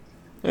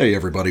Hey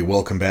everybody,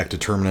 welcome back to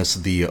Terminus,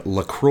 the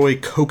LaCroix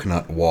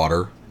coconut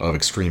water of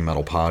extreme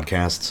metal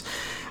podcasts.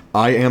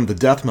 I am the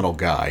death metal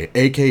guy,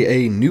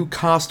 aka new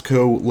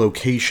Costco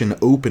location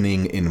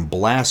opening in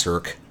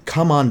Blasserk.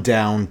 Come on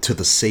down to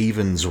the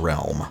Savins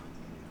realm.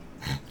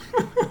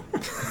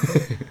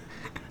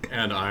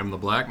 And I'm the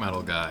black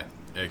metal guy,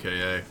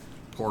 aka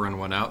pouring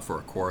one out for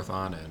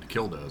Quorthon and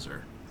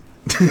Killdozer.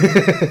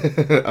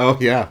 Oh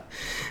yeah.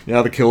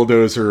 Yeah, the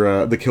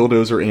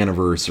Killdozer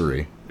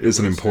anniversary is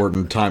an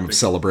important time of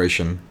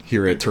celebration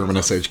here at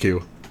Terminus HQ.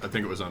 I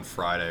think it was on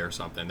Friday or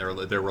something. They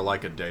were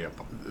like a day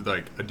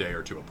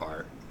or two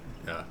apart.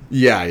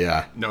 Yeah.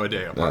 Yeah. No, a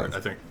day apart.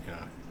 I think.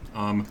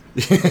 Yeah.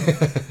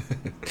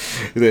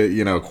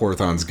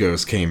 Quorthon's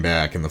ghost came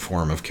back in the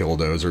form of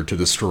Killdozer to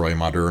destroy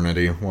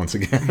modernity once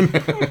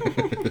again.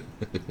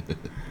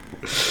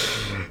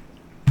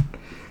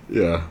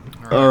 Yeah.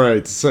 All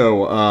right.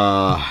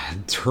 So,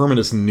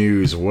 Terminus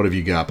news. What have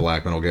you got,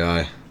 Black Metal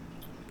Guy?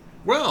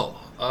 Well,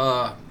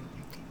 I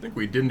think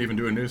we didn't even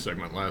do a news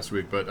segment last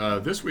week,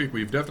 but this week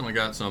we've definitely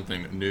got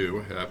something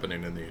new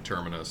happening in the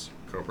Terminus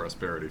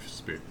Co-Prosperity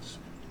space.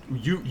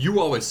 You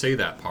always say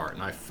that part,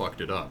 and I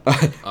fucked it up.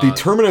 The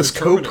Terminus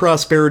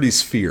Co-Prosperity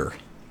Sphere.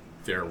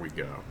 There we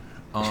go.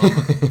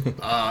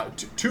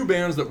 Two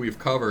bands that we've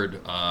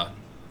covered a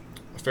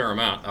fair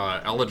amount,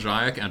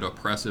 Elegiac and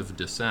Oppressive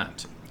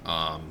Descent.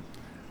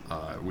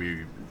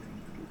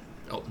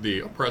 The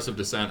Oppressive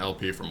Descent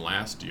LP from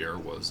last year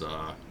was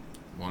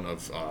one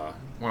of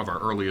our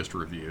earliest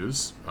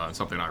reviews,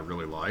 something I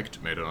really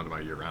liked, made it onto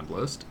my year-end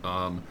list.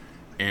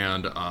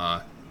 And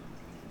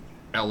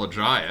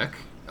Elegiac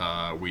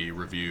we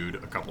reviewed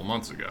a couple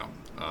months ago.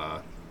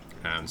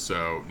 And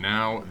so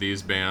now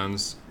these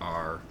bands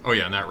are... Oh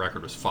yeah, and that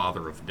record was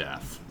Father of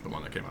Death, the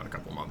one that came out a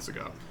couple months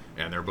ago.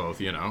 And they're both,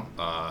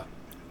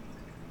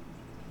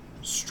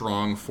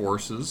 strong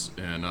forces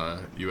in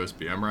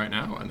USBM right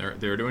now, and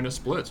they're doing a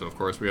split, so of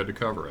course we had to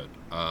cover it.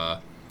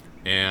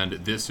 And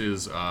this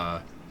is...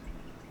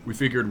 we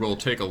figured we'll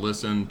take a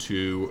listen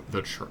to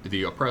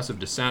the Oppressive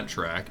Descent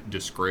track,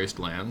 Disgraced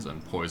Lands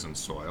and Poisoned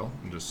Soil,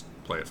 and just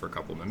play it for a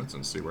couple minutes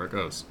and see where it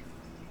goes.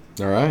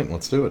 All right,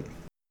 let's do it.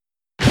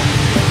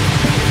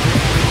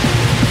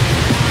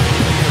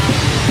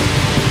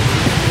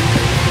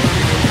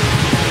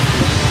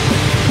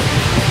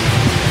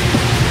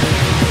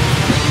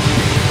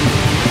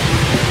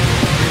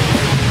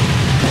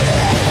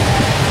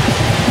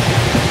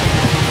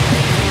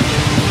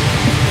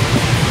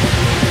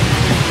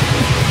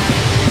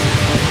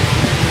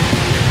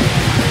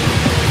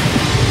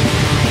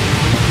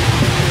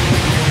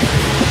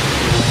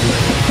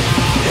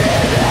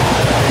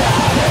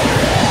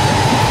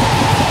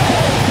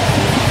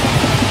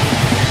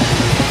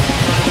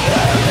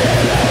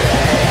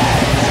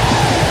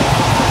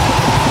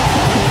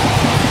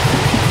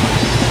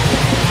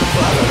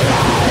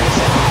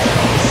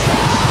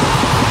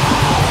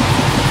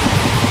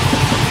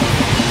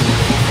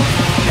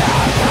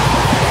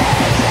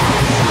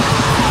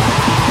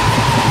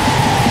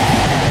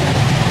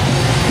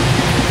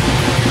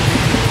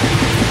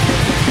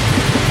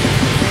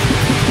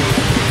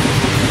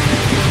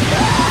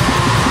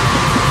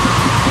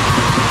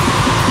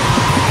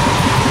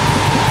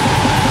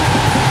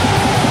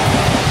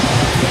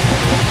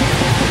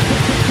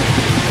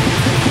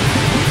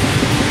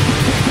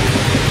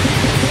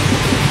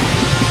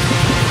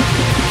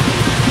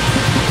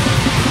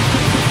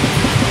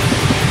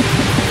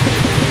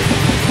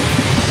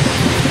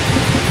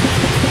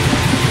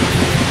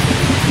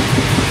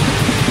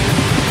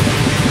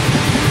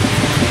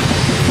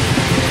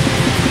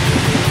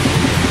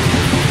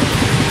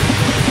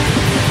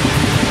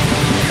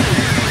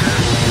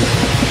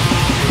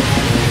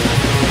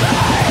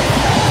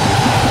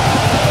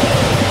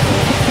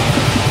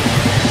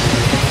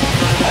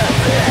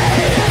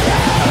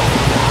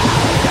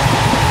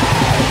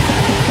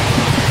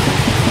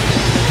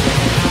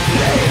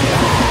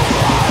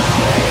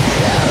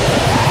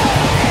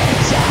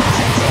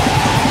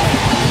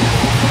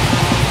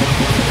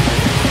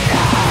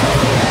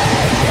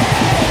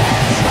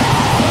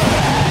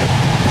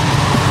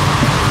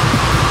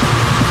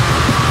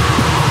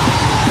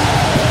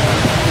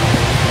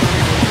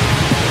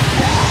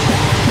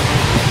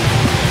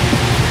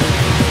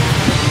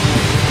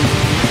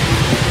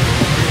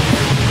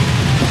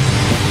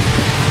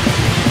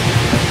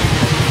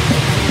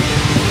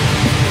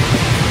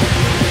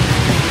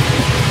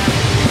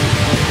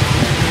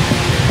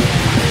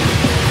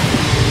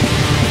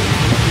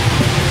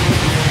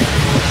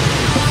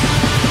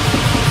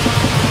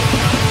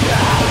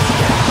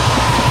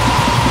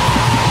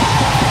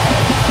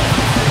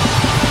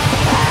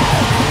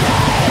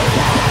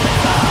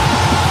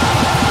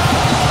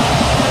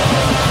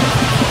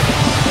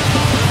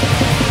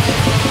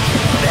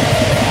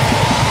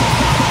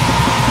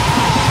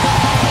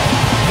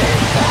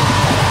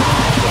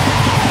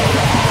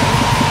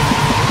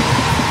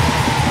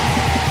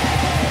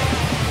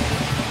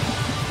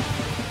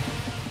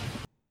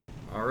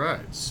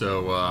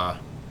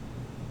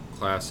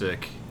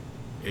 classic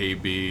A,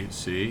 B,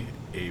 C,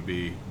 A,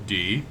 B,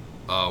 D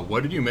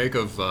What did you make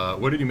of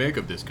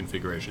this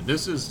configuration?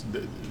 This is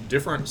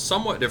different,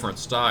 somewhat different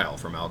style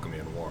from Alchemy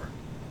and War.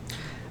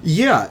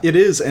 Yeah, it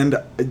is, and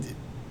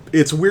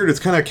it's weird. It's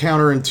kind of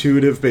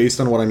counterintuitive based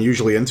on what I'm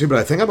usually into, but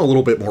I think I'm a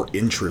little bit more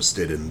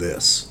interested in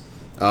this.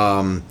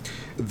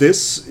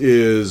 This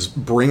is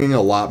bringing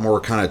a lot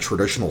more kind of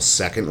traditional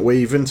second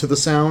wave into the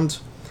sound.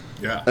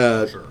 Yeah,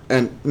 sure.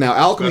 And now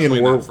Alchemy Especially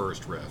and War, that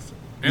first riff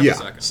and Yeah. the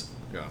second.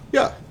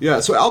 yeah.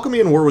 So Alchemy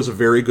and War was a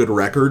very good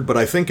record, but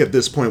I think at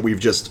this point we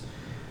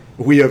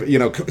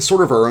have,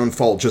 sort of our own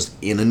fault, just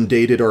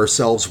inundated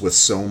ourselves with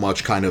so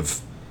much kind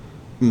of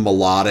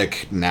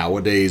melodic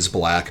nowadays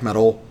black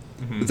metal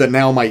that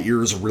now my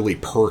ears really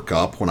perk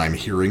up when I'm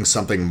hearing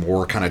something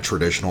more kind of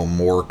traditional,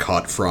 more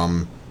cut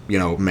from,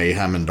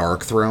 Mayhem and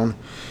Darkthrone.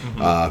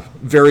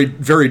 Very,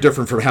 very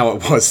different from how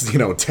it was,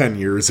 10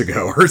 years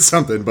ago or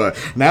something. But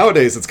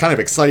nowadays it's kind of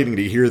exciting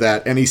to hear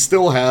that. And he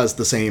still has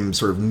the same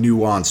sort of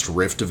nuanced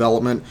riff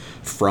development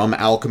from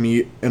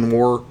Alchemy and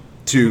War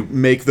to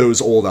make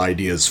those old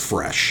ideas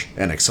fresh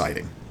and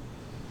exciting.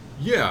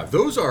 Yeah,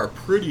 those are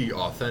pretty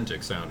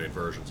authentic sounding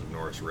versions of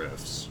Norse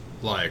riffs.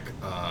 Like,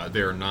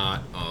 they're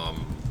not,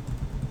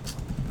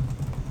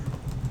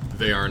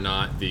 they are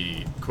not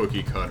the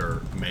cookie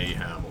cutter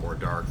Mayhem or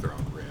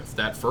Darkthrone riff.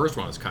 That first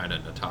one is kind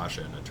of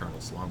Natasha and Eternal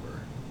Slumber.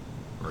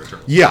 Or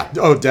Eternal Yeah,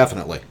 oh,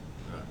 definitely.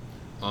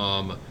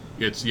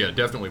 It's,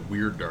 definitely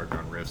weird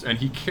Darkthrone riffs. And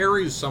he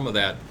carries some of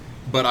that,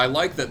 but I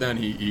like that then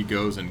he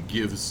goes and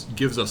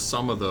gives us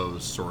some of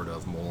those sort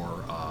of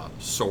more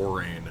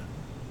soaring,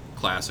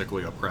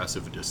 classically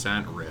oppressive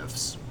Descent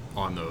riffs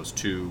on those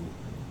two,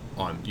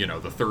 on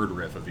the third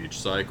riff of each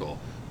cycle,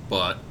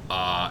 but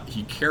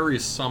he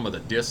carries some of the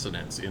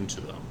dissonance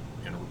into them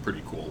in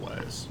pretty cool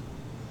ways.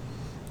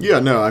 Yeah,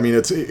 no, I mean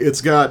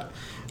it's got,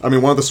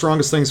 one of the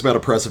strongest things about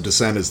Oppressive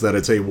Descent is that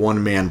it's a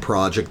one-man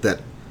project that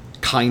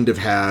kind of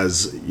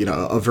has,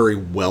 a very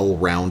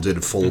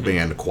well-rounded full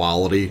band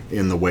quality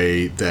in the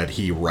way that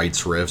he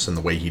writes riffs and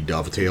the way he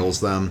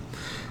dovetails them.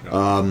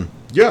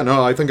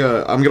 I think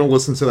I'm going to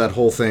listen to that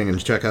whole thing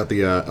and check out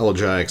the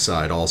Elegiac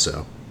side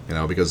also,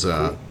 because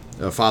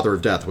Father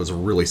of Death was a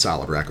really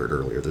solid record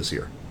earlier this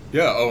year.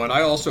 Yeah, and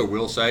I also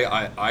will say,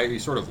 I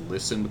sort of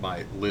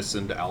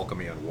listened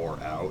Alchemy and War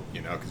out,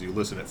 because you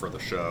listen it for the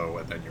show,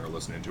 and then you're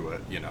listening to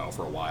it,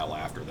 for a while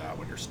after that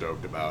when you're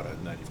stoked about it,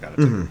 and then you've got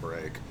to take a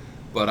break.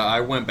 But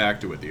I went back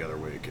to it the other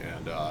week,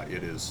 and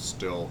it is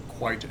still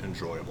quite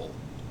enjoyable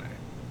to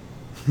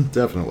me.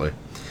 Definitely.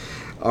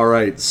 All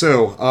right,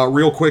 so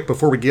real quick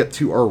before we get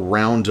to our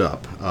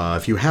roundup,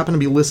 if you happen to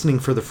be listening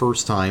for the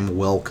first time,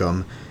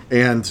 welcome.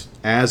 And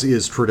as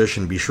is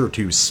tradition, be sure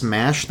to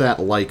smash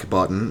that like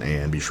button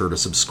and be sure to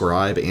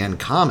subscribe and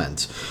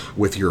comment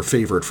with your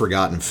favorite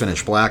forgotten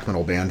Finnish black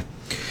metal band.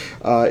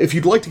 If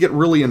you'd like to get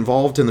really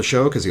involved in the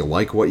show because you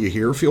like what you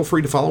hear, feel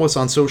free to follow us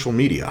on social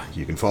media.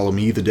 You can follow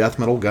me, the Death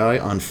Metal Guy,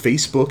 on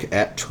Facebook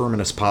at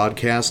Terminus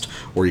Podcast,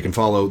 or you can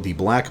follow the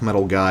Black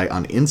Metal Guy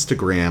on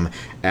Instagram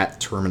at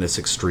Terminus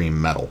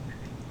Extreme Metal.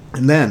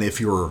 And then, if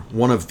you're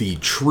one of the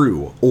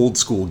true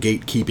old-school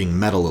gatekeeping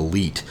metal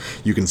elite,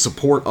 you can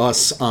support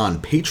us on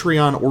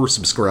Patreon or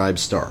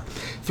Subscribestar.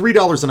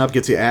 $3 and up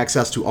gets you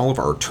access to all of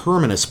our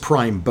Terminus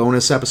Prime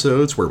bonus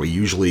episodes, where we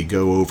usually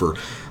go over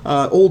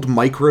old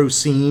micro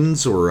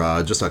scenes or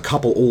just a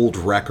couple old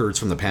records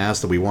from the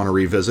past that we want to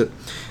revisit.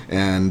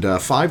 And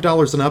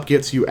 $5 and up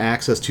gets you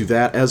access to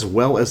that, as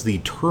well as the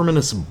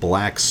Terminus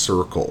Black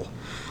Circle,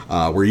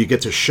 where you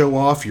get to show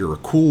off your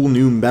cool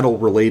new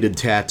metal-related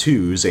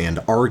tattoos and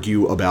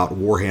argue about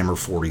Warhammer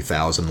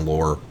 40,000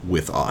 lore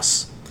with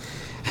us.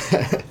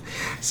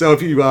 So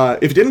if you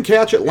didn't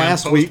catch it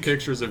last post week,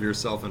 pictures of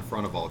yourself in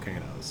front of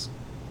volcanoes.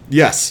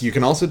 Yes, you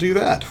can also do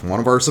that. One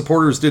of our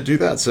supporters did do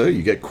that, so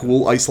you get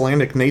cool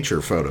Icelandic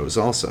nature photos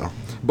also,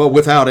 but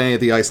without any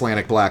of the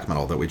Icelandic black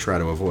metal that we try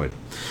to avoid.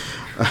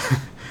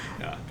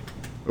 Yeah.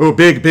 Oh,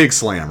 big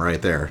slam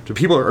right there.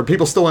 Are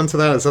people still into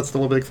that? Is that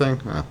still a big thing?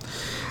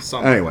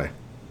 Anyway,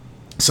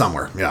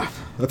 somewhere, yeah.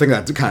 I think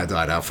that kind of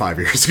died out 5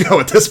 years ago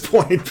at this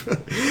point.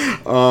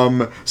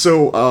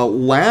 So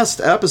last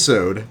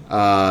episode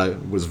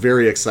was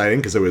very exciting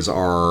because it was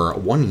our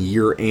 1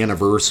 year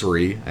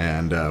anniversary,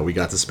 and we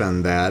got to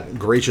spend that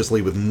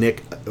graciously with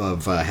Nick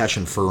of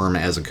Hessian Firm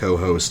as a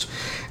co-host.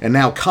 And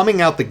now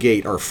coming out the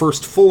gate, our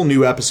first full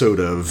new episode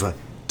of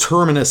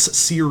Terminus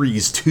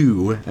Series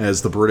 2,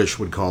 as the British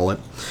would call it.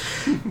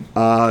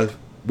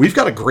 We've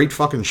got a great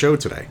fucking show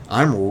today.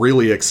 I'm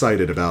really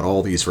excited about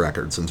all these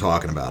records and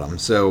talking about them.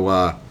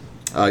 So,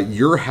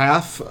 your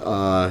half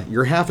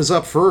is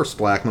up first,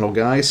 Black Metal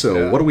Guy.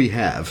 So, What do we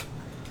have?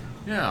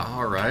 Yeah,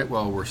 all right.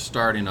 Well, we're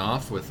starting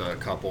off with a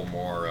couple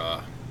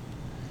more,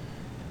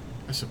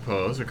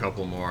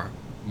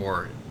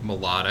 more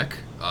melodic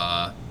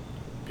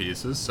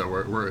pieces. So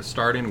we're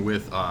starting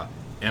with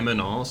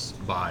Eminence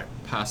by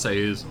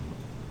Passeism.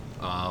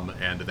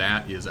 And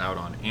that is out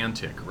on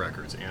Antic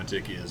Records.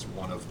 Antic is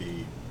one of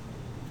the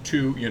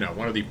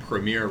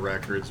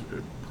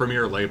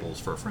premier labels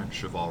for French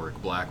chivalric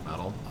black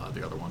metal.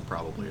 The other one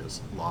probably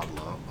is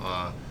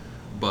Laudlo.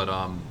 But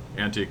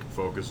Antique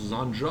focuses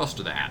on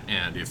just that.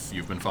 And if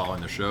you've been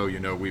following the show, you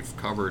know we've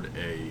covered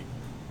a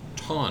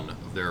ton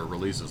of their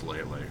releases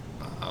lately.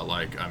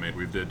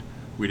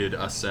 We did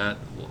a set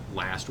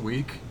last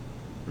week,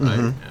 right?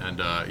 Mm-hmm.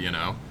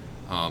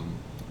 And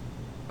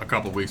a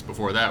couple of weeks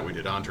before that we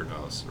did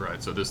Entrenos,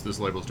 right? So this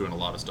label's doing a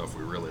lot of stuff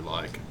we really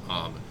like.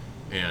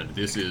 And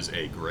this is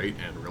a great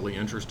and really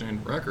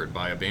interesting record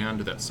by a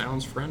band that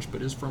sounds French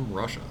but is from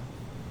Russia.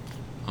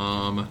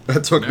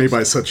 That took me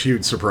by such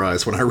huge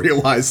surprise when I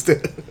realized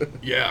it.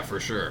 Yeah, for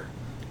sure.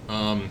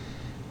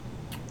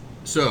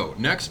 So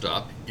next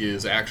up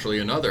is actually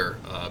another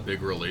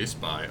big release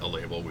by a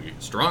label we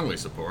strongly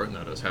support, and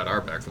that has had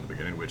our back from the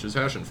beginning, which is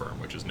Hessian Firm,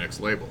 which is Nick's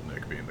label,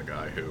 Nick being the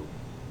guy who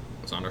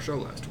was on our show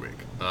last week.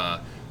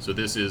 So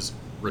this is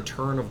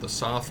Return of the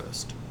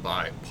Sophist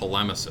by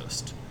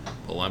Polemicist.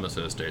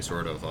 Polemicist, a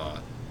sort of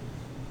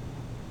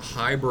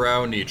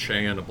highbrow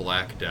Nietzschean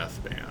Black Death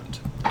band,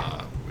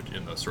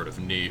 in the sort of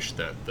niche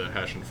that the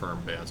Hessian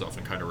Firm bands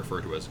often kind of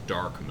refer to as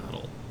dark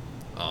metal.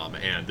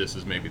 And this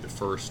is maybe the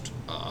first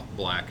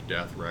Black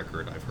Death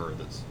record I've heard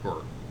that's,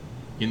 or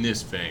in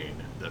this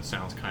vein, that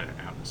sounds kind of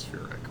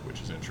atmospheric,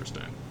 which is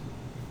interesting.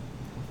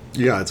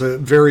 Yeah, it's a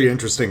very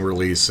interesting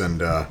release,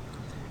 and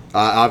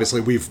obviously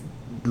we've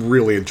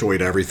really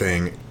enjoyed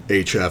everything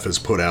HF has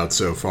put out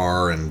so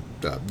far, and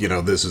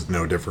this is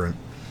no different.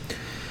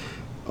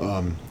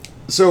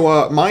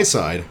 So my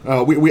side,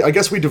 we I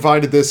guess we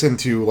divided this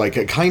into like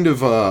a kind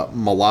of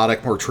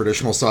melodic, more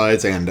traditional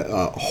sides, and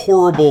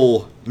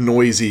horrible,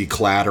 noisy,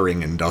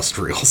 clattering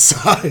industrial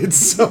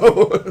sides.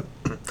 So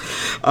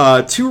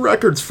 2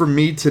 records from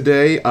me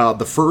today.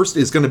 The first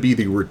is going to be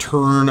the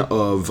return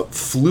of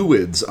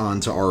Fluids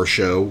onto our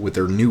show with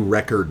their new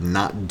record,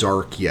 Not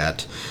Dark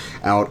Yet,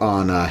 out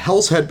on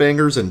Hell's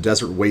Headbangers and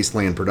Desert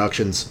Wasteland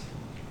Productions.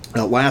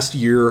 Last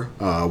year,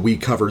 we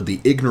covered the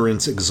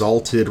Ignorance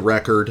Exalted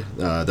record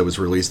that was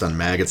released on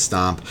Maggot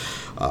Stomp,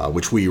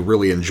 which we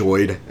really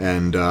enjoyed,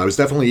 and I was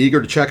definitely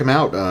eager to check them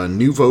out.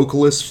 New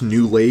vocalist,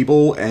 new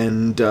label,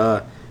 and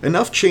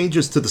enough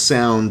changes to the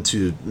sound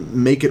to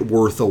make it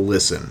worth a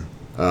listen,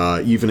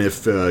 even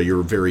if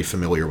you're very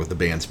familiar with the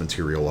band's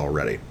material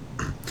already.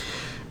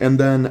 And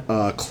then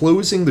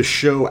closing the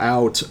show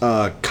out,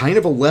 kind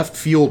of a left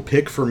field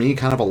pick for me,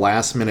 kind of a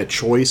last minute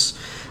choice.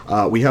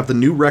 We have the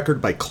new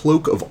record by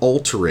Cloak of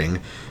Altering,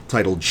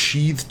 titled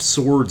Sheathed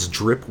Swords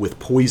Drip with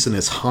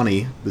Poisonous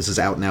Honey. This is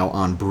out now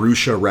on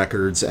Brusha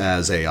Records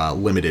as a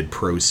limited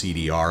pro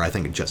CDR, I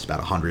think just about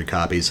 100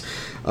 copies.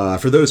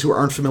 For those who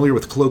aren't familiar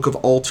with Cloak of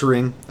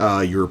Altering,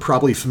 you're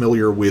probably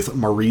familiar with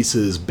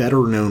Maurice's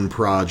better-known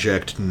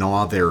project,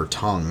 Gnaw Their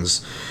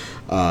Tongues.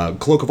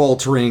 Cloak of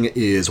Altering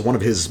is one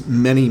of his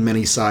many,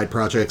 many side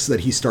projects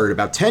that he started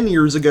about 10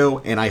 years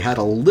ago, and I had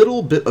a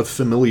little bit of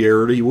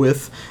familiarity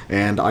with,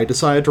 and I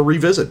decided to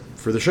revisit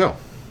for the show.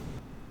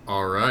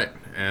 All right,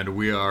 and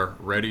we are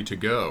ready to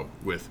go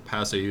with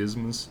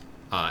Passéisme's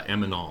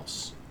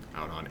Eminence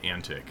out on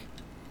Antic.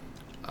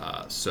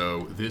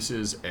 So this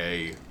is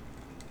a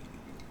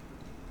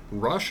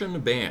Russian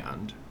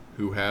band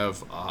who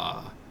have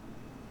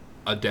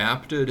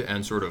adapted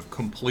and sort of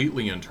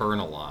completely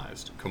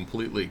internalized,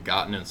 completely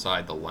gotten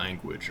inside the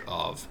language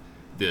of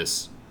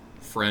this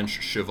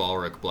French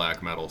chivalric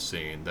black metal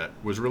scene that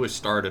was really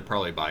started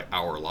probably by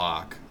Our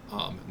Lock,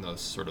 and those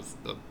sort of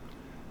the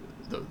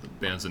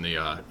bands in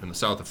the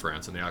south of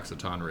France, in the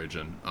Occitan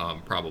region,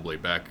 probably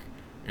back.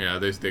 Yeah,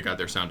 they got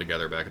their sound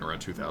together back in around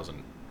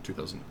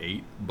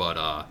 2008,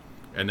 but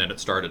and then it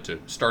started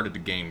to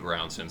gain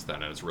ground since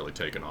then, and it's really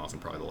taken off in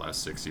probably the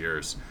last 6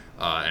 years.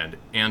 And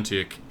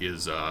Antic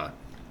is,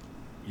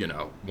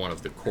 one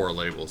of the core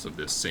labels of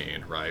this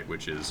scene, right?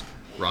 Which is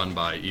run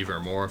by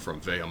Yves Moore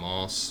from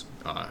Vehemence,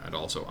 and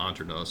also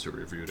Entrenos, who we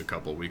reviewed a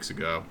couple weeks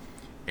ago.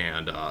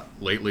 And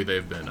lately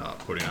they've been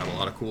putting out a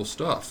lot of cool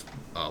stuff,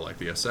 like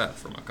the SF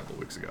from a couple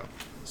weeks ago.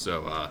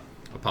 So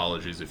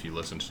apologies if you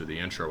listened to the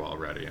intro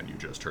already and you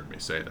just heard me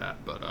say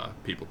that, but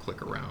people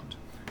click around.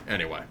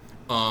 Anyway,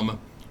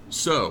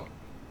 so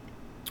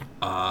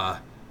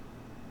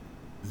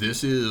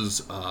this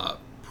is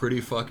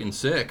pretty fucking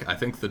sick. I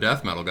think the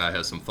death metal guy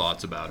has some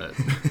thoughts about it.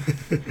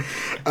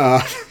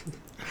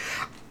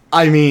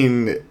 I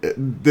mean,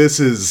 this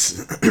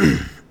is...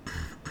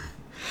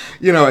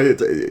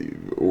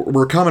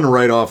 we're coming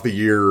right off the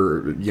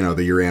year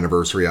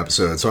anniversary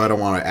episode, so I don't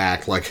want to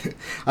act like...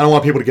 I don't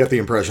want people to get the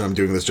impression I'm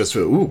doing this just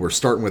to, we're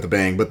starting with a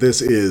bang, but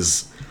this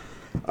is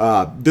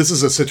a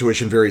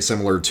situation very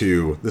similar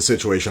to the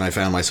situation I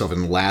found myself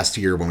in last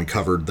year when we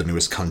covered the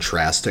newest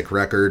Contrastic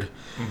record,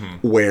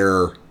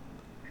 where,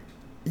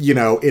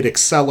 it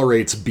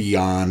accelerates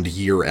beyond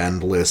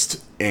year-end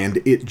list, and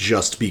it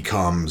just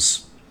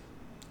becomes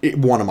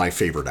one of my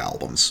favorite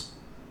albums.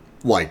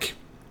 Like,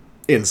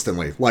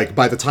 instantly. Like,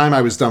 by the time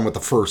I was done with the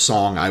first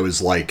song, I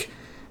was like,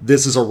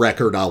 this is a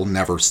record I'll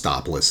never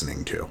stop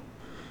listening to.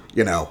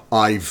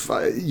 I've,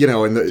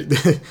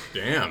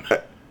 Damn.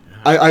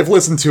 I've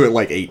listened to it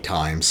like 8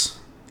 times,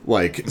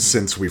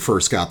 since we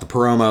first got the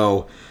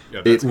promo.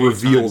 Yeah, that's it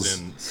reveals 8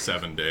 times in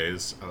 7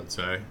 days, I would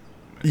say.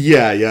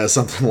 Yeah,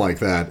 something like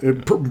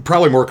that.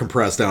 Probably more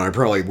compressed down. I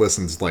probably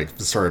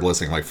started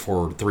listening like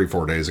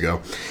 4 days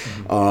ago.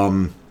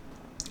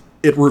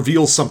 It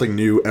reveals something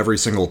new every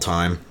single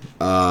time.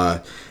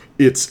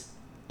 It's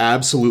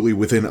absolutely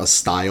within a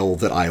style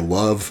that I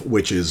love,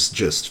 which is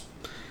just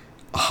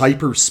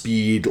hyper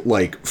speed,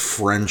 like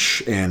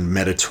French and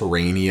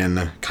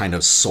Mediterranean kind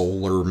of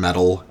solar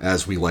metal,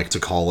 as we like to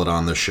call it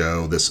on the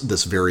show.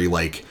 This very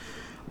like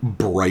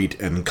bright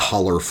and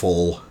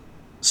colorful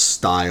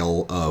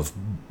style of,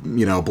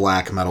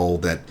 black metal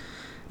that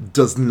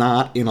does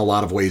not in a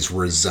lot of ways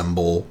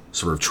resemble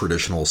sort of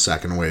traditional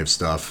second wave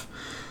stuff.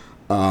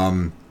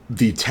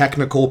 The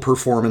technical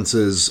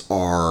performances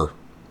are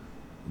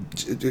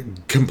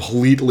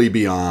completely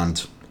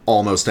beyond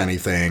almost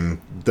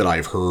anything that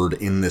I've heard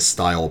in this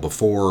style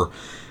before.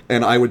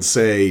 And I would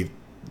say,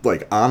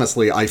 like,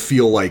 honestly, I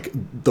feel like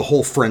the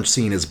whole French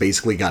scene has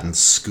basically gotten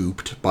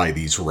scooped by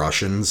these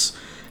Russians.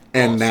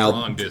 And now,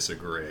 strong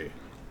disagree.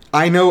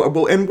 I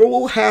know, and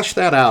we'll hash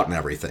that out and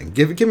everything.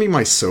 Give me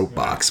my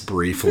soapbox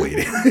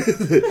briefly.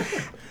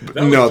 That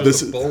was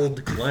just a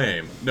bold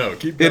claim. No,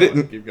 keep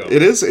going. Keep going.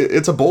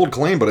 It's a bold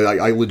claim, but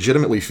I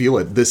legitimately feel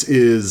it. This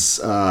is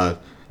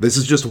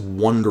just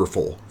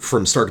wonderful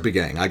from start to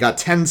beginning. I got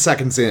 10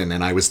 seconds in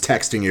and I was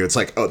texting you. It's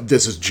like, oh,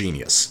 this is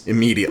genius.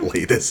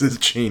 Immediately, this is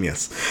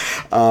genius.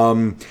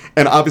 And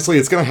obviously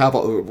it's going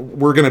to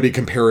we're going to be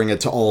comparing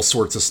it to all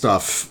sorts of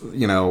stuff,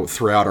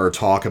 throughout our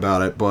talk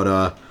about it.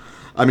 But,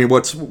 I mean,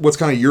 what's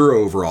kind of your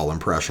overall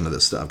impression of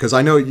this stuff? Because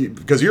I know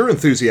because you're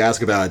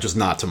enthusiastic about it, just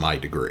not to my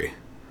degree.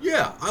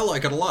 Yeah, I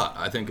like it a lot.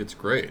 I think it's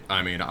great.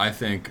 I mean, I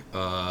think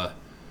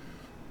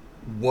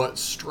what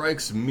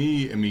strikes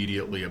me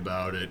immediately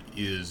about it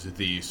is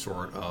the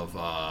sort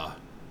of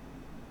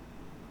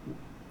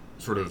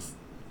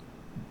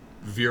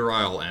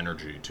virile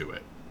energy to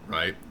it,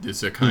 right?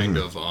 It's a kind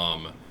of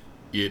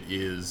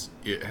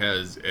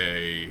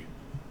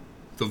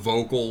the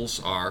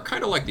vocals are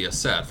kind of like the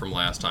Ascet from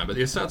last time, but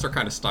the Ascets are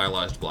kind of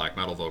stylized black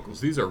metal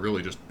vocals. These are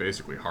really just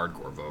basically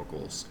hardcore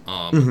vocals.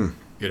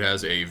 It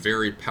has a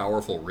very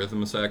powerful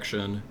rhythm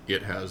section.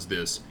 It has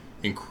this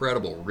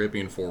incredible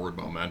ripping forward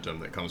momentum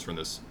that comes from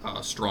this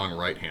strong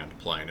right hand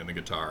playing in the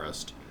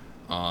guitarist.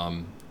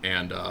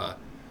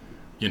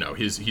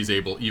 He's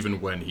able, even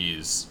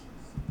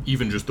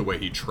just the way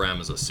he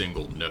trems a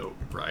single note,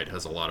 right,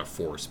 has a lot of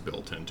force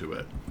built into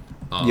it.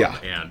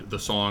 And the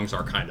songs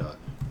are kind of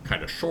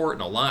short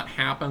and a lot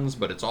happens,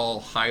 but it's all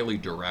highly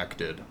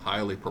directed,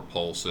 highly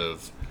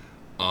propulsive.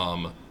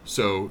 I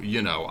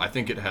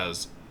think it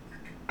has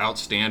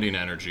outstanding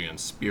energy and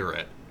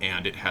spirit,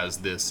 and it has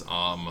this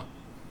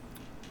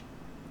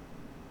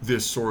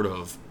sort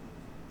of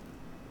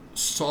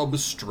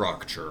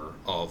substructure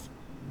of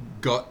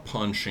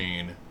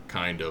gut-punching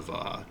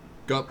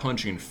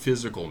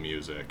physical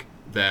music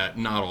that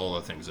not all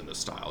the things in this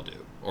style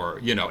do. Or,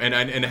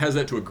 and it has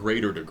that to a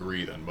greater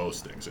degree than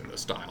most things in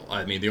this style.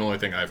 I mean, the only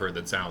thing I've heard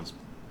that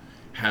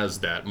has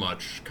that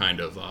much kind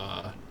of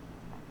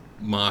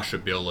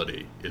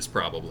moshability is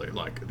probably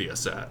like the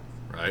Ascet,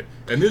 right?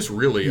 And this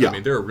really, I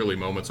mean, there are really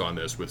moments on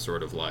this with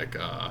sort of like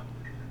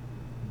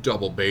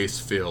double bass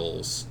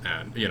fills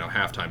and,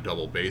 halftime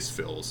double bass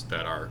fills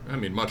that are, I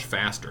mean, much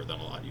faster than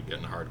a lot you get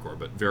in hardcore,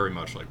 but very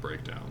much like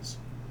breakdowns.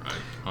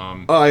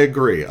 Right. I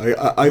agree.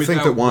 I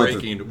think that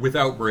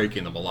without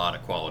breaking the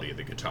melodic quality of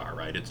the guitar,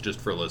 right? It's just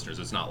for listeners.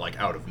 It's not like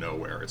out of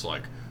nowhere. It's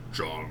like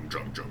chung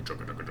chung chung chung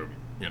chung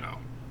chung.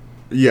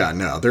 Yeah,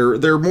 no,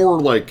 they're more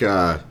like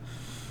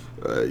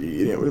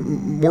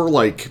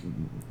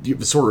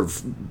sort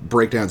of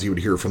breakdowns you would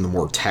hear from the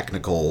more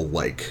technical,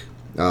 like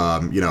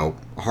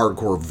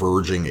hardcore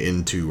verging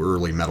into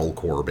early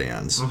metalcore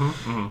bands.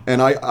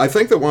 And I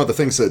think that one of the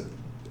things that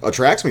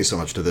attracts me so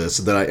much to this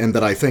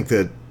that I think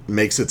that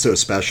makes it so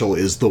special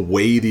is the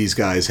way these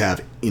guys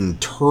have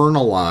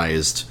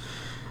internalized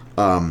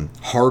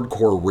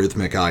hardcore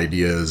rhythmic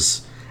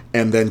ideas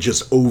and then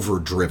just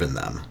overdriven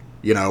them.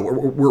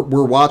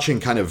 We're watching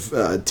kind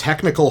of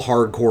technical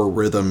hardcore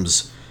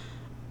rhythms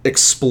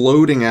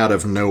exploding out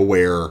of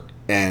nowhere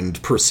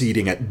and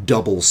proceeding at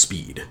double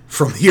speed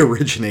from the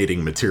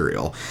originating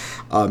material.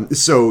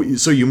 So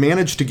you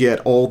manage to get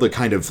all the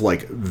kind of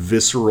like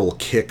visceral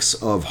kicks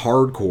of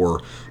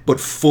hardcore, but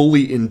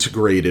fully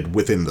integrated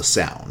within the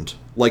sound.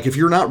 Like if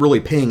you're not really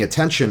paying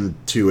attention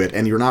to it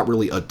and you're not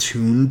really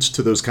attuned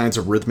to those kinds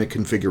of rhythmic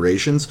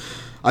configurations,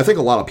 I think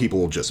a lot of people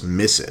will just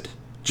miss it,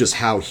 just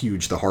how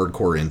huge the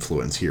hardcore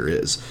influence here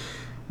is.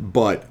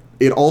 But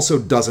it also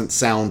doesn't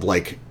sound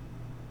like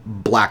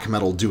black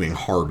metal doing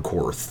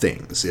hardcore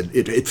things.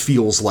 It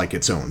feels like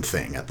its own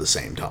thing at the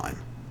same time.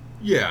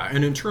 Yeah,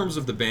 and in terms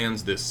of the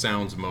bands this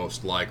sounds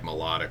most like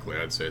melodically,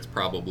 I'd say it's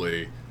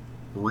probably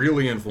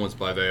really influenced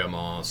by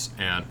Vehemence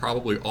and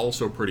probably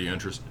also pretty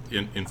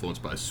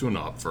influenced by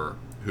Sunopfer,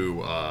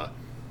 who've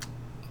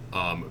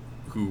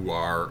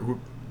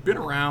been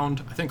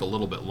around I think a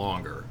little bit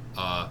longer.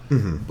 But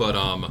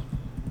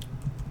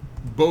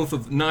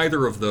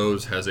neither of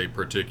those has a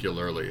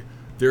particularly,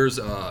 there's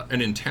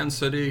an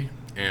intensity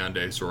and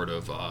a sort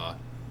of I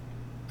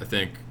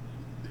think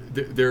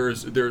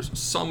there's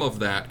some of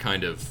that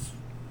kind of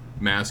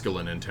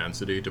masculine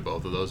intensity to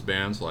both of those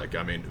bands. Like,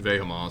 I mean,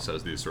 Vehemence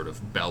has these sort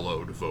of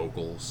bellowed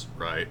vocals,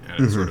 right?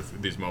 And it's sort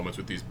of these moments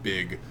with these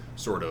big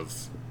sort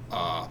of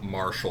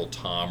martial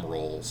tom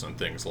rolls and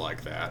things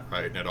like that,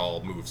 right? And it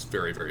all moves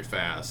very, very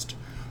fast.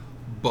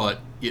 But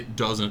it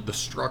doesn't, the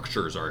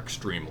structures are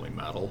extremely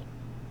metal.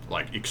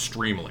 Like,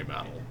 extremely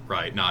metal,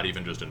 right? Not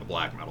even just in the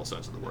black metal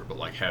sense of the word, but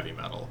like heavy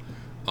metal.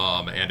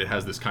 And it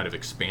has this kind of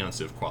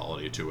expansive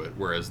quality to it,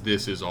 whereas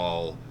this is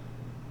all,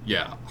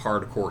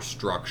 hardcore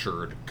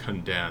structured,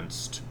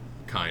 condensed,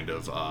 kind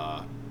of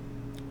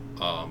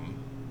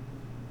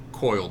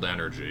coiled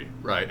energy,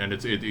 right? And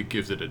it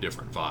gives it a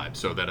different vibe,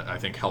 so that I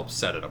think helps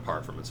set it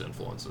apart from its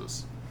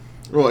influences.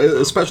 Well,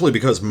 especially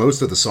because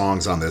most of the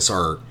songs on this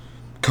are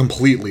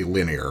completely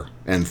linear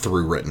and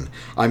through written.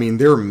 I mean,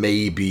 there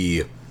may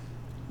be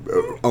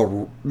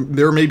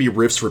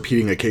riffs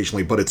repeating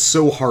occasionally, but it's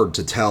so hard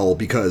to tell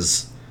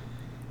because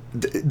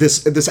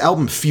this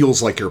album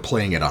feels like you're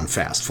playing it on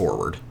fast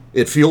forward.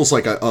 It feels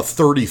like a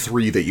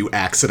 33 that you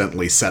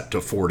accidentally set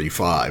to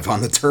 45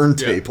 on the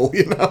turntable,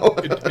 you know?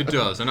 It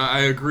does, and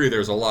I agree.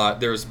 There's a lot.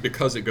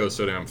 Because it goes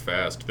so damn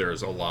fast,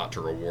 there's a lot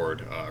to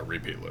reward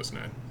repeat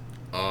listening.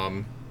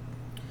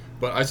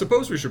 But I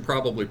suppose we should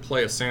probably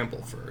play a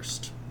sample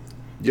first.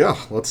 Yeah,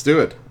 let's do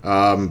it.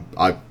 I'm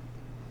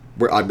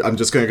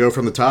just going to go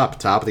from the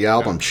top of the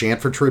album. Yeah.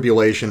 Chant for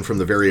Tribulation from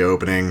the very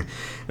opening.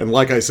 And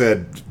like I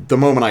said, the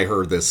moment I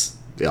heard this,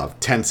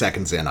 10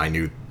 seconds in, I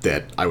knew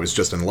that I was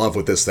just in love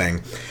with this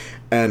thing.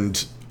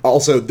 And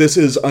also, this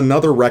is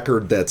another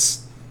record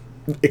that's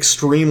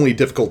extremely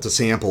difficult to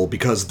sample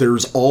because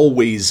there's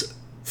always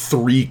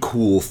three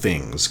cool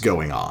things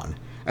going on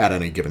at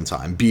any given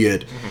time. Be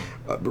it,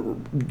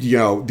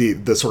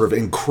 the sort of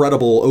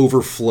incredible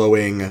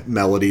overflowing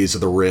melodies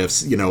of the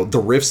riffs,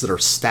 the riffs that are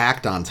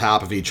stacked on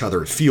top of each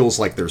other. It feels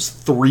like there's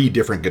three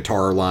different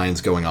guitar lines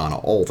going on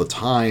all the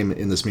time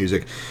in this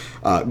music.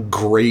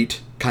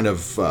 Great kind of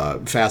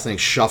fascinating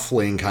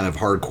shuffling, kind of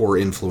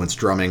hardcore influence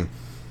drumming.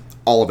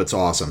 All of it's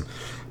awesome.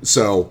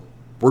 So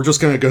we're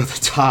just going to go to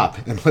the top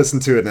and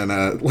listen to it,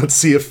 and let's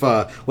see if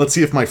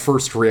my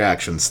first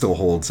reaction still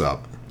holds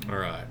up. All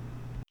right.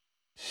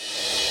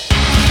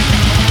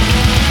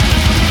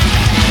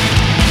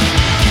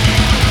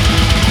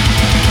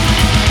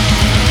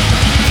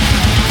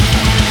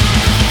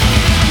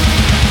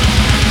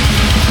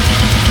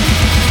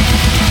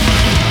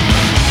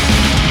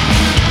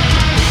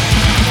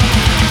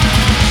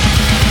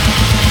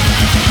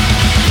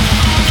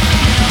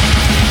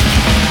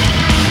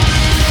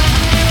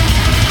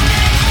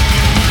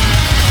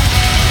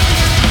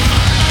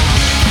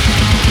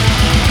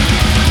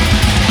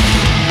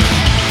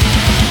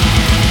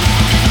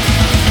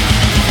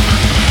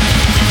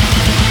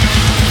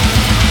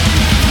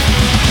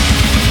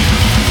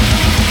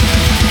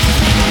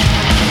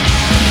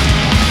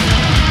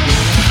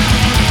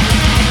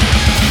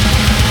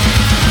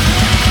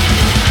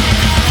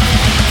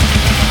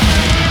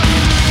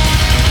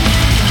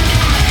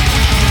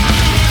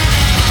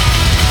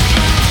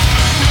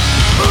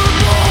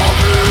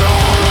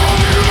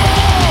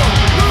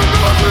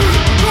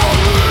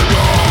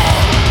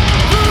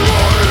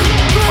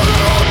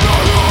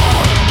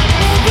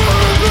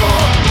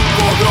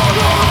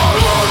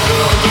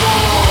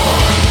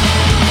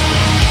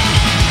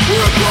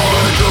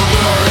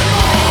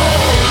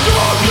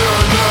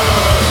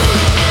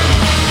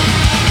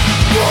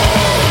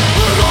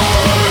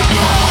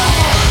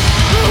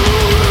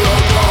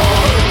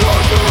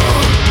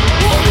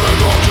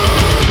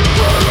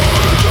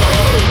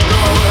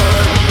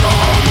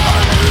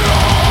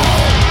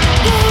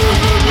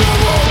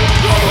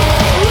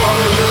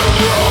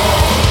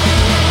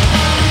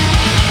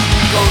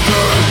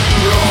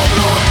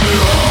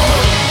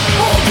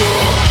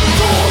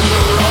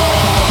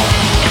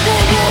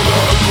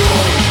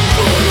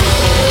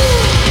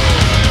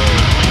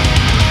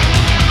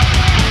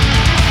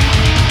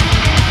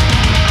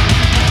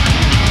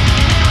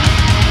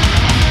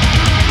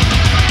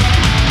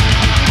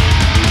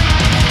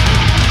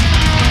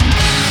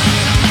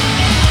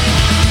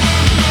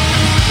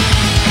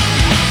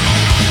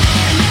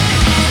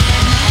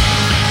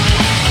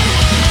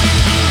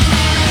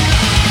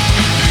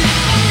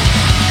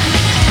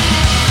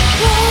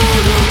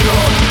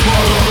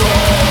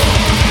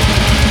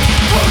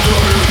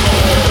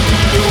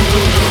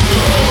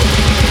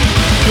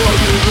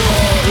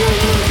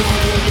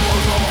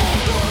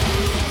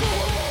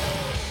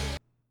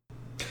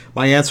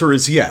 My answer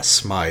is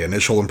yes. My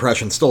initial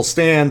impression still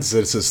stands.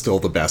 This is still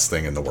the best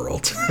thing in the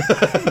world. I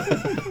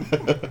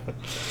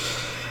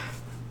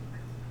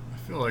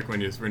feel like when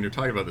you're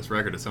talking about this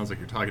record, it sounds like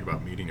you're talking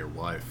about meeting your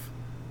wife.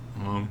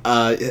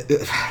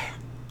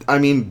 I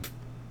mean,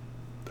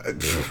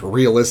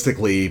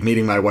 realistically,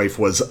 meeting my wife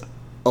was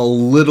a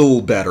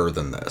little better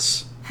than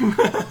this.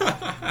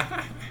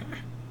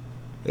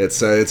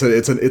 It's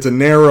a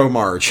narrow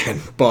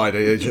margin, but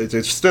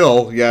it's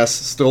still, yes,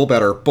 still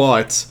better,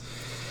 but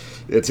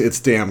it's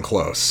damn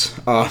close.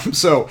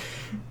 So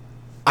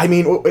I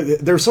mean,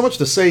 there's so much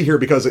to say here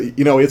because,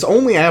 it's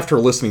only after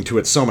listening to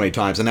it so many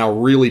times and now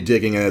really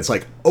digging in, it's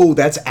like, oh,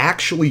 that's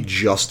actually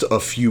just a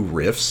few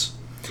riffs.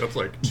 That's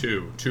like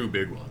two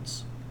big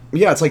ones.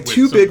 Yeah, it's like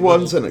two big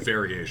ones and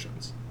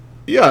variations.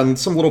 Yeah, and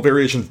some little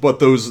variations, but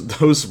those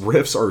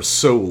riffs are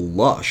so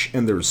lush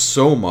and there's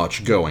so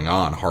much going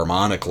on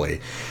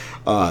harmonically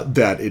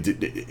that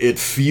it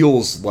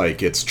feels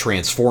like it's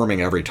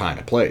transforming every time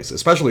it plays,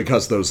 especially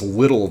because those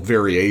little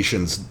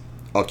variations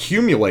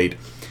accumulate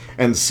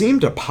and seem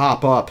to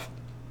pop up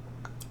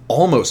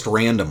almost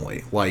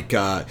randomly. Like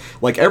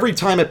every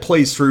time it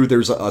plays through,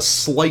 there's a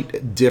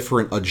slight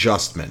different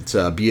adjustment,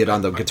 be it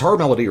on the guitar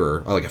melody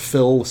or like a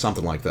fill,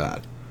 something like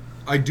that.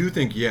 I do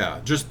think, yeah,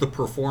 just the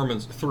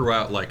performance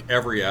throughout, like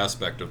every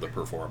aspect of the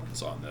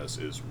performance on this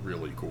is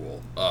really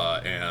cool,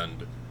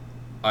 and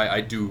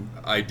I do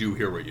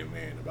hear what you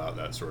mean about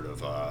that sort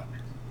of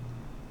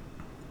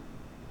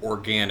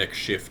organic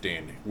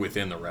shifting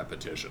within the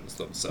repetitions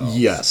themselves.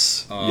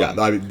 Yes.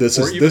 This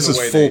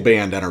is full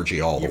band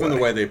energy all the way. Even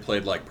the way they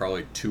played like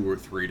probably 2 or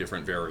 3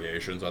 different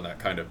variations on that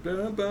kind of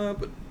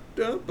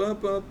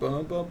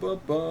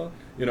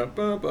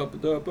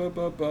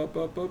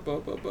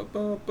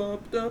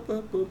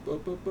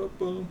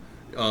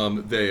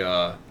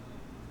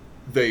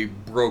they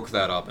broke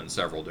that up in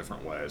several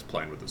different ways,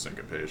 playing with the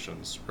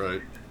syncopations,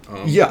 right?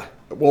 Yeah.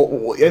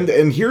 Well,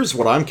 and here's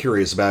what I'm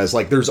curious about is,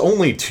 like, there's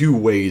only 2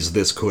 ways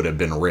this could have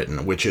been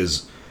written, which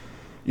is,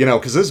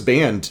 because this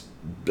band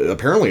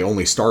apparently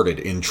only started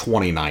in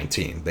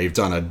 2019. They've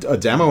done a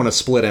demo and a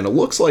split, and it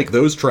looks like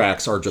those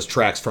tracks are just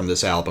tracks from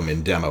this album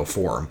in demo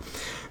form.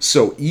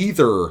 So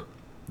either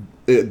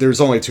there's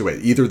only 2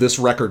 ways. Either this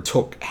record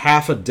took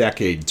half a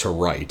decade to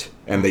write,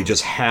 and they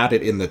just had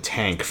it in the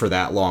tank for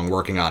that long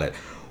working on it,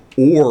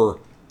 or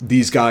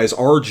these guys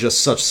are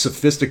just such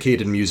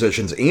sophisticated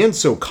musicians and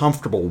so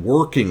comfortable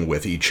working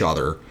with each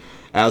other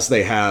as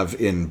they have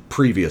in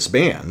previous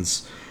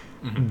bands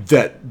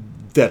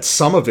that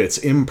some of it's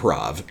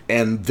improv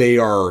and they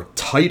are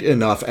tight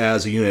enough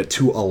as a unit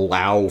to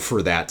allow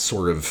for that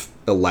sort of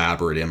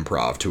elaborate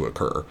improv to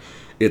occur.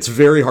 It's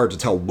very hard to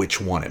tell which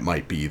one it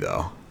might be,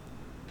 though.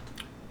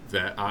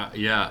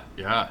 Yeah.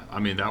 I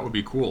mean, that would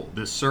be cool.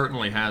 This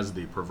certainly has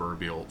the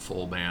proverbial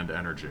full band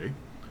energy.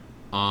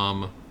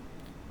 I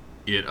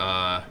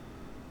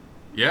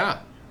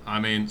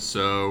mean,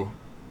 so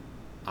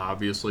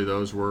obviously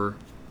those were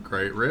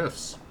great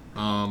riffs.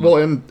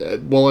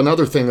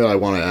 Another thing that I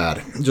want to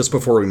add just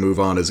before we move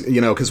on is,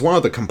 because one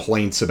of the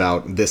complaints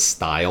about this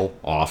style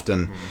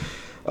often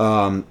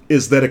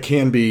is that it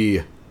can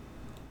be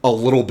a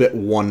little bit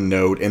one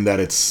note in that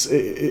it's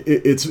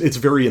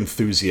very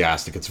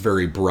enthusiastic, it's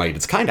very bright,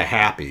 it's kind of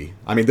happy.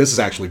 I mean, this is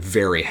actually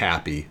very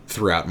happy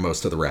throughout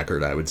most of the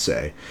record, I would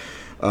say.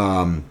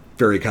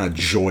 Very kind of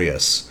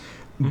joyous.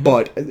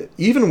 But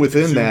even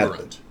within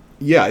exuberant.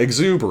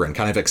 Exuberant,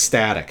 kind of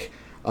ecstatic.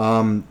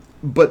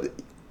 But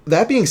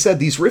that being said,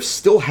 these riffs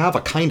still have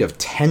a kind of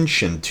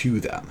tension to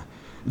them,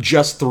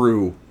 just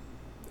through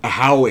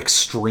how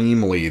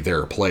extremely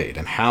they're played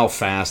and how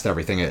fast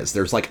everything is.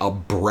 There's like a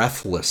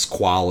breathless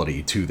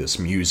quality to this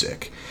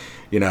music.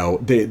 These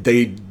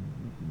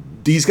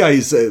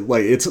guys,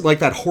 it's like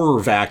that horror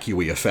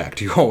vacuum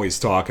effect you always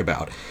talk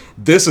about.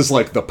 This is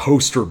like the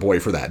poster boy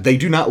for that. They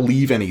do not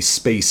leave any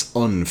space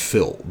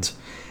unfilled.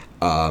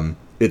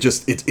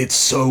 It's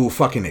so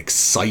fucking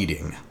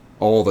exciting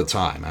all the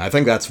time. And I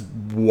think that's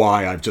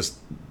why I've just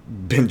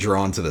been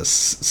drawn to this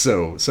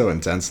so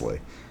intensely.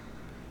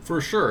 For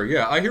sure,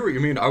 yeah. I hear what you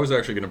mean. I was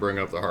actually going to bring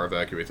up the horror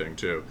vacuum thing,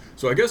 too.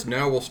 So I guess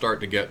now we'll start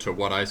to get to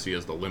what I see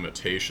as the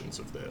limitations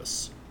of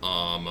this.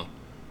 I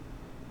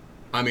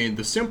mean,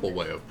 the simple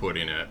way of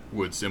putting it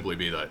would simply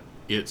be that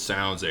it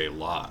sounds a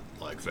lot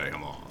like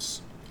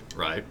Vehemos,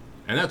 right?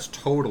 And that's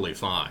totally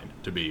fine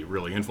to be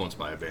really influenced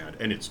by a band.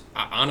 And it's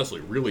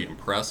honestly really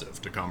impressive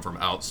to come from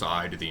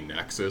outside the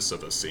nexus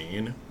of a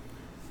scene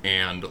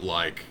and,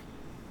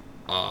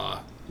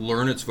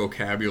 learn its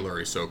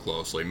vocabulary so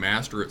closely,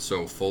 master it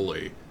so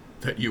fully,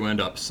 that you end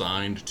up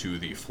signed to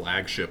the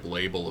flagship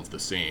label of the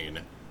scene,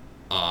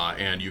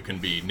 and you can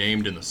be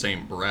named in the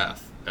same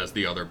breath as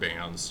the other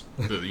bands,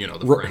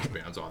 the French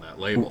bands on that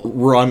label.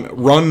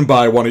 Run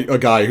by a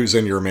guy who's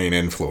in your main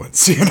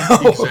influence,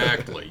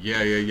 Exactly.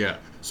 Yeah.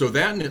 So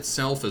that in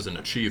itself is an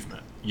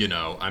achievement,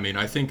 I mean,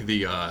 I think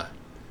the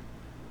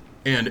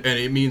and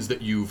it means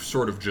that you've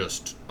sort of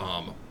just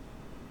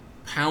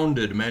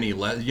pounded many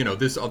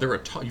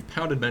you've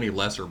pounded many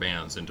lesser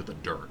bands into the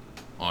dirt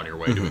on your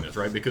way doing this,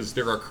 right? Because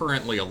there are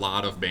currently a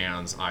lot of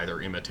bands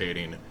either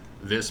imitating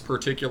this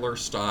particular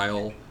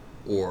style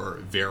or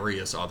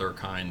various other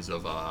kinds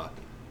of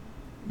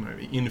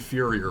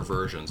inferior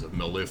versions of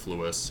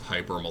mellifluous,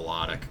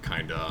 hyper-melodic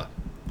kind of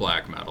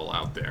black metal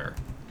out there.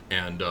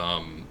 And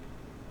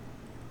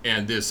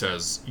this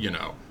has,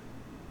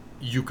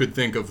 you could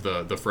think of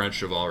the French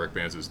chivalric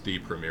bands as the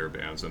premier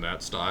bands in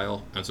that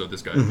style. And so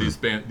these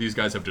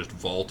guys have just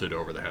vaulted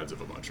over the heads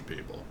of a bunch of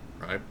people,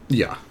 right?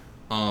 Yeah.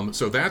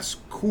 So that's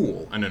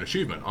cool and an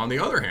achievement. On the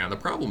other hand, the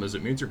problem is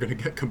it means you're going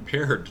to get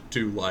compared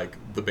to,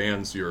 the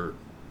bands you're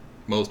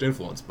most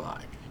influenced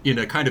by, in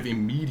a kind of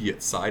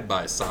immediate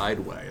side-by-side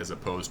way, as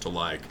opposed to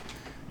like,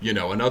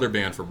 another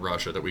band from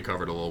Russia that we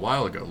covered a little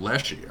while ago,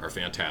 Leshy, are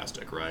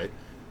fantastic, right?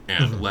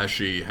 And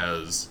Leshy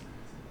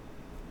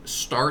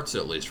starts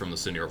at least from the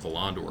Senior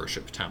Voland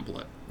worship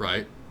template,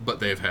 right?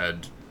 But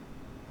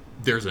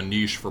there's a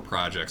niche for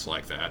projects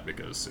like that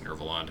because Senior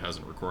Voland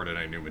hasn't recorded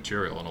any new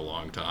material in a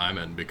long time,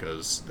 and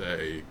because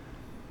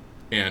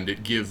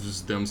it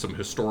gives them some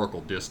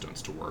historical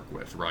distance to work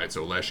with, right?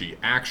 So Leshy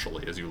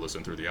actually, as you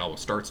listen through the album,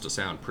 starts to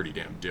sound pretty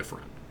damn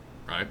different,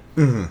 right?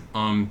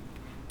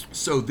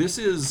 So this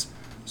is,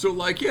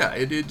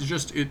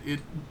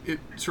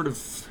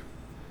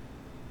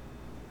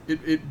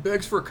 it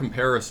begs for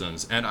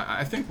comparisons, and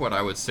I think what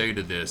I would say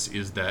to this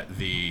is that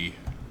the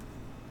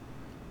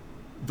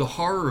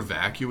horror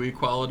vacui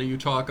quality you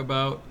talk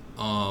about,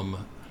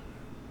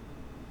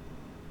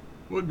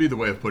 would be the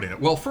way of putting it.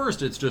 Well,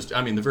 first, it's just,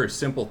 the very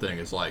simple thing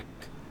is like,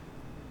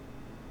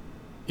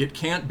 it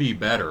can't be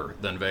better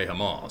than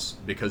Vehemence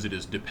because it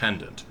is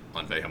dependent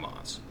on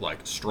Vehemence, like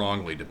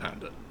strongly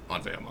dependent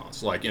on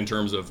Vehemence. Like in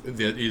terms of, the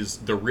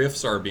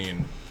riffs are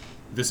being,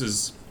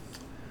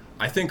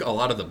 I think a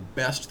lot of the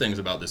best things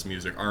about this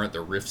music aren't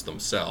the riffs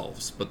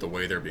themselves, but the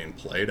way they're being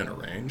played and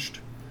arranged.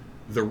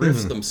 The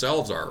riffs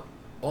themselves are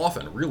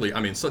often really,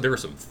 so there are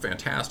some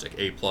fantastic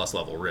A-plus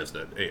level riffs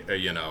that,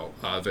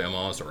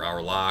 Vehemence or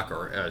Aurlach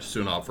or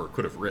Sunopfer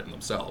could have written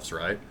themselves,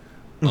 right?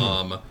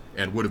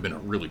 And would have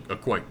been a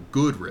quite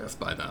good riff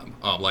by them.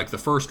 Like the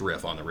first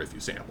riff on the riff you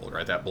sampled,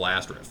 right? That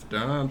blast riff.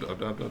 Dun, dun,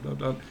 dun, dun, dun,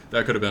 dun.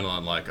 That could have been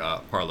on like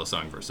Par la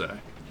Sang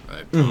Versailles,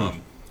 right?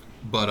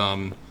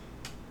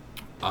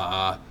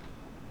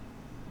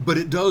 But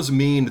it does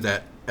mean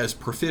that as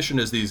proficient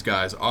as these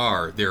guys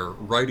are, they're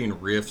writing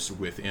riffs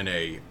within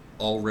a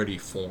already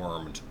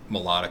formed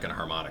melodic and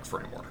harmonic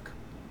framework,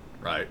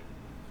 right?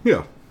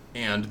 Yeah.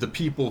 And the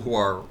people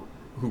who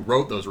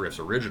wrote those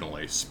riffs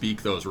originally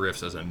speak those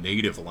riffs as a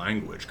native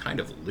language, kind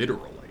of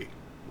literally,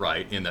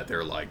 right? In that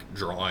they're like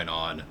drawing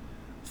on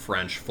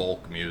French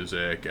folk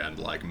music and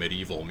like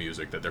medieval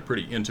music that they're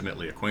pretty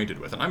intimately acquainted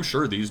with. And I'm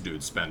sure these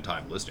dudes spend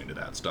time listening to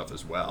that stuff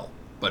as well.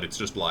 But it's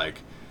just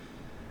like,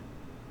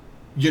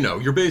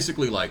 you're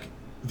basically like,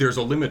 there's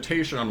a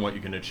limitation on what you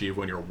can achieve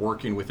when you're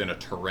working within a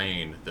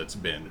terrain that's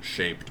been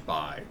shaped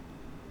by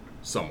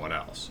someone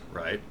else,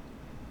 right?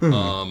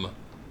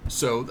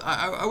 So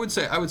I would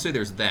say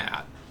there's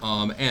that.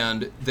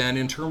 And then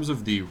in terms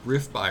of the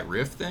riff by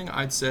riff thing,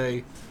 I'd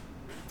say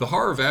the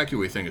horror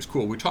vacui thing is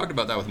cool. We talked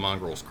about that with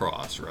Mongrel's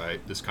Cross,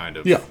 right? This kind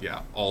of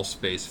all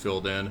space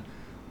filled in.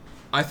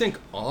 I think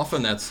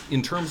often that's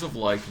in terms of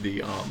like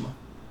the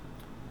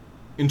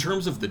in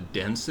terms of the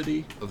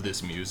density of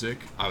this music,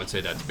 I would say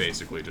that's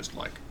basically just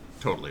like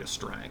totally a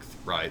strength,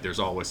 right? There's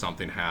always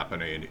something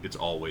happening. It's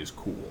always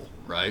cool,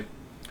 right?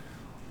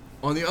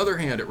 On the other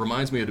hand, it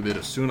reminds me a bit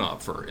of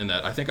Sunopfer in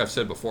that I think I've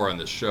said before on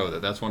this show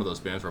that that's one of those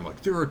bands where I'm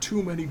like, there are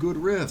too many good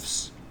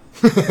riffs.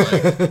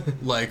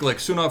 like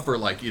Sunopfer,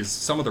 like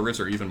some of the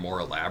riffs are even more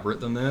elaborate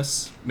than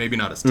this. Maybe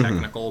not as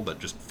technical, but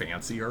just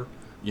fancier,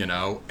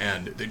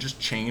 and they just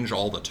change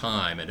all the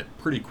time, and it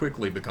pretty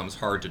quickly becomes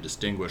hard to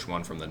distinguish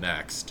one from the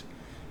next.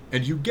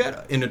 And you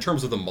get, in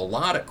terms of the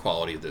melodic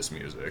quality of this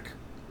music,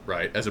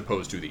 right, as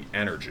opposed to the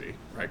energy,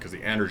 right, because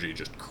the energy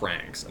just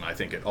cranks, and I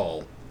think it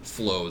all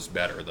flows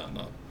better than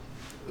the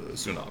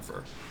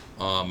Sunopfer.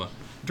 In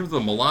terms of the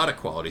melodic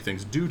quality,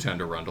 things do tend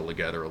to run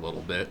together a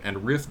little bit,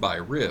 and riff by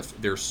riff,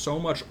 there's so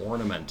much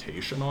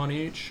ornamentation on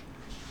each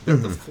that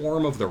the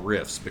form of the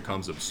riffs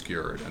becomes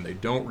obscured, and they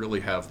don't really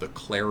have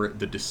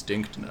the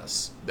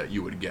distinctness that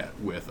you would get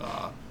with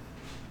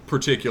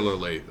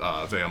particularly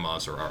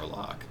Vehemence or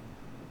Aurlach.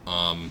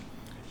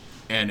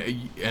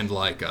 And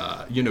like,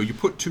 you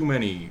put too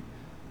many,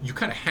 you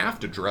kind of have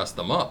to dress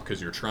them up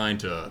because you're trying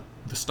to,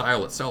 the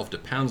style itself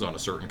depends on a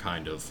certain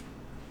kind of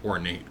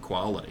ornate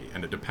quality,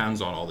 and it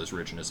depends on all this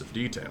richness of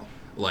detail,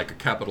 like a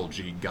capital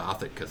G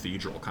Gothic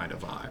cathedral kind of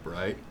vibe,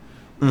 right?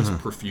 This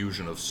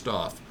profusion of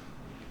stuff.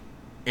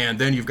 And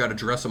then you've got to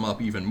dress them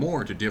up even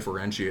more to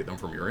differentiate them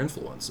from your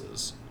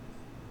influences.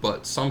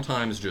 But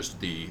sometimes just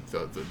the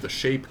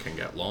shape can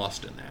get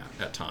lost in that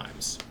at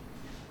times.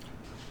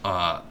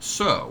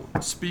 So,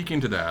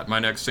 speaking to that, my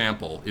next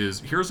sample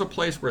is, here's a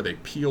place where they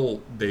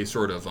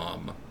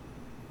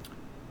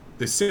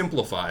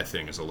simplify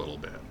things a little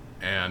bit.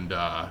 And,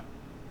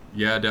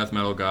 death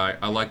metal guy,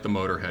 I like the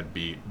Motorhead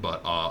beat,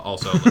 but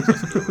also let's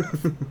listen to the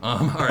riff.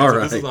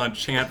 Alright, this is on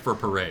Chant for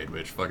Parade,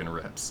 which fucking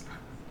rips.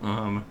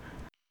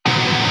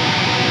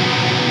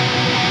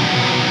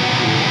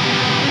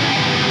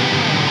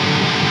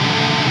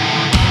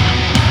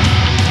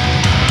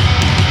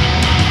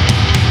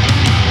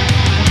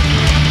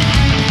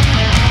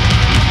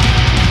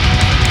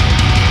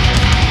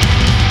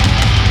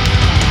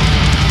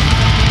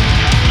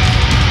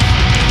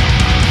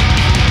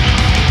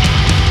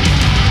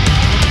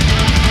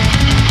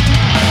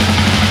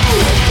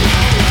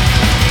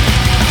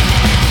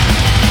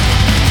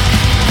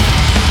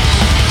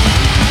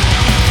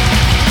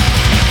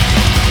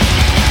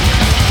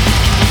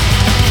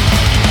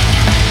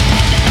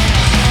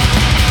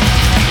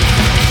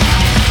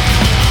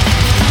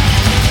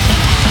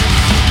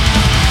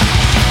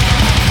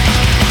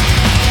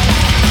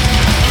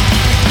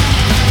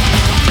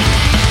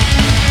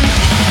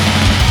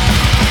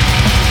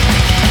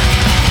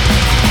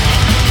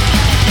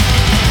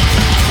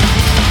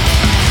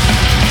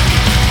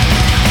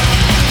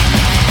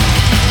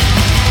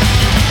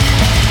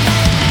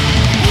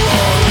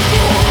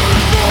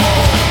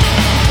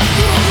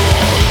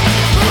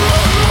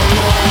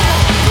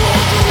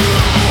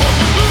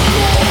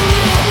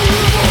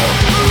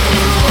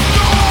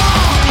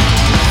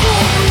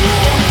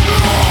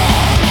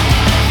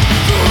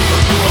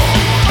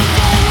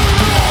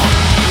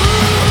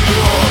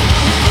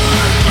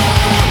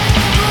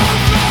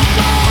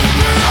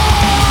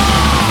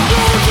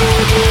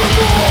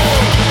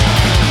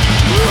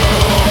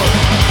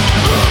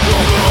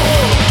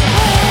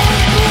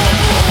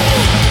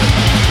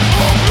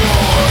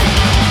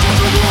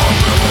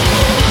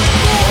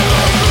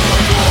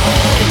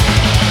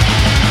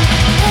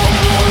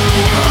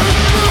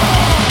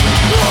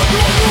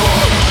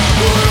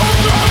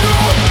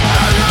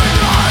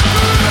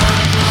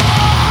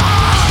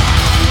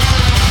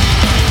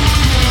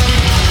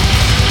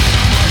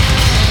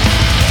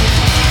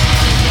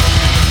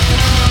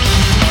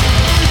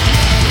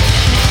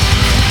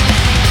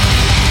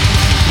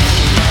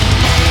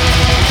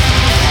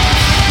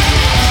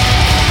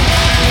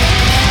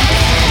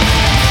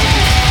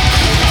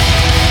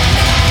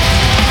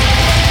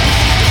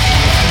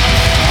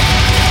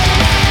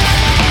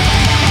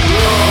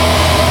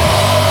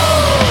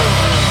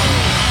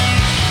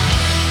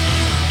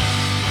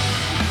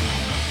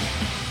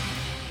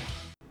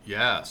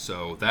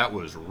 so that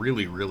was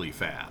really, really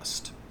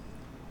fast.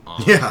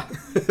 Yeah,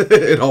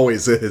 it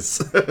always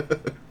is.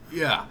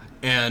 Yeah,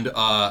 and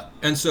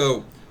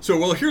so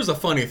well. Here's a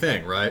funny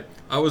thing, right?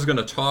 I was going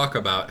to talk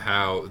about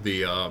how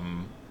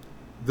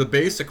the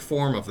basic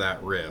form of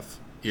that riff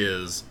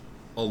is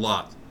a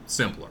lot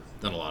simpler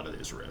than a lot of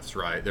these riffs,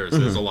 right? There's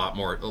a lot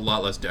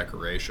less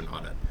decoration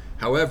on it.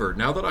 However,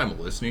 now that I'm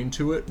listening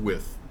to it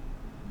with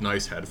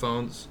nice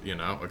headphones,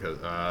 because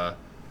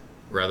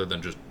rather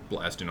than just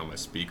blasting on my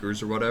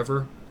speakers or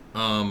whatever,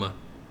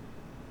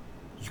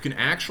 you can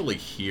actually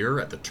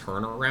hear at the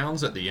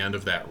turnarounds at the end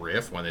of that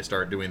riff when they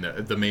start doing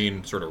the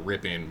main sort of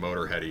ripping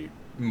Motorhead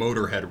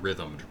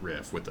rhythmed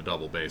riff with the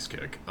double bass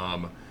kick.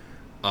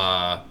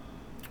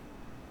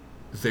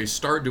 They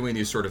start doing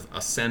these sort of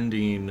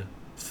ascending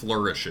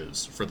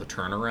flourishes for the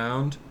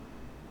turnaround,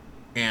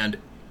 and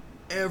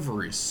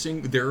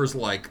there's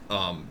like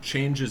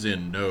changes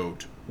in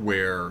note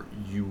where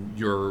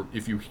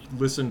if you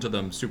listen to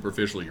them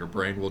superficially, your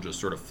brain will just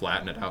sort of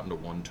flatten it out into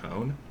one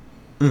tone.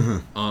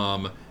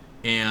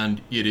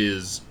 And it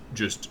is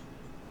just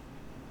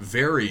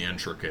very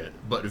intricate,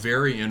 but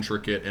very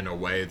intricate in a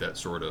way that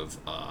sort of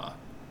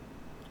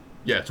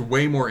it's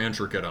way more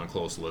intricate on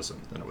close listen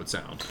than it would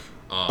sound.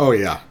 Oh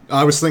yeah,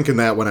 I was thinking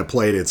that when I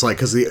played it. It's like,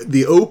 because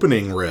the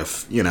opening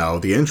riff,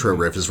 the intro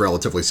riff is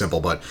relatively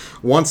simple, but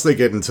once they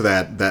get into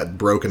that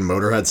broken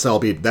Motorhead style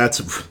beat, that's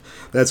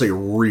a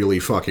really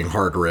fucking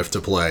hard riff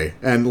to play.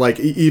 And like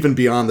even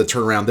beyond the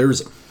turnaround,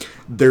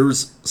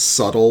 there's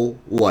subtle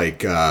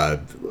like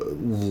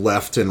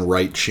left and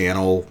right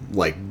channel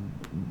like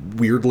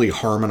weirdly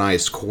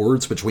harmonized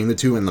chords between the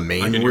two in the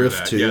main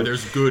riff too. Yeah,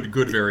 there's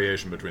good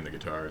variation between the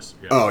guitars.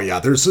 Yeah. Oh yeah,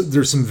 there's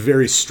some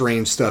very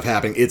strange stuff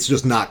happening. It's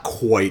just not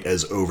quite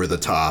as over the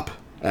top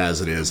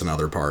as it is in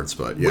other parts,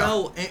 but yeah.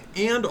 Well,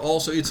 and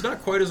also it's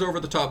not quite as over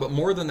the top, but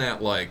more than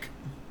that, like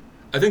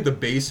I think the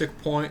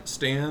basic point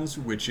stands,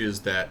 which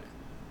is that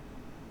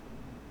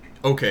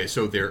okay,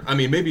 so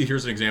maybe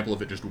here's an example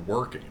of it just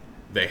working.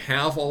 They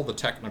have all the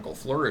technical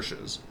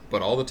flourishes,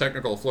 but all the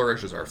technical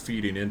flourishes are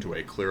feeding into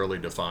a clearly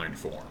defined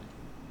form.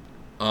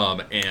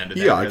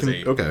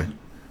 Okay.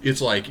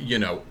 It's like,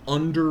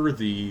 under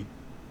the,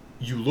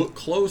 you look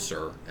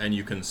closer and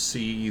you can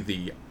see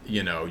the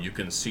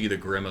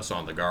grimace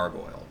on the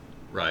gargoyle,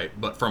 right?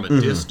 But from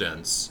a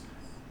distance,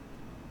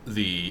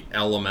 the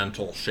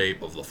elemental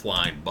shape of the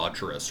flying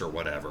buttress or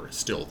whatever is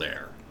still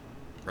there,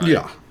 right?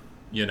 Yeah.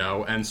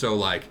 And so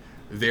like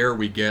there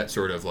we get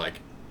sort of like,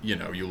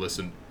 you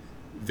listen.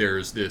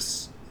 There's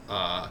this,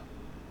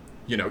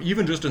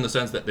 even just in the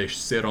sense that they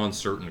sit on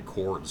certain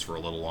chords for a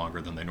little longer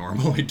than they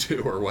normally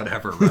do or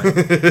whatever,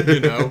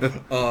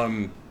 right?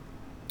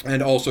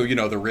 And also,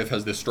 the riff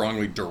has this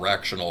strongly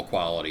directional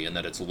quality in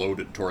that it's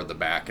loaded toward the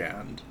back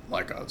end,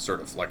 like a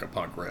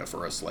punk riff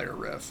or a Slayer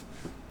riff.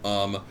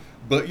 But,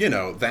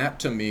 that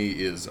to me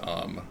is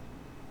a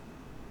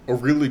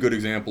really good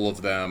example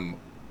of them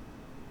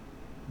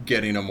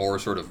getting a more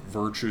sort of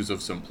virtues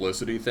of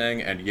simplicity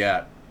thing, and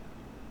yet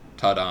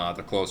ta-da,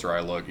 the closer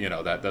I look,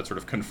 that sort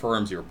of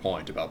confirms your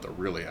point about the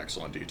really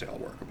excellent detail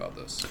work about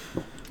this.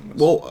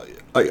 Well,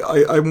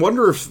 I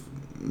wonder if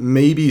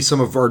maybe some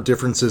of our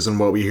differences in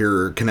what we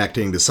hear are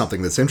connecting to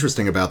something that's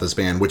interesting about this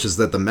band, which is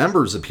that the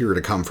members appear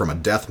to come from a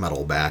death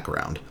metal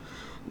background.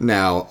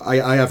 Now,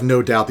 I have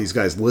no doubt these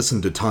guys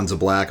listen to tons of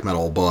black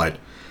metal, but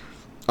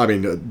I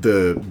mean,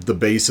 the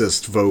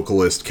bassist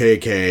vocalist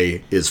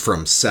KK is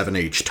from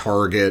 7H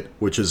Target,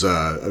 which is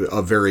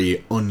a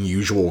very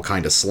unusual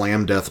kind of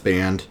slam death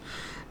band.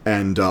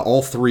 And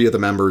all three of the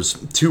members,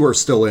 two are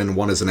still in,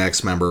 one is an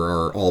ex-member,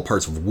 are all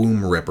parts of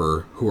Womb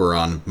Ripper, who are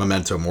on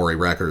Memento Mori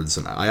Records.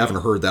 And I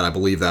haven't heard that. I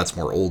believe that's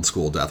more old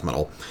school death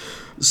metal.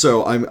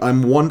 So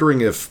I'm wondering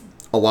if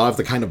a lot of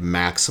the kind of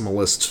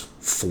maximalist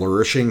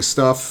flourishing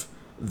stuff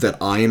that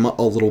I'm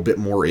a little bit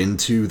more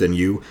into than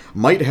you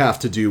might have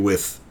to do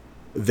with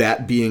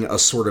that being a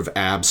sort of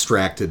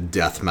abstracted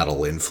death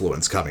metal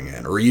influence coming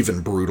in, or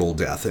even brutal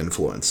death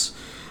influence.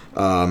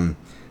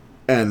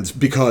 And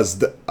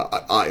because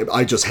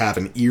I just have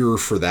an ear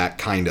for that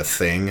kind of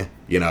thing,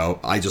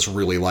 I just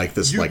really like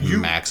this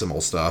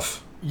maximal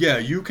stuff. Yeah,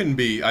 you can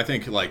be, I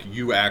think, like,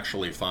 you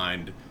actually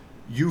find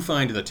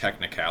the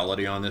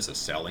technicality on this a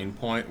selling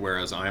point,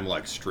 whereas I'm,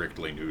 like,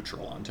 strictly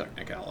neutral on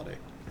technicality.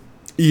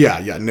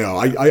 Yeah, no,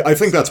 I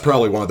think that's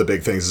probably one of the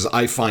big things, is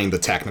I find the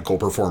technical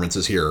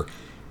performances here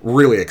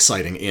really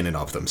exciting in and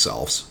of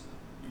themselves.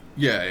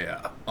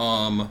 Yeah.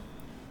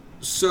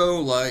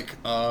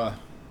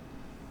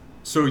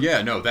 So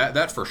yeah, no,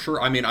 that for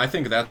sure. I mean, I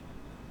think that's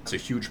a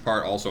huge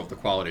part also of the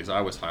qualities I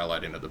was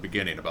highlighting at the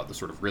beginning about the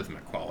sort of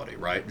rhythmic quality,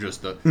 right?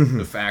 Just the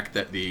fact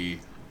that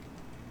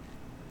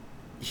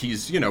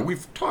he's,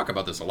 we've talked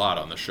about this a lot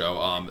on the show.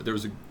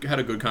 Had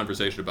a good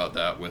conversation about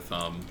that with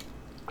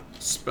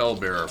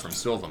Spellbearer from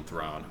Sylvan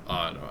Throne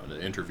on an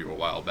interview a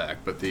while back,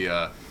 but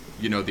the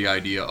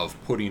idea of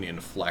putting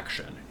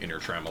inflection in your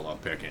tremolo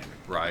picking,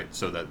 right?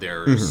 So that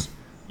there's,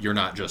 you're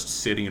not just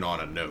sitting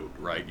on a note,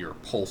 right? You're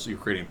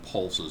creating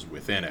pulses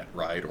within it,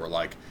 right? Or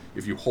like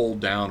if you hold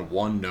down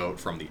one note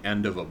from the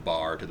end of a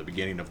bar to the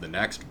beginning of the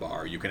next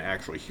bar, you can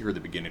actually hear the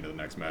beginning of the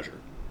next measure,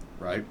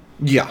 right?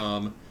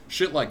 Yeah.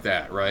 Shit like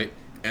that, right?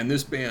 And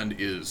this band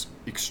is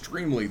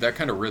extremely, that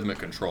kind of rhythmic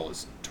control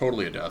is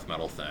totally a death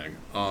metal thing.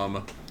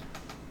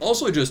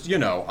 Also, just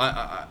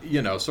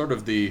sort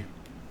of the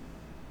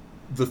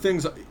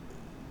things,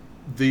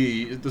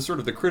 the sort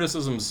of the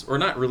criticisms, or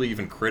not really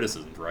even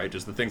criticisms, right?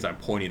 Just the things I'm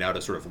pointing out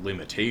as sort of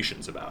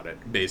limitations about it.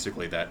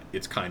 Basically, that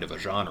it's kind of a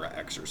genre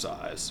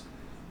exercise.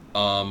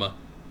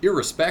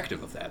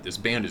 Irrespective of that, this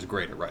band is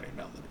great at writing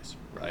melodies,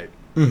 right?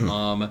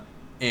 Mm-hmm.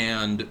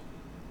 And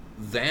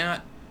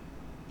that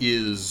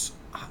is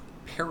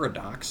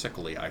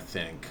paradoxically, I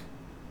think,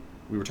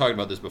 we were talking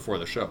about this before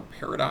the show.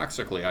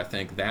 Paradoxically, I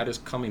think that is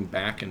coming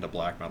back into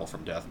black metal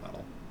from death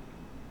metal.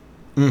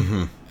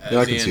 Mm-hmm. Yeah,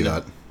 I can see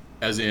that.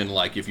 As in,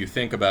 like, if you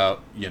think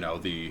about,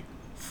 the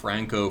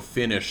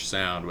Franco-Finnish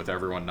sound with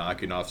everyone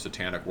knocking off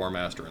Satanic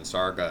Warmaster and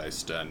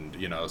Sargeist and,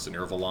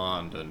 Senir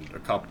Valand and a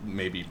couple,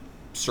 maybe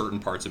certain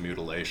parts of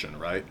Mutilation,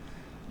 right?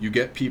 You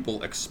get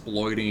people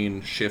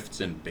exploiting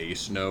shifts in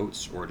bass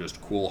notes or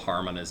just cool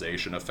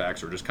harmonization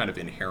effects or just kind of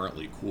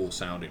inherently cool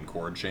sounding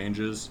chord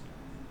changes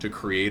to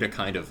create a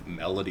kind of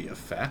melody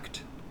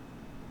effect.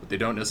 But they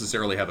don't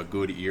necessarily have a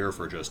good ear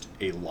for just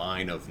a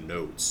line of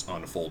notes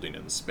unfolding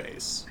in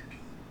space.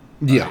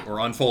 Yeah. Right? Or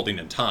unfolding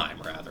in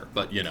time, rather.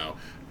 But,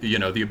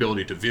 the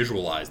ability to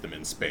visualize them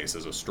in space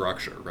as a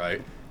structure,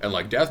 right? And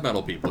like death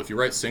metal people, if you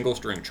write single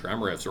string trem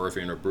riffs or if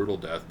you're in a brutal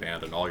death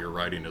band and all you're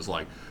writing is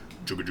like,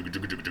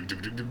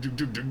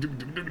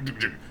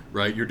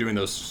 right? You're doing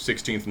those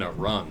 16th note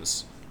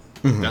runs.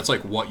 Mm-hmm. That's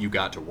like what you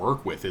got to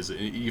work with, is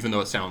even though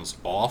it sounds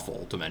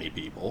awful to many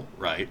people,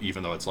 right?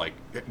 Even though it's like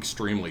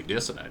extremely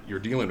dissonant, you're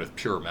dealing with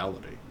pure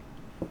melody.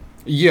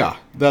 Yeah,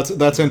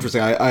 that's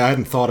interesting. I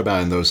hadn't thought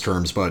about it in those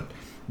terms, but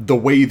the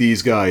way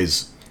these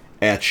guys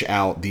etch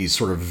out these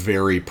sort of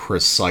very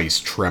precise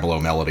tremolo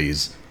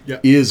melodies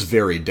is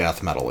very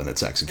death metal in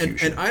its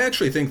execution. And I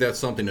actually think that's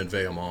something in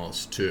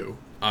Vehemence too.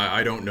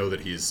 I don't know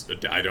that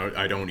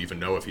I don't even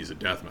know if he's a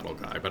death metal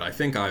guy, but I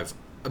think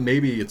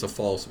maybe it's a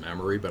false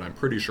memory, but I'm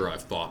pretty sure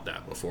I've thought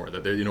that before,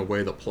 that in a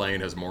way the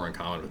playing has more in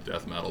common with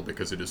death metal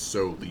because it is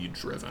so lead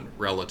driven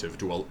relative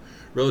to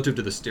the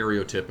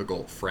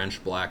stereotypical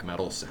French black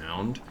metal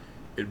sound.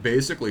 It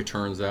basically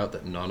turns out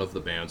that none of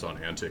the bands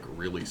on Antic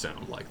really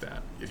sound like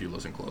that if you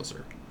listen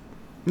closer.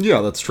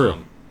 Yeah, that's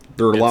true.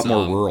 They're a lot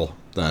more rural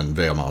than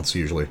Vehemence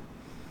usually.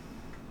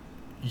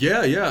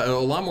 Yeah, a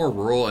lot more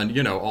rural,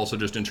 and also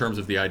just in terms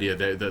of the idea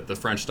that the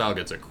French style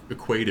gets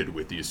equated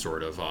with these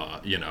sort of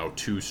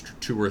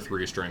two or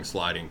three string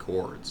sliding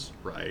chords,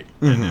 right?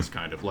 Mm-hmm. And this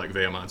kind of like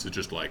Vehemence is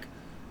just like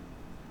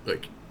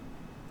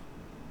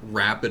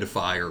rapid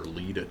fire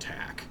lead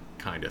attack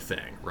kind of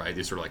thing, right?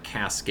 These sort of like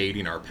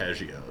cascading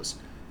arpeggios,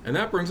 and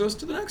that brings us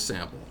to the next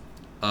sample,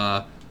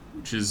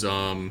 which is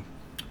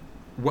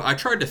well, I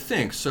tried to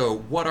think.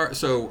 So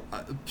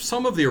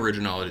some of the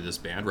originality of this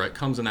band, right,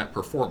 comes in that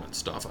performance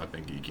stuff I've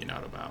been geeking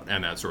out about,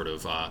 and that sort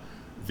of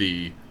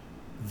the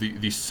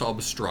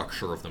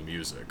substructure of the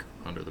music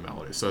under the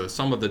melody. So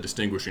some of the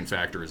distinguishing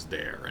factors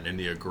there, and in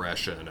the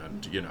aggression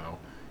and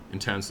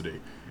intensity.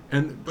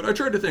 But I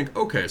tried to think,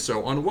 okay,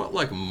 so on what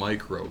like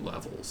micro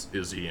levels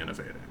is he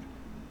innovating,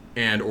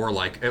 or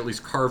like at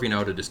least carving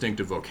out a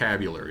distinctive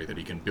vocabulary that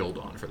he can build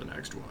on for the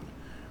next one.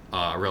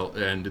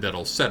 And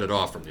that'll set it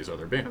off from these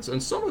other bands.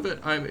 And some of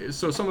it,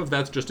 some of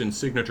that's just in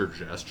signature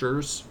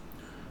gestures.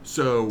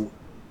 So,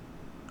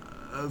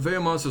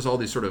 Vehemence is all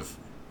these sort of,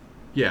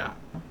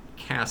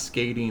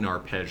 cascading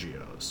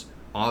arpeggios.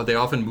 They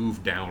often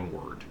move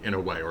downward in a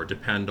way, or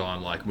depend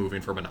on like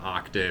moving from an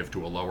octave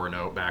to a lower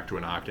note, back to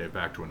an octave,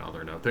 back to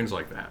another note, things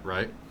like that,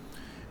 right?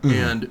 Mm-hmm.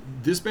 And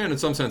this band, in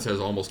some sense,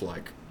 has almost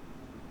like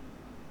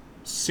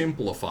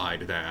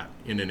simplified that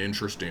in an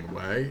interesting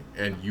way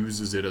and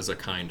uses it as a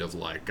kind of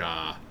like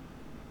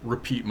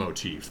repeat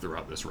motif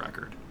throughout this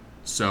record.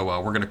 So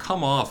we're going to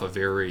come off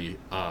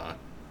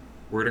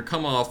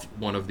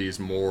one of these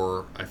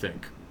more, I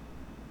think,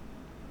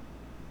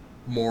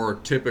 more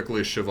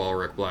typically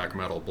chivalric black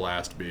metal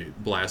blast beat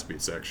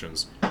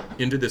sections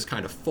into this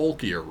kind of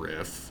folkier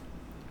riff,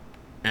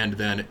 and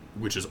then,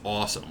 which is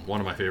awesome, one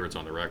of my favorites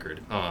on the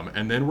record,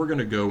 and then we're going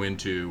to go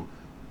into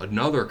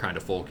another kind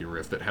of folky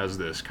riff that has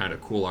this kind of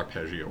cool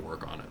arpeggio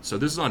work on it. So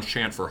this is on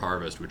Chant for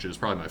Harvest, which is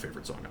probably my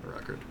favorite song on the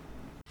record.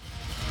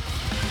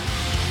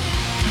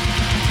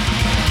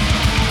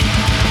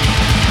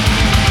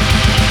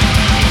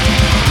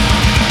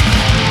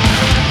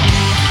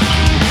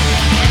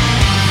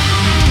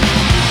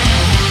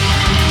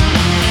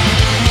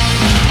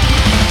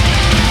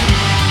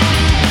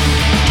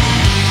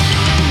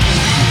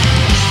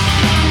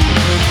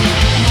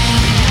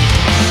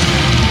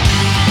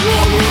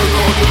 La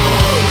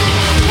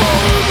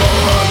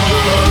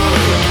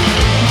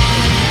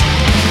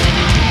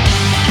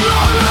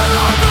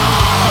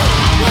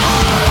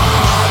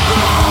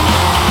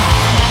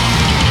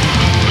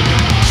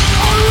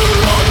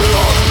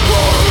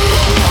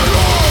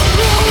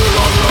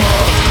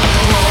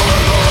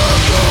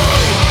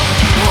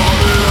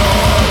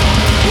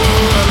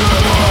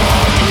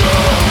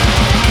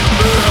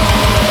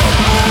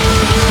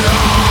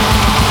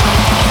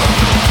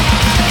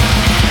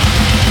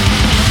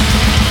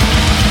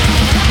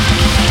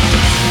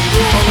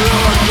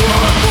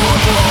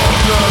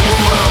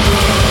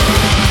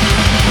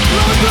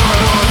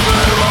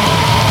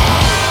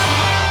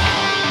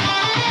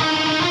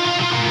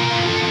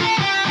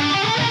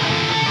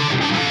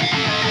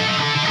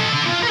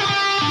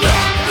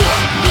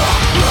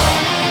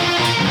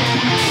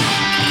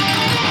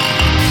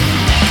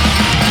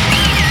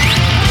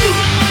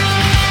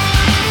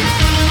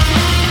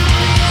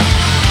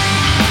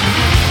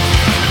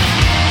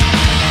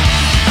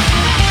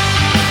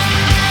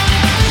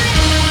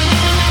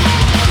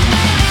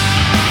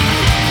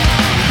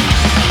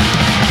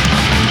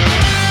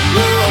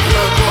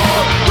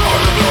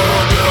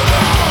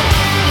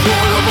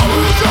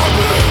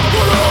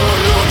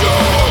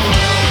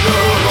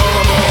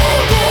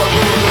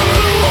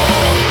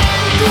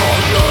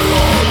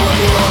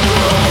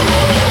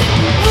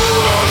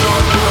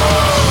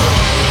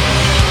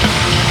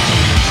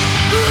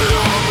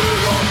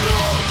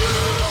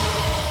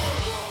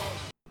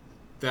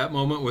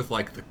with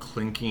like the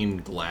clinking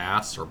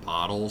glass or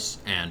bottles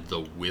and the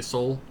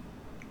whistle.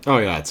 Oh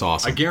yeah, it's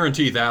awesome. I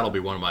guarantee that'll be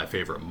one of my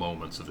favorite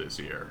moments of this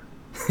year.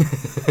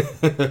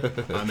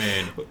 I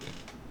mean,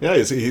 yeah,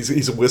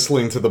 he's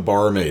whistling to the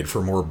barmaid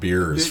for more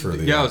beers for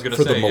the I was gonna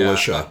for say, the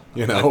militia.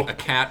 yeah, you know, a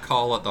cat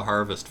call at the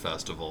Harvest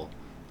Festival.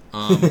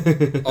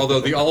 Although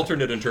the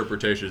alternate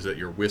interpretation is that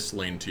you're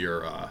whistling to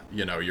your,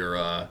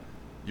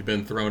 you've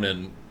been thrown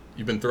in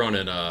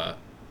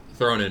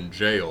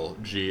jail,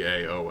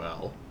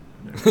 GAOL,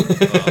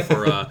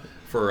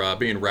 for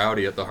being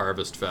rowdy at the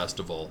Harvest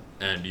Festival,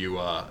 and you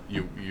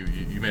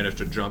manage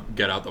to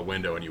get out the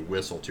window and you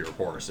whistle to your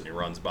horse and he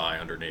runs by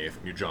underneath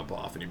and you jump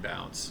off and you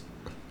bounce.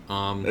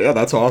 Yeah,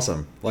 that's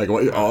awesome. Like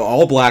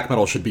all black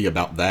metal should be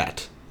about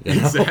that. You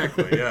know?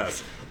 Exactly.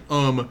 Yes.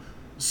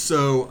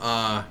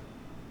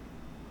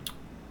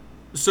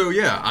 So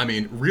yeah, I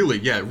mean, really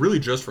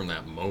just from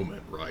that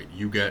moment, right?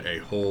 You get a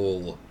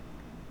whole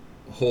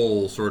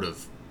sort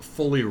of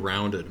fully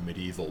rounded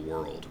medieval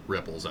world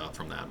ripples out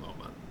from that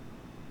moment.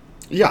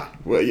 Yeah,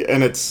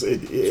 and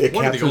it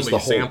one of the captures only the whole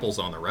samples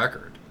on the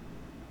record.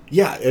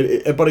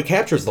 Yeah, but it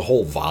captures the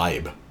whole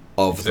vibe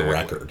of Exactly. the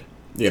record,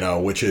 you know,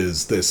 which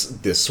is this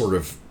sort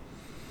of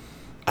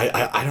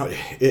I don't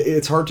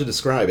it's hard to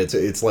describe.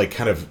 It's like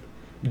kind of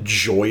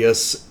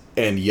joyous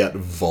and yet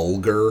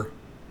vulgar.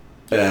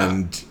 Yeah,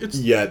 and it's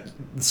yet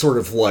sort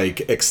of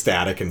like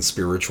ecstatic and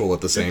spiritual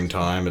at the same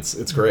time.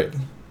 It's great.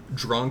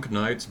 drunk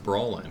knights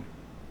brawling.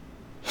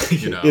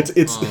 You know,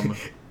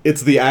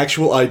 It's the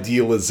actual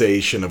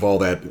idealization of all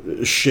that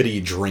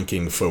shitty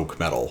drinking folk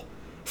metal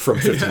from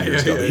 15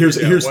 years ago. Here's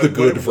the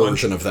good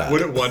version of that.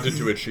 What it wanted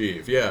to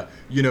achieve. Yeah,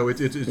 you know,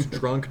 it's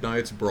drunk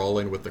knights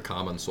brawling with the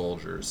common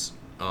soldiers.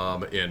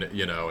 At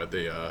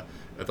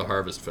the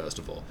Harvest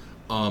Festival.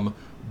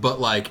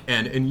 But like,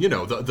 and you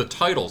know, the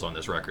titles on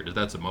this record,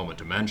 that's a moment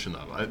to mention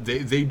them.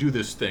 They do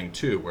this thing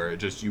too, where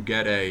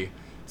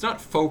it's not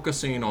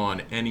focusing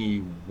on any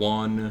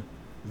one.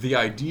 The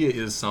idea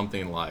is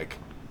something like,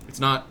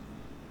 it's not,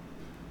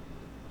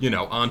 you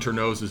know,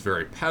 Entrenos is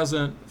very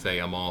peasant,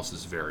 Vehemente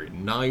is very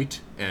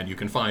knight, and you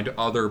can find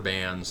other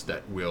bands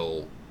that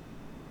will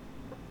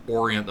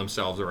orient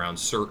themselves around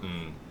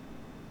certain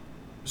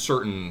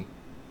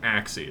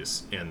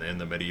axes in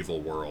the medieval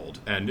world,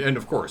 and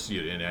of course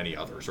in any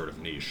other sort of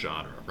niche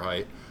genre,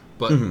 right?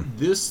 But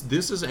this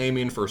is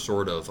aiming for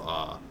sort of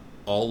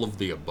all of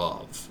the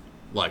above,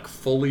 like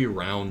fully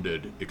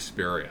rounded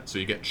experience. So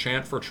you get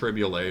Chant for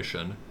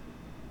Tribulation,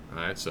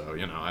 right? So,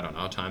 you know, I don't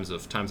know, times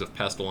of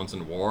pestilence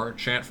and war.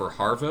 Chant for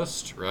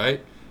Harvest,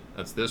 right?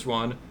 That's this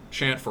one.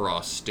 Chant for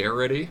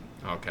Austerity,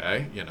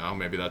 okay, you know,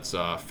 maybe that's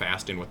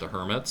fasting with the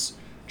hermits.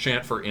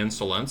 Chant for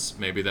Insolence,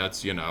 maybe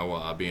that's, you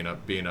know, being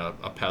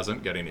a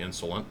peasant getting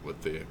insolent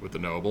with the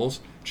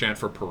nobles. Chant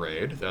for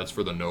Parade, that's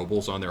for the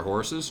nobles on their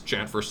horses.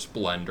 Chant for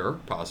Splendor,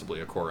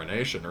 possibly a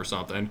coronation or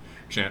something.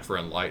 Chant for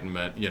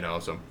Enlightenment, you know,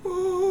 some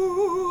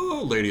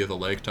Lady of the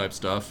Lake type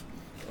stuff.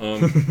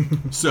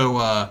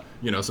 So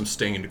you know, some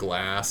stained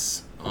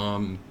glass.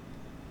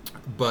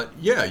 But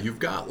yeah, you've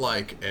got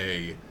like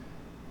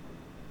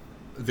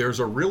there's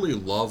a really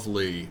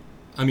lovely,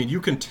 I mean,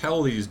 you can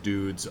tell these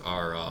dudes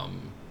are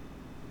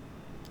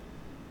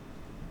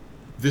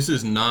this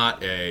is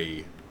not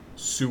a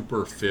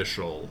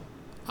superficial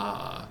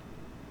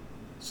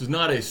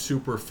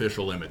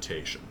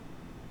imitation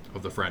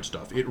of the French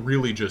stuff. It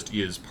really just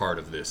is part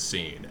of this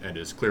scene and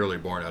is clearly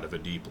born out of a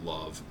deep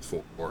love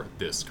for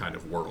this kind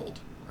of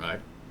world, right?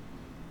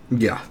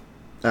 Yeah,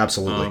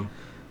 absolutely.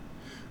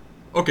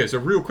 Okay, so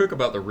real quick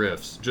about the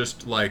riffs,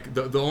 just like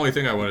the only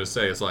thing I wanted to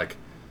say is like,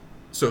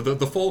 so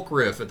the folk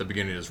riff at the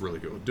beginning is really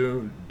good.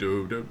 Do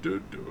do do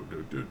do do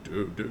do do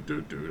do do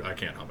do do. I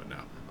can't hum it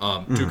now.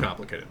 Too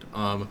complicated.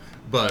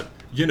 But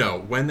you know,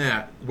 when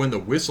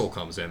the whistle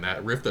comes in,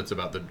 that riff that's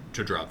about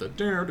to drop the,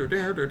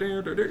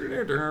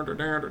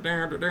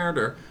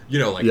 you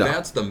know, like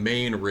that's the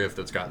main riff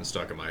that's gotten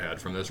stuck in my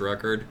head from this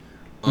record.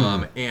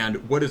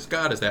 And what it's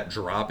got is that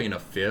dropping a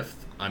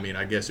fifth. I mean,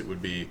 I guess it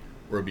would be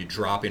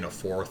dropping a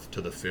fourth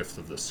to the fifth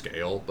of the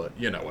scale, but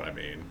you know what I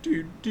mean.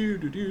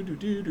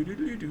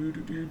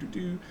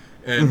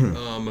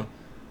 And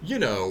you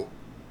know,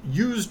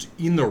 used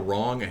in the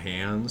wrong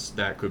hands,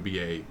 that could be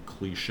a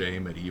cliche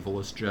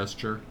medievalist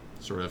gesture.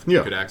 Sort of,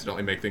 you could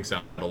accidentally make things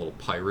sound a little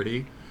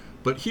piratey.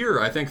 But here,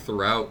 I think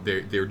throughout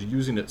they're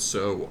using it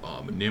so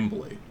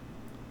nimbly,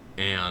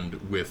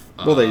 and with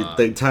well,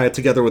 they tie it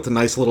together with a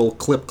nice little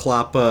clip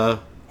clop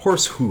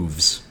horse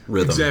hooves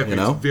rhythm. Exactly, you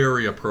know? It's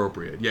very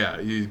appropriate. Yeah,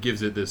 it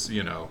gives it this,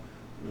 you know,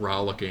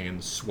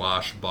 rollicking,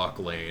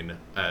 swashbuckling,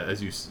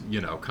 as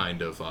you know,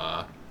 kind of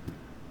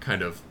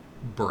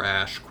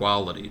brash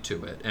quality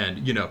to it.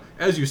 And you know,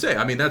 as you say,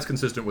 I mean, that's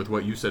consistent with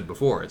what you said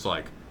before. It's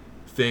like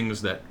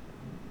things that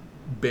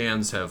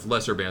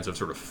lesser bands have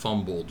sort of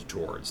fumbled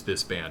towards.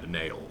 This band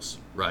nails,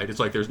 right? It's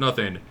like there's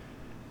nothing.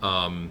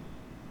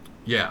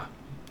 Yeah,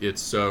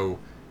 it's so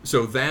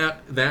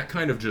that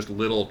kind of just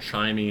little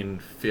chiming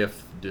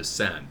fifth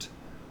descent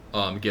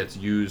gets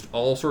used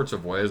all sorts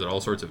of ways at all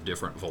sorts of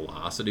different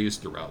velocities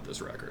throughout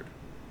this record.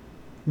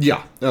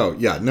 Yeah. Oh,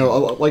 yeah. No,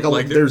 Like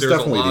there's there's a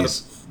definitely lot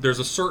these. of there's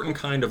a certain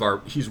kind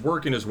of he's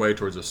working his way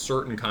towards a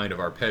certain kind of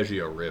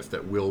arpeggio riff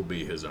that will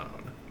be his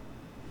own.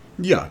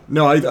 Yeah.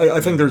 No, I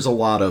think there's a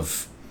lot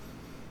of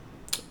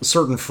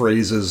certain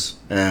phrases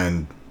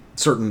and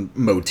certain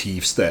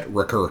motifs that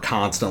recur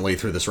constantly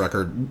through this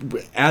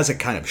record, as it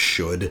kind of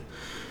should,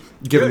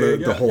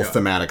 given the whole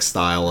thematic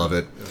style of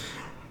it.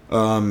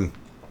 Yeah.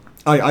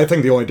 I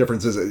think the only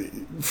difference is,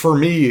 for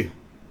me,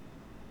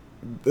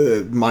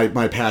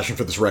 my passion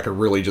for this record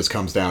really just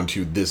comes down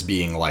to this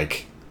being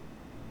like,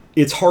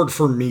 it's hard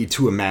for me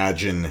to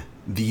imagine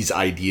these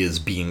ideas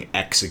being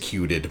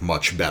executed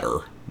much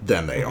better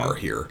than they are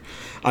here.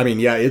 I mean,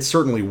 yeah, it's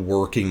certainly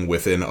working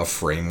within a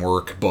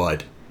framework,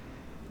 but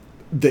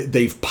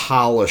they've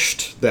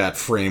polished that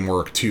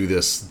framework to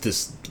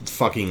this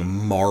fucking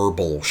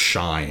marble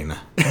shine.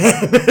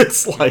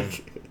 It's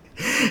like,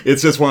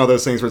 it's just one of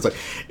those things where it's like,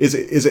 is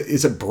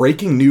it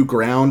breaking new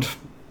ground?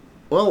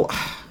 Well,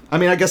 I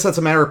mean, I guess that's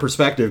a matter of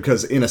perspective,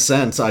 because in a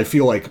sense, I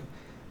feel like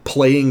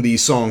playing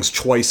these songs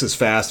twice as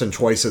fast and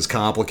twice as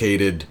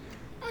complicated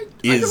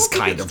is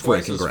kind of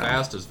breaking ground. As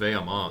fast as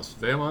Vehemence.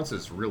 Vehemence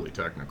is really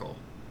technical.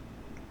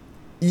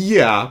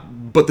 Yeah,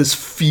 but this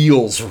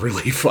feels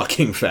really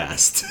fucking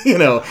fast. You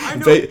know, I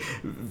know.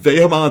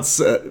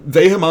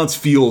 Vehemence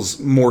feels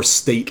more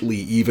stately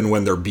even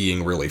when they're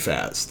being really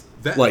fast.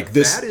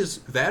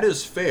 That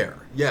is fair.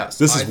 Yes.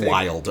 This is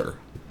wilder.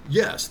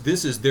 Yes,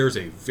 there's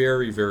a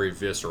very, very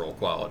visceral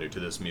quality to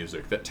this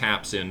music that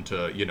taps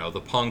into,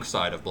 the punk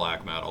side of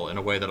black metal in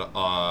a way that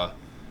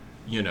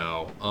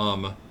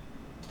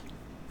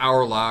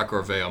Aurlach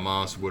or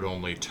Vehemence would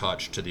only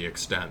touch to the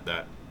extent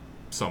that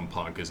some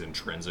punk is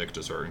intrinsic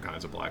to certain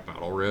kinds of black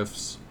metal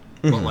riffs.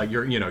 Mm-hmm. But like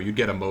you'd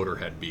get a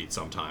Motorhead beat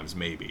sometimes,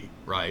 maybe,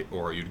 right?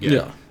 Or you'd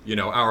get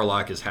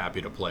Aurlach is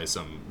happy to play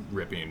some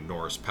ripping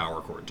Norse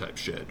power chord type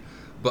shit.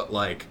 But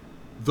like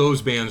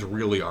those bands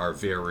really are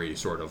very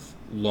sort of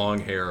long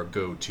hair,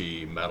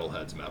 goatee,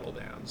 metalheads metal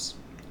bands,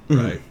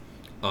 right?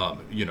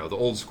 Mm-hmm. The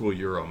old school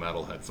Euro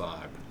metalhead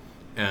vibe.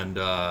 And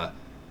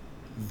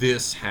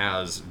this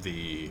has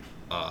the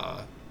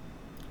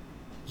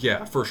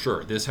for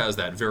sure. This has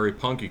that very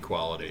punky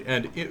quality.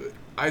 And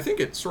I think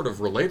it sort of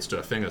relates to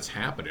a thing that's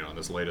happening on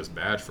this latest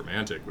batch from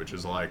Antic, which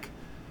is like,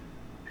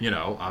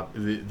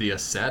 the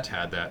Ascet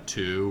had that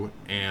too,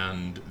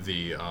 and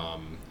the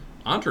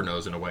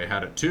Entrepreneurs in a way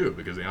had it too,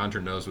 because the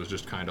Entrepreneurs was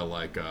just kind of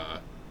like,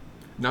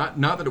 not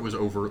that it was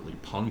overtly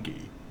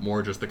punky,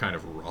 more just the kind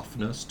of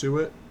roughness to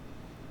it,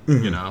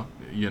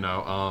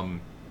 mm-hmm.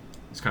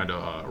 It's kind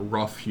of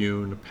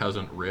rough-hewn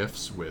peasant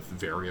riffs with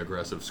very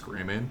aggressive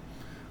screaming.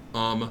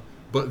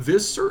 But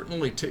this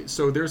certainly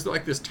so there's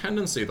like this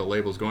tendency the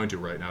label's going to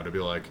right now to be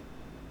like,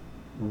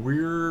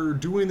 we're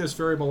doing this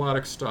very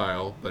melodic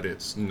style, but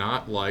it's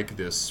not like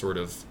this sort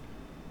of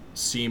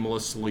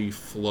seamlessly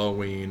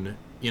flowing,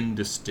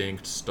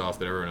 indistinct stuff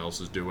that everyone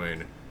else is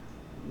doing.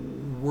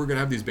 We're going to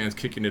have these bands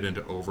kicking it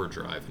into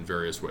overdrive in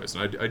various ways.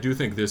 And I do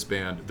think this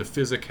band, the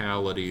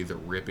physicality, the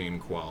ripping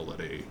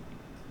quality,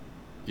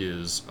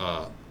 is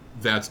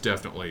that's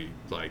definitely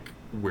like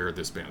where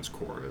this band's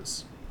core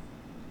is.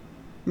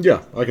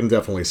 Yeah, I can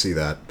definitely see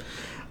that.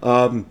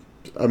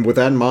 With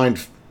that in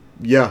mind,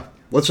 yeah,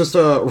 let's just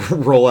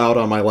roll out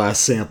on my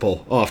last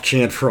sample off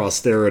Chant for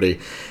Austerity.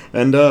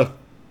 And I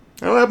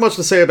don't have much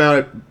to say about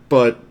it,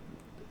 but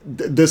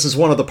this is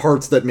one of the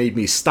parts that made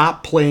me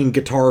stop playing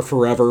guitar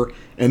forever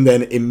and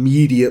then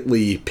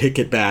immediately pick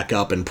it back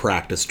up and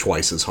practice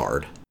twice as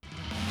hard.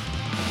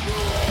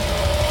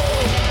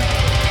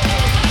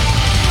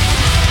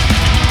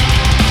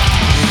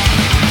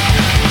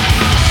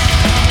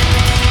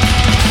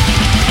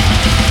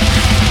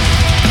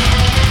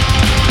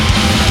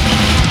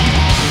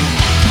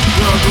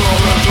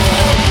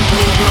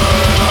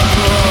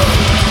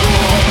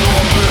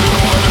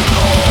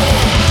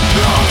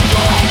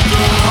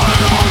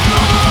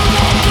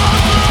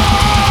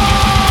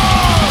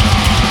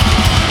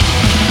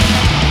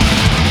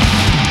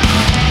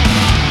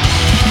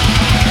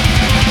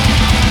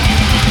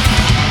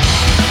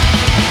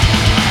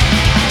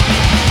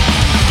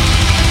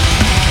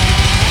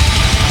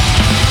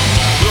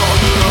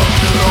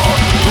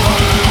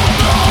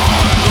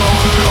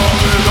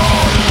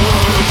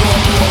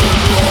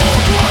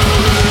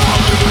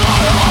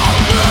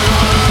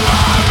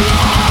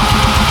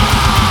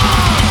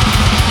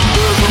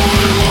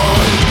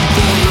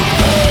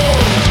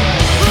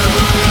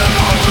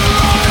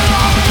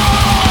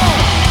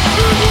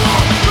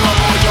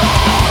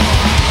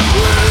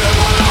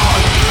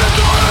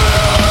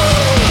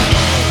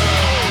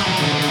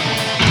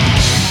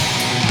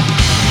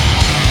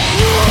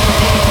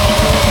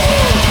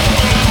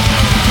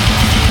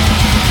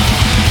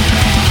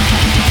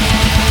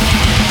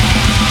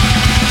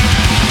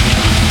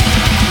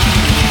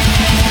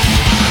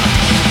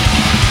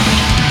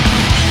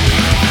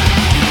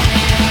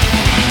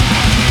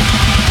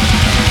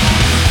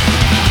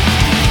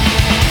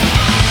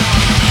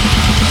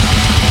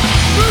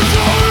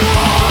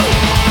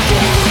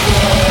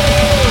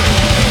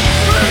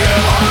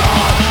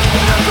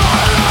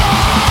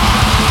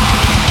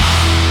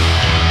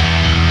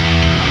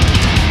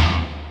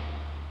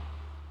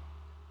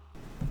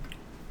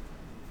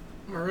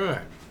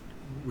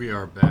 We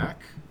are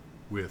back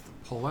with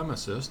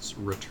Polemicist's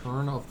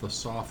Return of the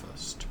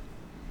Sophist,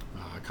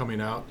 coming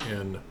out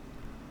in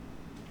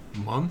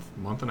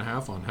month and a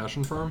half on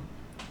Hessian Firm.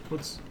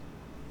 What is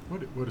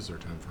their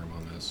time frame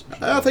on this?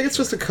 I think it's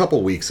just a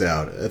couple weeks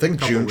out. I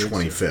think June weeks,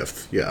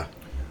 25th. Yeah.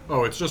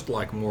 Oh, it's just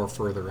like more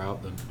further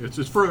out than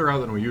it's further out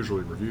than we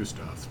usually review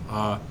stuff.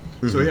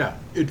 So yeah,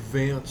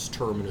 advanced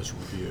terminus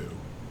review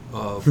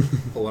of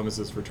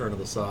Polemicist's Return of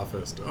the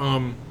Sophist.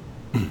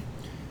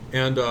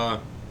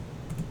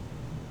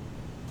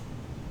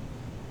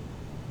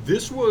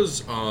 This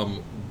was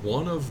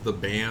one of the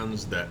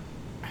bands that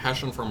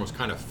Hessian Firm was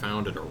kind of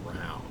founded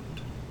around.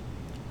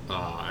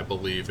 I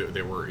believe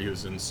he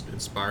was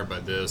inspired by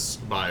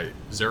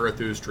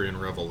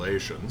Zarathustrian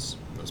Revelations,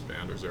 this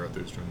band, or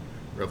Zarathustrian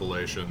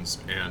Revelations,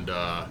 and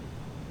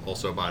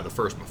also by the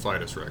first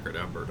Mephitis record,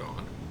 Ember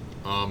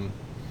Dawn.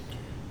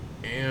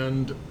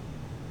 And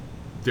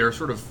they're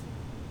sort of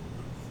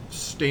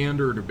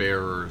standard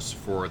bearers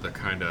for the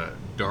kind of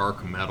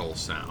dark metal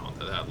sound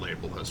that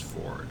label has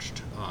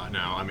forged.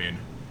 Now, I mean,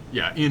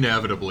 yeah,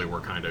 inevitably we're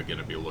kind of going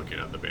to be looking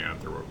at the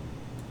band through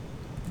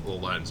the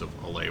lens of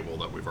a label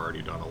that we've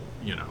already done,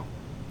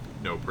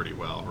 know pretty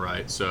well,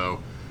 right? So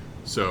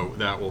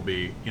that will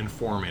be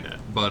informing it.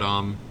 But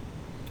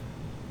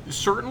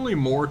certainly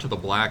more to the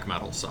black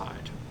metal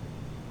side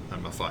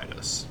than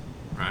Mephitis,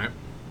 right?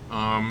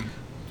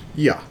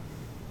 Yeah.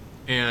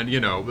 And,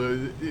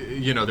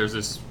 there's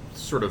this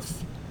sort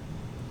of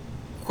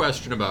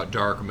question about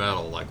dark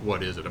metal, like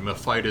what is it? And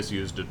Mephitis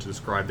used it to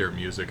describe their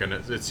music, and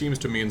it seems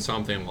to mean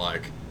something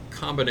like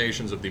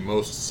combinations of the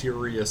most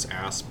serious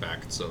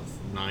aspects of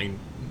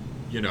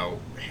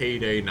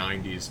heyday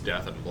 90s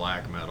death and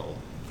black metal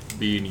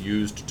being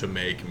used to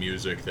make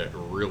music that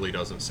really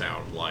doesn't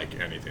sound like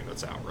anything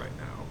that's out right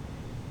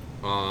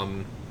now.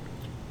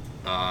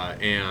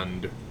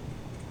 And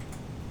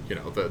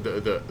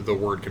the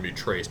word can be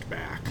traced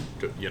back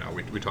to,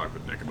 we talked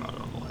with Nick about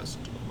it on the last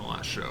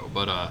show,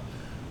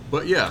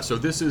 but yeah, so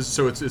it's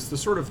the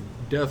sort of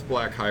death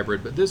black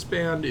hybrid, but this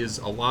band is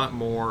a lot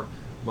more.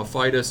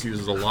 Mephitis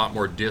uses a lot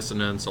more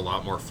dissonance, a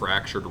lot more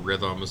fractured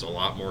rhythms, a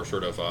lot more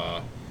sort of,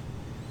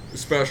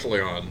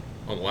 especially on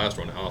the last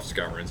one,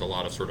 Offscourings, a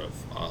lot of sort of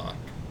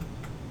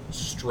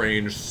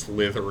strange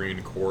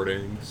slithering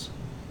chordings,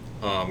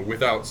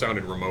 without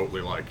sounding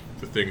remotely like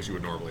the things you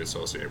would normally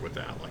associate with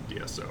that, like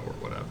DSO or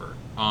whatever.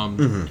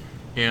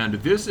 And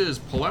this is,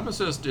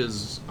 Polemicist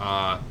is,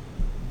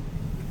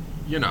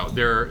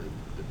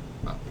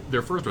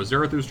 their first one,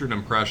 Zarathustrian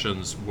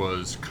Impressions,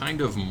 was kind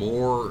of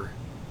more.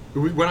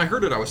 When I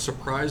heard it, I was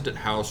surprised at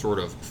how sort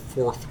of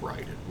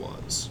forthright it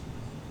was.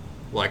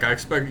 Like, I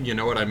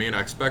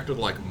expected,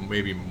 like,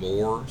 maybe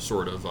more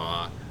sort of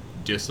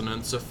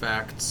dissonance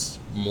effects,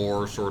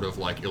 more sort of,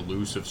 like,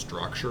 elusive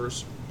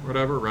structures,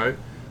 whatever, right?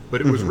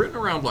 But it was written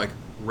around, like,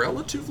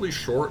 relatively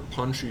short,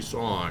 punchy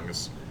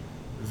songs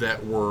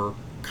that were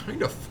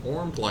kind of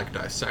formed like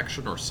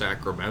Dissection or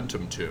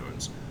Sacramentum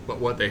tunes, but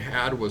what they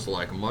had was,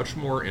 like, much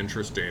more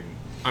interesting.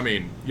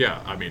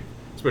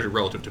 Especially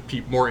relative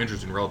to more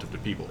interesting relative to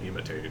people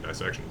imitating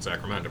Dissection and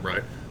Sacramentum,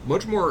 right?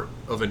 Much more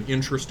of an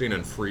interesting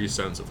and free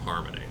sense of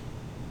harmony.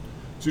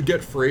 So you'd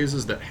get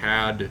phrases that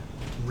had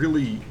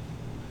really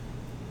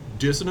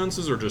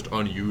dissonances or just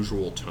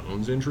unusual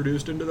tones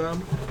introduced into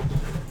them,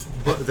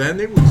 but then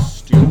they would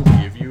still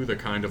give you the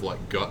kind of,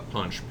 like, gut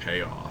punch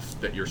payoff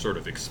that you're sort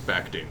of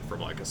expecting from,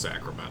 like, a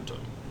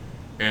Sacramentum.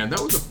 And that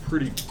was a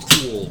pretty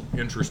cool,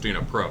 interesting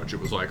approach. It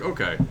was like,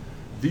 okay,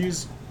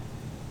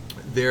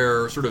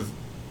 they're sort of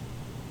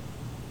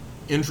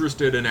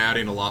interested in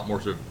adding a lot more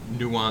sort of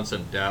nuance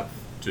and depth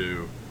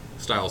to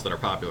styles that are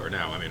popular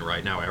now. I mean,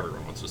 right now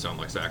everyone wants to sound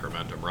like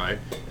Sacramentum, right?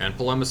 And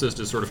Polemicist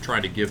is sort of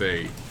trying to give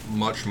a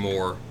much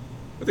more,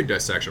 I think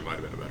Dissection might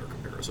have been a better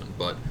comparison,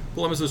 but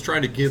Polemicist is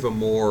trying to give a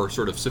more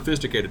sort of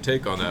sophisticated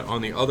take on that.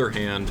 On the other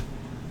hand,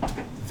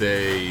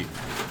 they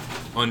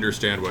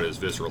understand what is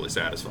viscerally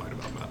satisfying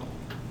about metal.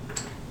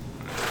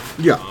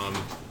 Yeah.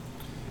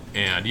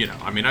 And,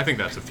 I think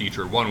that's a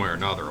feature one way or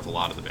another of a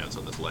lot of the bands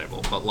on this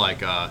label. But,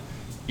 like,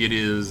 it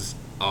is,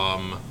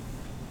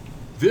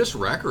 this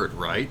record,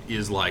 right,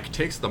 is, like,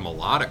 takes the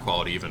melodic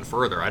quality even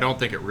further. I don't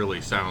think it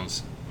really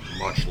sounds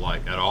much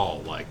like, at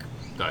all, like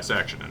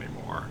Dissection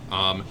anymore.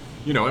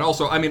 And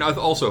also,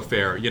 also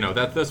fair,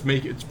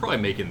 it's probably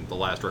making the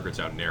last record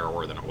sound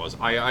narrower than it was.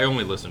 I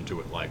only listened to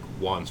it, like,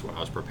 once when I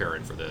was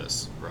preparing for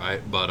this,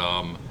 right? But,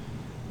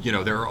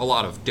 there are a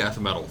lot of death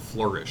metal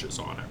flourishes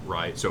on it,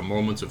 right? So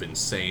moments of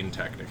insane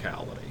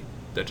technicality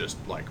that just,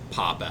 like,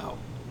 pop out,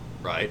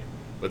 right?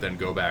 But then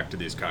go back to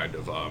these kind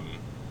of,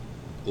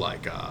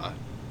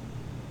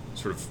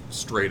 sort of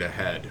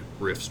straight-ahead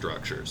riff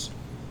structures.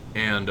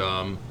 And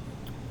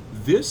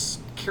this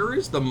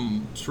carries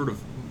the sort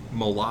of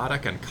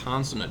melodic and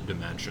consonant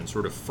dimension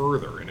sort of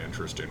further in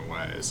interesting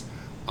ways.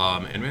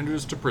 And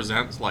manages to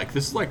present, like,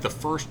 this is like the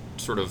first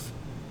sort of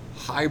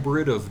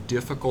hybrid of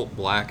difficult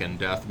black and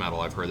death metal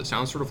I've heard that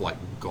sounds sort of like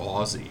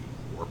gauzy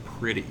or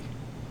pretty.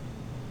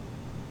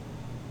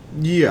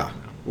 Yeah.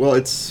 Well,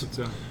 it's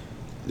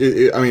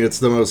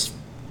the most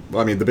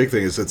I mean, the big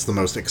thing is it's the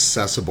most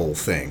accessible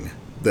thing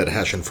that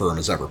Hessian Firm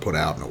has ever put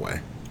out in a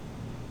way.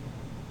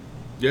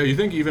 Yeah, you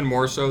think even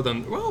more so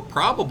than, well,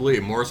 probably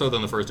more so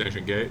than the first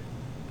Ancient Gate?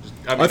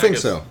 I think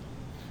so.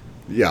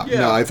 Yeah,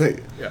 no, I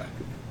think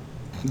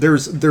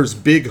there's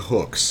big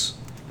hooks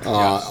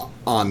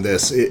on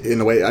this in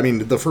a way. I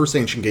mean, the first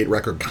Ancient Gate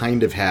record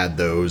kind of had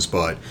those,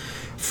 but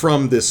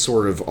from this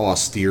sort of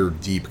austere,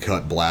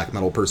 deep-cut black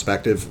metal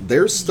perspective,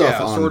 there's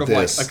stuff on sort of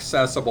this... like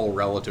accessible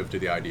relative to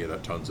the idea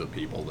that tons of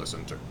people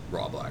listen to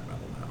raw black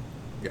metal now.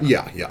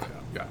 Yeah.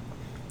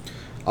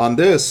 On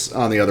this,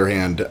 on the other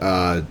hand,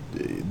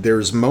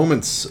 there's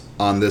moments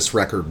on this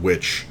record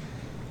which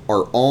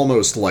are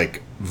almost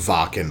like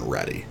Wacken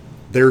ready.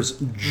 There's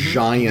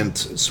giant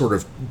sort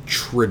of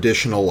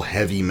traditional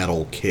heavy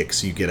metal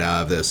kicks you get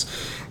out of this.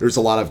 There's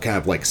a lot of kind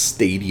of like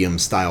stadium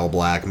style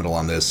black metal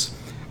on this.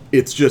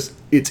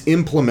 It's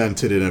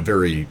implemented in a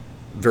very,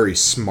 very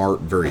smart,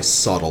 very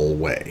subtle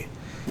way.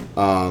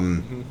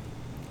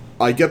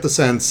 I get the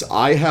sense,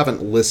 I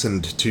haven't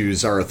listened to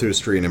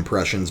Zarathustrian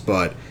Impressions,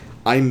 but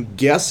I'm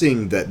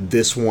guessing that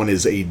this one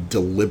is a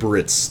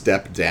deliberate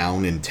step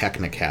down in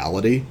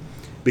technicality,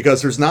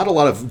 because there's not a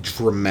lot of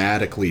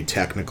dramatically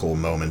technical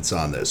moments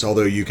on this,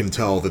 although you can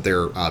tell that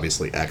they're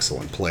obviously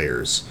excellent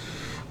players.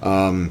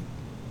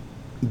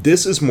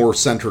 This is more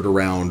centered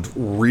around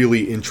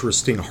really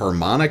interesting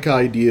harmonic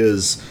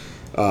ideas,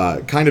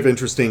 kind of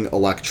interesting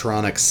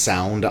electronic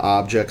sound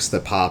objects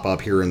that pop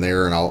up here and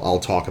there, and I'll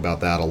talk about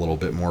that a little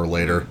bit more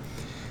later.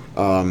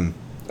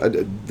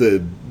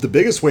 The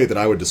biggest way that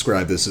I would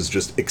describe this is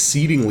just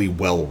exceedingly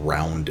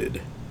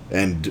well-rounded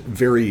and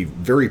very,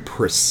 very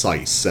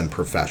precise and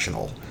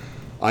professional.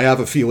 I have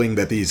a feeling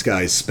that these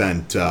guys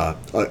spent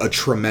a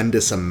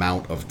tremendous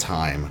amount of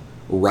time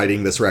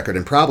writing this record,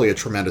 and probably a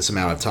tremendous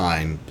amount of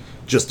time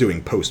just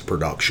doing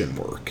post-production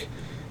work.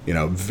 You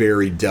know,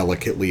 very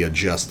delicately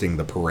adjusting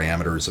the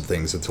parameters of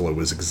things until it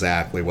was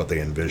exactly what they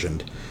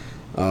envisioned.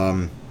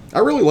 I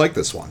really like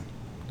this one.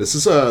 This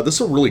is a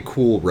really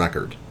cool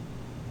record.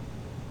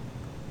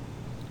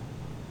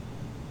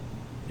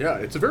 Yeah,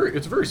 it's a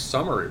very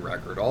summary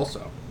record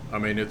also. I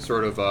mean, it's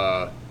sort of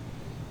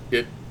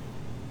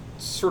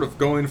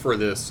going for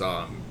this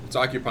it's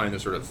occupying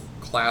this sort of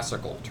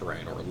classical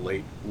terrain, or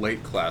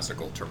late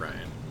classical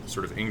terrain,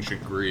 sort of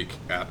ancient Greek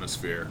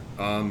atmosphere.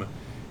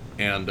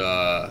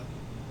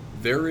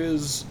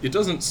 It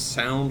doesn't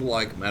sound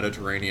like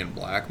Mediterranean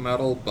black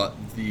metal, but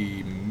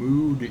the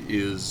mood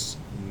is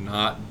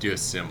not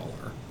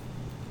dissimilar.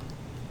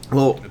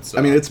 Well,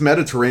 it's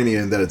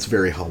Mediterranean, that it's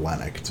very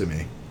Hellenic to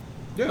me.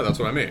 Yeah, that's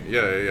what I mean.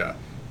 Yeah.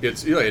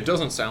 It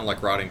doesn't sound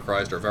like Rotting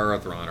Christ or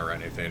Varathron or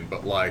anything,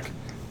 but like,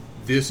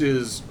 this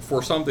is,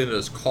 for something that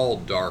is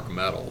called dark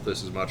metal,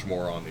 this is much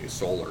more on the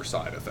solar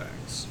side of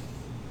things.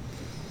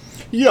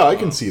 Yeah, I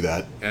can see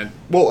that. And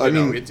well,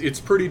 it's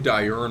pretty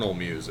diurnal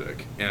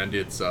music, and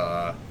it's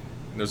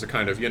there's a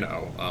kind of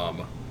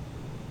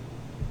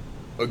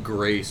a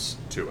grace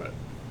to it.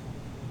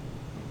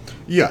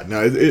 Yeah,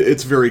 no,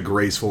 it's very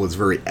graceful. It's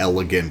very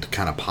elegant,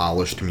 kind of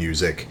polished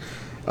music.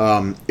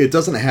 It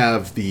doesn't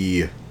have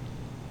the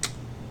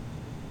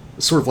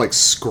sort of like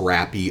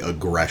scrappy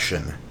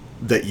aggression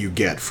that you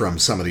get from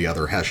some of the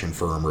other Hessian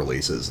Firm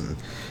releases, and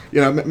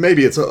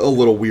maybe it's a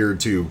little weird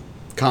to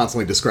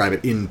constantly describe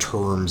it in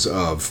terms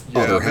of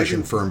other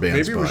Hessian Firm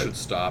bands. Maybe we should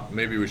stop.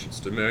 Maybe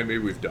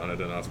we've done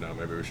it enough now.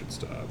 Maybe we should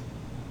stop.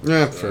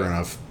 Yeah, fair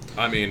enough.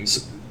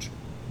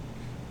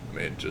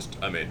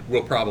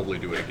 We'll probably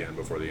do it again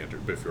before the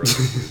interview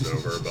is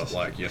over. But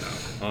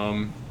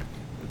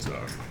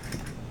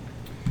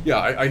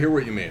I hear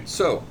what you mean.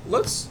 So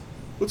let's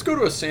go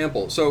to a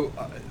sample. So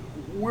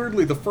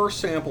weirdly, the first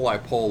sample I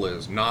pull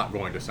is not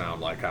going to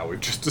sound like how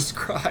we've just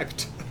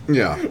described.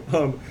 Yeah.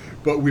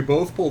 But we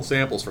both pulled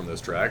samples from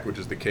this track, which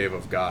is the Cave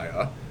of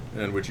Gaia,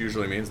 and which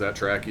usually means that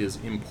track is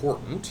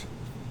important.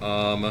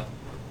 And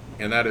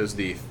that is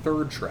the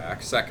third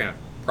track, second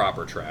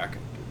proper track,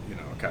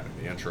 kind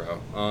of the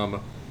intro.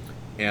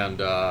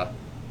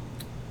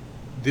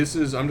 This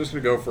is, I'm just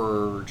going to go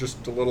for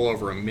just a little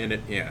over a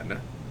minute in.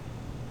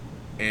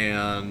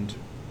 And,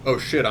 oh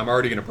shit, I'm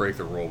already going to break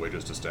the rule we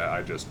just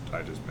established.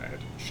 I just made.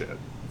 Shit.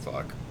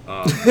 Fuck.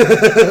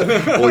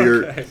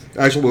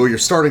 You're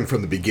starting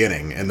from the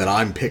beginning, and then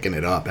I'm picking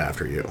it up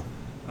after you.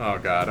 Oh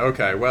god,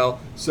 okay. Well,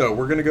 so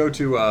we're going to go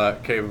to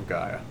Cave of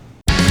Gaia.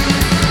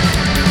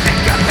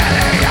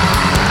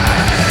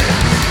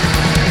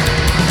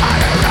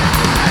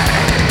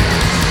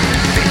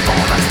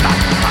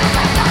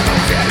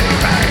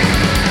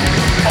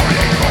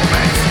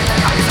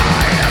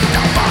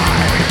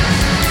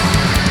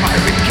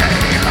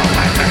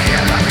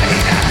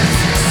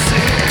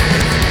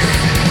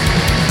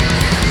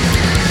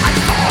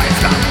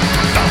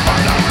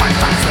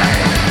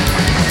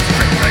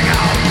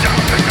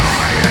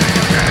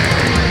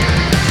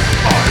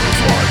 I was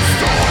once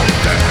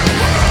down there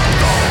where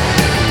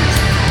those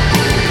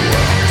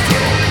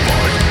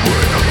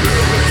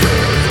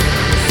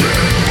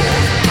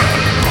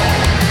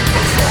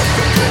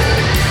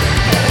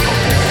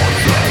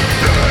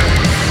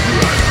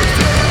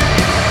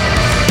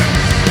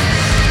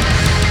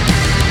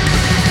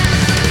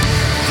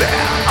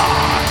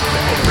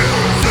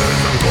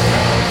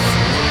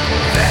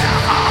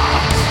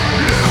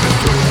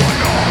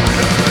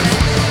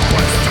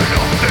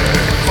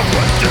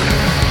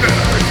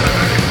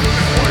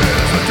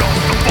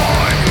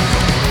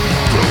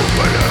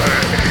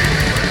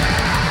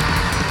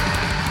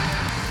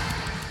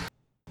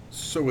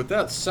So with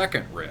that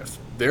second riff,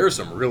 there's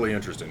some really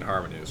interesting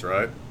harmonies,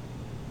 right?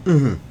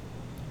 Mm-hmm.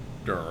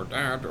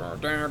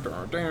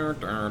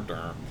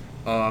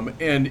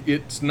 And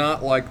it's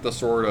not like the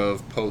sort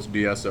of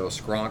post-DSO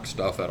skronk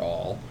stuff at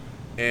all.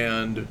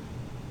 And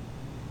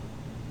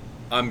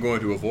I'm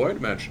going to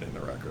avoid mentioning the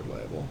record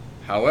label.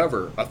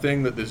 However, a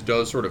thing that this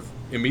does sort of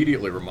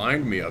immediately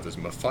remind me of is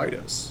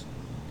Mephitis.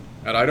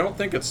 And I don't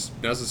think it's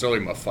necessarily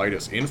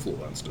Mephitis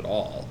influenced at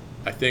all.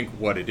 I think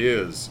what it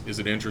is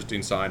an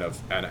interesting sign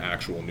of an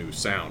actual new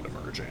sound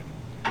emerging.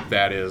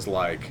 That is,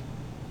 like,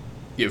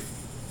 if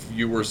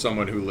you were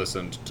someone who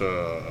listened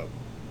to,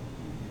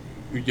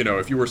 you know,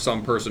 if you were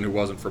some person who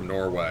wasn't from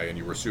Norway and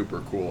you were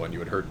super cool and you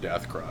had heard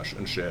Death Crush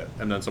and shit,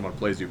 and then someone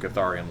plays you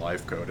Catharian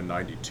Life Code in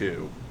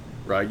 92,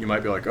 right? You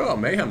might be like, oh,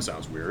 Mayhem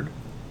sounds weird.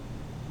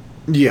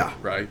 Yeah.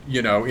 Right?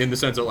 You know, in the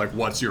sense of, like,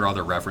 what's your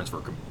other reference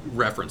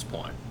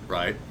point,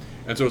 right?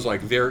 And so it's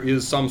like there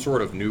is some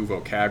sort of new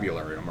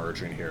vocabulary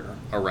emerging here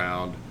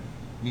around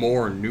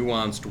more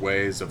nuanced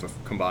ways of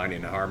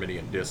combining harmony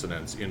and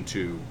dissonance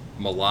into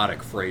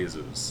melodic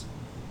phrases.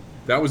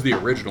 That was the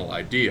original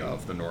idea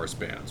of the Norse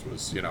bands,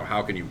 was, you know,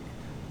 how can you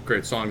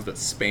create songs that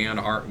span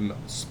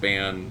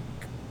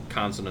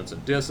consonance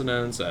and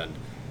dissonance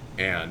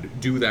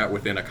and do that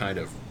within a kind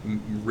of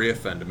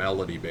riff and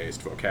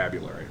melody-based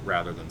vocabulary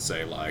rather than,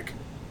 say, like,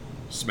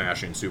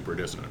 smashing super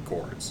dissonant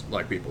chords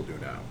like people do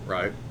now,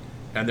 right?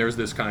 And there's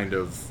this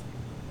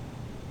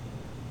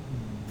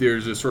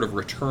sort of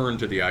return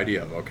to the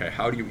idea of, okay,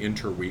 how do you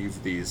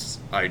interweave these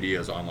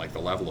ideas on, like,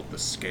 the level of the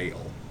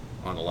scale,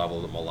 on the level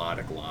of the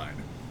melodic line,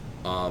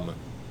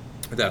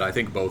 that I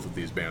think both of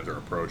these bands are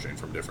approaching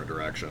from different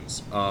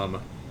directions.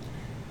 So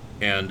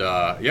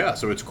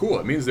it's cool.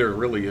 It means there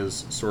really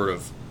is sort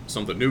of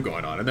something new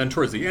going on. And then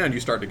towards the end,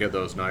 you start to get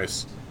those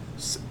nice,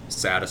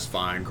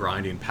 satisfying,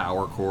 grinding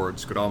power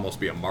chords. Could almost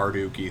be a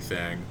Marduk-y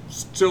thing.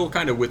 Still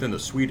kind of within the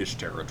Swedish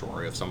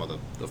territory of some of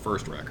the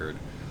first record.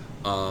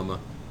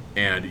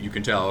 And you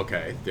can tell,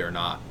 okay, they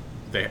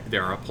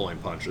aren't pulling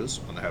punches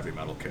on the heavy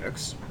metal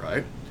kicks,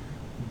 right?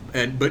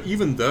 But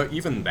even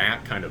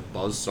that kind of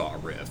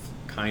buzzsaw riff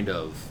kind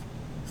of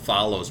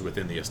follows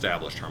within the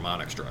established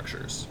harmonic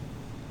structures.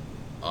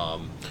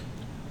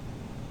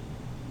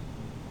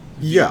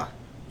 Yeah.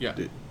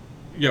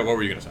 Yeah, what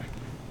were you going to say?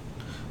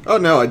 Oh,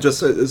 no,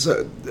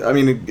 I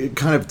mean,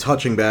 kind of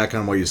touching back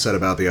on what you said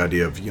about the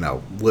idea of, you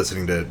know,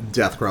 listening to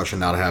Death Crush and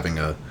not having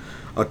a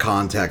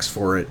context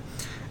for it.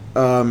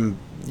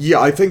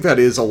 Yeah, I think that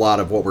is a lot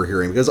of what we're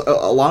hearing, because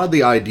a lot of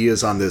the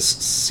ideas on this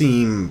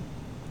seem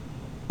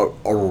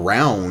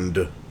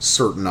around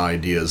certain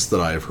ideas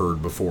that I've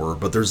heard before,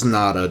 but there's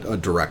not a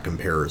direct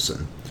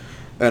comparison.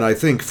 And I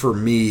think for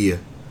me,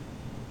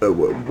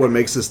 what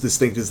makes this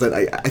distinct is that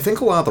I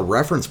think a lot of the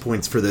reference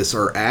points for this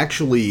are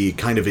actually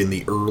kind of in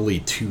the early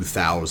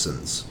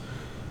 2000s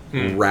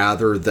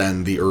rather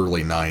than the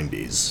early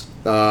 90s.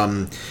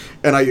 And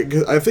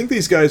I think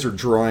these guys are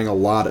drawing a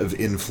lot of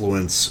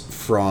influence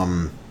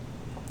from,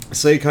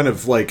 say, kind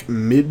of like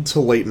mid to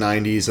late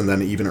 90s and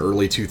then even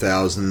early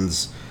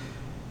 2000s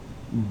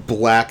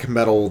black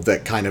metal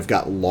that kind of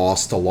got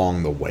lost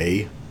along the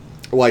way.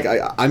 Like,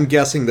 I'm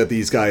guessing that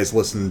these guys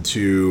listened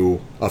to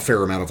a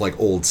fair amount of, like,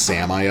 old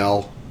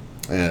Samael,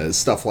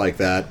 stuff like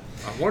that.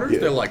 I wonder if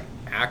they're like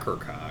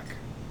Akercock.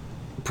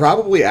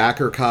 Probably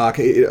Akercock.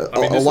 I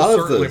mean, this is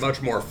certainly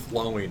much more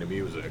flowing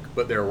music,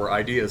 but there were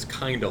ideas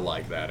kind of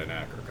like that in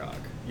Akercock.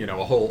 You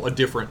know, a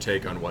different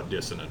take on what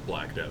dissonant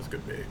Black Death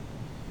could be.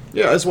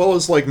 Yeah, as well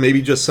as, like,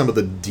 maybe just some of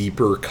the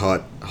deeper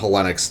cut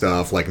Hellenic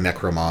stuff, like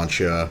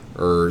Necromancia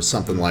or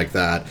something like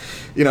that.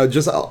 You know,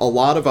 just a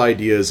lot of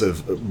ideas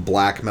of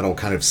black metal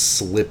kind of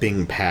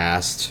slipping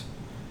past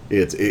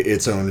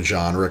its own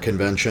genre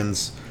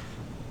conventions.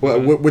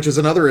 Which is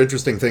another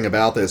interesting thing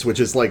about this,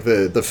 which is, like,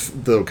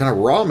 the kind of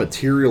raw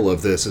material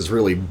of this is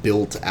really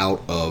built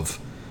out of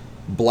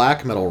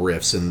black metal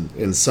riffs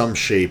in some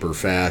shape or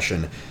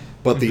fashion,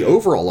 but the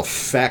overall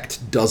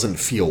effect doesn't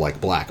feel like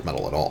black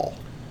metal at all.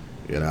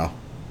 You know?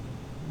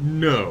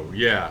 No,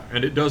 yeah,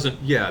 and it doesn't.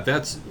 Yeah,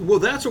 that's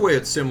a way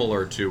it's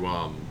similar to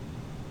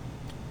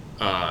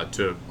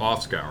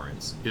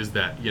Offscourings. Is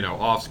that, you know,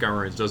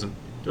 Offscourings doesn't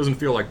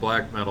feel like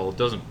black metal. It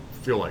doesn't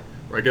feel like.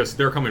 Or I guess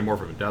they're coming more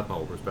from a death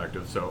metal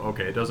perspective. So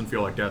okay, it doesn't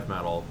feel like death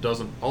metal.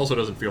 Doesn't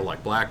feel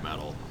like black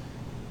metal.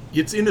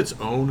 It's in its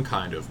own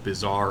kind of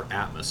bizarre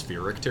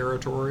atmospheric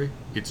territory.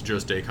 It's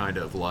just a kind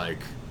of like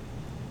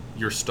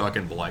you're stuck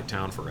in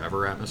Blighttown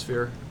forever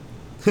atmosphere.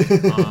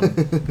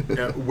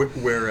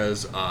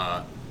 Whereas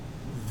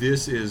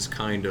this is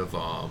kind of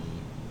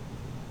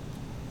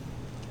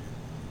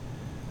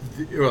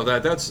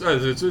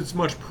it's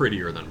much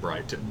prettier than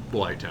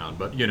Blighttown,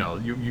 but you know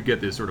you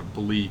get this sort of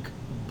bleak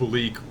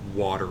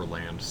water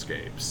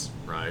landscapes,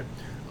 right?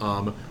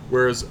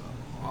 Whereas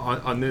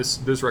on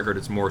this record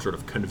it's more sort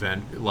of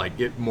like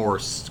it more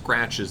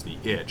scratches the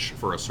itch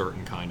for a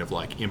certain kind of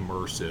like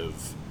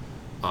immersive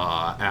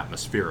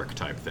atmospheric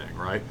type thing,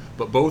 right?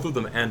 But both of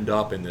them end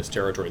up in this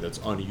territory that's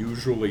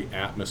unusually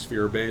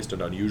atmosphere-based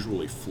and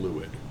unusually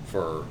fluid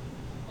for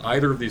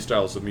either of these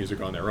styles of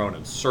music on their own,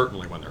 and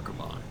certainly when they're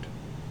combined.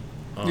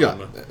 Yeah,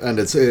 and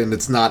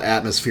it's not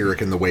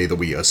atmospheric in the way that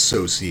we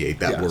associate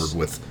that Yes. word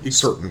with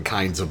certain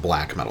kinds of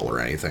black metal or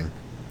anything.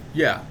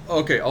 Yeah.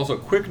 Okay. Also,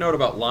 quick note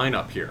about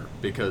lineup here,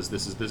 because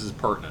this is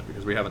pertinent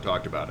because we haven't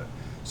talked about it.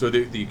 So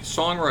the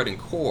songwriting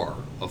core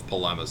of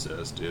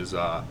Polemicist is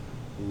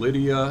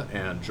Lydia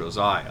and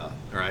Josiah,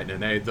 right?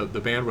 And the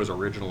band was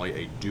originally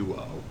a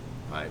duo,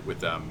 right? With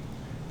them,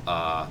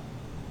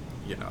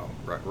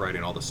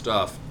 writing all the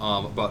stuff.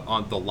 But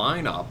on the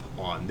lineup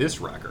on this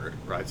record,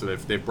 right? So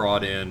they've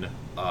brought in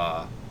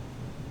a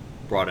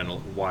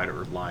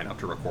wider lineup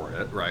to record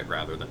it, right?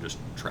 Rather than just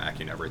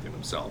tracking everything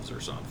themselves or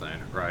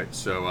something, right?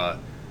 So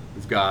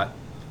we've got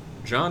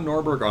John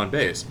Norberg on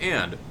bass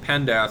and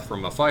Pendath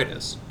from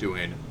Mephitis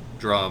doing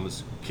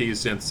drums,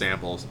 keys, synth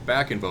samples,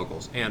 backing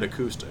vocals, and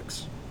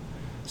acoustics.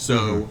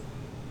 So,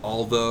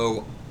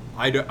 although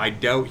I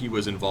doubt he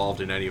was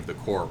involved in any of the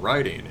core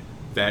writing,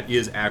 that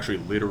is actually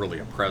literally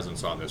a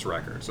presence on this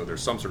record. So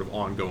there's some sort of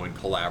ongoing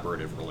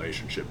collaborative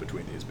relationship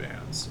between these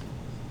bands.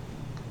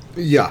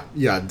 Yeah,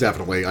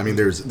 definitely. I mean,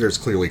 there's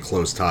clearly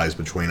close ties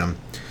between them.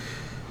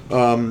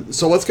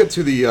 So let's get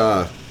to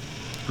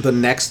the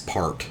next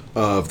part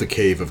of the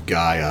Cave of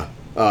Gaia,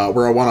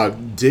 where I want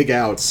to dig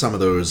out some of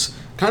those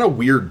kind of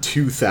weird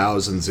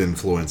 2000s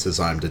influences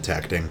I'm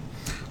detecting.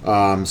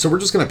 So we're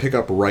just going to pick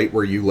up right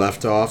where you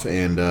left off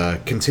and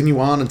continue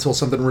on until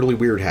something really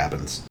weird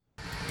happens.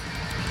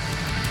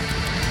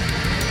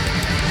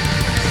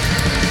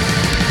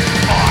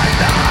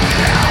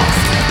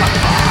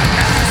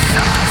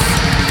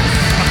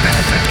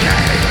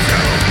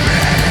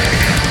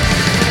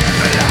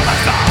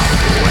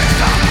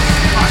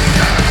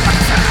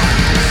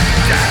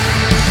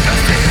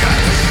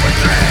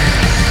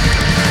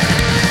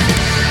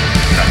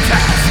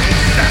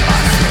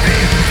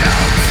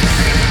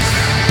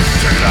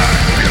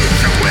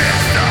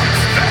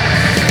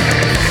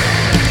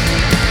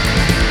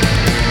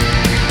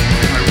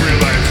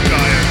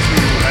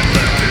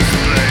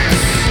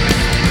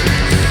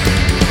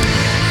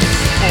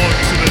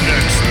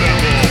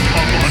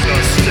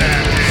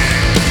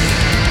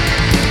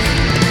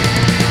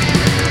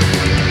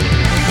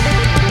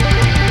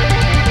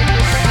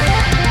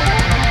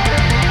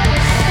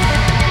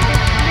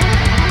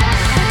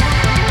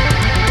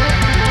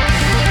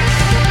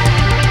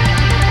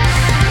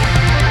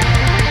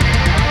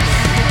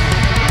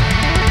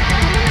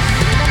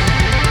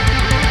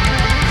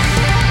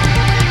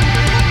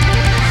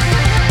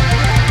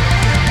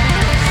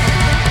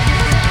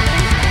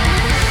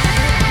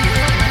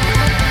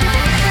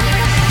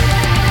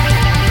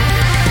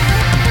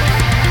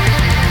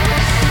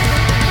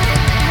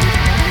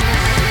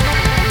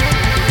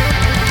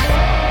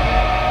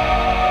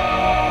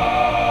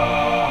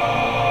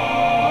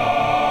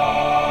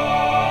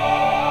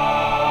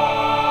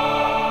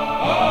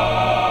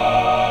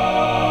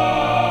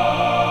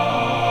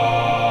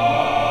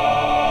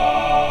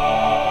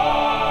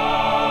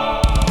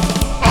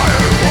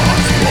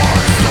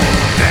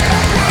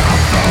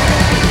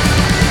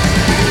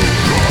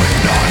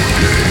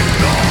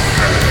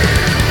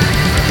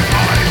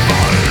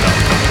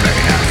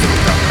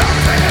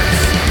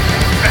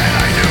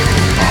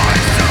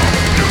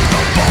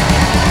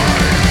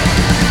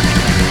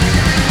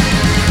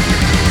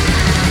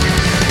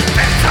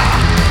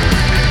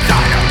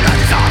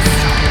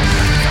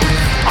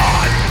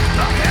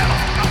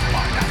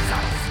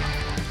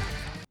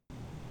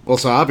 Well,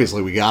 so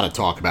obviously we got to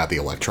talk about the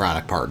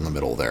electronic part in the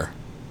middle there.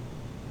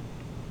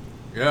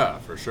 Yeah,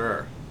 for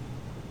sure.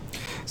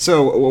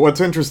 So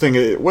what's interesting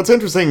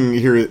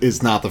here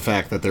is not the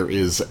fact that there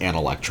is an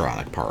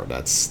electronic part.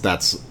 That's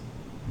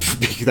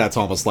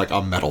almost like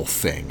a metal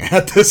thing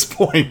at this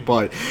point.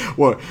 But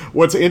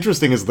what's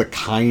interesting is the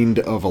kind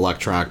of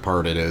electronic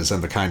part it is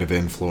and the kind of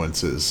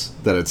influences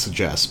that it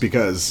suggests.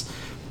 Because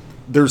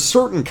there's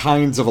certain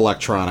kinds of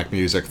electronic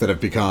music that have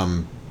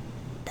become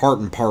part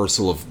and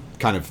parcel of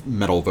kind of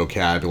metal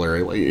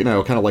vocabulary, you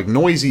know, kind of like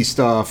noisy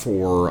stuff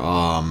or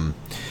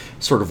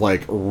sort of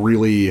like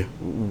really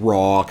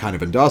raw kind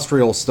of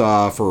industrial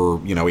stuff or,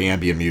 you know,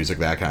 ambient music,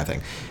 that kind of thing.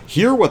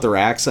 Here what they're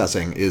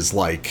accessing is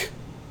like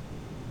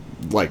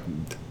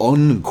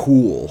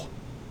uncool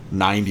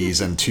 90s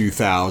and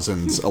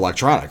 2000s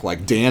electronic,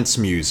 like dance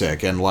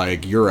music and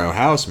like Euro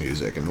house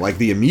music. And like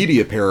the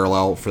immediate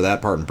parallel for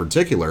that part in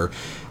particular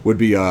would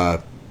be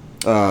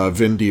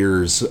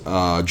Vindir's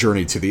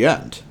Journey to the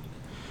End.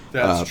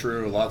 That's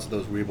true. Lots of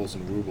those weebles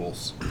and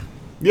woobles.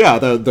 Yeah,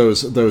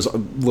 those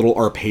little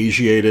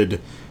arpeggiated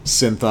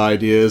synth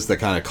ideas that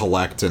kind of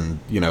collect and,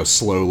 you know,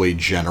 slowly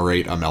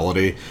generate a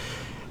melody.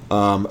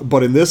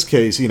 But in this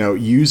case, you know,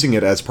 using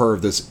it as part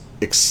of this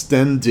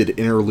extended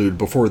interlude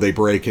before they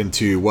break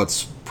into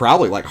what's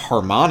probably like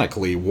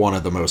harmonically one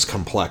of the most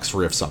complex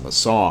riffs on the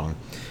song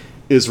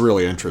is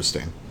really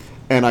interesting.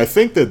 And I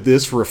think that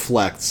this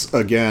reflects,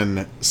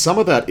 again, some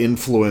of that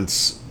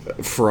influence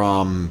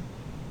from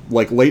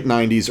like late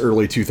 90s,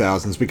 early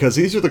 2000s, because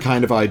these are the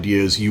kind of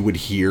ideas you would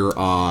hear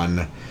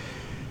on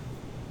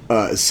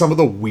some of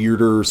the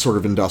weirder sort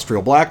of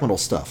industrial black metal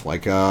stuff,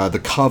 like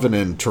The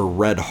Covenant or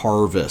Red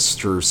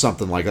Harvest or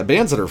something like that.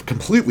 Bands that are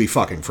completely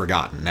fucking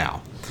forgotten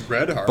now.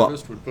 Red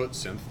Harvest would put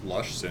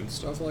lush synth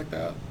stuff like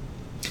that.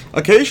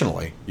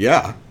 Occasionally,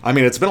 yeah. I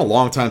mean, it's been a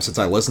long time since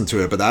I listened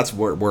to it, but that's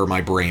where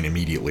my brain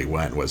immediately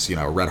went, was,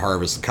 Red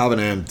Harvest, The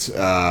Covenant,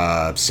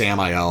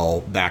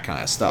 Samael, that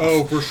kind of stuff.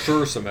 Oh, for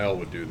sure Samael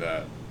would do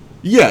that.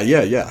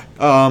 Yeah.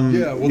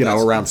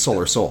 Well, around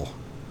Solar Soul.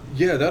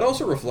 Yeah, that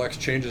also reflects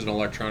changes in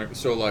electronic.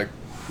 So, like,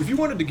 if you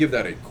wanted to give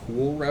that a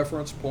cool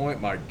reference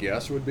point, my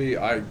guess would be,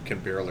 I can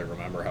barely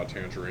remember how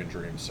Tangerine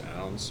Dream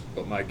sounds,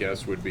 but my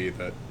guess would be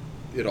that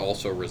it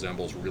also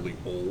resembles really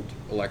old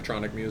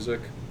electronic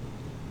music.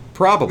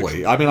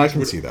 Probably. I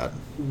can see that.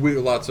 With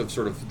lots of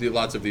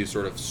these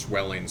sort of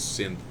swelling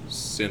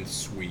synth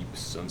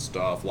sweeps and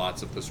stuff,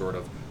 lots of the sort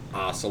of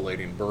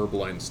oscillating,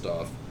 burbling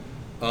stuff.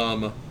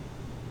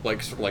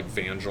 Like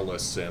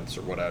Vangelis synths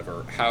or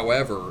whatever.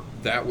 However,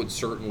 that would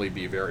certainly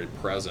be very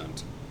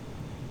present.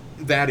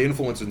 That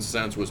influence, in a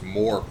sense, was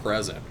more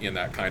present in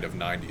that kind of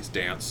 90s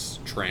dance,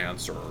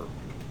 trance, or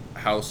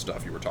house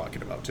stuff you were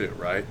talking about too,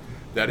 right?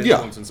 That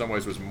influence in some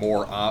ways was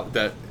more,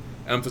 that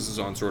emphasis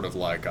on sort of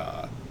like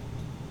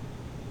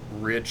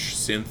rich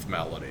synth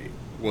melody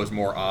was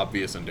more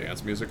obvious in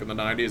dance music in the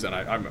 90s, and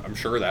I'm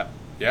sure that,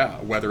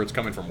 whether it's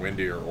coming from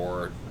Windy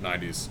or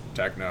 90s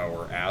techno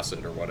or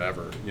acid or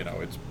whatever,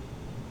 it's,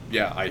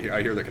 I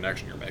hear the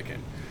connection you're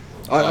making.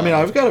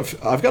 I've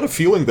got a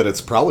feeling that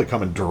it's probably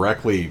coming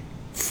directly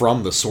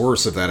from the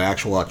source of that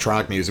actual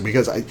electronic music,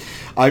 because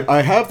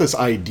I have this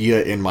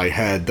idea in my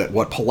head that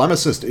what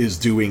Polemicist is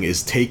doing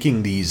is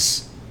taking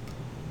these,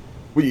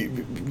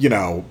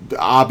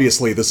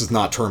 obviously this is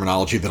not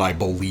terminology that I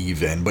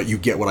believe in, but you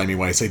get what I mean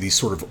when I say these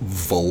sort of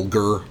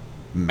vulgar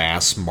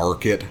mass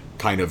market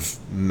kind of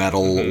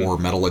metal or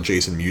metal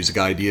adjacent music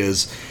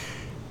ideas,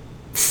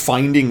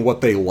 finding what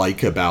they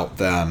like about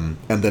them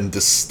and then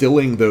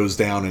distilling those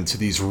down into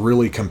these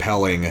really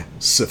compelling,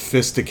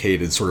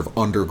 sophisticated sort of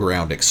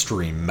underground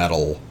extreme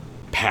metal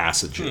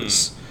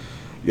passages.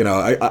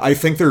 I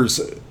think there's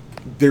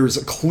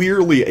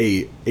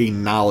clearly a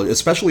knowledge,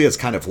 especially as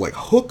kind of like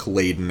hook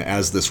laden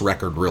as this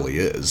record really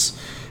is,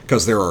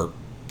 because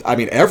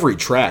every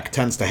track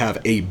tends to have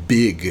a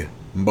big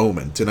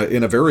moment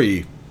in a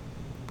very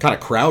kind of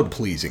crowd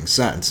pleasing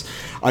sense.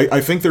 I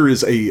think there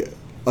is a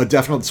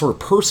definite sort of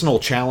personal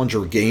challenge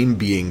or game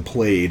being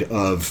played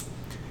of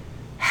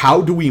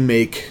how do we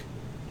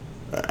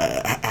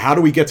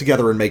get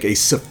together and make a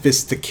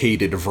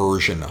sophisticated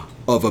version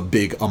of a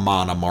big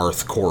Amon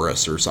Amarth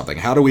chorus or something?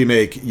 How do we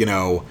make,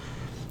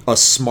 a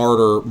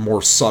smarter,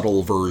 more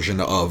subtle version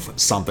of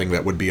something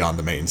that would be on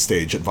the main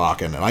stage at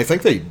Wacken? And I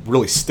think they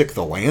really stick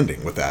the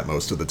landing with that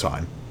most of the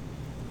time.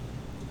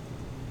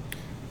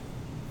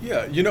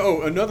 Yeah,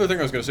 another thing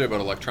I was going to say about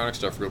electronic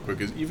stuff real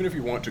quick is, even if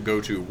you want to go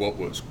to what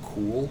was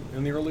cool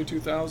in the early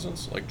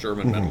 2000s, like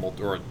German minimal,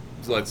 or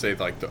let's say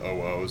like the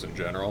OOs in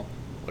general,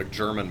 like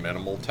German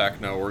minimal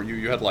techno, or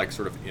you had like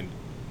sort of,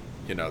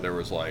 there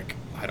was like,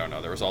 I don't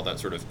know, there was all that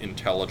sort of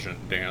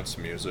intelligent dance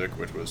music,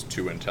 which was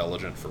too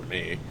intelligent for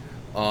me.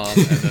 And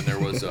then there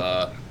was,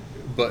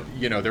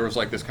 there was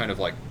like this kind of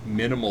like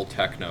minimal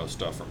techno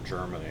stuff from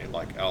Germany,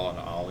 like Ellen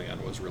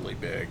Allien was really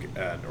big,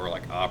 or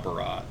like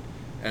Apparat.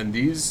 And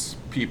these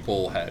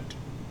people had,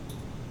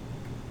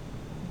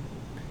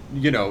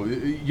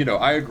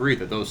 I agree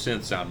that those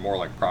synths sound more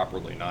like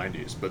properly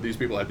 90s, but these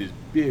people had these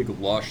big,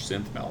 lush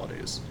synth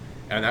melodies.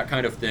 And that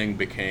kind of thing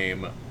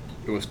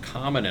it was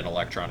common in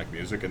electronic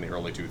music in the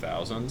early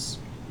 2000s,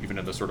 even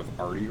in the sort of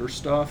artier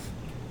stuff.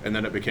 And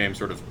then it became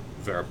sort of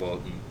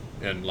verboten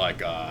in like,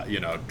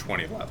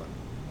 2011,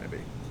 maybe.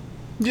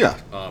 Yeah.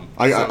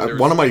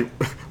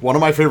 One of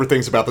my favorite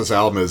things about this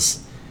album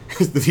is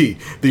the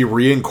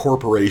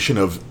reincorporation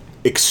of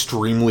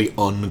extremely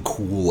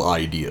uncool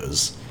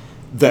ideas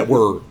that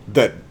were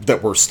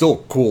still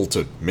cool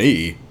to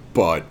me,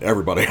 but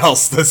everybody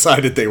else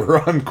decided they were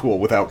uncool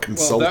without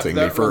consulting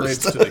me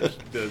first.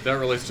 That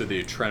relates to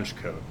the trench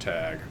coat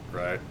tag,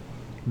 right?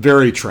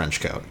 Very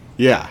trench coat.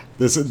 Yeah,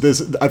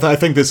 I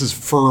think this is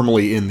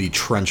firmly in the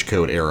trench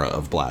coat era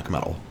of black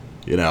metal.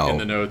 In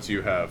the notes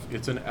you have,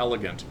 it's an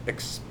elegant,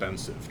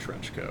 expensive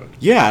trench coat.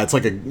 Yeah, it's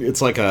like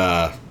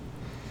a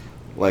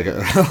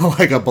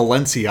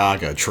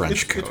Balenciaga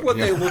trench coat. It's what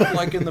they look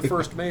like in the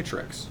first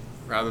Matrix,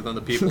 rather than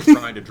the people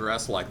trying to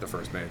dress like the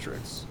first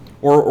Matrix.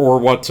 Or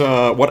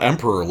what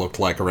Emperor looked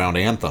like around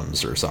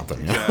Anthems or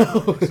something.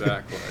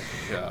 Exactly.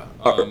 Yeah.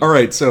 All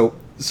right, so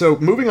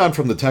moving on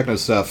from the techno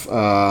stuff,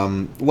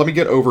 let me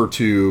get over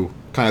to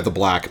kind of the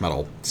black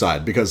metal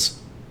side, because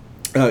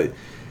I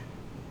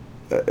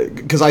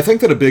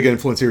think that a big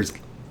influence here is,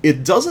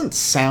 it doesn't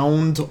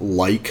sound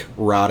like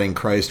Rotting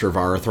Christ or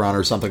Varathron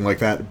or something like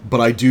that, but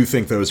I do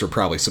think those are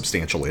probably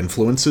substantial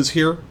influences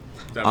here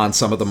on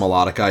some of the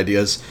melodic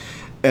ideas,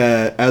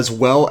 as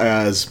well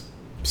as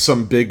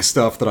some big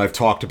stuff that I've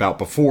talked about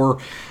before,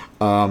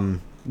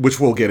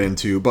 which we'll get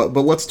into. But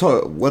let's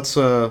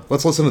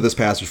listen to this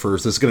passage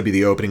first. This is going to be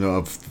the opening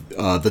of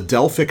the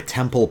Delphic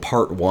Temple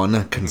Part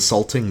 1,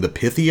 Consulting the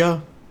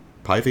Pythia.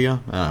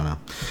 Pythia? I don't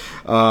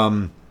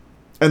know.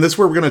 And this is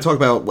where we're going to talk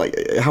about, like,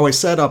 how I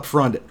said up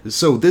front.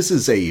 So this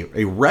is a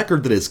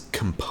record that is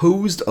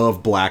composed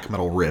of black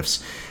metal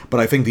riffs, but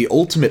I think the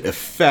ultimate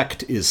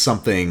effect is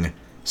something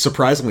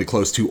surprisingly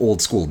close to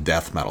old school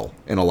death metal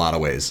in a lot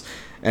of ways.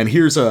 And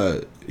here's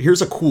a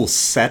cool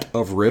set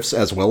of riffs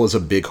as well as a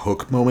big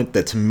hook moment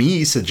that to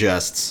me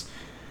suggests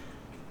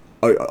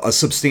a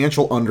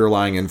substantial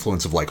underlying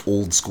influence of like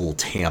old school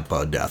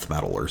Tampa death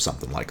metal or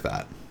something like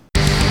that.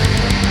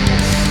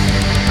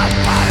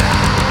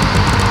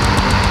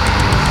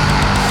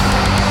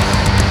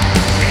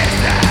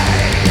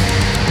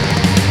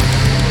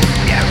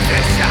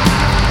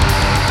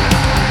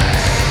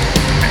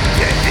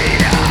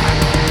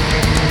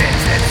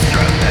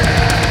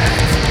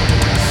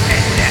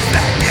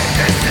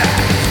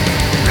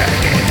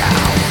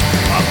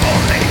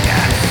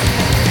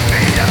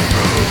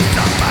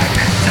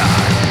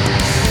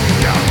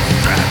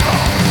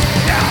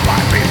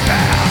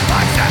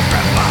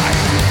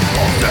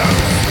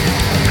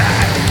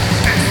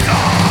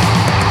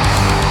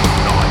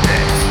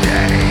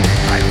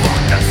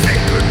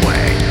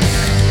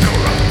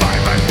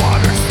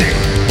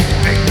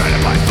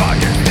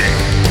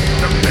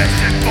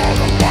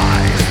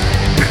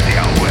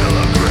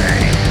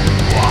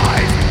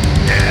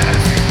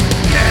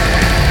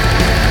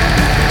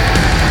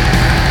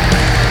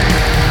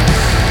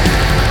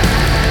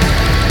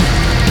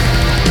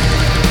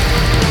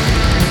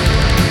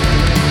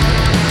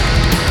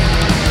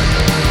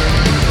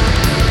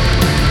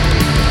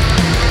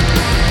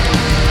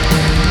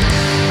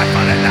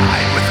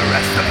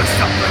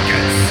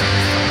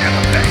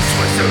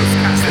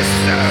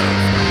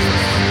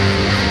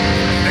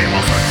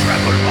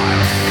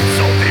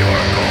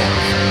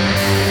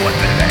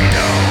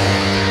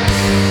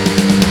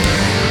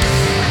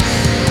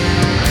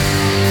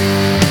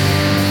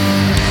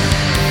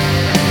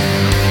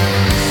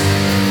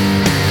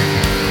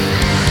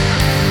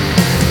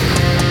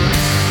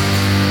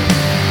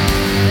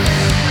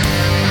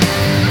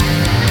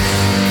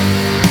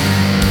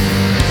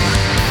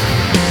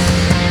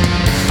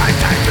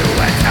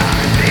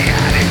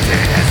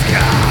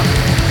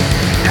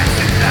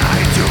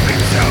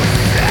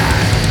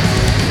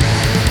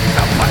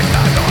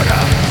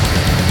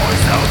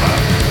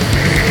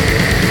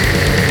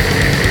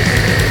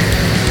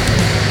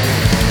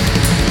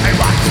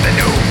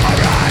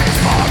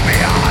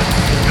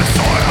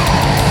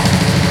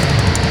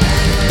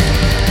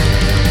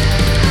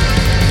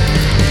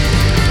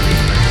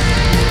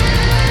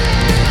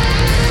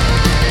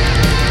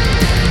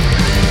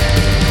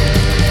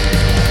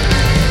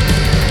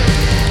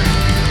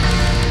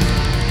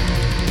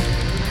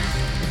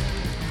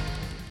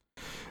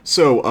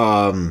 So,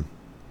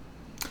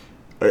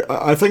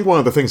 I think one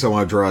of the things I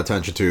want to draw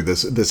attention to,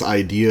 this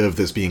idea of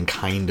this being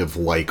kind of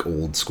like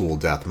old school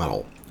death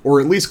metal, or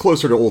at least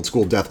closer to old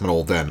school death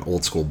metal than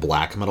old school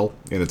black metal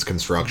in its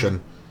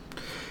construction,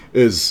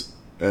 is,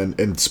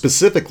 and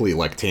specifically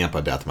like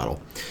Tampa death metal.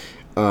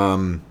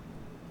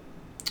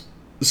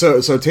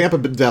 So Tampa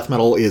death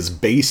metal is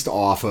based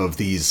off of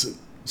these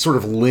sort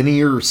of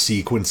linear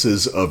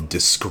sequences of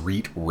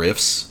discrete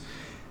riffs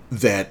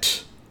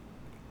that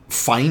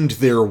find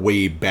their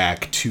way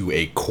back to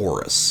a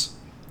chorus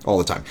all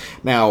the time.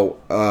 Now,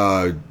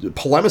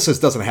 Polemissus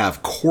doesn't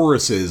have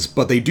choruses,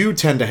 but they do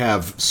tend to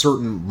have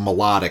certain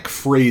melodic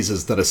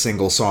phrases that a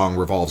single song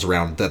revolves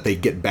around that they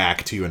get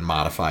back to in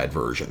modified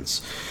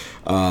versions.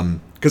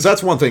 Because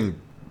that's one thing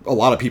a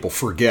lot of people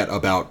forget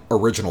about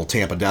original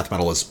Tampa death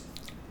metal is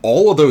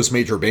all of those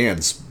major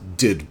bands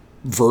did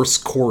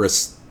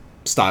verse-chorus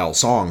style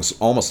songs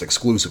almost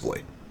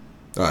exclusively.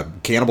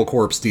 Cannibal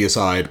Corpse,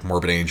 Deicide,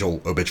 Morbid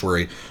Angel,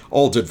 Obituary,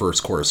 all did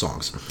verse-chorus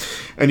songs.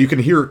 And you can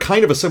hear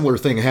kind of a similar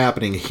thing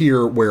happening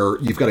here where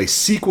you've got a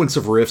sequence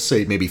of riffs,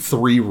 say maybe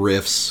 3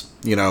 riffs,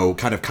 you know,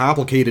 kind of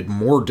complicated,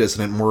 more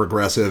dissonant, more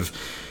aggressive,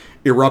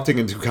 erupting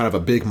into kind of a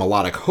big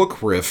melodic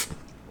hook riff,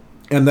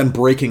 and then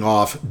breaking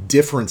off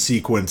different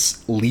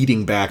sequence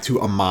leading back to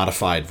a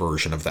modified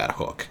version of that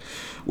hook,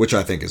 which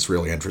I think is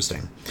really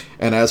interesting.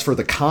 And as for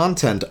the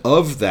content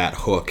of that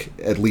hook,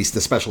 at least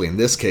especially in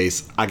this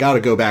case, I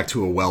gotta go back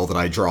to a well that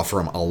I draw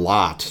from a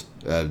lot,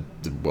 a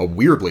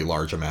weirdly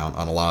large amount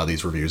on a lot of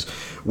these reviews,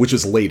 which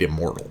is Late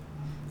Immortal.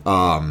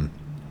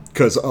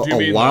 Because a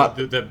lot...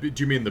 do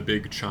you mean the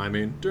big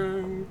chiming?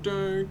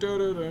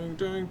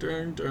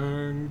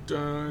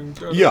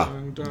 Yeah,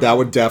 that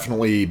would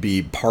definitely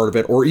be part of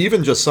it. Or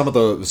even just some of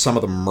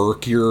the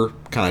murkier,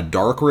 kind of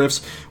dark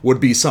riffs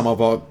would be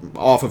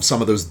off of some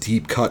of those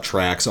deep cut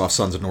tracks off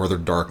Sons of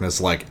Northern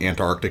Darkness, like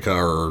Antarctica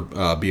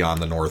or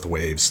Beyond the North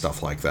Waves,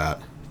 stuff like that.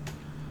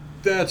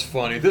 That's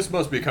funny. This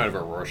must be kind of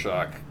a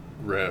Rorschach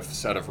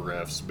set of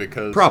riffs,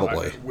 because...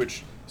 Probably.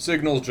 Which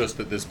signals just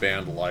that this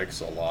band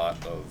likes a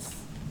lot of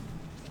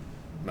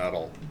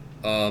metal.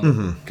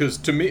 Because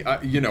to me,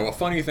 a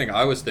funny thing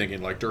I was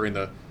thinking, like during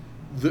the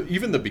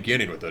even the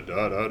beginning with the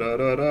da da da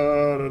da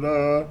da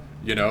da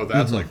da,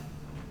 that's like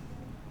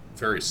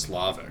very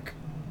Slavic.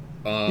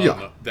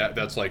 Yeah.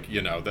 That's like,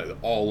 that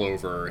all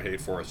over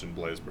Hate Forest and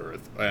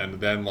Blazebirth. And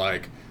then,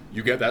 like,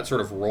 you get that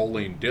sort of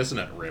rolling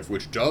dissonant riff,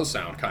 which does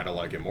sound kind of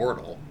like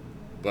Immortal,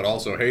 but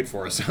also Hate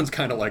Forest sounds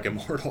kind of like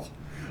Immortal.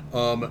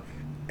 But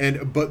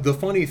the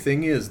funny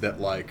thing is that,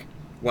 like,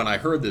 when I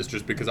heard this,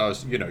 just because I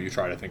was, you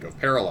try to think of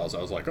parallels,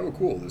 I was like, oh,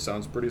 cool, this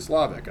sounds pretty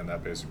Slavic, and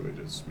that basically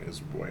just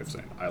is a way of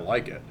saying I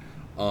like it.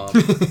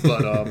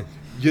 But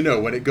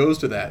when it goes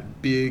to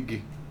that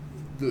big,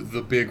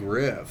 the big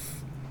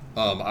riff,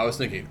 I was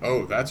thinking,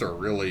 oh, that's a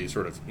really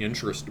sort of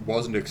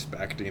wasn't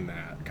expecting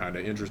that kind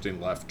of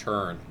interesting left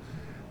turn.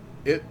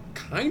 It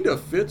kind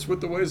of fits with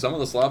the way some of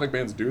the Slavic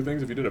bands do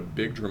things if you did a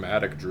big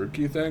dramatic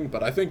Drudki thing,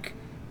 but I think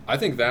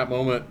that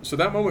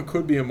moment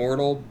could be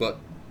Immortal, but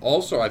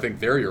also I think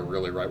there you're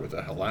really right with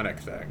the Hellenic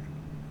thing.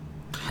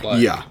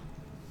 Like, yeah.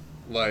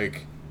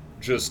 Like,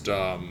 just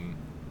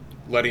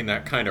letting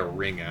that kind of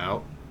ring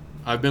out.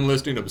 I've been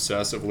listening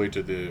obsessively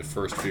to the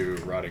first few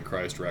Rotting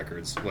Christ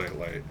records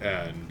lately,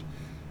 and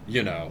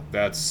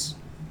that's,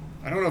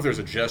 I don't know if there's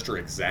a gesture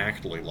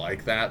exactly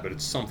like that, but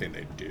it's something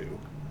they do.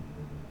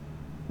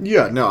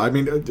 Yeah, no, I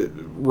mean,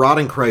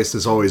 Rotting Christ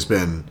has always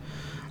been...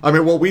 I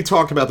mean, well, we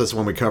talked about this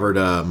when we covered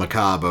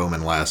Macabre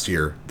Omen last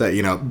year, that,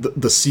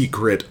 the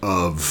secret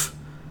of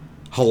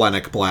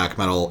Hellenic black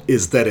metal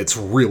is that it's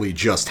really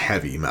just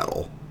heavy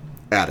metal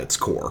at its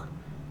core,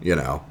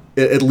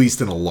 at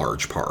least in a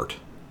large part.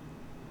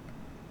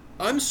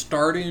 I'm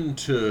starting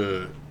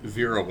to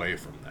veer away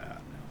from that.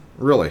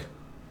 Really?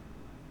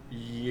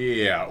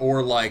 Yeah,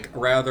 or like,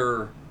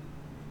 rather,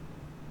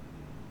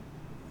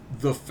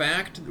 the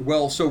fact,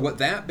 so what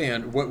that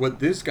band, what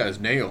this guy's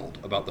nailed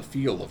about the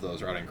feel of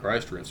those Rotting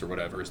Christ riffs or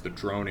whatever is the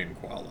droning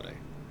quality.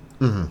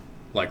 Mm-hmm.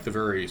 Like the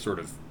very sort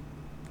of,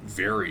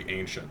 very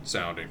ancient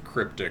sounding,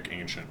 cryptic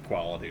ancient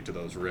quality to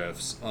those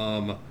riffs.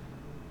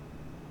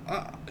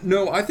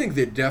 No, I think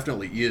that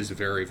definitely is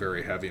very,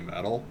 very heavy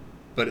metal,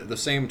 but at the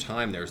same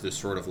time there's this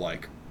sort of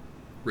like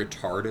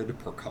retarded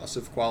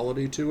percussive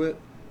quality to it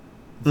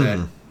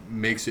that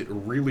makes it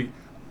really,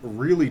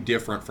 really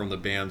different from the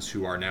bands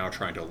who are now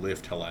trying to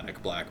lift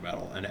Hellenic black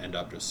metal and end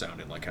up just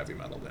sounding like heavy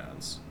metal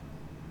bands.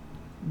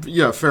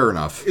 Yeah, fair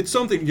enough. It's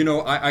something,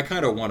 I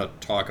kind of want to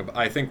talk about.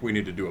 I think we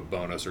need to do a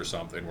bonus or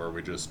something where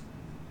we just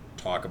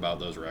talk about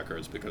those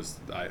records, because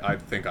I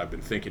think I've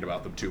been thinking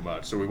about them too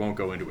much, so we won't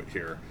go into it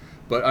here.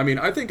 But I mean,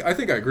 I think I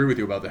agree with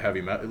you about the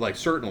heavy metal. Like,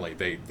 certainly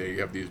they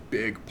have these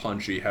big,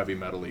 punchy, heavy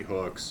metal-y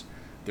hooks.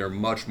 They're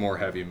much more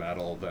heavy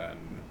metal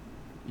than,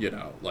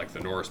 like the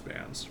Norse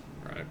bands,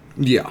 right?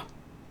 Yeah.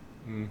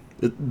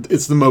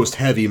 It's the most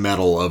heavy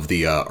metal of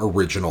the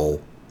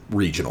original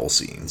regional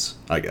scenes,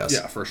 I guess.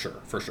 Yeah, for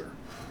sure.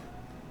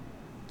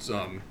 It's,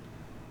 oh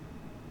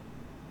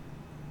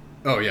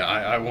yeah,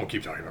 I won't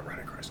keep talking about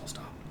Rotting Christ. I'll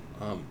stop.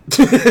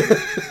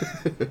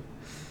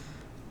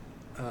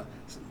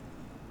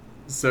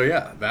 So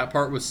yeah, that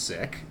part was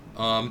sick.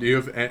 Do you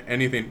have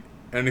anything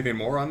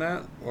more on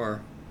that,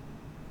 or?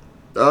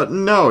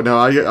 No.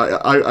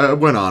 I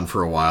went on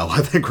for a while.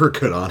 I think we're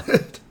good on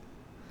it.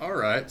 All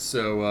right,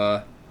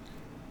 so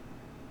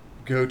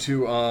go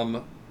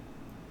to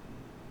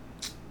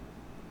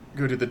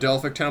the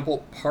Delphic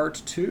Temple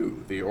Part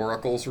 2, the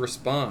Oracle's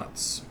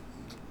Response.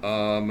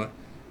 And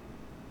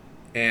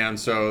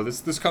so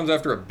this comes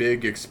after a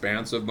big,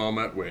 expansive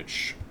moment,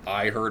 which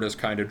I heard as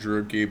kind of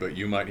Drudki, but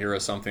you might hear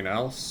as something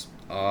else.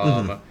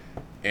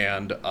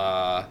 And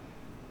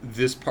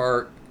this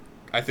part,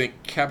 I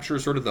think,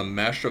 captures sort of the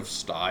mesh of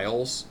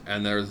styles,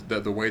 and there's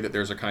the way that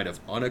there's a kind of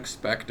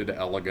unexpected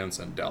elegance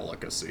and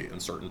delicacy in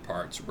certain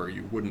parts where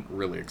you wouldn't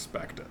really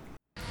expect it.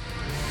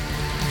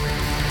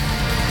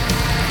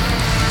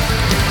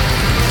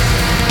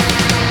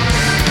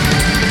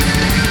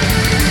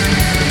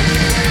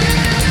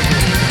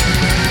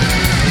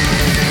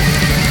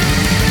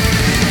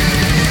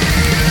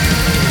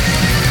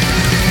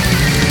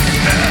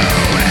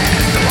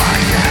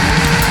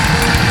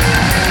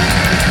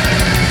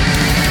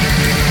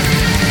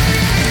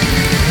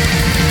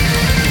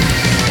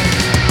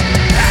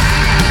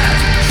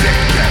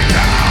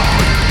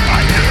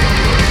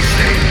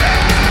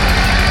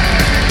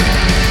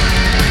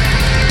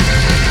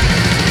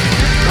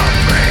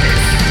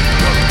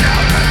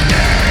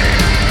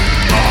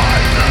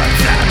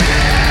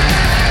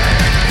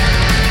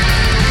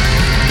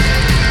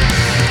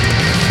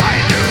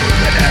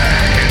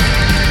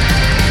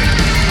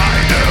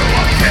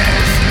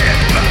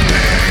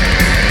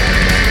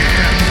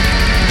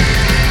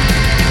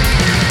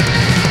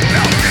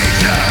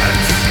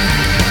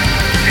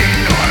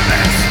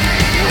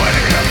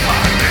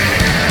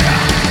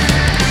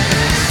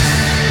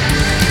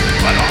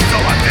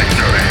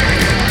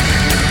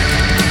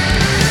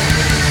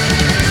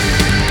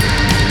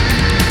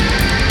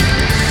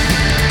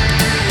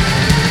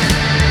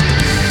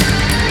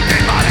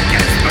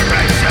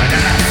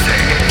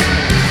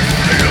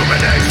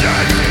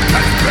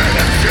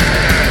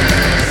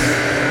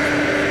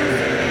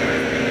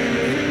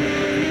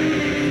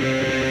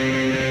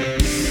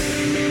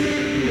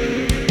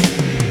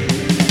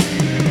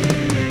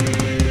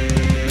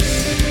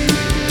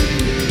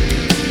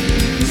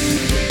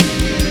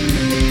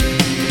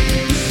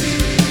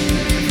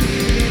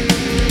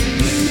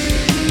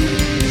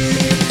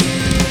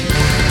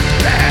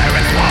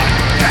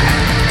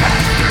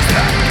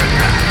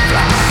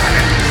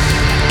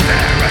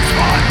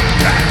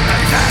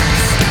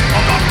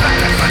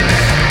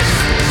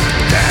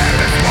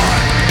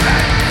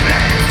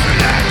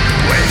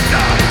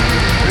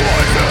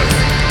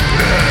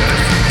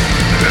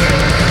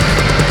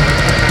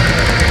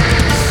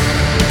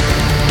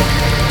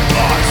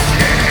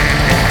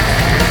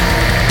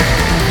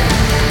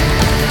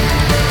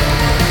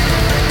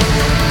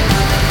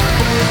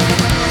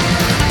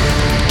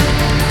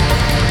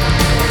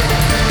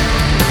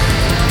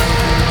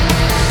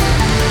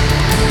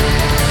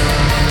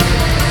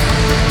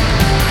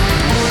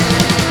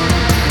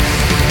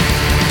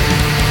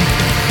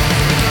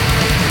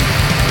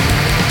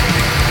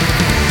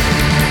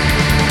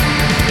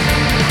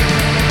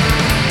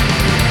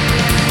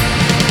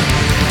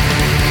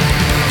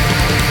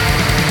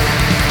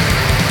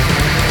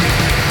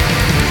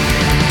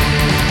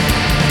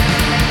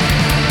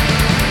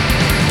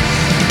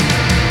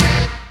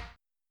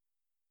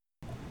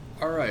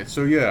 right,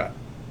 so yeah.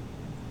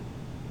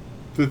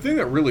 The thing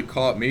that really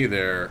caught me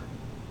there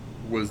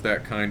was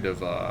that kind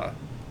of,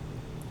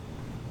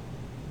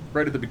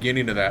 right at the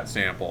beginning of that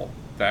sample,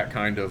 that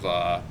kind of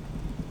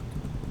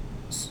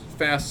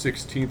fast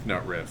 16th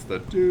note riff, the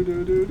do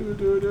do do do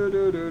do do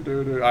do do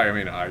do do. I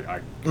mean,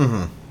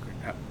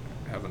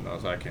 heaven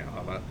knows I can't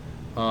hum it.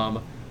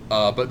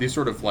 But these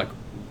sort of like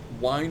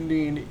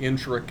winding,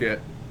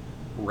 intricate,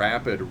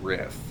 rapid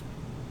riff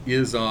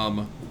is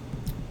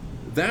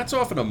that's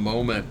often a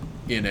moment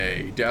in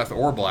a death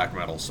or black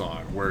metal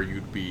song where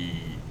you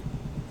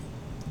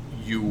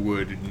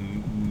would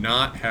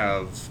not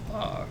have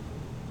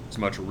as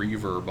much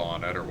reverb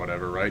on it or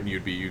whatever, right? And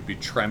you'd be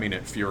tremming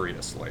it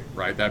furiously,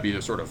 right? That'd be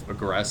the sort of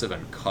aggressive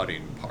and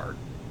cutting part.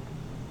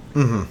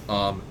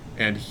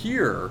 And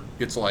here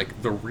it's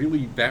like that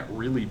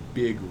really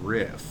big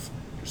riff,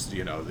 just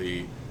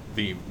the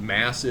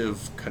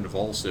massive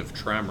convulsive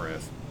trem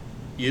riff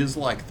is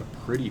like the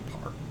pretty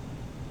part.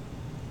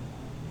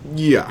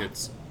 Yeah.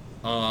 It's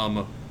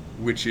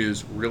which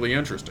is really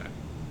interesting.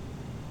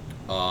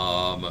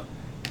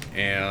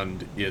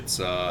 And it's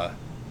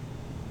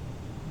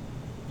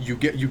you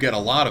get a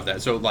lot of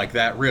that. So like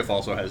that riff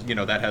also has,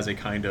 that has a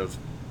kind of,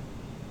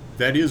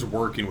 that is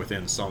working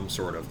within some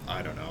sort of,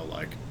 I don't know,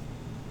 like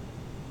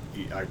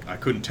I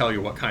couldn't tell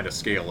you what kind of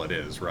scale it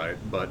is, right?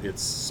 But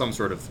it's some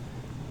sort of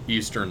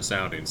Eastern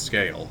sounding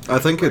scale. I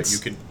think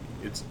right?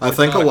 I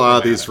think a lot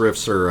of these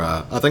riffs are.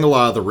 I think a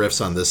lot of the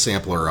riffs on this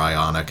sample are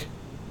ionic.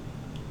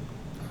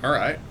 All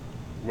right.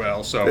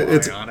 Well, so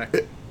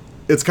ionic.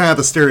 It's kind of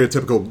the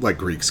stereotypical like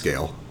Greek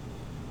scale.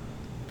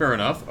 Fair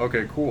enough.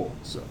 Okay, cool.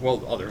 So,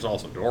 there's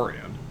also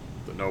Dorian,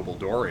 the noble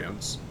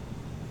Dorians.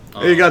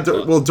 You got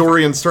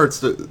Dorian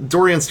starts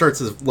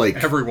as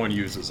like everyone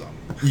uses them.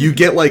 You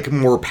get like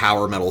more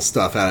power metal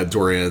stuff out of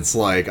Dorian. It's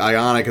like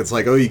ionic. It's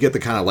like you get the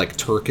kind of like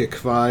Turkic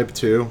vibe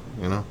too.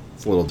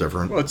 It's a little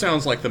different. Well, it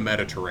sounds like the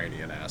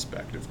Mediterranean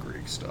aspect of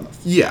Greek stuff.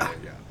 Yeah.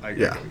 I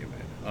get what you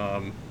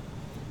mean.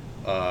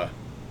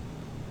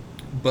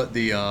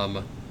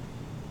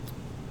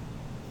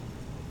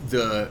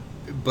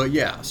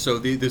 So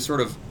the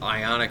sort of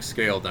ionic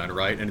scale then,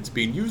 right? And it's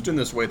being used in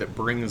this way that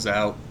brings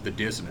out the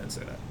dissonance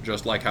in it,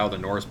 just like how the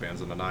Norse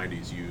bands in the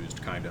 90s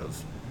used kind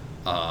of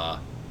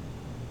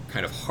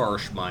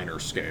harsh minor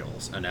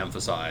scales and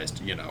emphasized,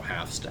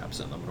 half steps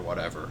in them or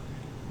whatever.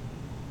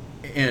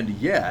 And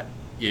yet,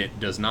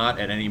 it does not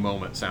at any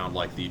moment sound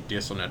like the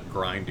dissonant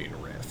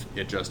grinding riff.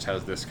 It just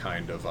has this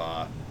kind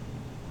of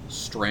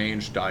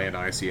strange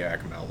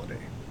Dionysiac melody,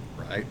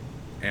 right?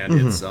 And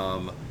it's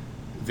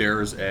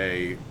there's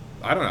a,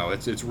 I don't know,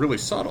 it's really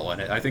subtle,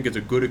 and I think it's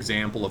a good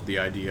example of the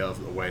idea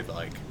of the way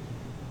like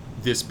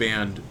this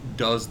band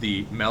does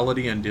the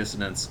melody and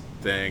dissonance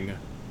thing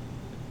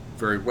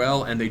very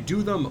well, and they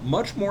do them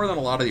much more than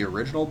a lot of the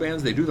original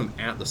bands. They do them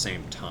at the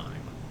same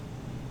time,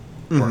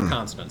 or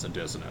consonance and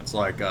dissonance.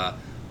 Like a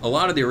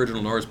lot of the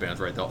original Norse bands,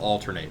 right? They'll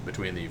alternate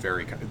between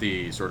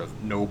the sort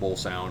of noble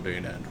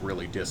sounding and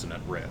really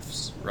dissonant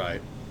riffs,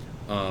 right?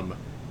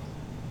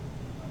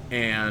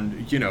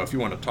 And if you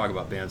want to talk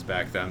about bands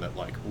back then that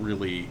like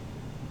really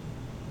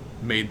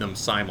made them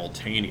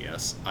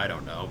simultaneous, I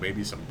don't know,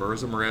 maybe some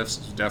Burzum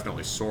riffs,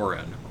 definitely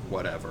Soren,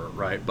 whatever,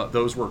 right? But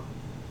those were,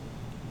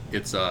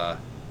 it's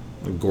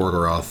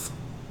Gorgoroth.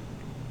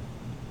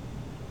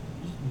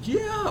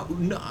 Yeah,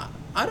 no,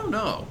 I don't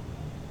know.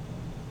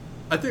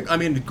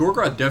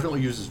 Gorgoroth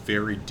definitely uses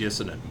very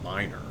dissonant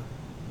minor.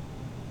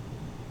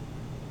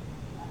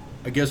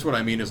 I guess what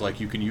I mean is like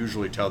you can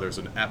usually tell there's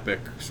an epic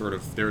sort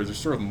of, there's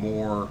sort of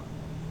more,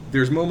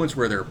 there's moments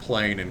where they're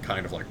playing in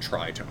kind of like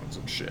tritones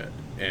and shit,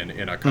 and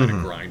in a kind of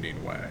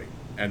grinding way.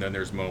 And then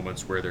there's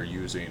moments where they're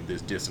using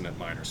these dissonant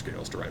minor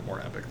scales to write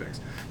more epic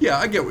things. Yeah,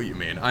 I get what you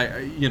mean.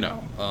 And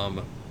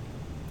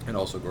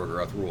also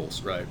Gorgoroth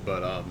rules, right?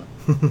 But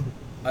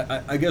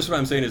I guess what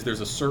I'm saying is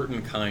there's a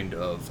certain kind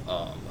of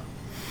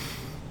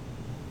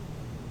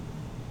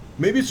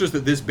maybe it's just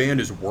that this band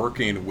is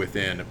working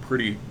within a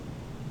pretty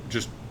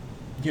just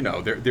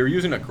they're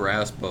using a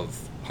grasp of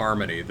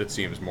harmony that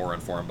seems more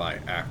informed by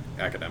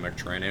academic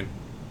training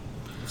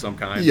of some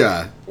kind.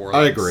 Yeah, or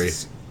I agree.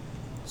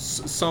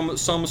 Some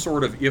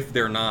sort of, if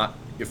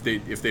they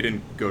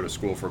didn't go to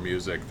school for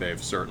music,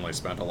 they've certainly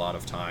spent a lot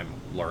of time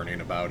learning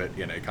about it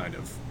in a kind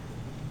of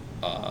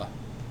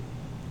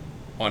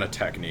on a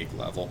technique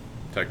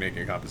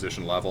and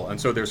composition level. And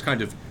so there's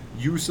kind of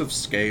use of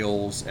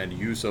scales and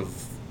use of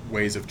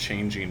ways of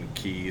changing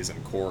keys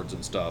and chords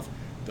and stuff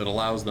that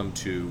allows them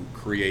to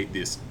create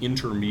this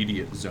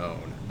intermediate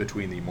zone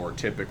between the more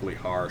typically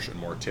harsh and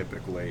more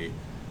typically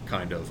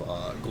kind of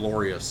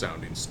glorious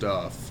sounding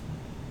stuff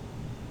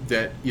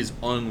that is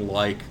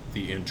unlike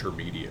the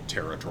intermediate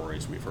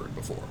territories we've heard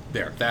before.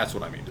 That's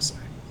what I mean to say.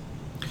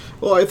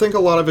 Well, I think a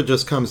lot of it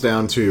just comes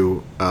down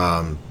to,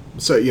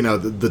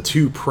 the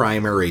two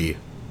primary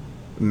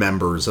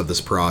members of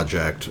this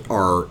project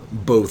are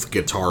both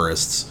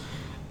guitarists,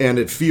 and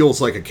it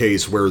feels like a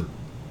case where,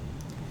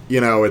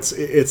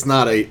 it's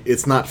not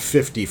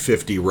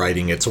 50-50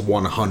 writing, it's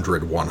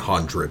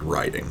 100-100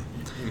 writing.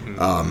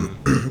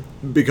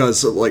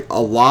 Because like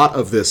a lot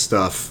of this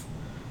stuff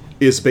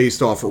is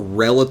based off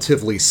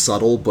relatively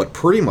subtle but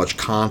pretty much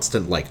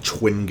constant like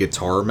twin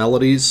guitar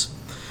melodies.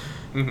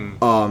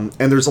 And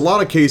there's a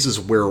lot of cases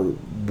where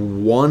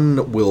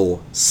one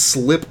will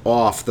slip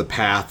off the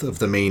path of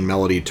the main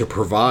melody to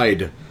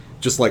provide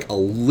just like a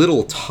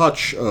little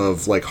touch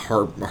of like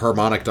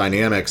harmonic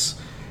dynamics,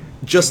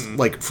 just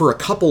like for a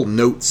couple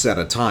notes at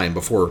a time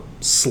before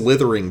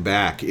slithering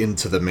back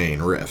into the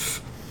main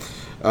riff.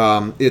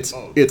 That's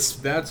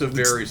a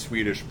very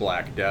Swedish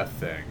Black Death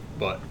thing,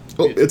 but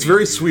it's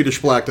very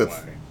Swedish Black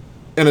Death,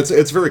 and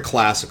it's very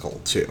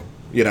classical too.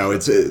 You know,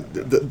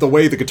 the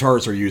way the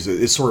guitars are used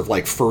is sort of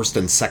like first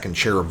and second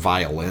chair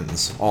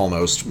violins,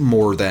 almost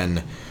more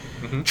than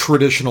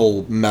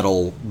traditional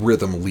metal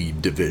rhythm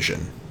lead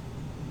division.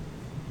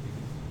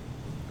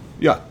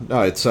 Yeah,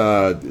 no,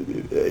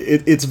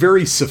 it's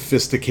very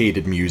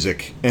sophisticated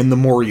music, and the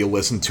more you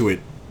listen to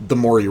it, the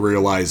more you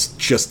realize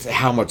just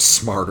how much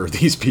smarter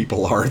these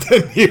people are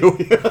than you.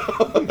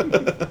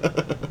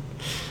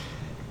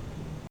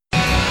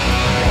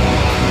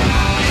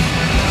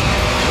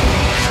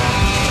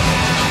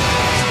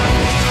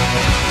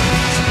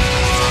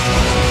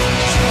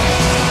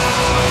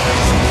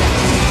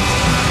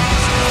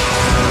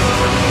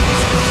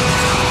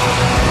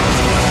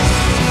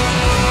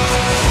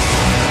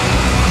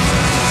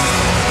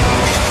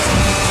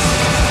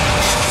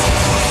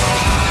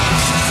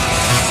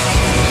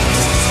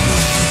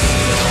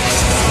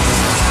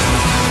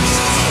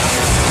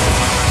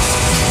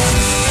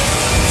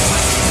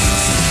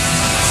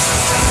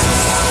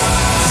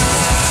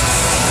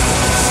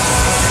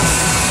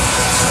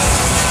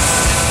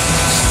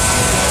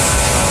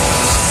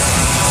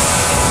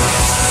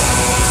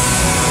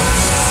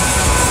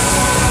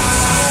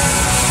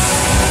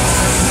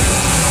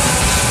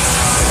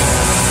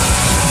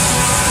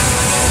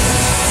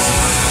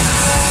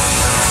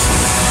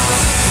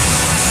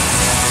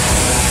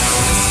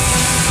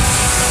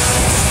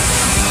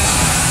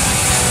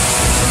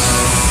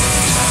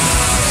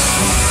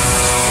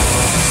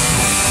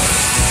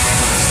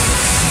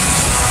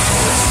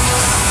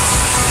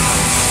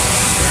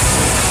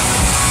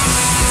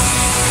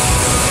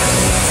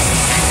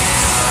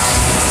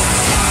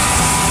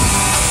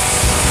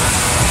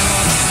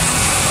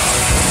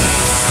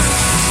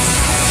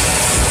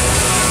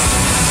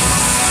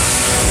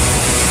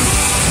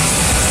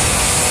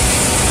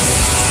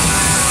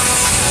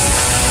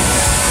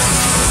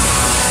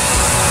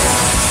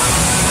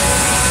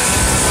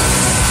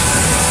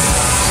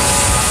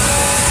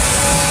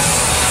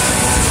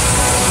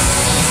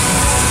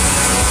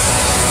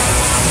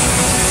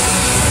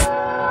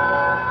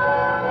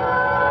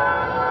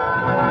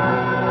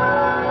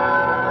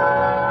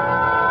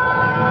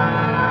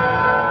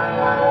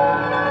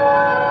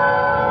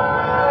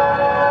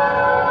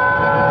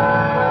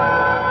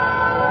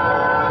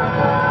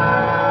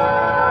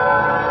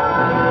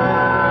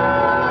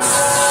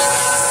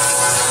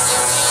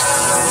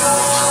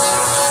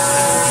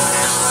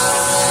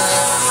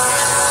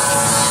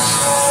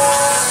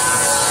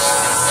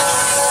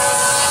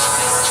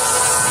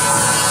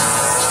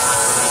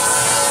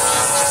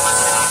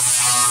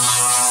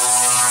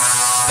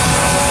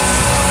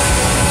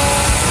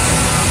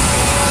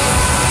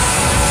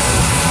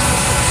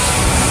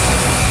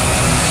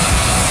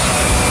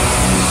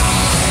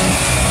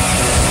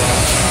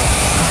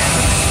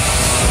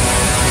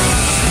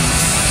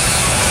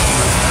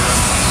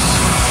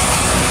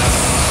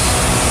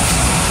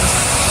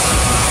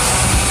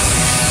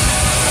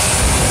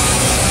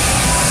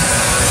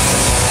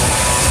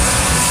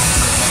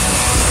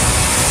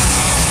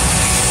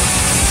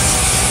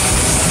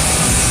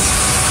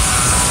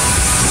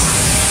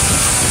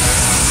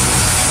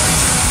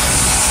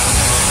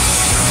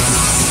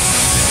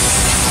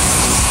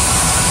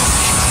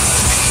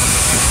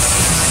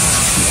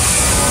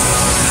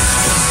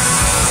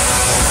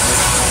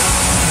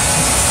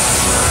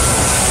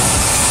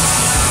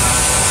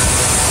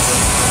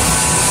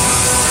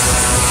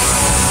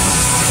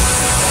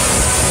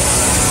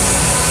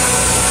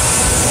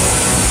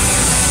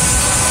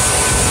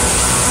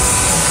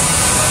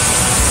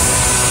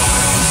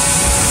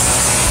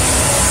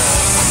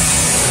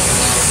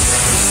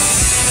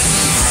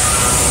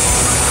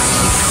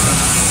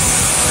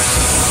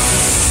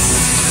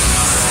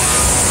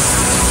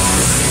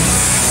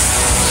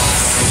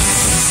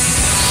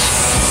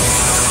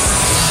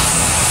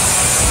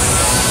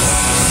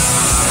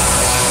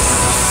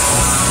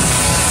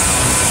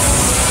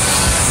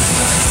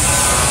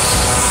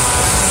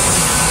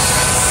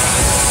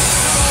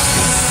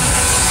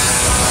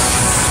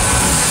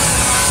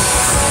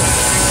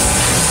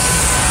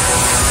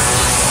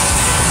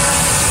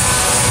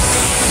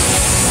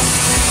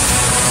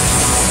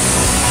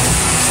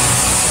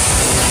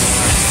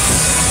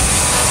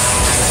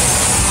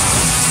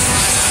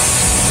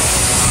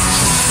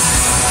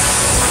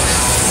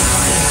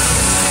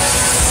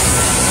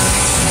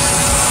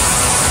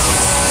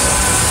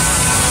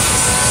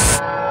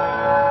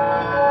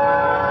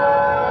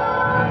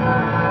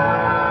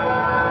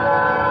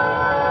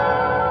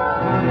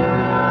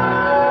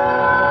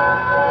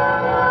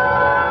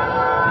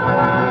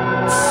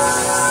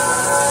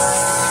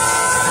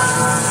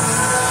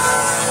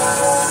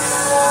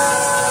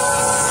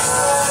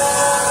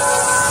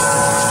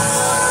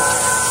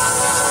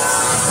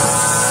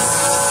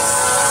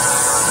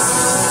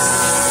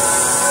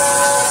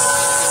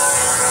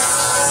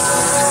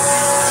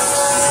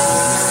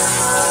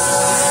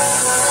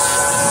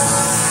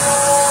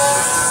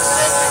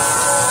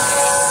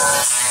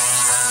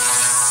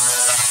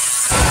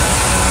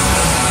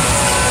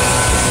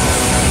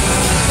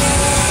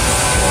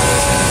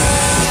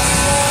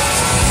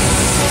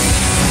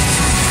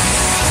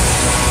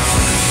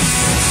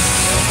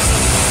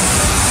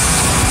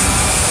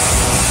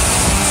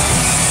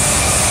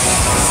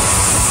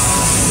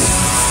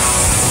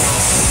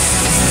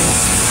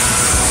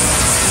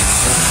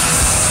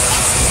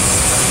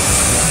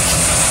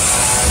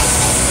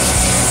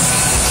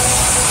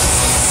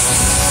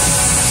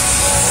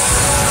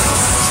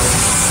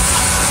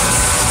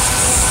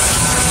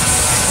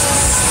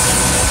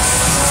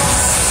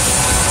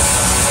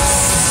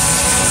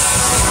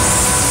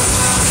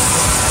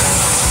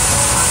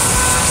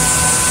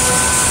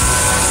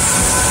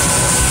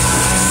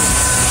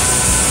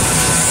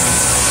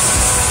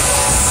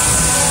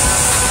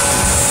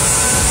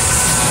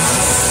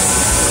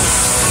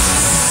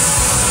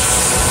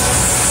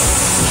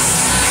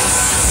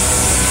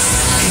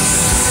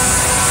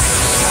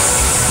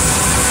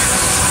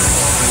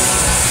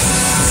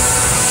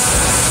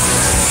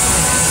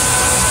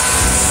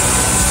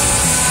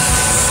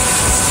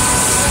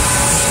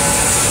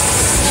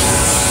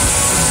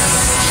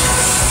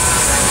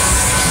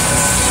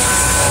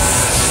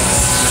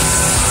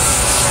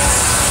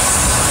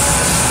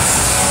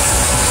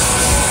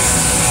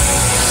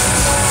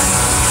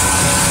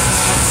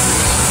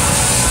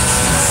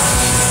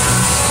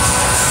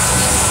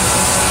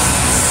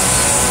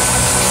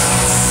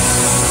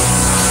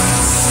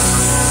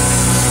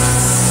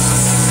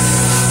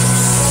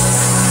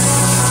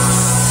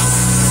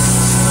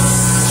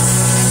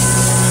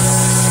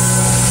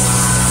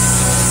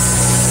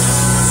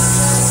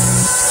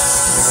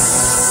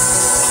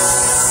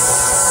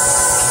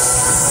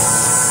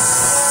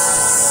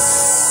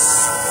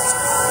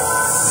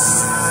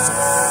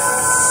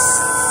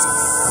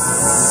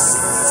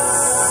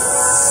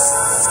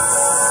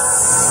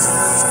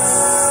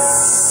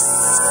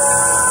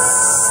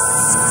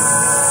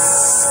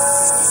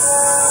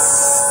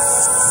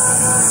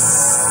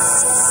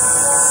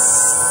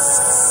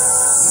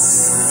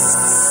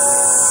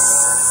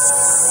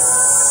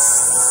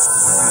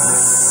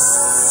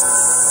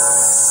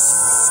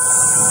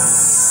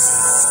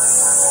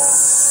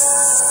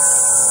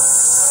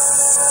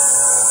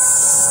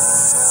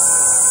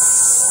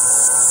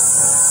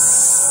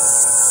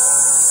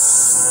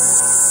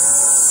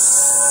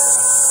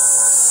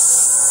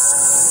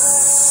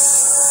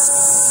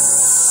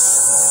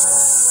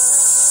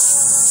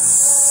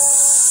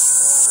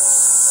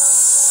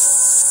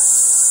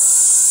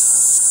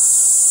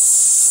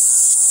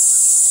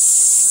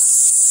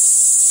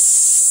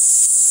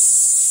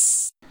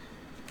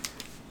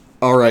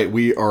 Alright,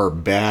 we are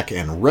back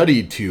and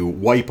ready to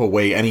wipe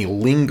away any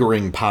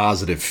lingering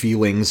positive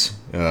feelings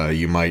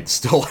you might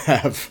still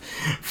have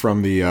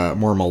from the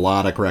more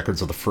melodic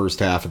records of the first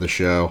half of the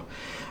show.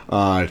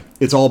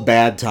 It's all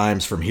bad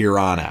times from here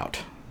on out.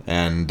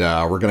 And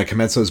we're going to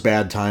commence those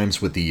bad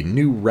times with the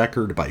new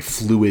record by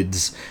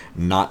Fluids,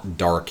 Not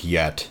Dark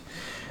Yet,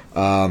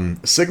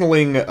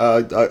 signaling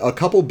a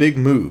couple big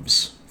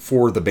moves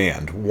for the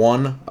band.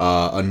 One,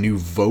 a new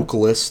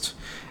vocalist,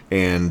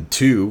 and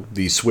two,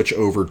 the switch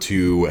over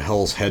to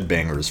Hell's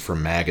Headbangers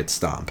from Maggot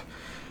Stomp,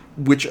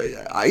 which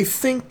I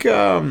think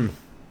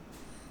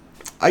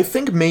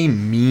may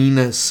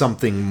mean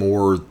something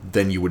more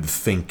than you would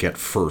think at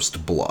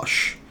first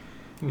blush.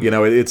 You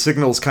know, it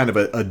signals kind of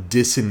a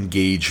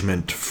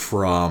disengagement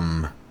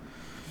from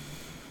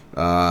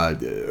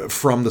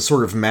the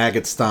sort of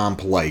Maggot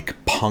Stomp, like,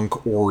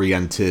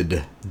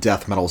 punk-oriented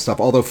death metal stuff,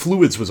 although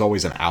Fluids was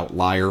always an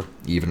outlier,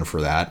 even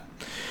for that.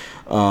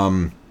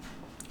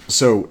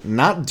 So,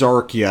 Not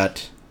Dark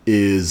Yet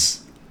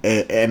is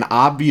an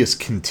obvious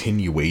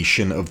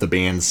continuation of the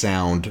band's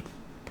sound,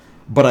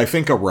 but I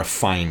think a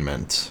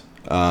refinement.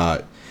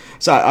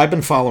 So I've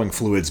been following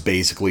Fluids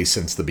basically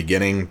since the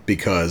beginning,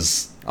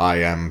 because I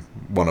am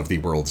one of the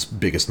world's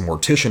biggest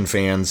Mortician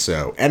fans,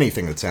 so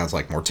anything that sounds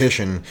like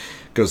Mortician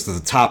goes to the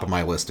top of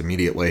my list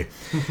immediately.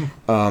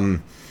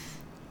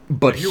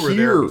 But you were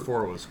there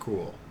before it was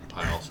cool,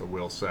 I also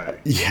will say.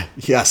 Yeah,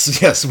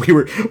 yes, we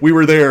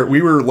were there.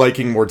 We were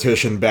liking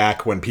Mortician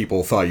back when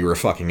people thought you were a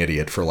fucking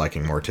idiot for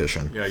liking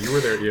Mortician. Yeah, you were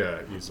there,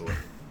 yeah, easily.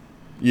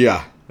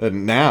 Yeah,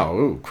 and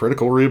now,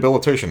 critical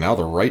rehabilitation. Now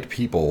the right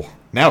people,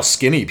 now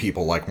skinny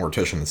people like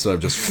Mortician instead of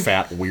just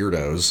fat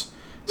weirdos.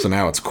 So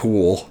now it's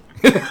cool.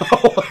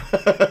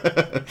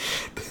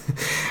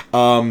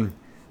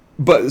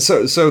 But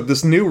so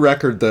this new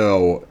record,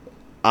 though,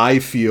 I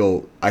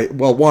feel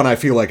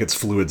like it's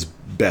Fluid's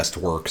best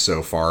work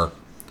so far.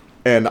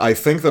 And I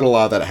think that a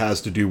lot of that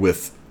has to do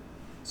with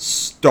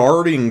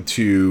starting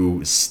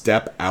to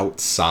step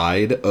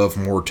outside of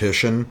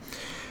Mortician,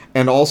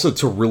 and also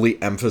to really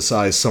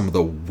emphasize some of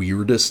the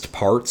weirdest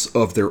parts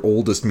of their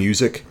oldest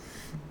music,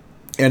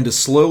 and to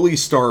slowly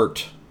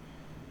start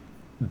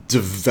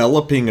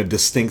developing a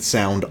distinct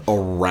sound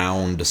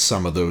around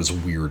some of those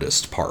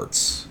weirdest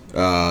parts.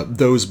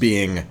 Those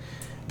being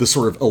the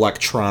sort of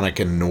electronic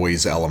and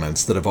noise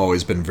elements that have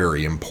always been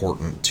very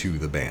important to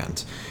the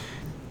band.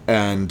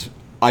 And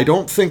I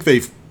don't think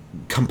they've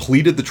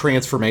completed the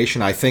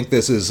transformation. I think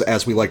this is,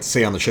 as we like to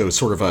say on the show,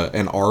 sort of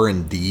an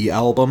R&D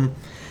album.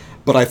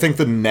 But I think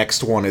the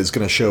next one is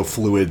going to show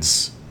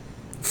Fluids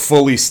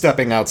fully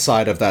stepping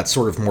outside of that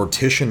sort of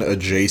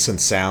Mortician-adjacent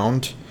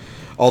sound,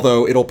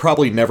 although it'll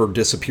probably never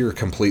disappear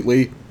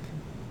completely,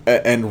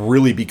 and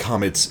really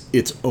become its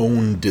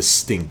own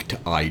distinct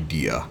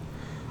idea.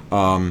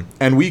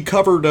 And we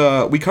covered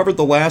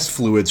the last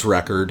Fluids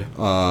record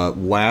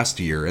last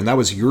year, and that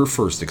was your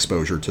first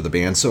exposure to the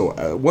band.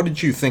 So what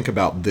did you think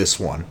about this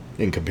one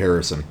in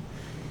comparison?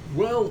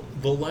 Well,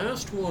 the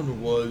last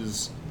one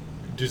was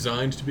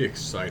designed to be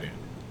exciting.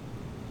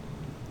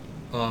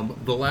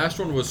 The last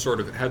one was sort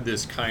of had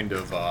this kind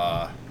of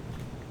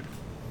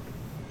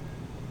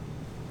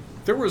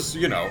there was,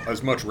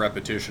 as much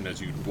repetition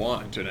as you'd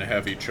want in a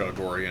heavy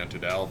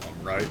chug-oriented album,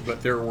 right?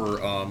 But there were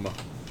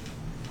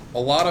a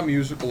lot of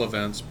musical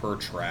events per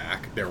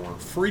track. There were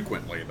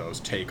frequently those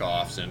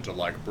takeoffs into,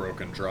 like,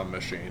 Broken Drum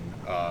Machine,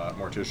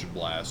 Mortician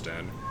Blast,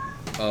 and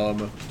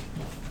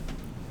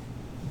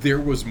there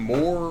was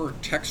more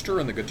texture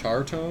in the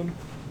guitar tone,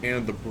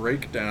 and the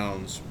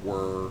breakdowns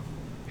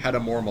had a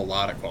more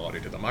melodic quality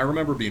to them. I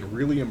remember being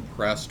really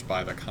impressed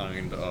by the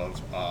kind of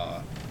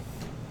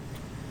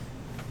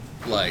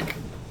like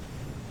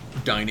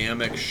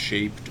dynamic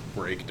shaped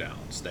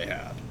breakdowns they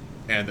had,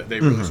 and they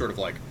really sort of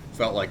like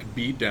felt like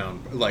beatdown.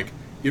 Like,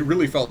 it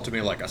really felt to me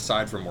like,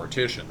 aside from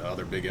Mortician, the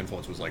other big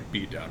influence was like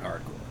beatdown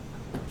hardcore,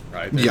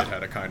 right? They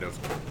had a kind of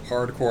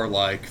hardcore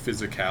like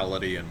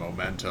physicality and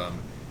momentum,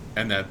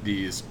 and that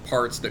these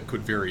parts that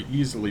could very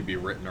easily be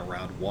written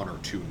around one or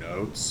two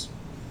notes,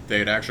 they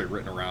had actually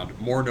written around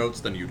more notes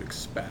than you'd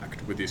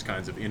expect, with these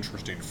kinds of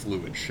interesting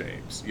fluid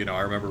shapes.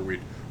 I remember we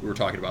were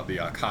talking about the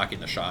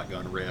cocking the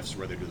shotgun riffs,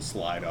 where they do the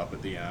slide up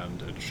at the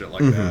end and shit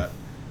like that.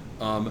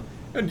 And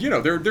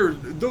they're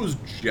those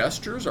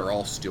gestures are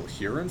all still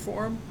here in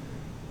form,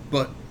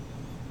 but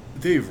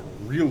they've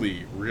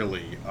really,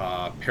 really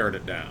pared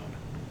it down.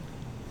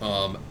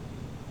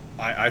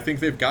 I think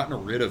they've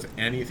gotten rid of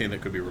anything that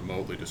could be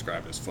remotely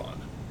described as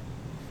fun.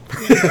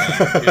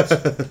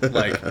 It's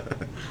like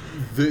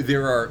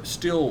there are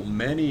still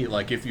many,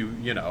 like, if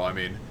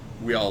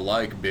we all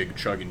like big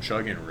chugging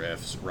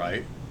riffs,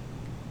 right?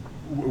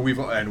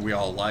 We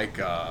all like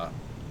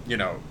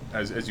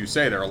as you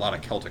say, there are a lot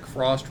of Celtic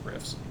Frost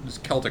riffs. This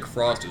Celtic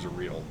Frost is a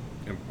real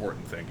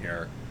important thing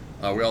here.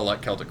 We all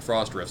like Celtic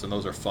Frost riffs, and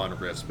those are fun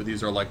riffs, but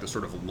these are like the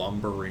sort of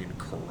lumbering,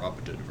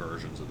 corrupted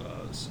versions of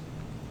those.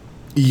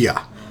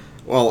 Yeah.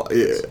 Well,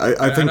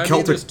 I think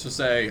Celtic...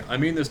 I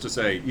mean this to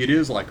say, it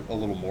is like a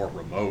little more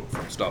remote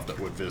from stuff that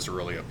would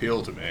viscerally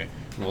appeal to me,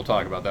 and we'll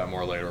talk about that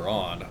more later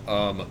on.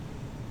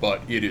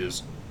 But it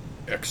is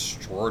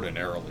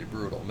extraordinarily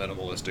brutal,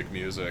 minimalistic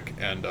music,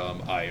 and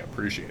I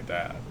appreciate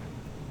that.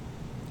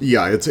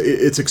 Yeah,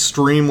 it's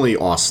extremely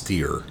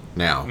austere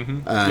now,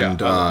 and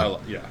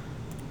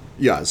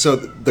yeah. So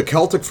the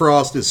Celtic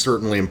Frost is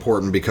certainly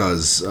important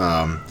because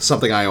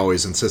something I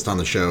always insist on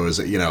the show is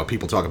that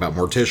people talk about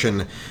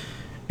Mortician.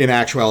 In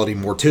actuality,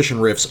 Mortician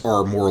riffs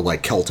are more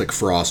like Celtic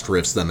Frost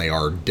riffs than they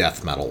are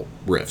death metal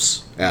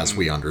riffs, as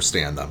we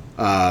understand them.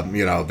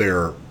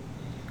 They're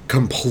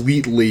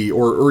completely,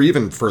 or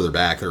even further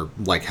back, they're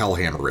like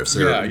Hellhammer riffs.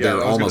 They're I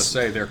was almost going to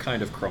say their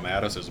kind of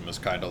chromaticism is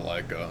kind of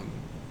like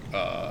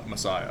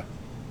Messiah.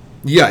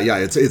 Yeah,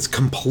 it's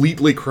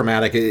completely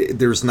chromatic.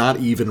 There's not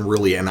even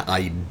really an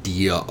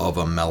idea of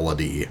a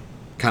melody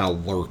kind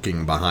of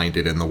lurking behind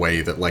it in the way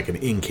that like an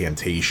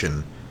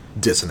incantation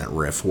dissonant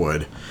riff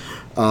would.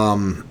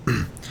 But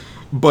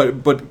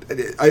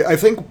I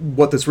think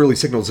what this really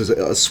signals is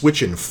a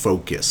switch in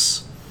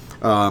focus,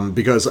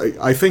 because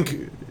I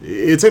think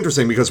it's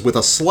interesting because with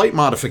a slight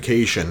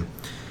modification,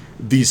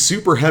 these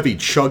super heavy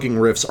chugging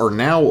riffs are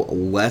now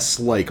less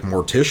like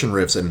Mortician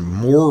riffs and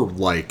more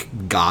like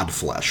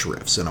Godflesh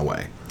riffs in a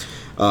way.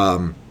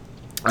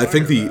 I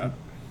think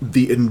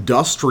the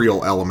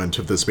industrial element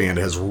of this band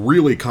has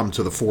really come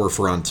to the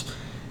forefront,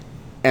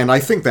 and I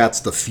think that's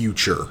the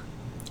future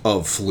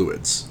of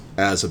Fluids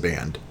as a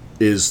band,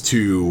 is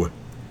to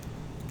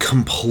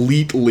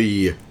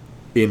completely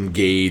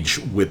engage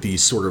with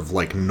these sort of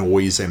like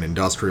noise and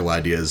industrial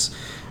ideas,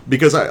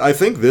 because I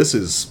think this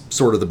is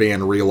sort of the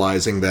band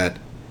realizing that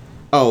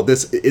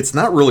it's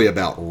not really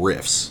about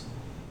riffs,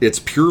 it's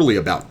purely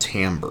about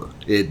timbre.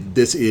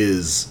 This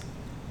is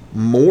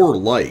more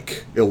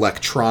like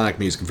electronic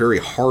music, very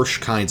harsh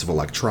kinds of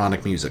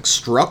electronic music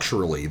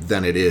structurally,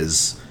 than it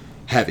is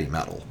heavy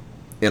metal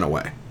in a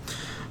way.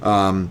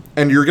 And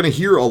you're going to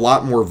hear a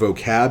lot more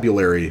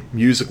vocabulary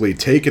musically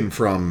taken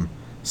from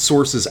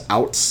sources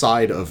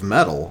outside of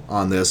metal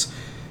on this,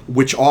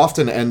 which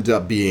often end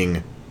up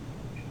being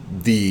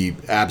the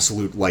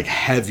absolute like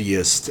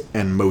heaviest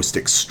and most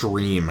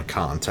extreme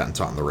content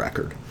on the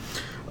record.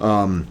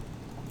 Well,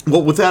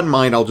 with that in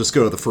mind, I'll just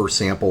go to the first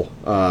sample.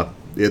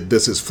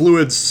 This is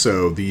Fluids,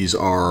 so these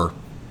are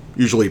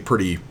usually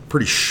pretty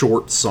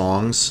short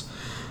songs.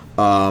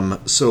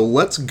 So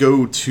let's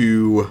go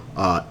to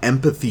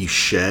Empathy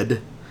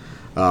Shed.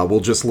 We'll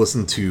just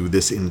listen to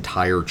this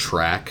entire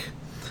track.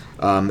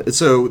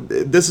 So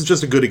this is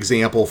just a good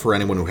example for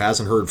anyone who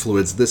hasn't heard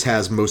Fluids. This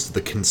has most of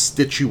the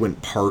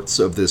constituent parts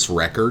of this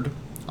record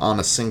on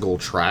a single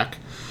track.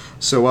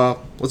 So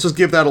let's just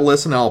give that a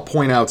listen. I'll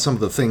point out some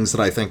of the things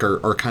that I think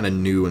are kind of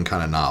new and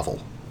kind of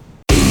novel.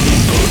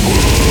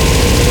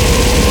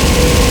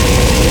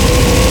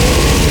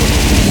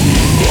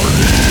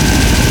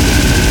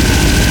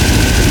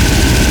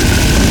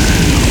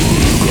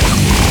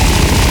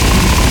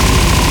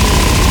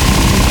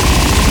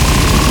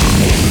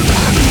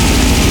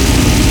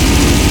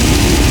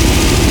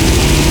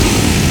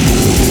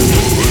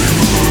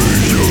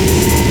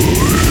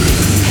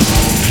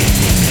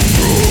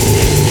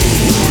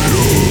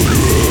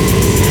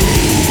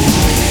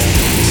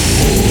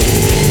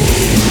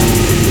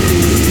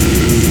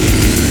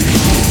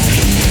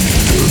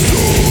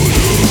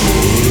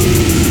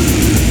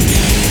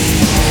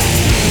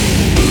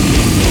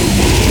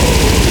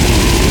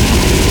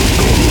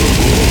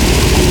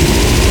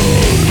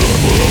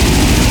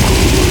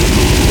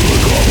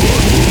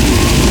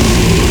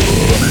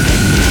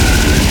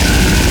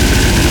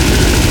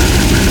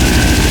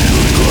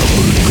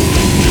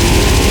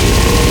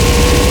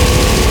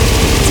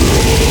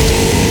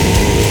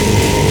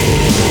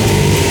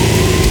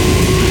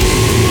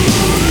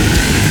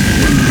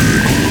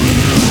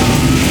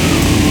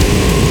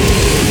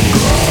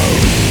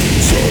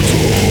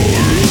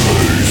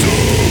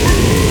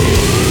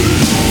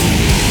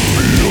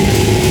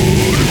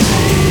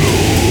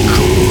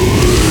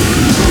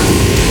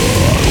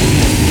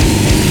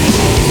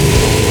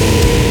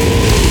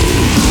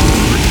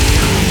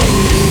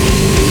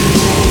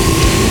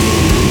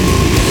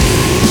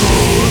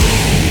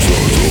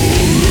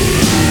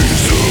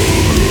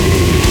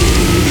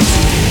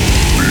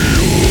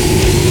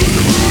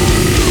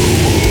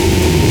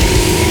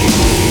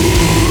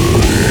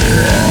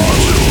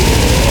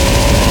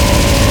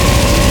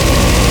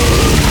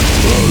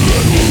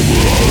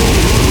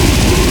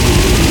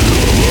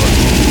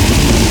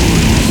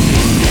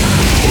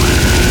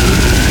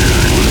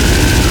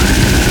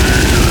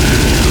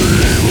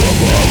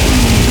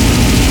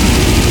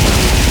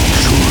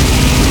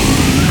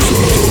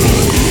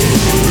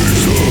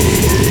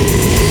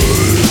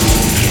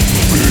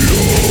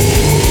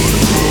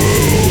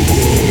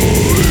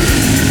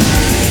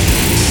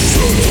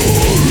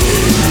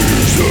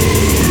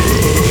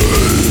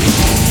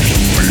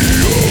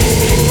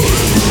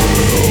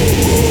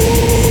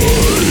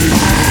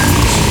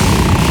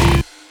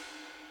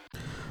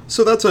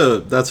 So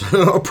that's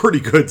a pretty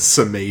good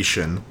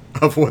summation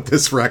of what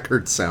this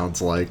record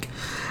sounds like.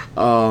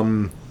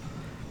 So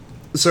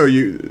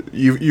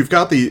you've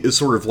got the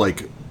sort of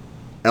like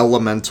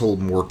elemental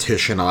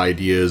Mortician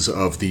ideas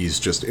of these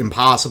just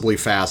impossibly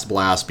fast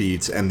blast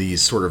beats and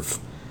these sort of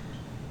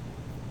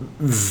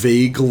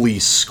vaguely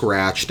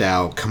scratched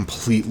out,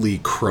 completely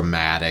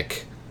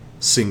chromatic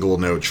single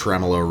note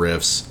tremolo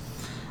riffs.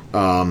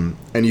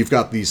 And you've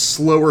got these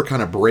slower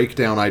kind of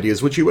breakdown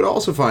ideas, which you would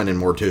also find in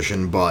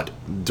Mortician, but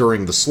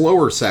during the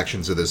slower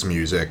sections of this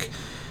music,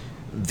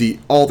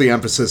 all the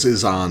emphasis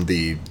is on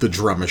the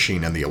drum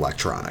machine and the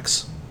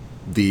electronics.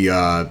 The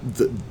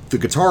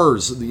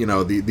guitars,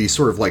 these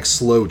sort of like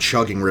slow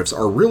chugging riffs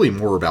are really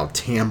more about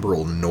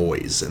timbral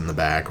noise in the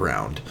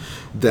background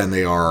than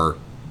they are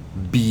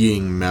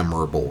being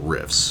memorable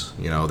riffs.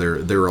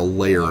 They're a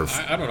layer of...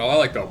 I don't know, I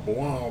like the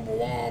blah,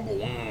 blah,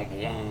 blah,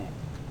 blah.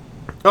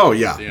 Oh,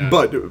 yeah,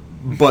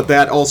 but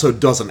that also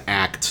doesn't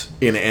act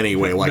in any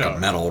way like a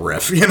metal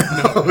riff, No,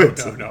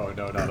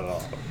 not at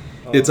all.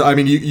 It's. I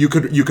mean, you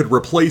could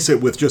replace it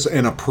with just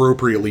an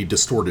appropriately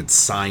distorted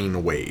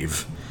sine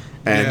wave,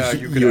 and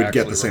you would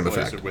get the same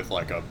effect. It with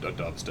like a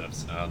dubstep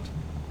sound.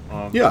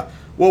 Yeah,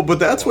 well, but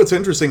that's what's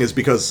interesting is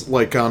because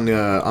like on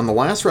the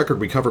last record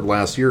we covered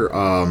last year,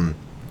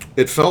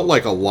 it felt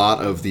like a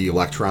lot of the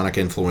electronic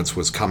influence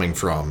was coming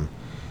from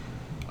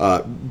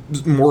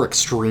more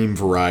extreme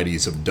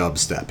varieties of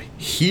dubstep.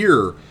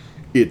 Here,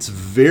 it's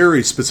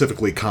very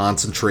specifically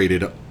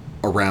concentrated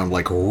around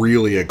like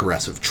really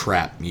aggressive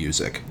trap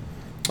music,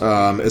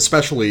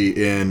 especially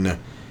in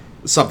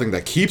something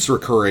that keeps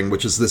recurring,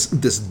 which is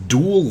this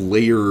dual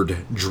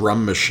layered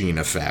drum machine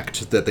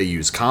effect that they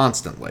use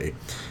constantly,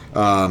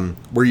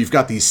 where you've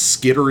got these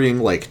skittering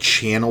like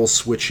channel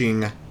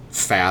switching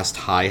fast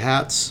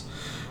hi-hats,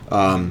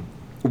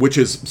 which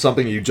is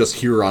something you just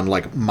hear on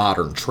like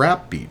modern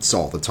trap beats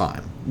all the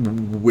time,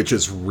 which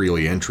is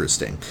really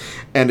interesting.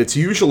 And it's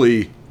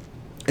usually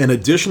an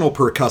additional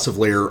percussive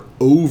layer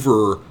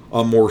over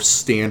a more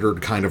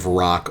standard kind of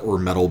rock or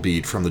metal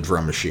beat from the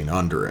drum machine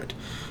under it.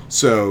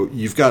 So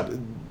you've got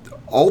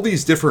all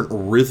these different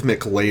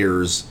rhythmic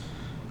layers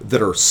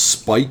that are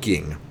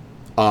spiking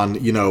on,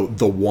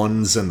 the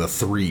ones and the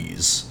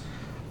threes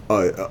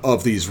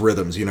of these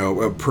rhythms,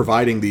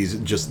 providing these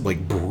just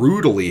like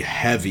brutally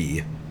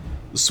heavy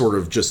sort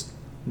of just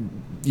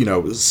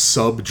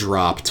sub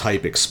drop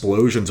type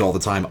explosions all the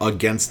time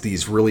against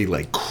these really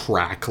like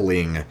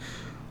crackling,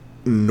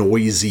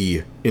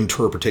 noisy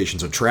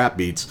interpretations of trap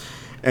beats.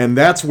 And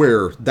that's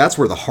where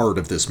the heart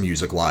of this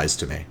music lies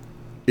to me,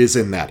 is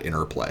in that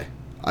interplay.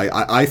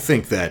 I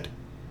think that,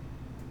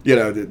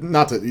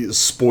 not to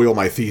spoil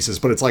my thesis,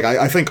 but it's like,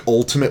 I think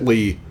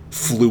ultimately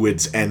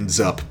Fluids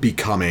ends up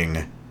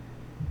becoming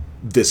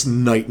this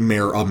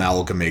nightmare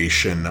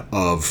amalgamation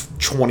of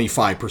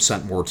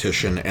 25%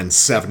 Mortician and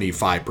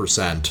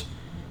 75%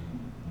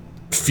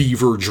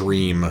 fever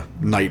dream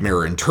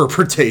nightmare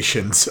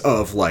interpretations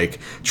of, like,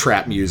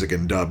 trap music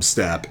and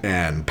dubstep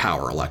and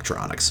power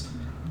electronics.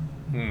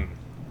 Yeah,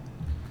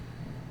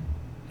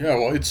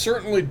 well, it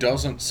certainly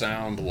doesn't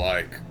sound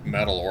like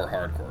metal or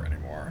hardcore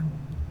anymore.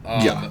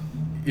 Yeah.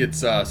 It's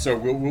so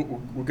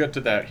we'll get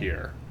to that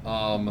here.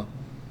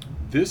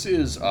 This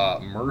is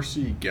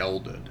Mercy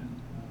Gelded,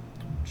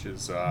 which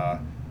is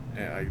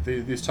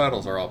these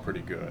titles are all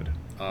pretty good.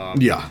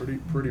 Yeah.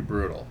 Pretty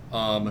brutal.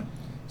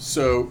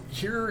 So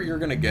here you're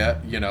gonna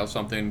get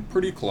something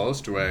pretty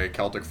close to a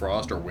Celtic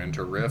Frost or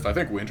Winter riff. I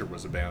think Winter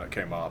was a band that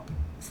came up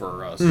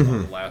for us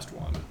on the last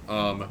one.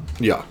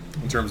 Yeah.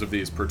 In terms of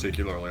these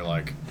particularly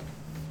like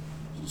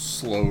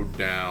slowed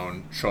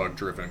down, chug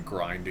driven,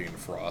 grinding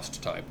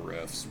Frost type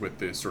riffs with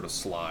these sort of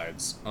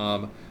slides.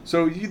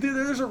 So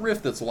there's a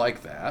riff that's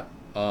like that,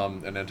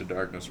 an Into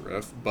Darkness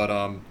riff, but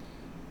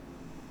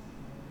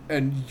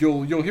and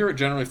you'll hear it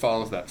generally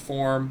follows that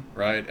form,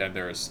 right? And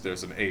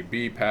there's an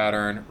A-B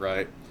pattern,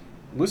 right?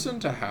 Listen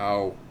to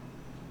how,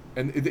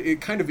 and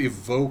it kind of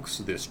evokes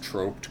this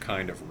troped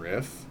kind of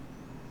riff.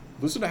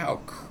 Listen to how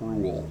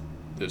cruel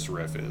this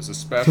riff is,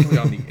 especially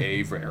on the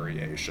A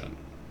variation,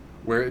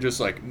 where it just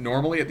like,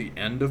 normally at the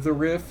end of the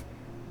riff,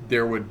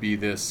 there would be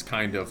this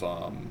kind of,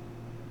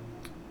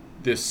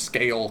 this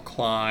scale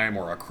climb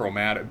or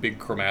a big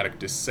chromatic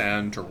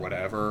descent or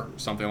whatever,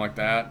 something like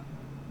that.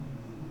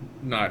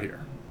 Not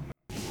here.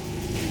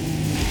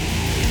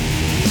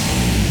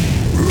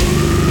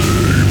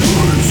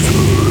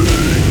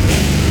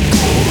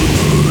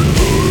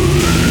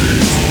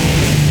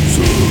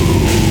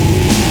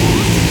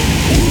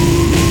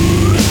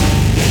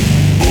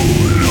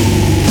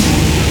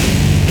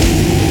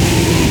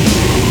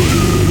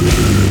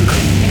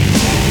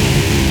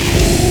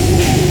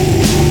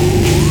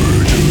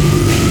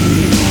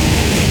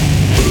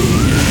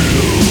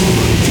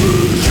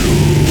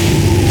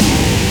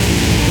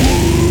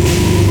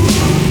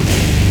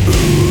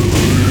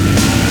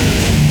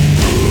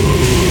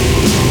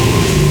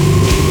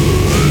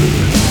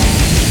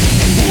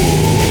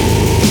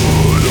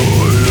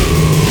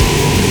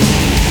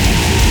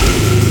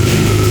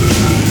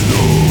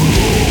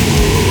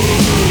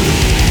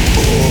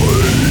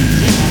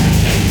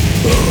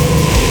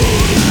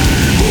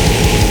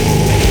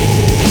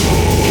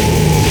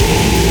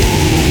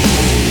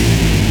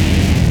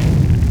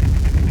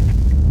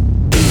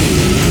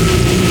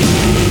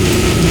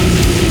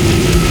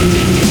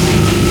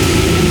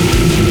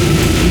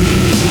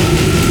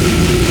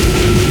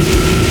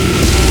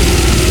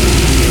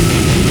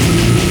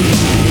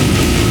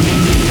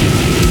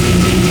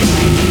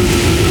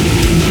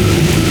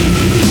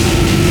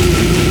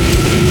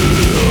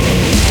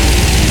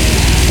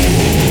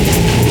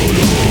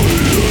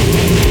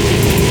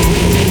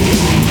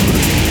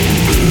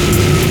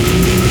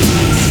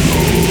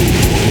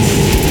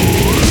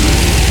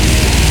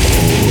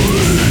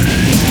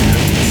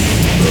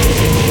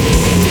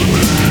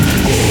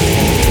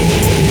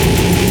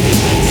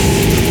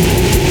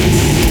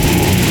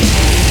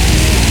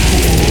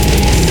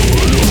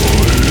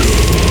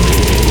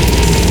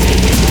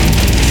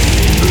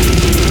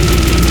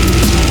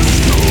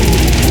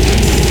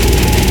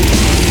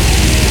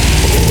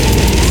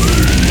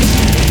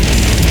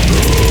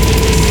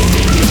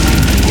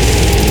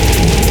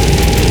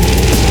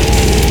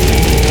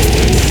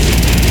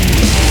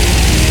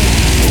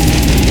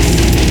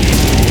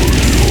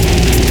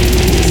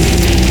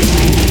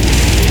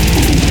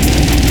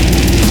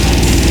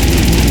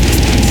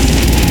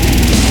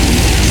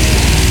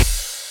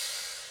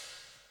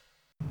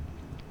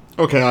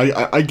 Okay,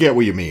 I get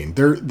what you mean.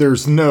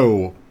 There's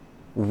no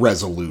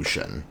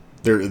resolution.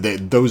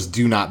 Those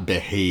do not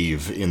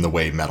behave in the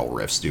way metal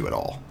riffs do at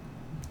all.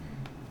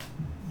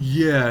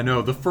 Yeah,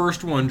 no, the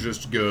first one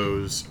just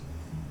goes...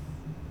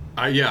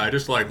 I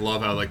just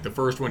love how the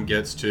first one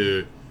gets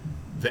to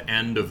the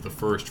end of the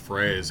first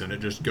phrase and it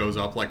just goes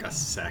up like a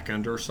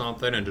second or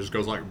something and just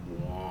goes like,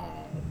 whoa.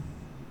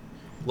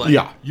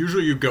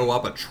 Usually you go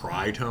up a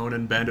tritone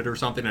and bend it or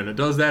something, and it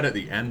does that at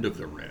the end of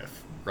the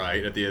riff,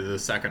 right? At the end of the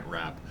second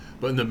rep.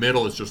 But in the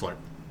middle, it's just like,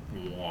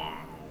 wow.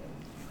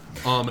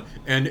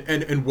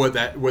 And what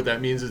that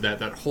means is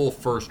that whole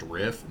first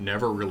riff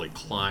never really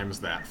climbs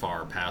that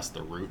far past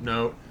the root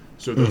note.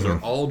 So those are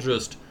all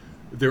just,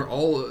 it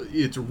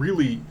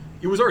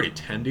was already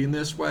tending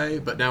this way,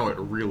 but now it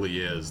really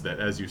is that,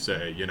 as you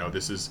say,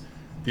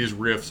 these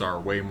riffs are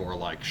way more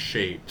like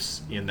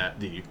shapes in that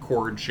the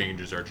chord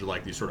changes are just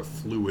like these sort of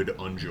fluid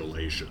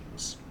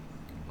undulations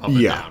up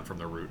and down from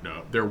the root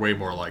note. They're way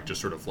more like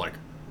just sort of like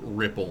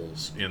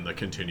ripples in the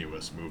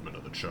continuous movement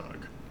of the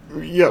chug.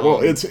 Yeah,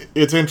 well, it's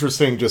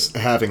interesting just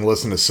having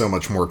listened to so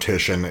much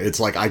Mortician. It's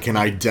like I can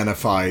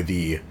identify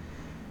the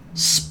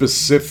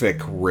specific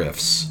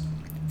riffs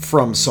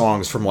from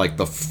songs from like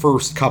the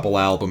first couple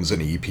albums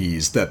and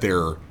EPs that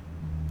they're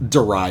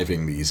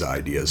deriving these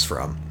ideas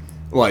from.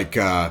 Like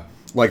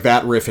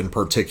that riff in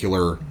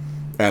particular,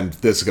 and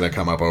this is going to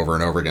come up over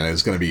and over again,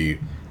 is going to be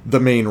the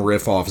main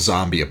riff off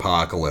Zombie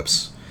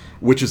Apocalypse,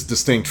 which is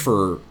distinct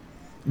for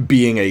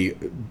being a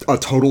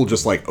total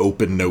just like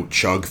open note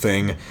chug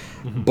thing,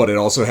 but it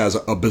also has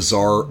a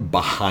bizarre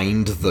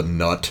behind the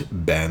nut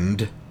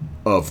bend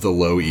of the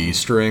low E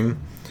string.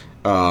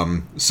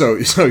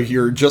 So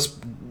you're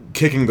just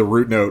kicking the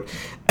root note,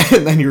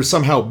 and then you're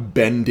somehow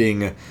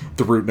bending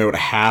the root note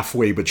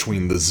halfway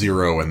between the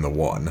 0 and the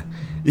 1.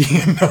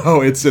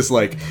 It's just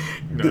like...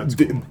 That's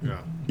cool.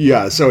 Yeah.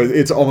 Yeah, so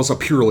it's almost a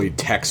purely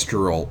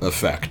textural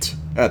effect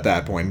at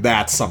that point.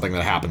 That's something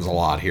that happens a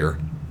lot here.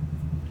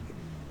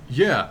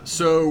 Yeah,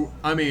 so,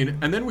 I mean,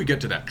 and then we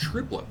get to that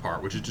triplet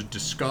part, which is just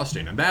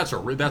disgusting, and that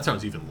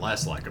sounds even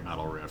less like a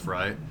metal riff,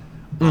 right?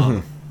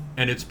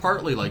 And it's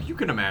partly like, you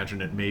can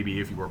imagine it maybe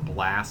if you were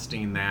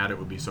blasting that, it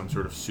would be some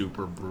sort of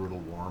super brutal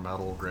war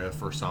metal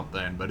riff or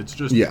something, but it's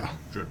just... Yeah.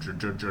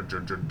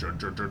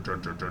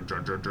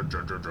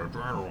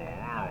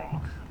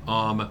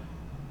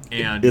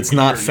 And it's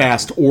not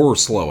fast or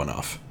slow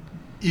enough.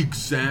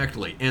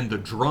 Exactly, and the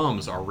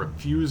drums are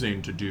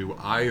refusing to do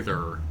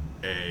either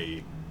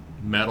a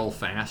metal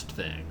fast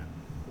thing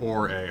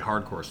or a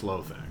hardcore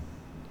slow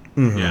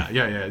thing.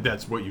 Yeah,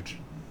 that's what you...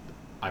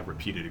 I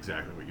repeated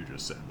exactly what you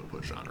just said, but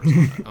put genres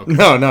on that.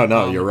 Okay.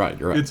 No, you're right.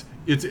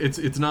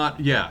 It's not,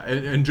 yeah,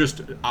 and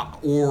just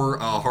or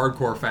a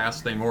hardcore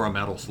fast thing or a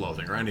metal slow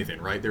thing or anything,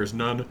 right? There's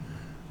none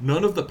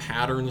of the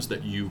patterns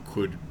that you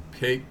could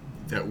pick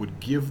that would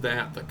give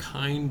that the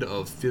kind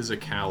of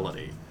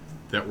physicality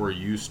that we're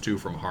used to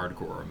from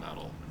hardcore or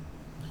metal,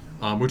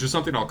 which is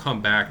something I'll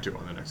come back to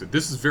on the next.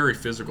 This is very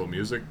physical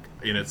music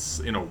in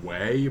a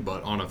way,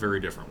 but on a very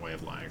different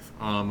wavelength.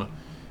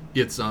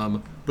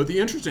 But the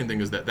interesting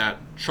thing is that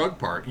chug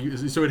part,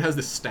 so it has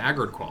this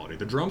staggered quality.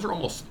 The drums are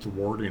almost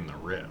thwarting the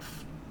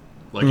riff.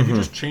 Like, if you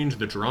just change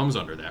the drums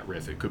under that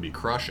riff, it could be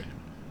crushing.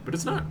 But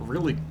it's not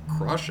really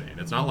crushing.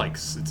 It's not like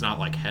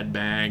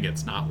headbang.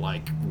 It's not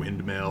like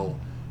windmill.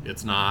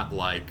 It's not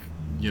like,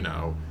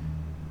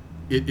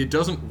 it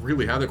doesn't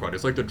really have the quality.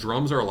 It's like the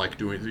drums are like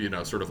doing,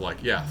 sort of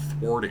like,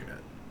 thwarting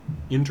it,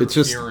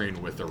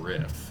 interfering with the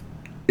riff.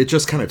 It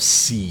just kind of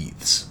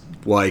seethes.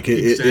 Like,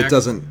 Exactly. it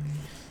doesn't...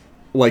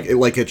 Like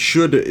it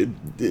should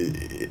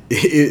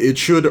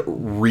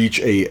reach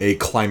a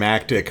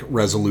climactic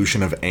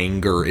resolution of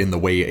anger in the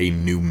way a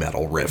new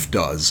metal riff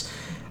does,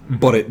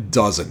 but it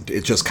doesn't.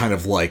 It just kind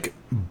of like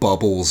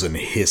bubbles and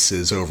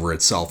hisses over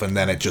itself, and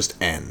then it just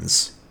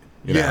ends.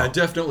 Yeah,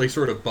 definitely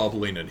sort of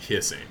bubbling and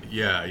hissing.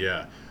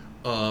 Yeah.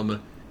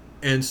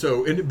 And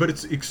so, but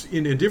it's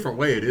in a different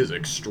way. It is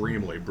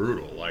extremely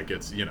brutal. Like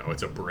it's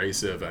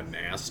abrasive and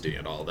nasty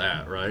and all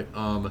that, right?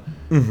 But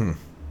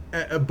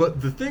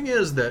the thing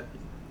is that.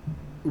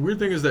 Weird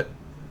thing is that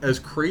as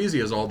crazy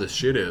as all this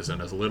shit is,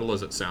 and as little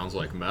as it sounds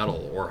like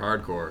metal or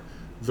hardcore,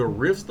 the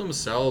riffs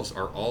themselves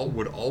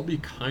would all be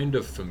kind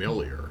of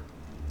familiar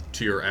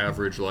to your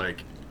average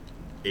like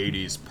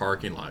 80s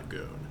parking lot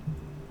goon.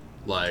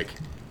 Like,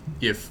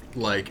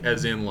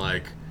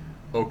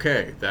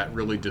 okay, that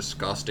really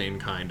disgusting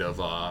kind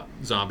of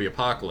Zombie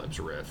Apocalypse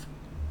riff.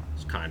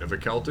 It's kind of a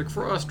Celtic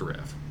Frost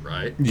riff,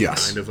 right?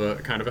 Yes. Kind of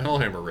a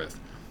Hellhammer riff.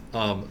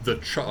 The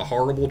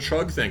horrible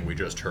chug thing we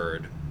just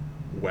heard.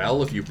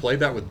 Well, if you played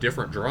that with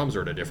different drums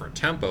or at a different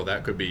tempo,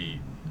 that could be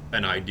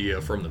an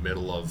idea from the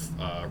middle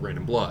of Rain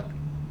and Blood.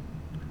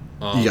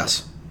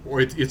 Yes.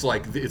 Or it's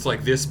like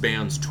this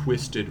band's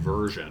twisted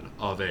version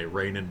of a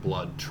Rain and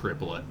Blood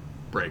triplet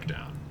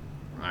breakdown,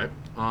 right?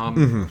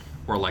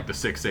 Or like the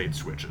 6/8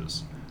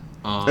 switches.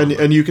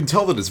 And you can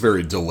tell that it's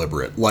very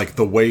deliberate. Like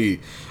the way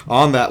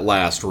on that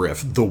last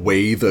riff, the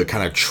way the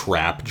kind of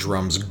trap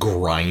drums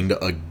grind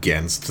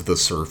against the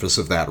surface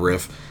of that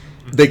riff,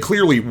 they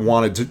clearly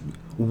wanted to.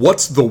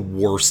 What's the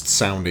worst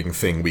sounding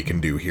thing we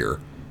can do here?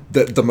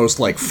 The most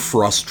like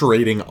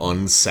frustrating,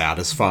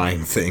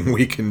 unsatisfying thing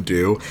we can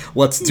do.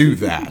 Let's do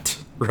that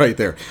right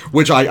there.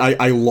 Which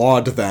I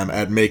laud them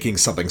at making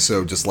something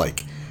so just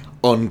like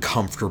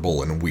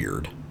uncomfortable and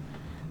weird,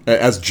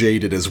 as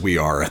jaded as we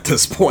are at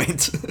this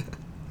point.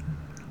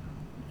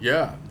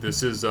 Yeah,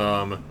 this is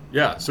so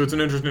it's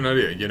an interesting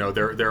idea.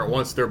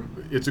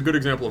 It's a good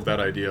example of that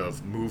idea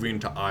of moving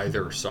to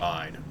either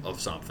side of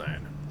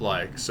something.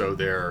 Like, so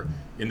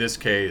in this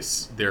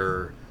case,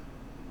 you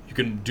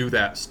can do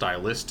that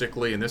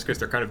stylistically. In this case,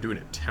 they're kind of doing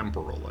it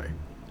temporally.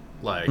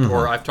 Like,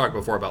 or I've talked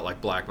before about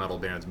like black metal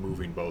bands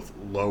moving both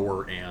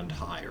lower and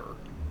higher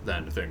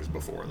than things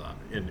before them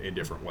in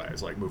different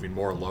ways, like moving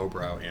more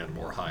lowbrow and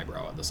more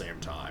highbrow at the same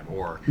time,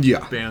 or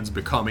bands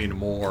becoming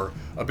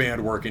a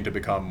band working to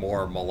become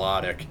more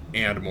melodic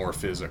and more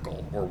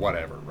physical, or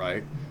whatever,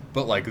 right?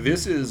 But like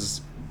this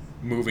is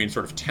moving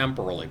sort of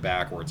temporally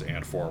backwards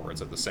and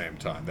forwards at the same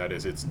time. That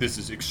is, this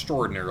is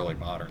extraordinarily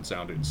modern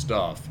sounding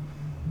stuff.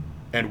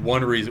 And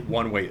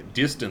one way it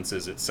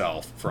distances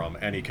itself from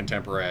any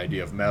contemporary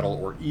idea of metal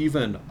or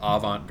even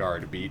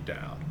avant-garde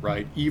beatdown,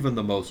 right? Even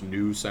the most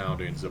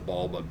new-sounding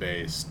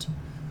Xibalba-based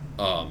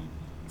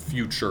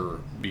future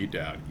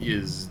beatdown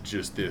is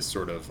just this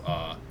sort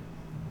of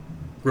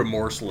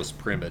remorseless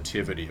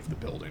primitivity of the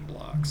building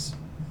blocks.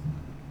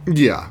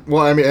 Yeah,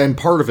 well, I mean, and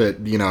part of it,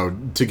 you know,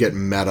 to get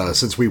meta,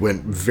 since we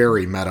went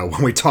very meta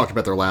when we talked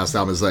about their last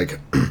album, is like,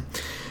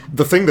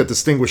 the thing that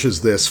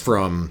distinguishes this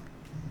from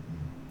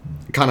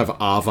kind of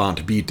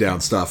avant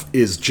beatdown stuff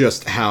is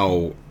just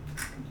how,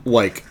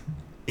 like,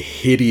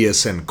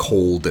 hideous and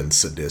cold and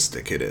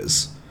sadistic it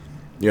is.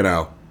 You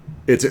know?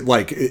 It's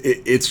like,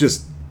 it's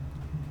just,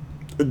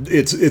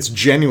 it's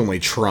genuinely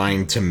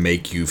trying to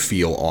make you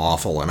feel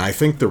awful, and I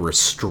think the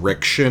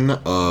restriction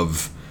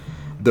of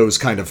those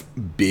kind of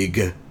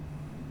big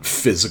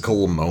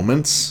physical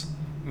moments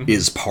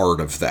is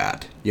part of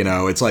that. You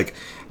know, it's like,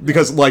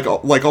 because like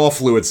all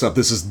Fluid stuff,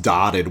 this is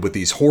dotted with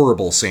these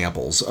horrible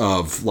samples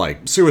of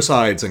like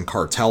suicides and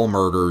cartel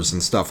murders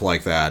and stuff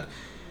like that.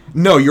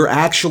 No, you're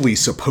actually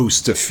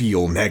supposed to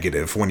feel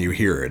negative when you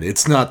hear it.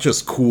 It's not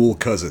just cool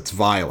because it's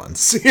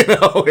violence. You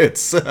know,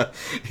 it's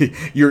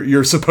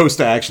you're supposed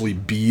to actually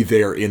be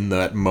there in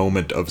that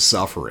moment of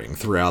suffering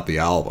throughout the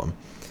album.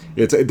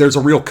 There's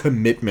a real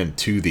commitment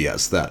to the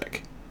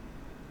aesthetic.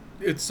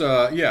 It's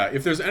yeah,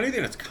 if there's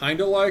anything that's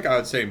kind of like, I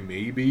would say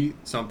maybe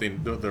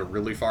something the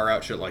really far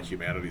out shit like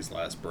Humanity's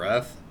Last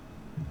Breath.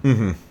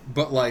 Mm-hmm.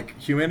 But like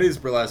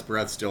Humanity's Last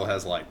Breath still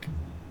has like,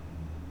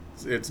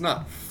 it's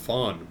not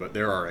fun, but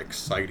there are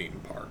exciting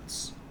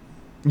parts.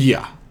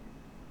 Yeah.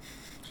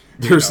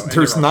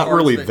 There's not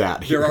really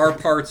that here. There are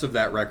parts of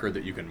that record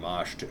that you can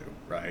mosh to,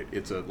 right?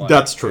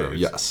 That's true.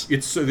 Yes.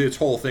 Its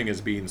whole thing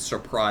is being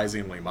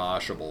surprisingly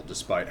moshable,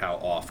 despite how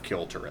off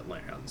kilter it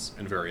lands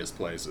in various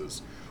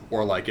places.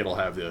 Or like it'll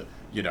have it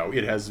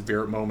has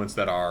moments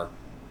that are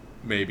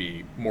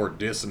maybe more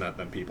dissonant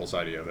than people's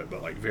idea of it,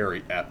 but like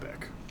very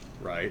epic,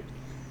 right?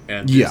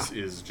 And this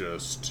is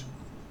just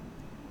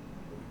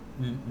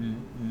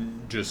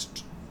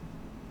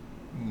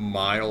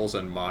miles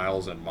and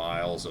miles and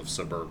miles of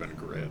suburban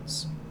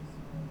grids.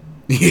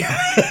 Yeah.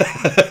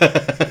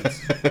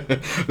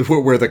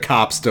 Where the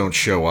cops don't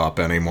show up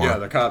anymore. Yeah,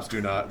 the cops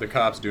do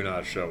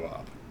not show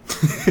up.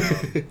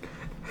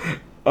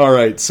 All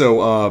right,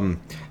 so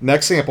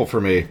next sample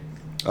for me,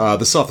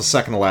 this is off the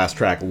second to last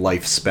track,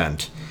 Life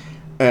Spent.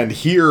 And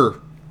here,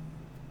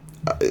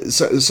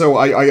 so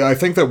I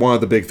think that one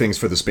of the big things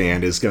for this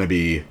band is going to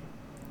be,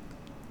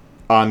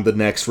 on the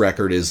next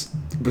record, is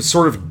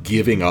sort of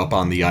giving up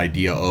on the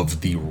idea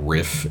of the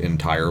riff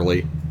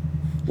entirely.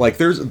 Like,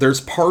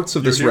 there's parts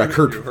of this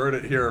record... You heard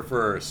it here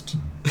first.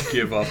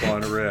 Give up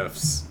on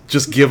riffs.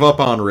 Just give up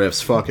on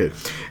riffs, fuck it.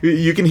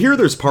 You can hear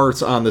there's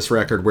parts on this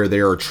record where they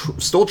are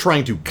still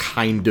trying to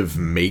kind of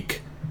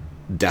make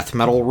death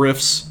metal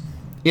riffs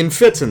in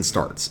fits and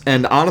starts.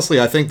 And honestly,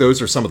 I think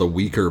those are some of the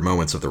weaker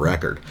moments of the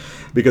record.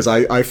 Because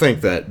I think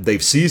that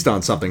they've seized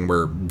on something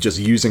where just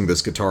using the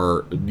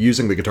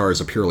guitar as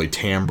a purely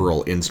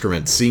timbral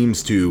instrument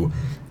seems to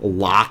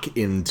lock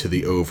into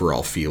the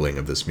overall feeling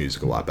of this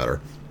music a lot better.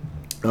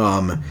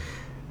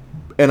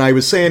 And I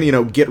was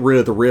saying, get rid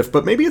of the riff,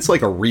 but maybe it's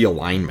like a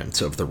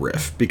realignment of the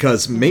riff,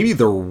 because maybe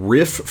the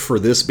riff for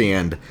this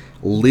band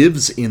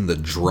lives in the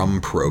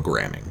drum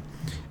programming.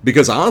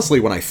 Because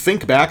honestly, when I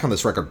think back on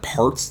this record,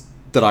 parts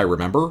that I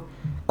remember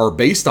are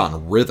based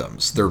on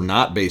rhythms. They're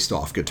not based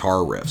off guitar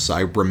riffs. I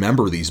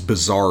remember these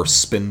bizarre,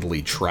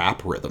 spindly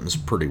trap rhythms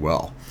pretty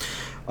well.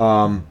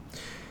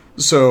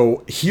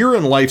 So here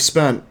in Life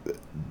Spent,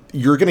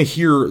 you're going to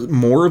hear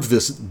more of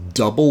this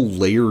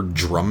double-layered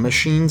drum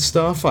machine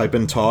stuff I've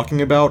been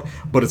talking about,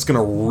 but it's going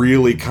to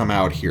really come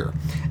out here.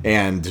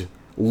 And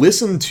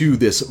listen to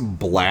this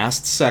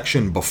blast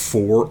section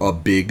before a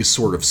big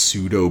sort of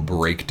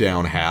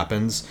pseudo-breakdown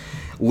happens.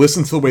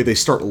 Listen to the way they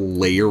start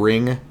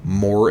layering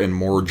more and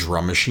more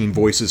drum machine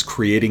voices,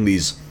 creating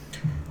these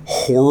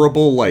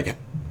horrible, like,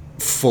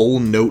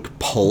 full-note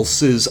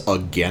pulses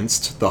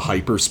against the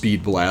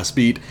hyperspeed blast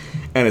beat,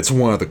 and it's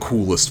one of the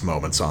coolest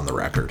moments on the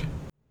record.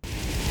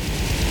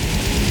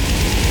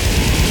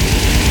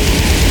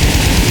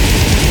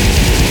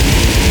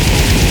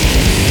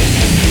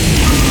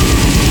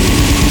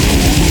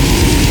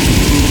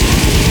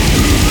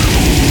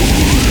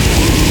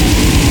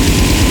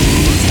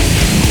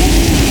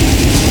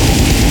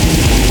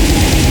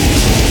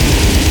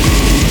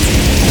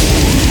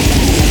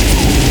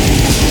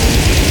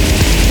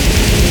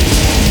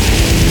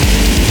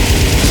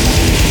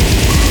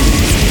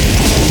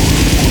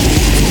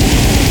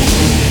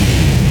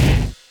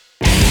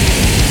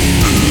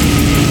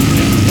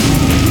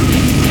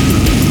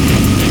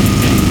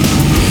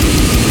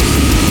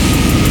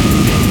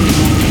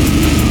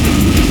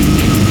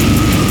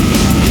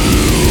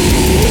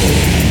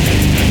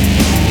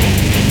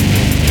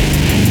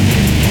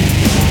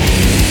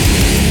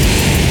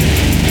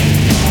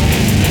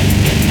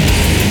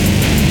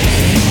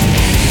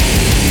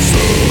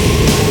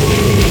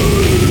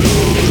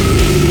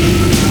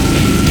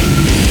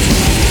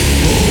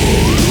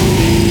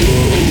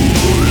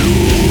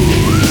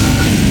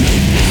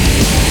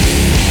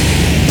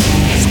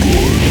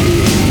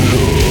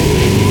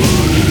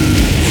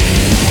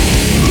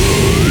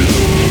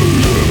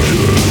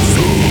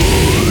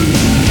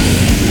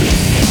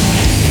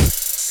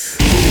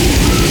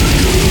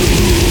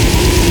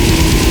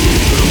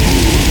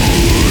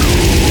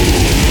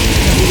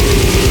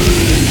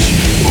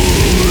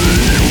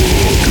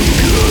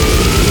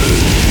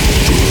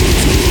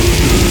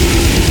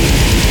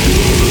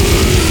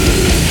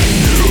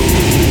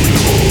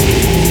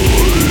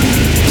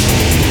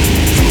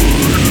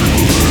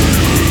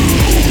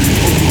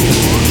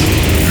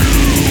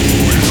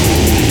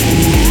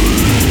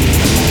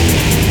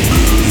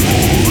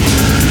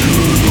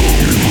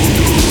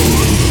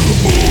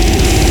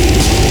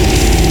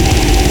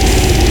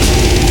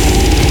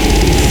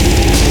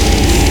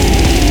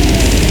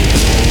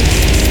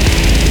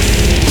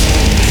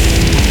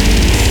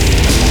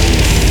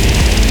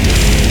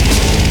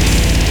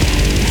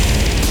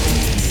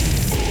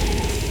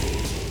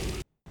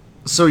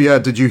 So yeah,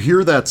 did you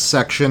hear that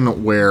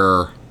section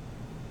where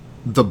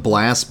the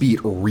blast beat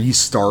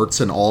restarts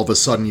and all of a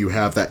sudden you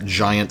have that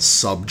giant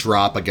sub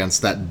drop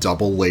against that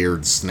double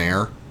layered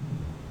snare?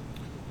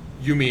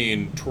 You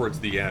mean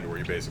towards the end where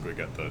you basically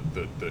get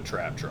the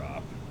trap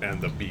drop and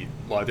the beat,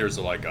 like there's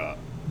like a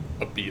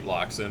beat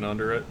locks in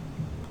under it?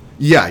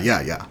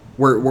 Yeah.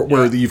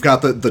 Where you've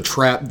got the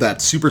trap,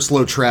 that super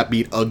slow trap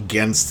beat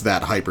against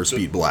that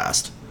hyperspeed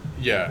blast.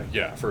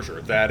 Yeah, for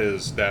sure. That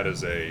is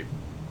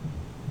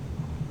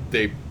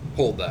they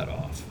pulled that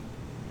off.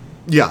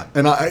 Yeah,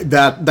 and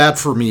that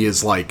for me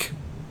is like,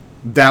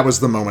 that was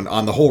the moment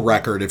on the whole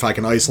record. If I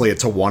can isolate it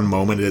to one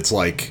moment, it's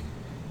like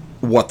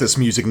what this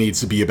music needs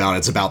to be about.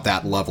 It's about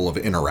that level of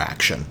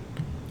interaction,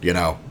 you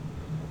know?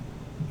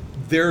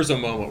 There's a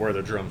moment where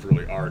the drums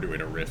really are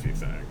doing a riffy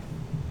thing.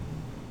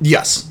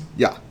 Yes,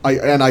 yeah.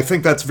 I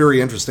think that's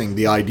very interesting,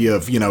 the idea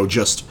of,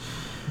 just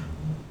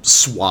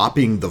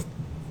swapping the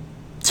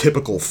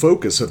typical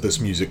focus of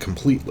this music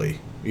completely.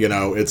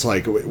 It's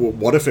like,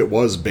 what if it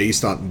was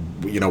based on,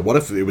 what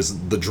if it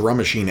was the drum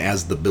machine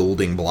as the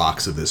building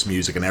blocks of this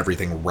music and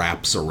everything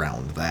wraps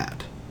around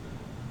that?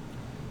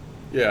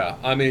 Yeah,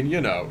 I mean,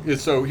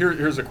 so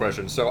here's a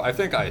question. So I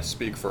think I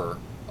speak for,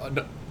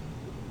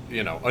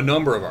 a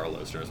number of our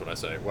listeners when I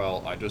say,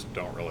 well, I just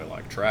don't really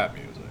like trap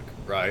music,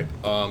 right?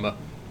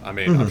 I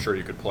mean, I'm sure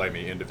you could play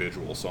me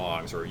individual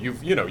songs, or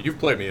you've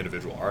played me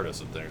individual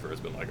artists and things where it's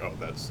been like, oh,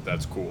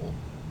 that's cool.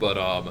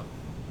 But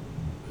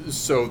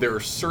so there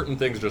are certain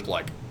things, just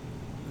like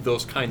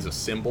those kinds of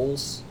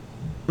cymbals,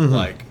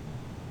 like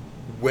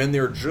when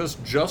they're just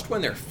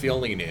when they're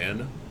filling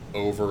in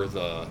over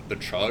the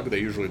chug, they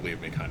usually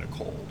leave me kind of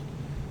cold.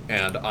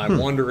 And I'm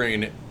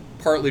wondering,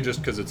 partly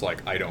just because it's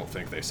like I don't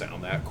think they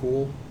sound that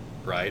cool,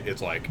 right?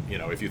 It's like,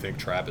 if you think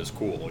trap is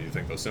cool, you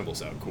think those cymbals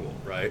sound cool,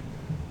 right?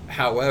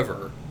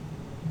 However,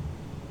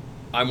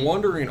 I'm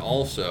wondering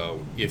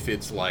also if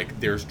it's like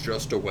there's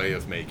just a way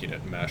of making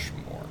it mesh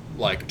more.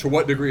 Like, to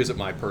what degree is it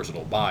my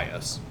personal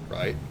bias,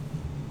 right?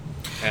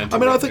 And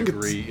what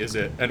degree is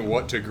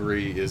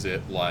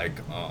it like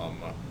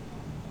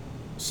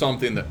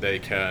something that they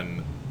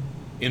can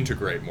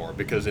integrate more?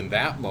 Because in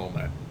that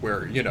moment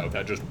where,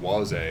 that just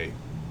was a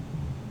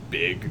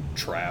big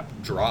trap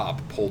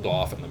drop pulled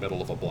off in the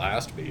middle of a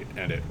blast beat,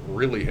 and it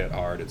really hit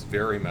hard. It's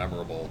very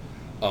memorable.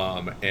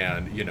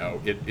 And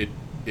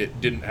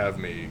it didn't have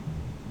me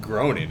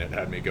groaning. It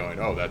had me going,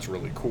 oh, that's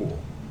really cool,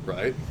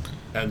 right?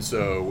 And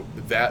so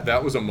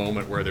that was a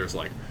moment where there's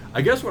like,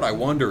 I guess what I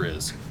wonder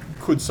is,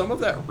 could some of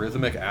that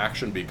rhythmic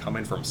action be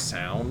coming from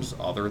sounds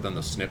other than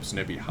the snip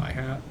snippy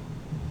hi-hat?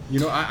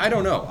 I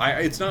don't know.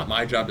 It's not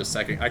my job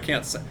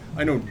to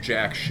I know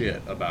jack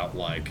shit about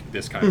like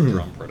this kind of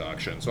drum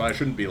production, so I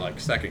shouldn't be like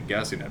second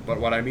guessing it.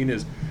 But what I mean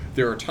is,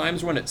 there are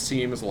times when it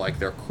seems like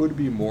there could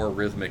be more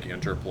rhythmic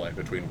interplay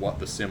between what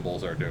the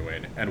cymbals are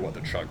doing and what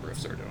the chug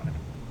riffs are doing.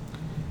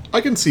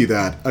 I can see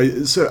that.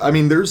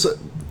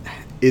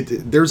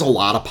 There's a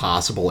lot of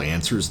possible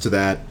answers to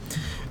that.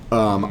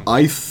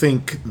 I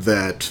think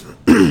that,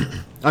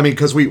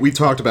 because we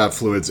talked about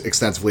Fluids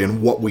extensively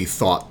and what we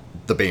thought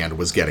the band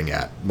was getting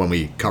at when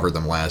we covered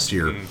them last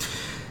year.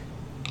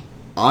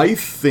 I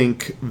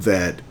think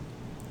that,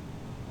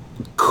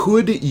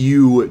 could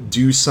you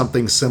do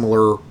something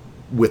similar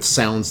with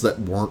sounds that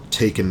weren't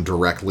taken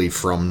directly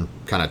from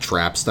kind of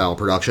trap style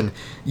production?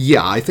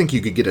 Yeah, I think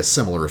you could get a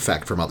similar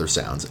effect from other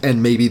sounds,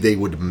 and maybe they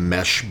would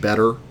mesh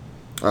better,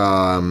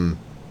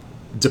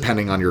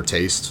 depending on your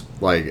taste,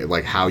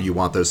 like how you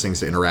want those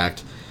things to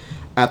interact.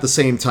 At the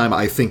same time,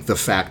 I think the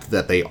fact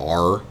that they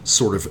are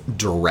sort of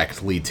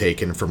directly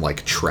taken from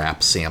like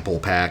trap sample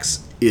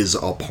packs is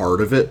a part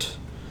of it.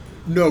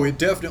 No, it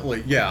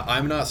definitely, yeah,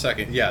 I'm not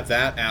second. Yeah,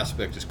 that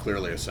aspect is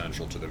clearly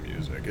essential to the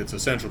music. It's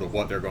essential to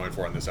what they're going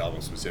for on this album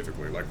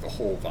specifically, like the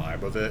whole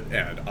vibe of it.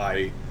 And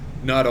I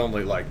not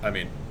only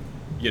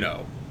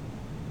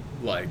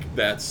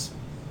that's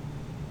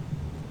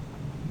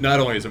not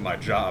only is it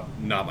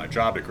not my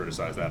job to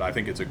criticize that, I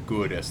think it's a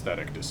good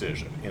aesthetic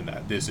decision in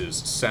that this is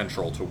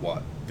central to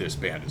what this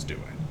band is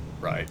doing,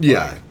 right?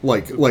 Yeah,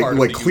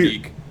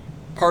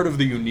 part of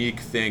the unique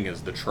thing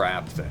is the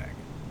trap thing,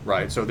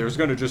 right? So there's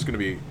going to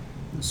be,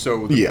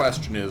 so the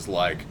question is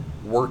like,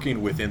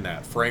 working within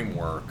that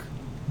framework,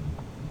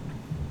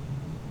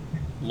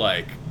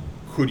 like,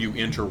 could you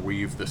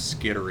interweave the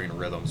skittering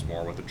rhythms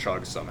more with the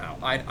chug somehow?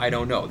 I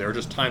don't know. There are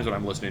just times when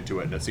I'm listening to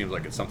it and it seems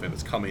like it's something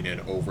that's coming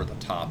in over the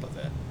top of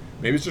it.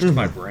 Maybe it's just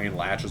my brain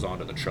latches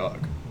onto the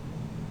chug.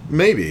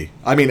 Maybe.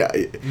 I mean,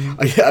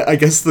 I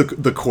guess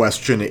the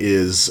question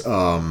is,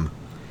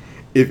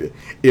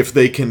 if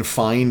they can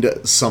find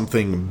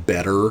something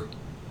better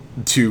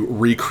to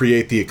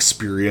recreate the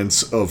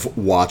experience of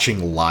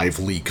watching live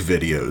leak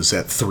videos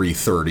at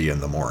 3:30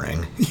 in the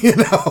morning,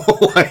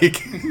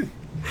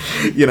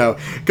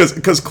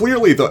 because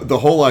clearly the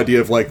whole idea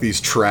of like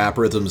these trap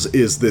rhythms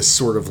is this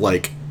sort of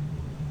like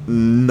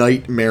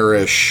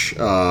nightmarish,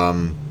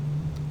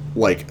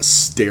 like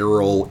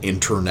sterile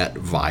internet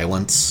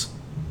violence,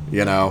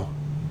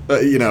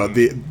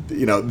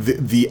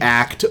 the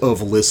act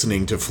of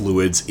listening to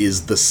Fluids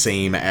is the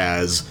same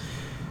as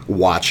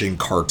watching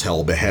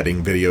cartel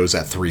beheading videos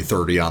at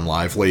 3:30 on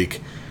Live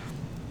Leak.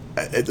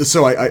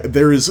 So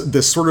there is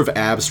this sort of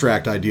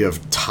abstract idea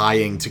of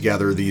tying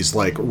together these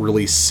like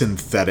really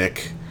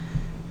synthetic,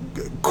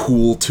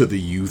 cool to the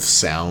youth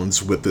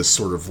sounds with this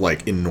sort of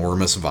like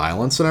enormous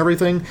violence and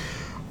everything.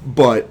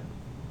 But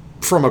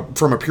from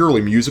a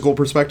purely musical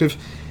perspective,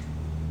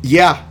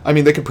 yeah, I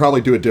mean, they could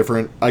probably do it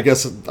different. I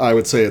guess I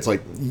would say it's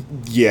like,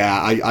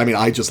 yeah, I mean,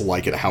 I just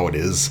like it how it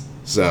is.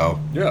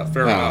 So yeah,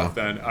 fair enough.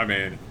 Then I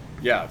mean,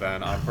 yeah,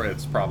 then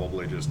it's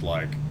probably just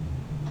like,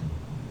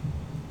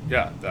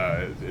 yeah,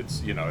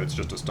 it's it's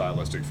just a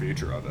stylistic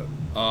feature of it.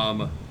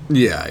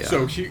 Yeah.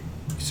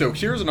 So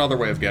here's another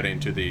way of getting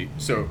to the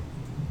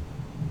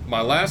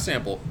my last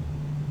sample.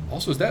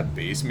 Also, is that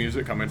bass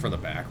music coming from the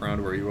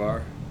background where you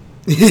are?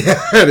 Yeah,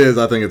 it is.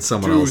 I think it's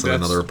someone else in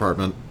another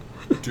apartment.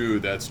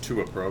 Dude, that's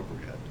too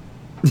appropriate.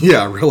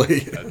 Yeah,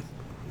 really.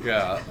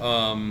 Yeah.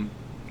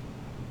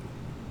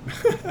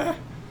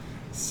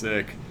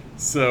 Sick.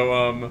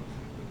 So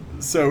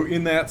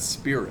in that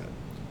spirit,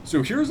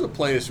 so here's a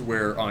place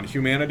where on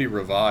Humanity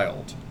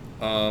Reviled,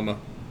 I've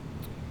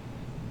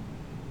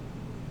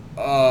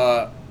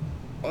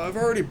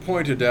already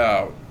pointed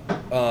out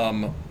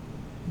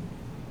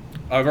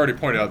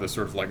this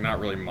sort of like not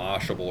really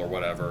moshable or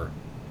whatever,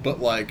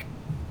 but like,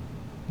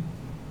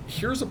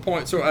 here's a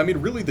point. So, I mean,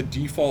 really the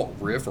default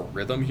riff or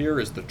rhythm here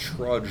is the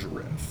trudge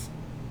riff.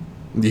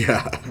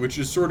 Yeah. Which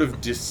is sort of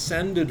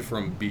descended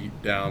from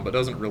beat down, but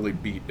doesn't really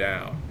beat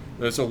down.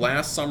 And so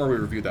last summer we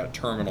reviewed that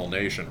Terminal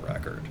Nation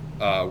record,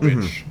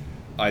 which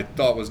I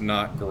thought was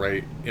not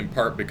great, in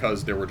part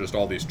because there were just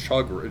all these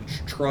trudge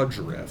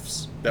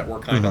riffs that were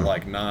kind of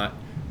like not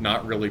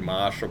really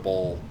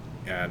moshable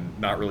and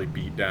not really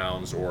beat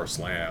downs or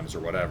slams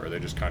or whatever. They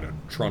just kind of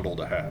trundled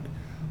ahead.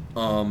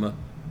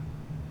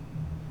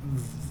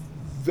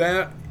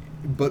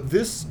 But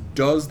this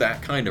does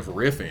that kind of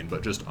riffing,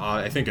 but just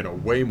I think in a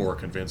way more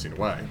convincing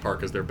way. In part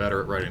because they're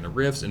better at writing the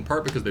riffs, in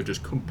part because they've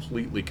just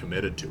completely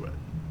committed to it,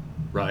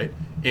 right?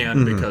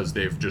 And because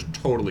they've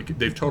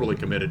totally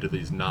committed to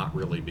these not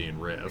really being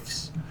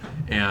riffs,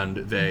 and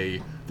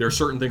there are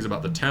certain things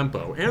about the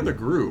tempo and the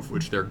groove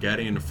which they're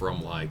getting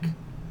from like,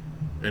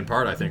 in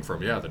part I think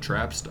from the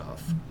trap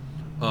stuff.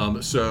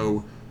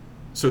 So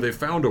they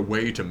found a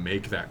way to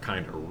make that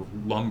kind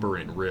of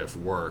lumbering riff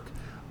work.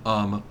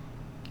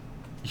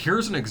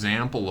 Here's an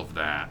example of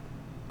that.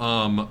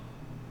 And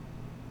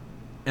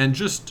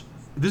just,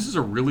 this is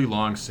a really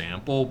long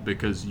sample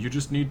because you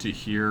just need to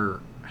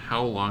hear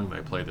how long they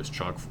play this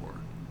chug for.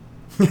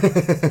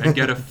 And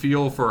get a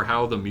feel for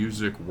how the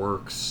music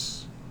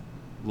works.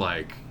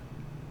 Like,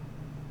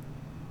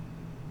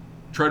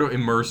 try to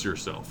immerse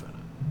yourself in it.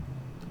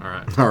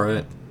 All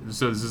right.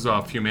 So this is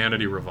off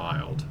Humanity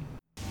Reviled.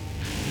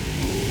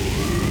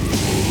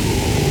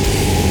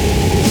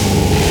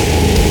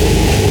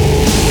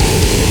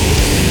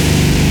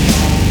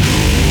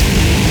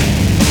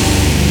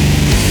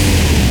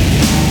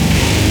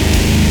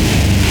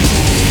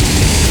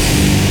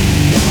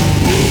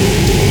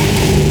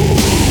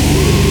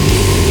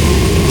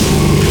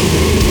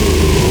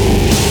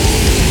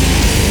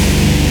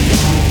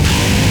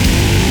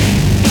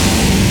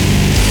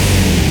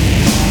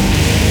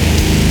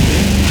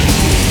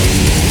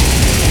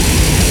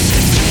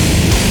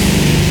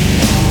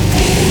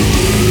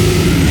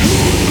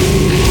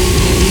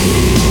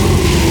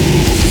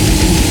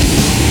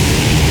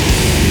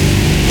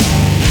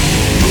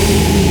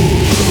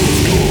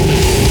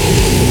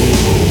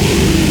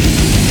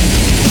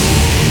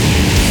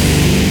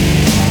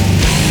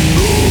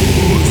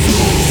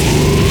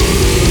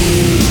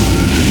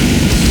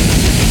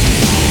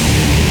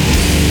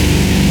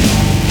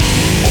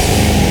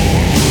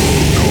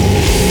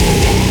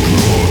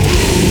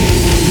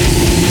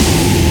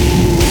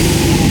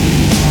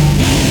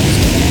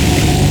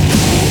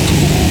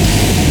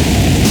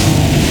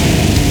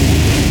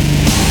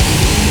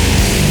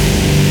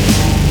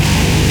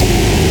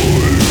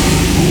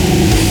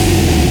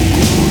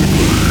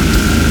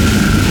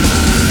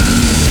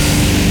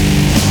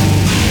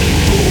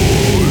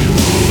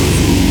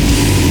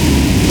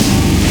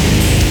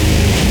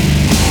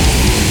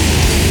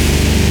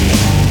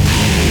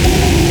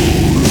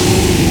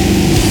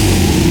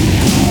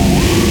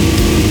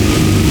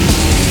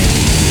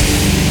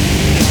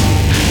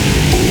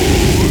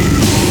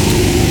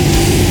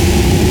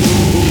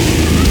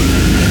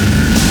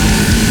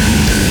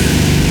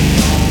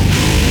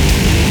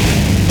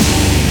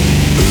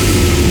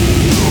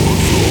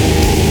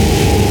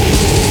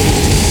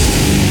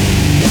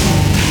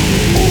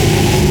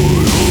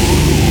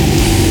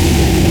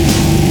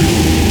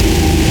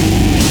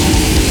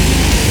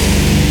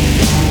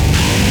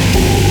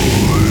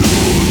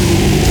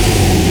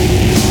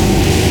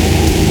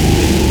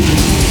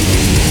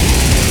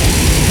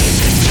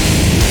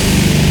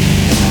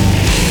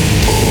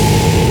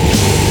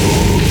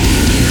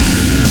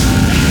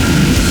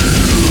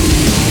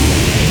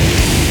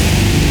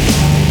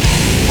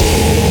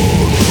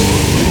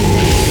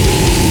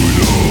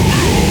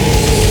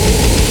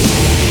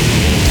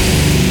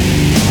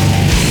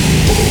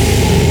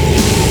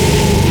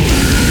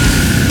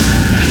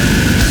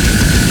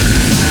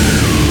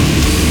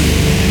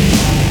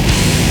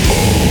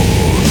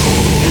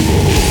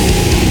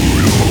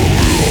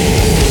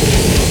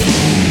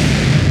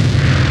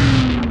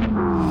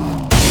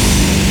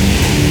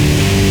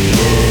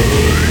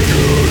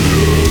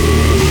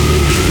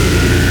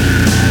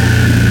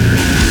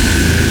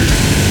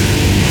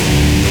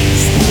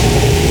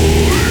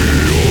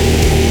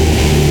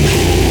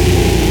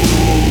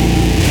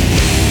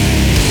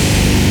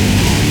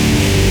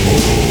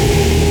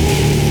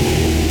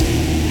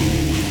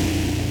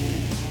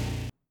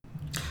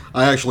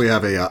 actually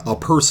have a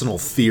personal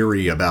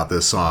theory about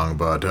this song,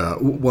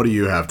 but what do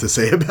you have to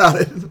say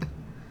about it?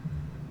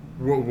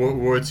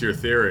 What's your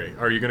theory?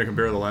 Are you going to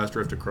compare the last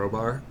riff to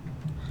Crowbar?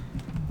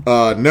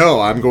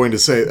 No, I'm going to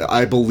say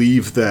I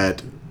believe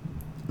that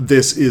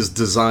this is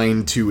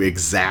designed to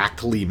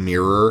exactly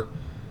mirror,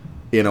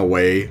 in a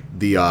way,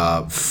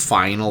 the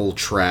final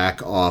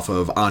track off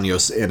of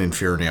Años en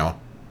Infierno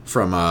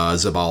from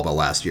Xibalba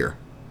last year.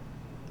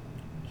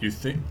 You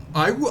think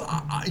I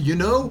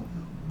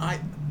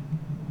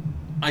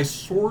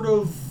sort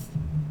of,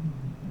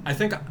 I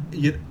think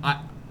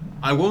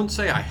I won't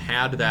say I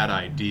had that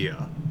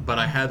idea, but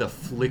I had a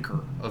flicker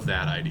of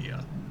that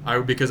idea.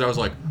 Because I was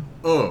like,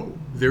 oh,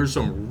 there's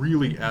some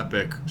really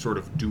epic sort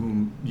of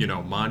doom,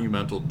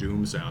 monumental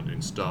doom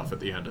sounding stuff at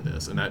the end of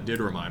this, and that did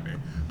remind me.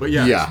 But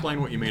yeah. Explain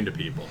what you mean to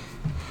people.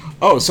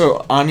 Oh,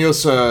 so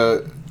Años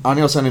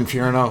en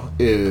Infierno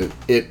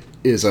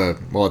it's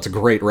a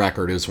great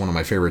record. It's one of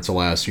my favorites of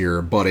last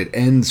year, but it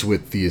ends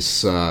with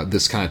this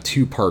kind of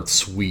two-part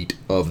suite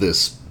of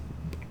this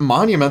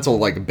monumental,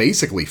 like,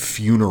 basically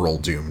funeral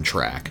doom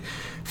track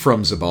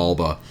from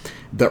Xibalba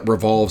that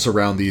revolves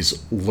around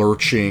these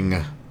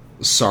lurching,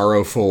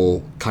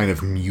 sorrowful, kind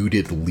of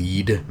muted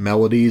lead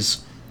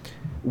melodies,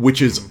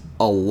 which is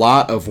a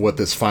lot of what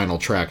this final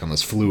track on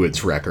this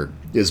Fluids record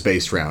is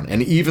based around.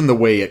 And even the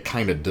way it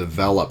kind of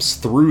develops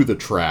through the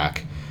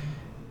track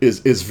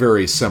is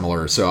very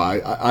similar. So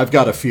I've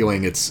got a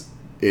feeling it's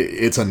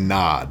a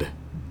nod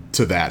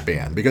to that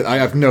band, because I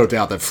have no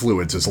doubt that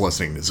Fluids is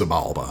listening to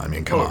Xibalba. I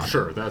mean, come on. Oh,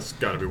 sure, that's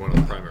got to be one of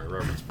the primary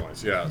reference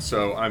points. Yeah.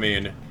 So I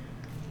mean,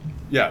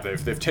 yeah,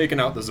 they've taken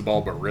out the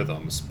Xibalba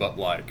rhythms, but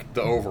like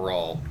the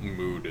overall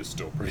mood is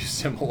still pretty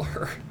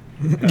similar.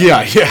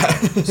 Yeah.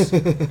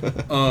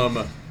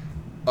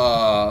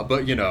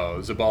 But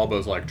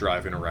Xibalba's like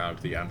driving around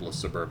the endless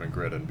suburban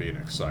grid and being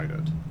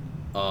excited.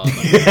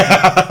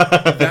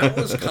 That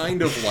was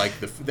kind of like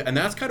and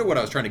that's kind of what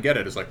I was trying to get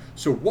at, is like,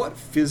 so what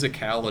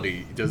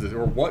physicality does it,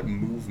 or what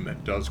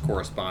movement does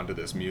correspond to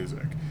this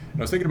music? And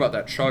I was thinking about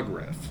that chug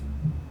riff.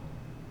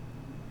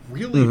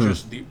 Really,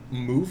 just the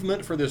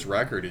movement for this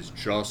record is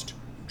just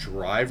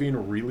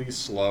driving really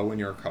slow in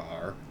your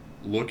car,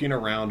 looking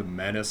around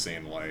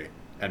menacingly,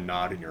 and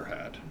nodding your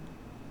head.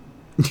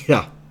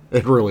 Yeah,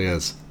 it really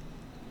is.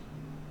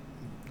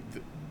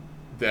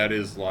 That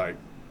is like...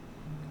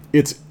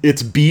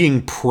 It's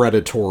being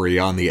predatory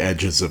on the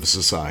edges of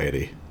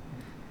society.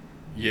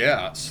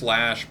 Yeah,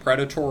 /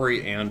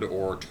 predatory and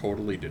or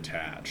totally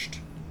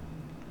detached.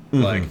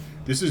 Like,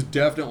 this is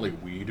definitely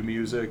weed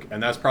music,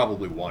 and that's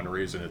probably one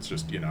reason it's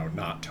just,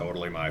 not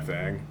totally my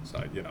thing. So,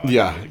 I get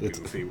really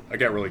goofy. I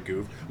get really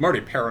goofy. I'm already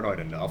paranoid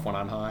enough when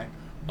I'm high.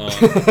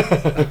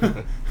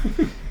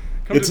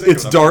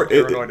 It's dark.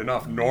 Paranoid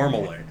enough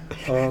normally.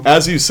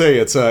 As you say,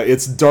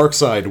 it's dark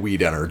side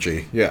weed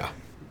energy. Yeah.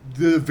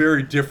 The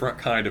very different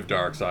kind of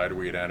dark side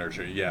weed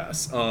energy,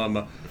 yes.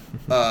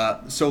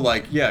 So,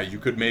 like, yeah, you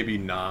could maybe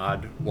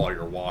nod while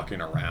you're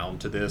walking around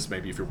to this.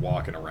 Maybe if you're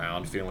walking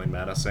around feeling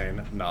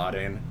menacing,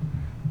 nodding.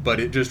 But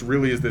it just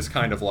really is this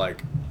kind of,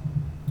 like...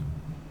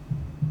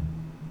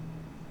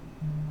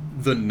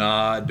 The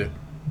nod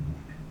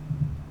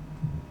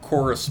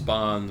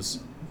corresponds,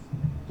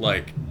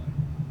 like,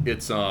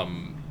 it's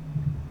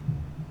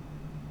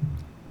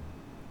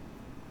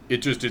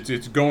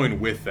it's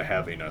going with the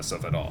heaviness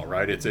of it all,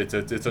 right? It's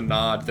a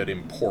nod that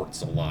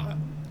imports a lot.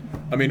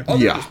 I mean,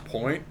 this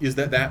point is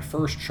that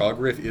first chug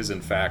riff is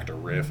in fact a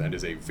riff and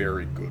is a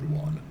very good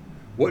one.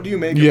 What do you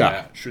make of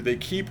that? Should they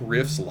keep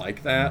riffs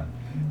like that?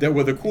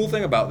 The cool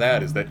thing about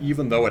that is that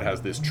even though it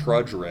has this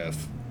trudge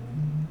riff,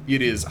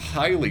 it is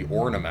highly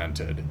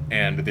ornamented,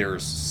 and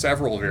there's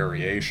several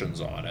variations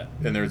on it,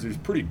 and there's these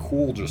pretty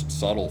cool, just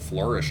subtle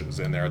flourishes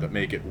in there that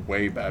make it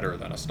way better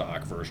than a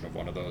stock version of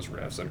one of those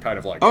riffs, and kind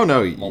of like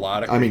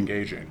melodically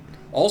engaging.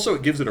 Also,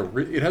 it gives it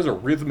it has a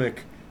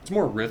rhythmic. It's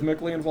more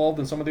rhythmically involved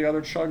than some of the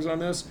other chugs on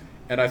this,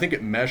 and I think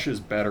it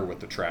meshes better with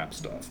the trap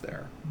stuff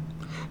there.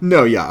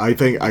 No, yeah, I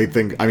think.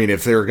 I mean,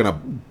 if they're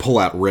gonna pull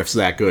out riffs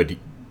that good,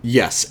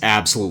 yes,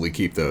 absolutely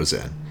keep those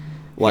in.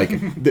 Like,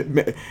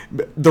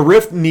 the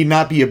riff need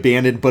not be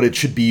abandoned, but it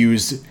should be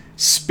used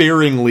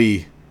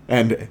sparingly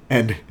and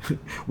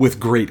with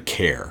great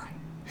care,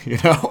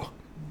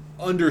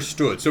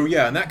 Understood. So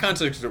yeah, in that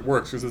context it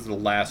works, because this is the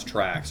last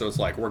track, so it's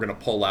like we're going to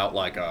pull out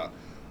like a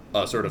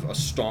sort of a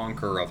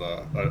stonker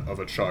of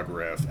a chug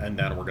riff, and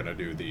then we're going to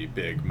do the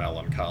big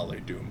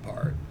melancholy doom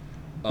part.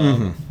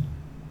 Well,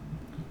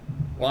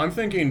 I'm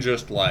thinking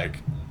just like,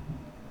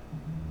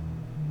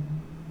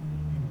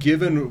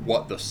 given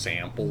what the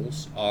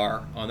samples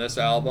are on this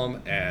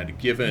album, and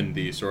given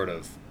the sort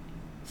of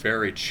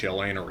very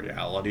chilling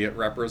reality it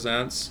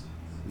represents,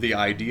 the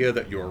idea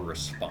that your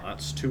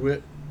response to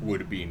it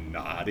would be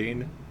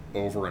nodding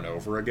over and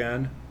over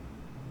again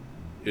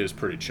is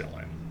pretty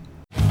chilling.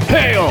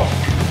 Hail!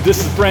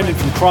 This is Brandon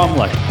from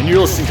Cromlech, and you're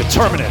listening to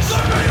Terminus.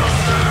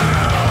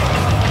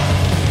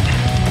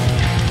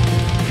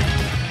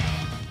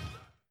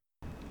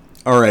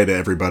 All right,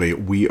 everybody,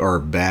 we are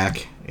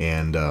back,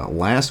 And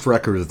last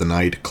record of the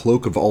night,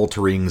 Cloak of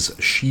Altering's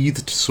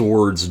Sheathed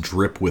Swords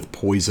Drip with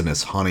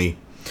Poisonous Honey.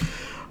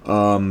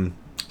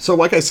 So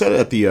like I said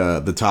at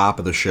the top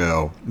of the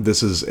show,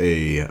 this is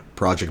a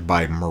project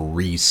by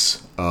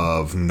Maurice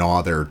of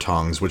Gnaw Their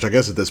Tongues, which I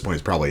guess at this point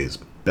is probably his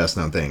best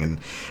known thing. And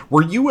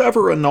were you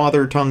ever a Gnaw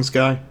Their Tongues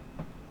guy?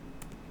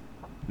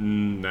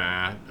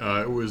 Nah,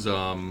 it was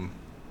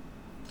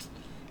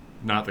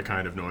not the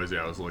kind of noise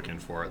I was looking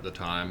for at the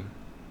time.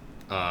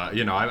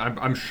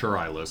 I'm sure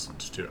I listened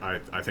to.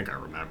 I think I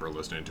remember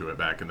listening to it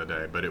back in the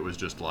day, but it was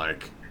just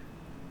like,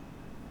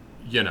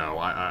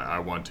 I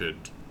wanted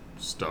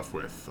stuff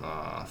with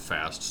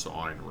fast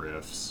sawing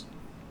riffs.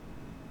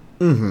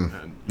 Mm-hmm.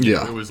 And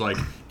yeah, it was like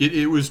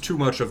it was too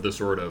much of the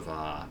sort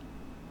of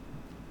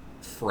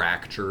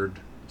fractured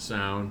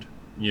sound.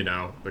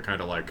 The kind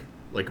of like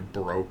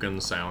broken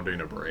sounding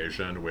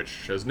abrasion,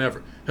 which has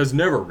never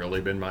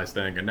really been my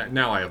thing. And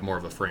now I have more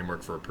of a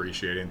framework for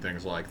appreciating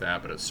things like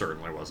that, but it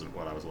certainly wasn't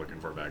what I was looking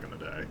for back in the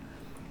day.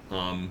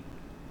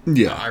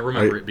 I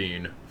remember it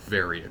being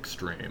very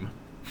extreme.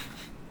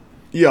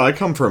 Yeah, I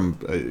come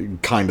from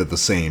kind of the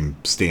same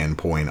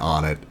standpoint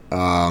on it.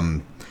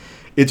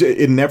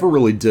 It never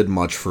really did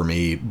much for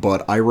me,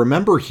 but I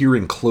remember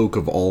hearing Cloak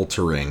of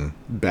Altering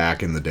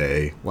back in the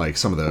day, like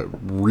some of the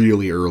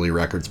really early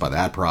records by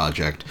that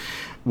project,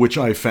 which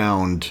I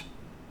found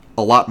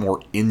a lot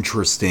more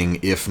interesting,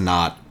 if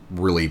not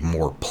really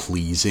more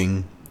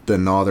pleasing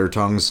than Gnaw Their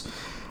Tongues.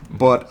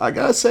 But I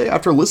gotta say,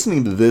 after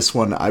listening to this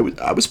one, I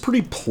was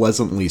pretty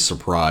pleasantly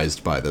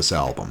surprised by this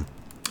album.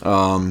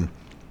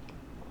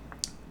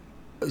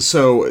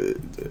 So,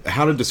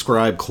 how to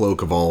describe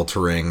Cloak of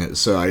Altering?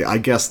 So, I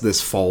guess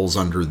this falls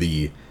under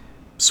the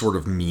sort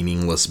of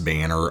meaningless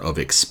banner of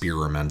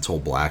experimental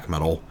black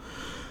metal.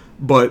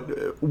 But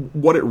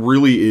what it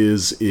really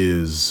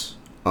is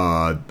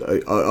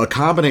a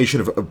combination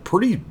of a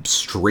pretty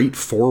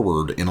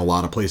straightforward, in a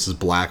lot of places,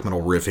 black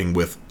metal riffing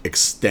with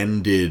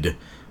extended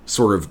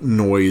sort of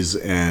noise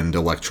and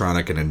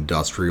electronic and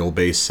industrial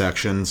bass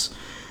sections.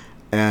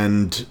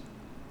 And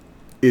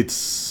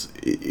it's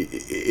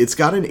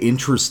got an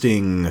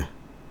interesting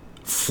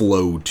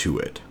flow to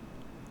it,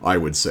 I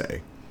would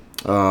say.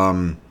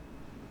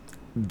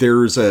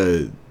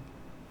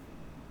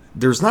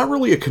 There's not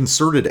really a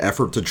concerted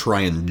effort to try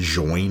and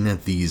join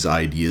these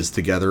ideas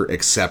together,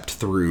 except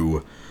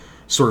through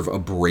sort of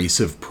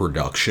abrasive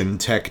production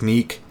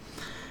technique.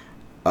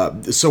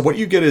 So what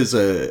you get is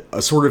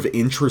a sort of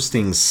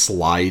interesting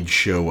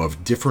slideshow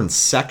of different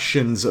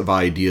sections of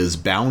ideas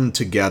bound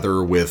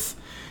together with,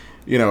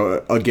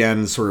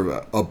 again, sort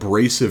of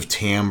abrasive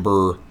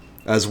timbre,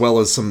 as well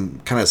as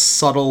some kind of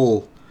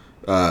subtle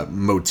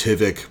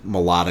motivic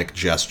melodic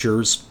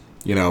gestures,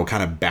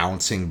 kind of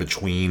bouncing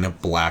between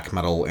black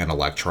metal and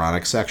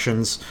electronic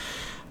sections.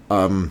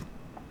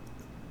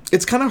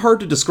 It's kind of hard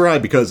to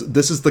describe because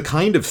this is the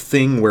kind of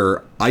thing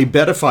where I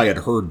bet if I had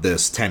heard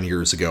this 10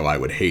 years ago, I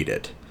would hate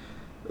it.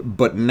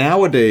 But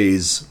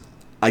nowadays,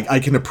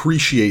 I can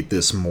appreciate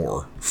this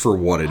more for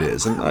what it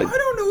is. And I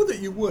don't know that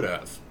you would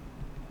have.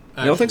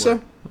 You don't think so?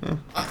 Yeah.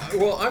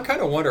 Well, I kind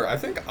of wonder. I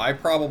think I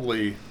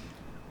probably...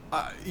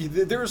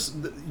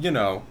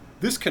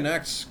 this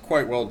connects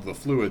quite well to the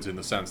Fluids in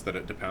the sense that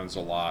it depends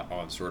a lot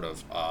on sort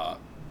of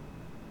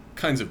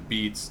kinds of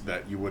beats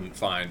that you wouldn't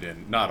find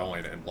in, not only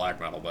in black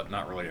metal, but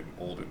not really in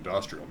old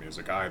industrial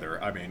music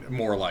either. I mean,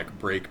 more like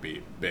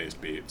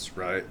breakbeat-based beats,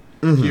 right?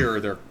 Mm-hmm.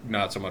 Here, they're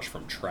not so much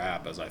from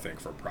trap as I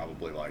think for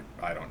probably, like,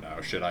 I don't know,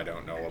 shit I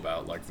don't know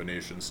about, like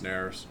Venetian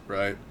snares,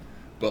 right?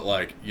 But,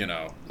 like,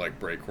 like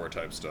breakcore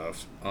type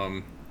stuff.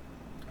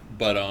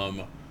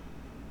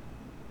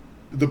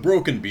 The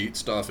broken beat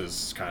stuff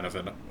is kind of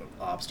an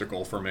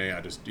obstacle for me.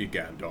 I just,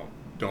 again,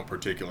 don't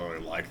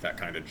particularly like that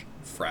kind of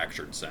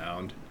fractured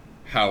sound.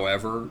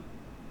 However,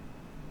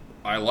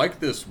 I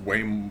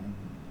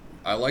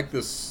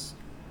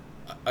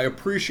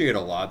appreciate a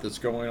lot that's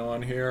going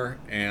on here,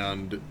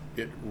 and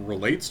it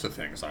relates to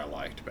things I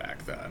liked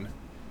back then.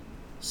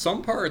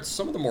 Some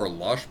of the more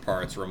lush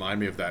parts remind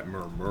me of that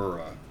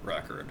Murmura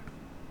record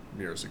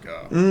years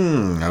ago.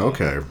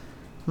 Okay.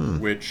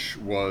 Which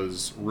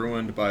was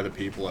ruined by the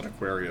people at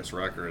Aquarius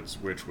Records,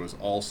 which was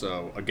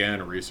also,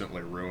 again,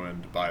 recently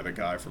ruined by the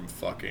guy from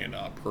fucking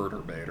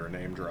Perturbator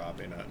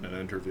name-dropping it in an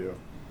interview.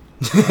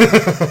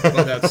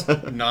 But that's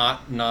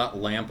not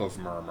Lamp of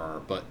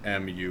Murmur, but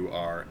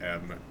Murmure.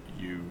 And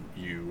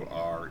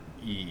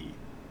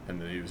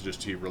then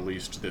he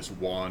released this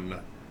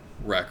one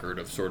record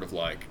of sort of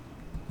like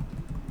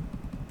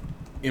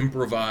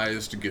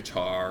improvised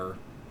guitar,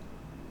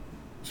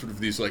 sort of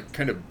these like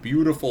kind of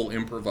beautiful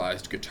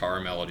improvised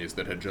guitar melodies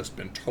that had just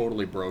been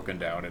totally broken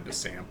down into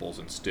samples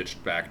and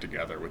stitched back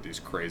together with these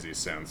crazy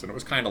synths. And it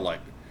was kind of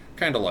like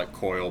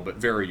Coil, but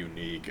very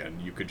unique,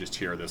 and you could just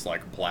hear this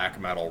like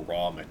black metal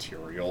raw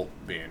material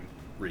being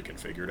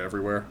reconfigured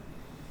everywhere.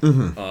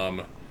 Mm-hmm.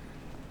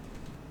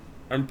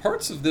 And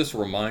parts of this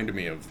remind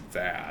me of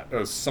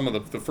that. Some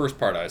of the first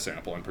part I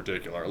sample in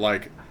particular.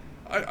 Like,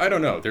 I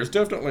don't know. There's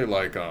definitely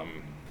like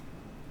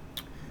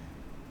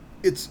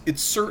it's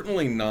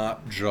certainly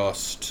not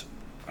just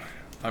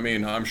I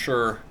mean, I'm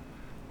sure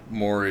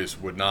Maury's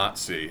would not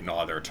see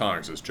Gnaw Their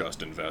Tongues as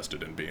just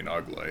invested in being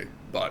ugly.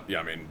 But, yeah,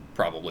 I mean,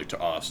 probably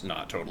to us,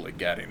 not totally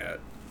getting it.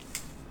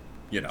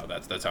 You know,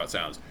 that's how it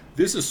sounds.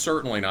 This is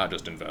certainly not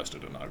just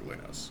invested in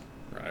ugliness,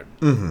 right?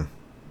 Mm-hmm.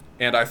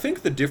 And I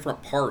think the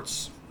different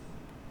parts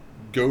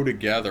go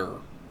together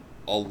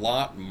a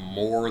lot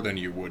more than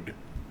you would,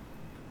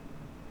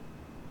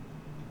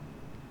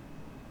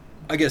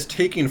 I guess,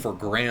 taking for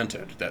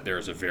granted that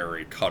there's a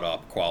very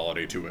cut-up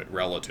quality to it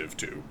relative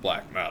to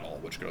black metal,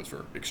 which goes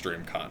for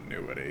extreme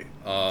continuity.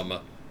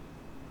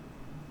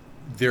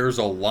 There's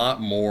a lot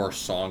more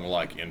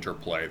song-like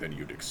interplay than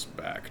you'd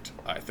expect,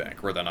 I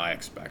think, or than I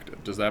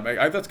expected. Does that make...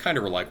 that's kind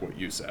of like what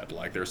you said.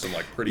 Like, there's some,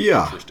 like, pretty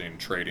interesting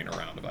trading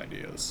around of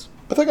ideas.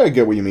 I think I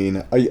get what you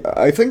mean.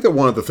 I think that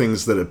one of the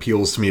things that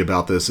appeals to me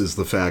about this is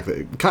the fact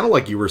that, kind of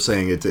like you were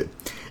saying,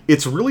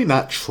 it's really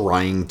not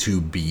trying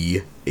to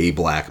be a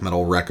black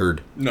metal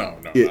record. No,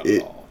 not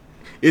at all.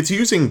 It's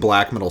using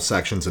black metal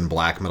sections and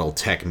black metal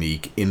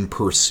technique in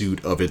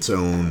pursuit of its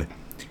own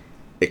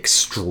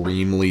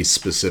extremely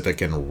specific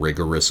and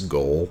rigorous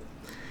goal.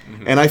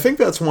 Mm-hmm. And I think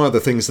that's one of the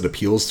things that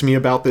appeals to me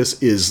about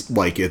this is,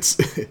 like, it's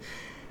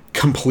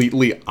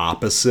completely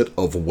opposite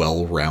of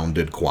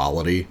well-rounded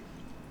quality.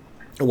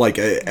 Like,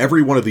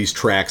 every one of these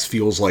tracks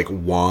feels like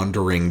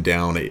wandering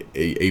down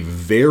a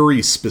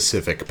very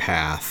specific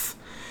path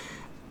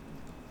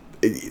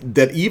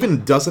that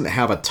even doesn't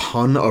have a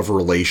ton of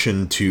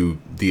relation to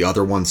the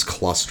other ones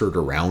clustered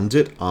around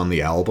it on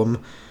the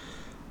album.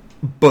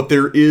 But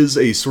there is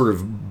a sort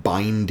of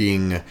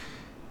binding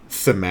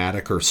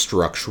thematic or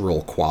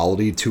structural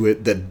quality to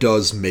it that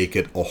does make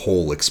it a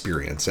whole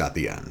experience at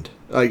the end.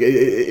 Like,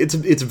 it's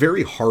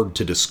very hard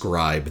to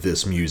describe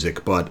this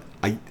music, but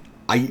I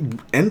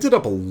ended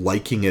up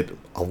liking it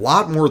a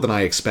lot more than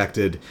I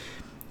expected.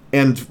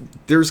 And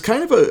there's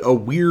kind of a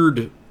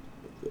weird,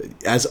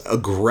 as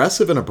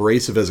aggressive and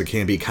abrasive as it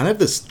can be, kind of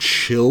this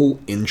chill,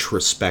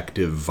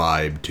 introspective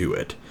vibe to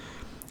it.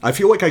 I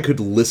feel like I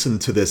could listen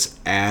to this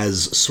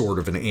as sort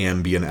of an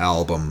ambient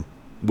album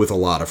with a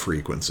lot of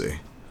frequency.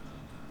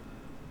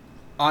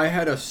 I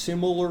had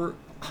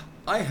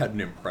an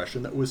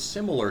impression that was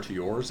similar to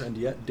yours and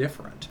yet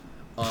different.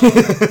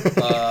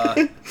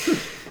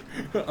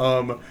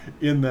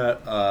 In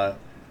that,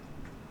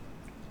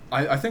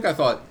 I think I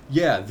thought,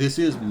 yeah, this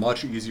is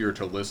much easier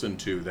to listen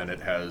to than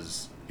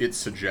it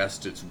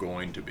suggests it's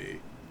going to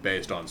be,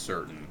 based on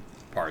certain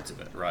parts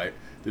of it, right?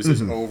 This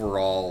is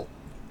overall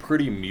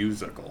pretty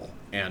musical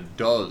and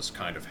does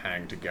kind of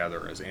hang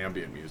together as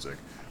ambient music.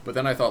 But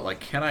then I thought, like,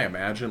 can I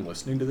imagine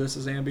listening to this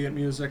as ambient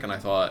music? And I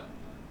thought,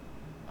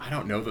 I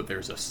don't know that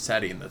there's a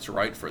setting that's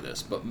right for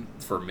this, but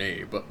for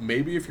me. But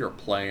maybe if you're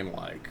playing,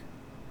 like,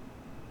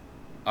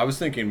 I was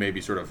thinking maybe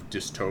sort of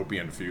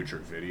dystopian future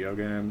video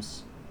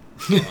games.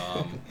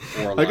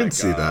 Or like, I can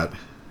see that.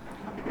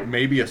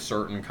 Maybe a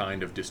certain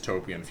kind of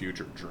dystopian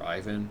future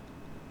drive-in.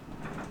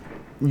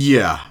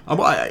 Yeah,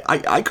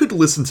 I could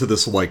listen to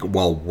this, like,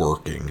 while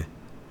working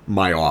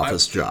my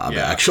office job,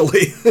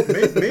 actually.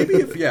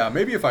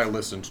 maybe if I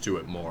listened to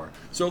it more.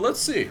 So let's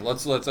see.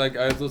 Let's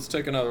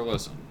take another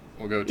listen.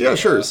 We'll go to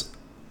sure.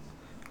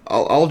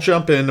 I'll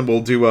jump in and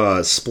we'll do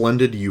a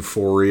Splendid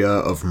Euphoria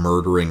of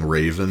Murdering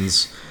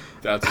Ravens.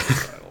 That's a good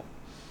title.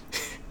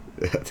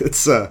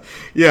 It's I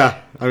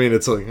mean,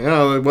 it's like,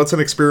 what's an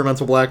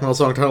experimental black metal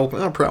song title?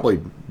 Probably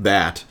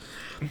that.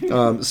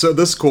 So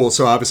this is cool.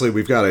 So obviously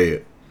we've got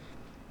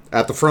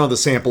at the front of the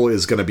sample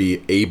is going to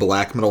be a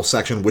black metal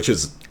section, which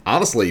is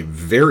honestly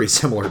very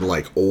similar to,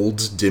 like, old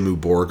Dimmu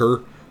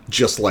Borgir,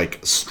 just, like,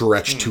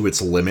 stretched to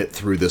its limit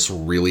through this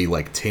really,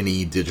 like,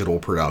 tinny digital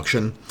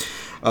production.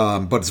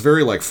 But it's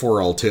very, like,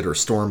 For Altid or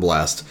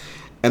Stormblast.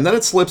 And then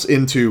it slips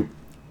into,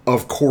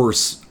 of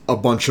course, a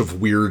bunch of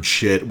weird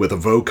shit with a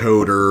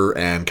vocoder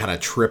and kind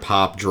of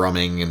trip-hop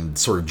drumming and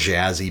sort of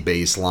jazzy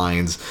bass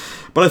lines.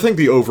 But I think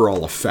the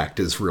overall effect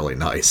is really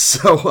nice.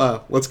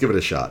 So let's give it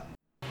a shot.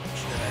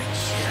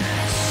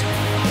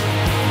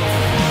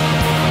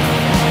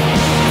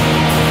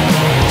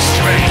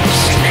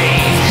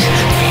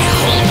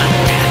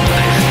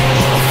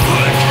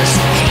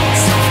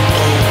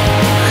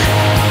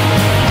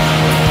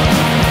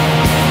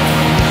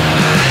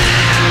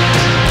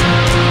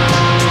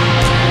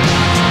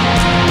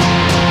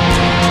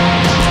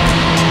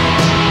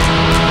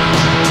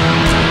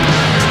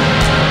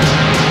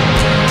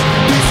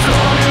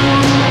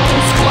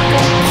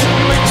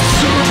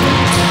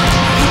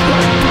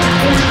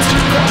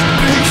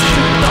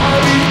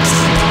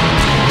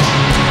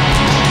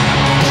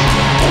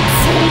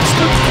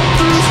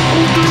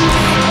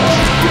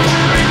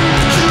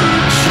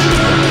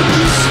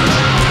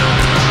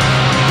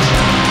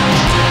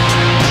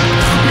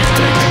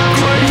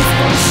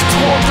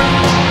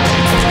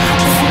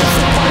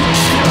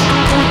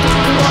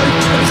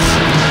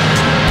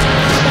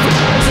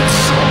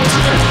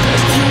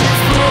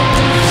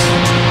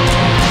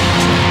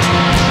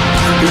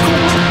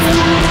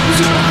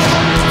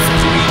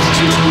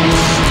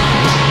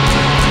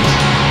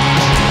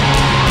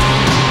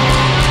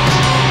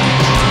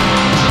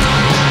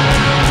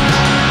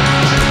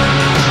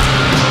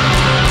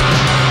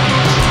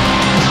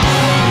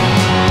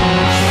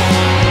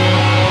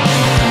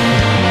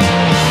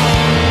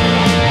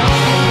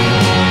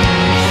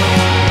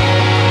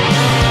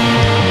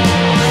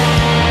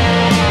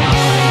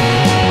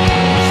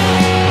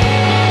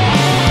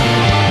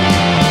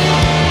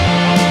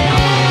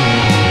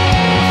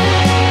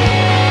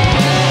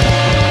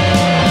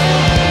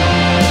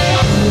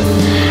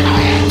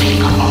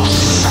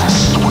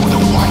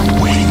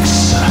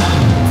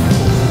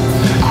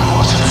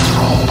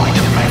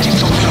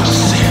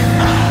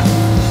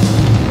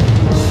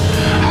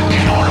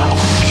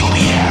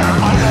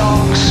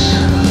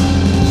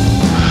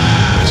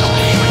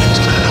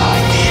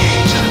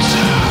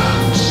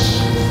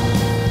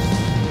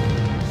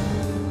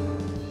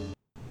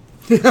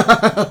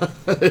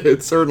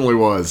 It certainly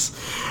was.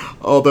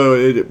 Although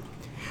I hear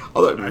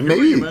what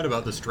maybe you meant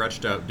about the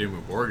stretched out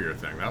Dimmu Borgir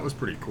thing. That was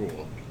pretty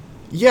cool.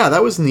 yeah,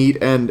 that was neat,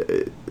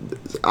 and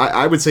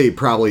I would say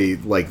probably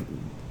like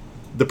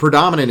the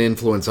predominant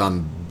influence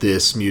on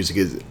this music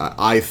is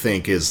I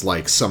think is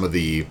like some of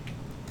the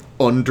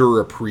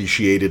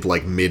underappreciated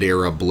like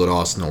mid-era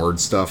Blood Nord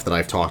stuff that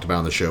I've talked about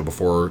on the show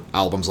before.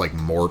 Albums like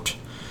Mort,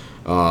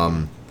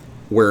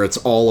 where it's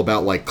all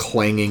about like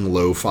clanging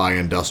lo-fi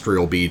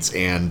industrial beats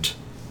and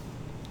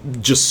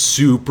just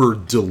super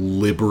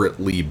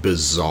deliberately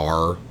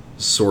bizarre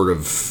sort of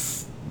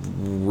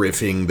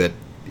riffing that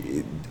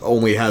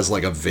only has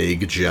like a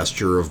vague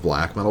gesture of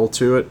black metal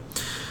to it.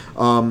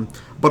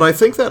 But I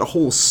think that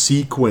whole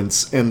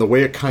sequence and the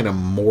way it kind of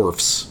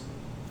morphs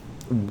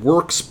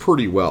works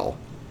pretty well.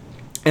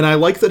 And I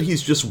like that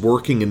he's just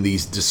working in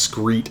these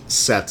discrete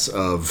sets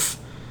of,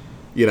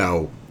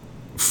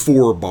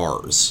 4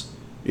 bars.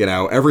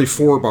 Every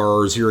 4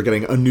 bars you're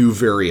getting a new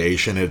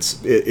variation.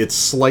 It's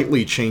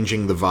slightly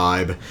changing the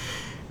vibe.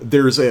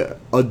 There's a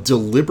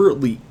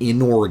deliberately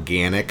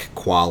inorganic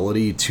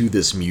quality to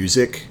this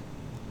music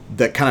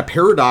that kind of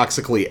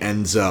paradoxically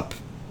ends up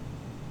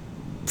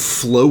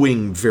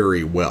flowing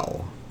very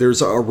well.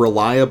 There's a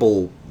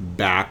reliable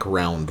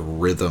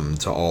background rhythm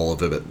to all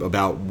of it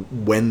about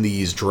when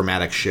these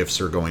dramatic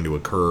shifts are going to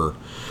occur.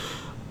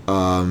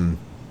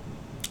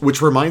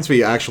 Which reminds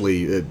me,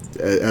 actually,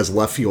 as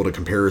left field a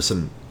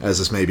comparison as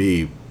this may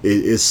be,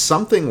 is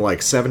something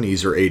like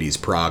 70s or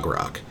 80s prog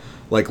rock.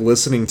 Like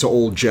listening to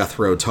old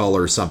Jethro Tull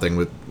or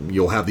something,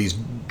 you'll have these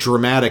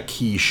dramatic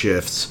key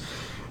shifts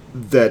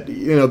that,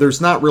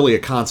 there's not really a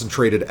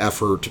concentrated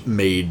effort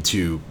made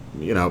to,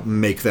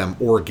 make them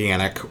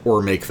organic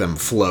or make them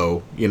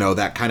flow.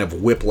 That kind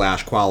of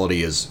whiplash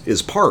quality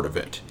is part of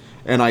it.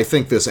 And I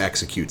think this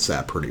executes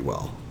that pretty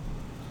well.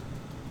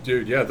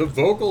 Dude, yeah, the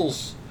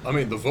vocals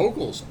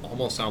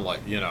almost sound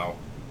like,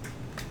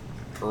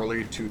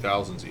 early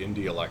 2000s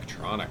indie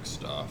electronic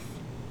stuff.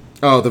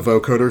 Oh, the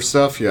vocoder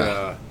stuff? Yeah.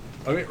 Yeah.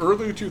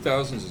 Early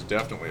 2000s is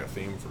definitely a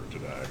theme for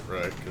today,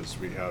 right? Because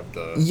we have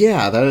the...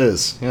 Yeah, that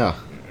is, yeah.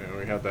 And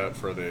we had that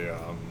for the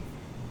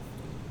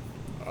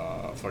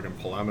fucking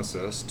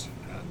Polemicist,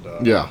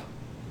 and... Yeah.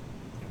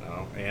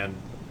 And...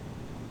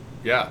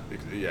 Yeah,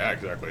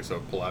 exactly.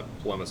 So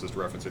Polemicist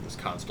referencing this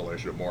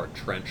constellation of more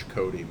trench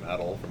coaty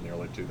metal from the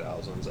early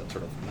 2000s, that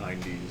sort of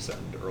 90s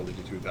and early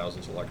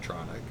 2000s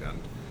electronic,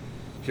 and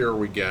here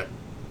we get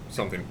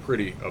something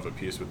pretty of a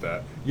piece with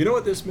that. You know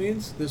what this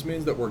means? This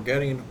means that we're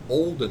getting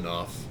old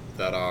enough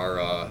that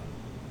our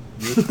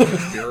youthful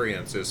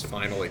experience is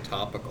finally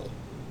topical.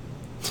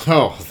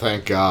 Oh,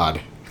 thank God.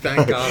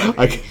 Thank God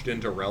I've aged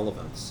into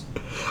relevance.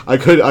 I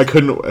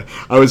couldn't.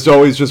 I was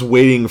always just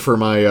waiting for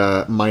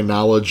my my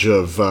knowledge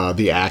of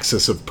the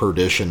axis of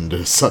perdition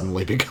to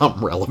suddenly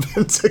become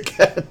relevant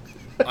again.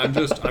 I'm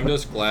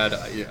just glad.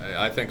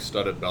 I think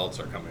studded belts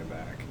are coming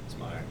back. It's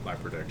my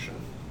prediction.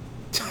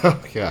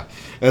 Oh, yeah.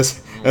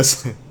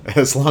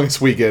 As long as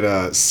we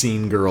get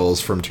Scene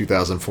Girls from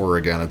 2004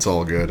 again, it's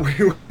all good.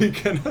 We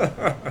can,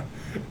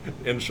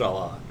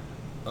 inshallah.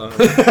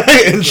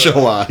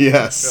 Inshallah,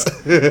 yes.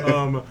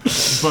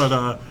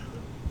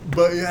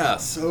 But yeah,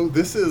 so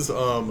this is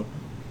so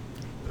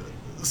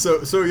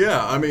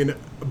yeah,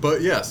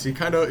 but yes, he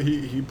kind of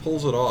he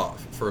pulls it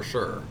off for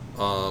sure.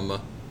 I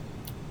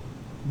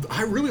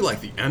really like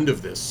the end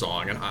of this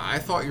song, and I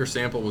thought your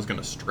sample was going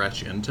to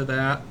stretch into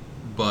that,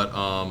 but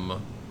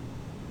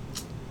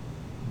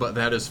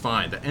that is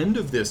fine. The end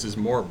of this is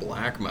more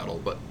black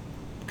metal, but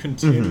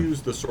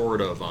continues the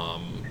sort of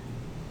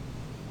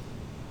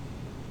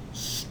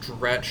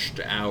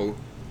stretched out,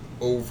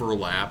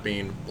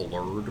 overlapping,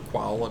 blurred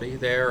quality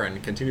there,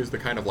 and continues the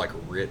kind of like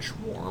rich,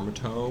 warm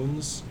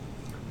tones,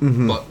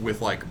 but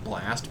with like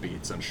blast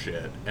beats and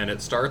shit. And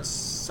it starts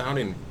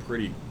sounding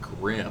pretty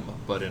grim,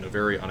 but in a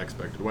very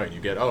unexpected way. And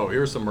you get, oh,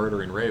 here's some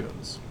Murdering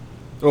Ravens.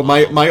 Well,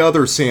 my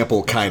other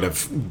sample kind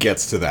of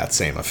gets to that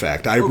same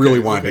effect. I really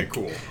wanted to,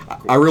 cool.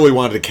 I really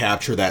wanted to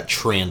capture that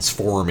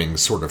transforming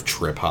sort of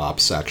trip hop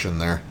section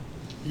there.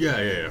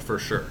 Yeah, for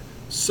sure.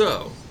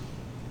 So,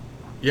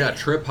 yeah,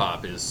 trip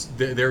hop is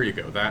there. You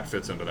go. That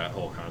fits into that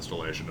whole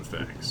constellation of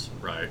things,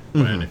 right?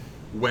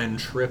 When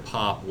trip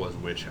hop was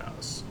Witch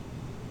House,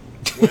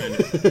 when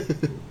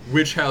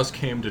Witch House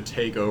came to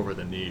take over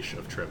the niche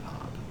of trip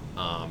hop.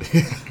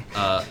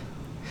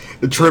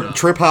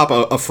 Trip hop,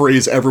 a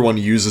phrase everyone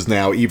uses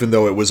now, even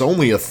though it was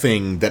only a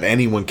thing that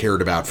anyone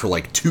cared about for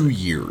like 2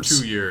 years.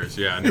 2 years,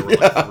 yeah, and there were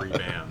like 3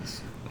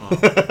 bands.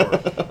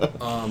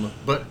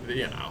 But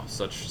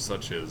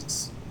such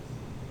is,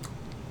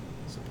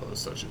 I suppose,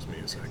 such is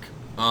music.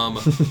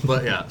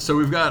 But yeah, so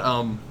we've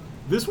got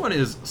this one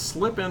is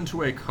Slip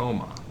Into a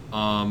Coma,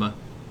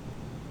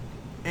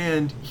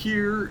 and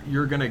here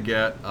you're gonna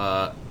get.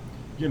 I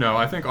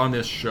think on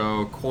this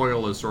show,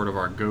 Coil is sort of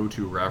our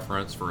go-to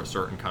reference for a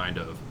certain kind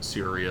of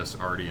serious,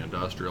 arty,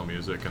 industrial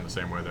music, in the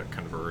same way that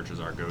Converge is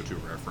our go-to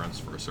reference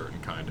for a certain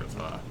kind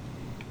of,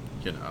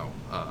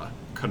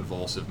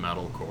 convulsive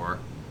metalcore.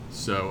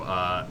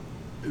 So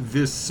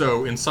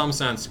so in some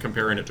sense,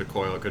 comparing it to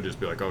Coil, it could just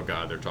be like, oh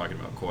god, they're talking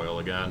about Coil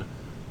again.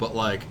 But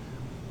like,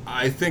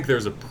 I think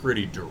there's a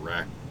pretty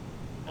direct.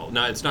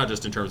 Now, it's not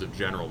just in terms of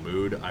general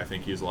mood. I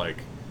think he's like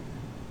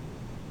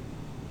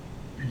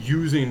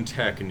using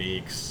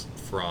techniques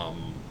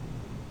from,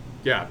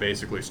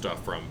 basically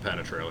stuff from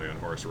Penetralia and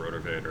Horus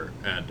Rotorvator,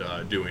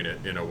 and doing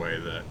it in a way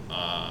that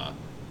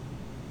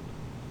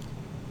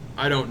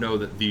I don't know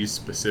that these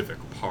specific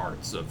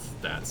parts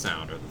of that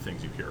sound are the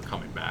things you hear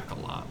coming back a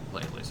lot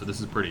lately. So this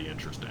is pretty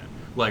interesting.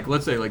 Like,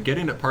 let's say, like,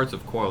 getting at parts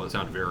of Coil that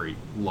sound very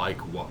like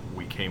what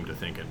we came to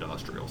think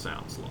industrial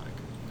sounds like.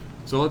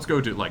 So let's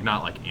go to, like,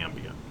 not like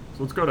ambient.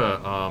 So let's go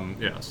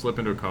to, Slip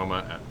into a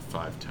Coma at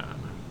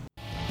 510.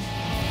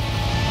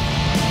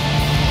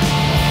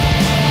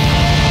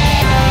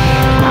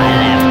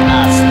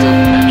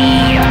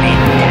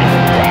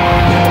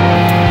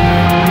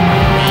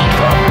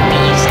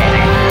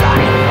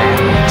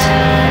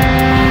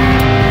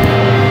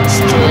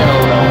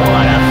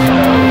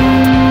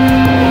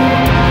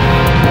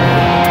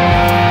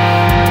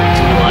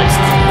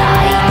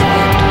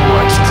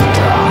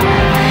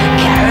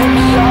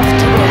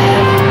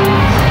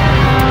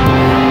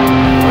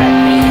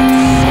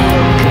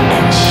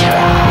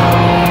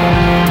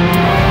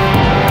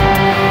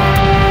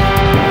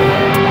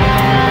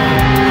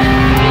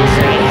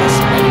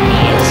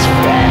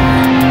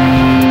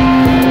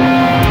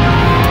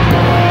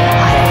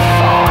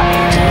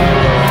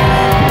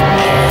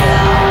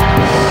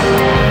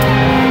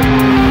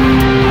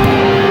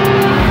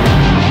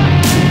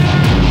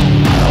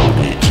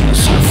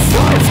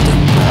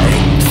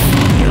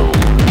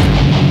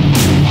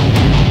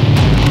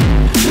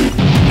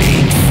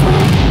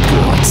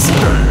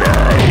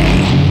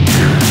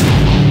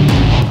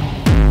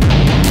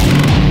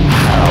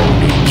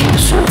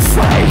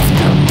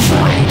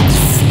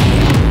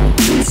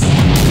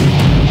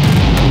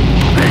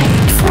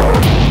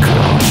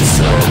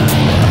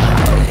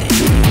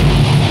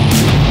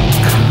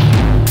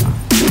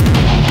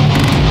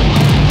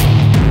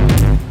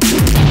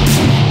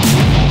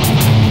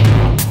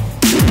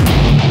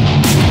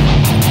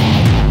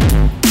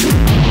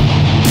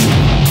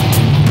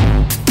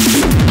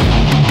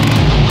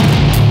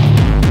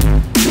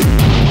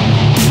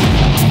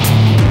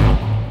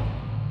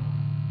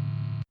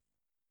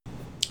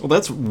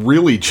 That's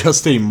really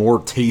just a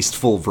more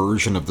tasteful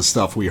version of the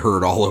stuff we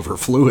heard all over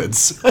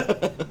Fluids.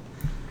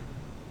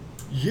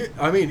 Yeah,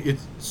 I mean,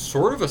 it's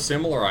sort of a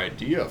similar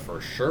idea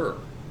for sure.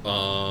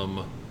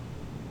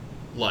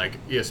 Like,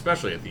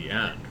 especially at the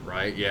end,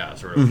 right? Yeah,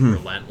 sort of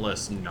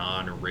relentless,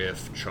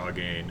 non-riff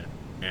chugging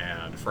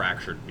and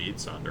fractured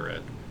beats under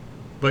it.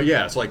 But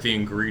yeah, it's like the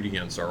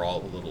ingredients are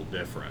all a little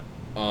different.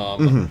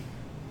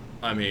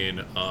 I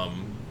mean,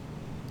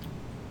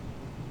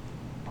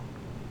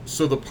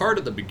 so the part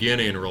at the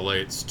beginning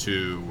relates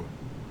to,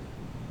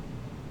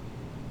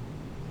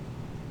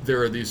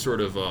 there are these sort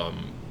of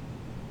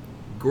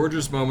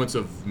gorgeous moments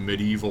of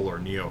medieval or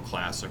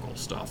neoclassical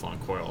stuff on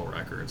Coil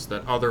records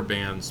that other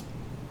bands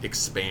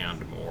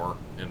expand more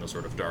in the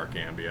sort of dark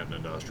ambient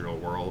and industrial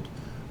world.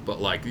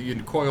 But like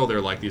in Coil, there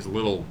are like these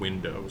little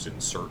windows in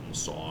certain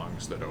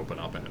songs that open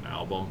up in an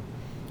album,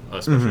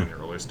 especially in the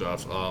early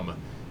stuff.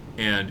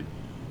 And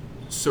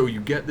so you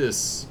get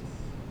this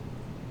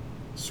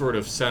sort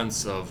of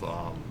sense of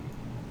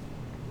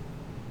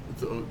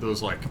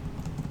those, like,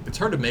 it's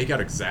hard to make out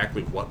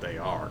exactly what they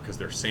are because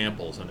they're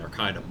samples and they're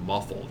kind of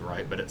muffled,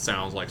 right? But it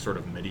sounds like sort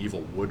of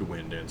medieval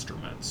woodwind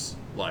instruments,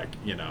 like,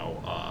 you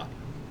know,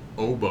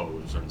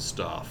 oboes and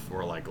stuff,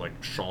 or like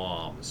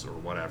shawms or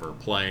whatever,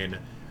 playing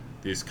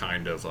these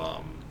kind of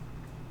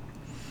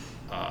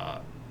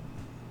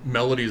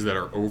melodies that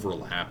are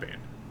overlapping,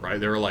 right?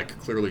 There are like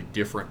clearly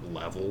different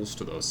levels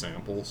to those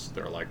samples.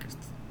 There are like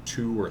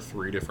 2 or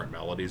 3 different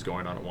melodies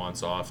going on at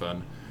once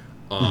often.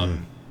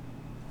 And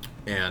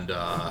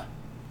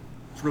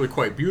it's really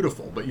quite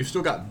beautiful, but you've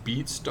still got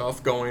beat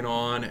stuff going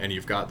on, and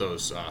you've got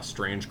those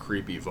strange,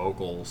 creepy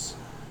vocals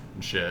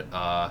and shit.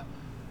 I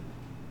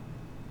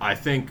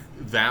think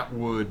that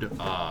would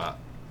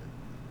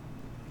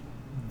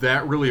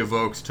that really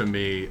evokes to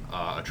me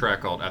a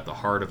track called "At the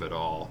Heart of It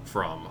All"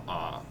 from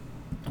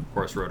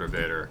Horus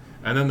Rotorvator.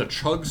 And then the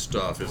chug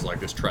stuff is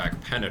like this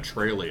track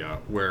Penetralia,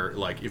 where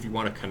like if you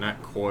want to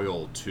connect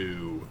Coil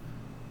to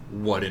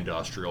what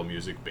industrial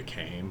music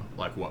became,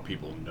 like what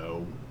people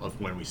know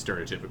of when we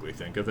stereotypically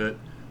think of it,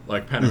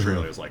 like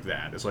Penetralia is like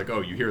that. It's like,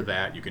 oh, you hear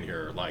that, you can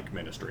hear like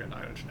Ministry and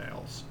Nine Inch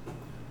Nails.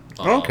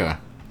 Okay.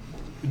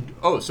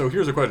 Oh, so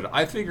here's a question.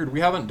 I figured we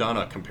haven't done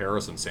a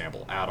comparison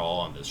sample at all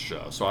on this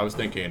show, so I was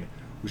thinking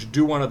we should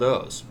do one of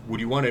those.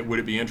 Would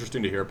it be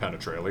interesting to hear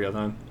Penetralia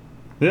then?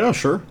 Yeah,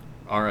 sure.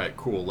 All right,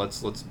 cool.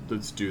 Let's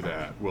do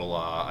that. We'll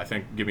I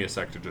think give me a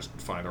sec to just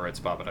find the right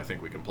spot, but I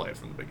think we can play it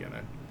from the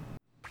beginning.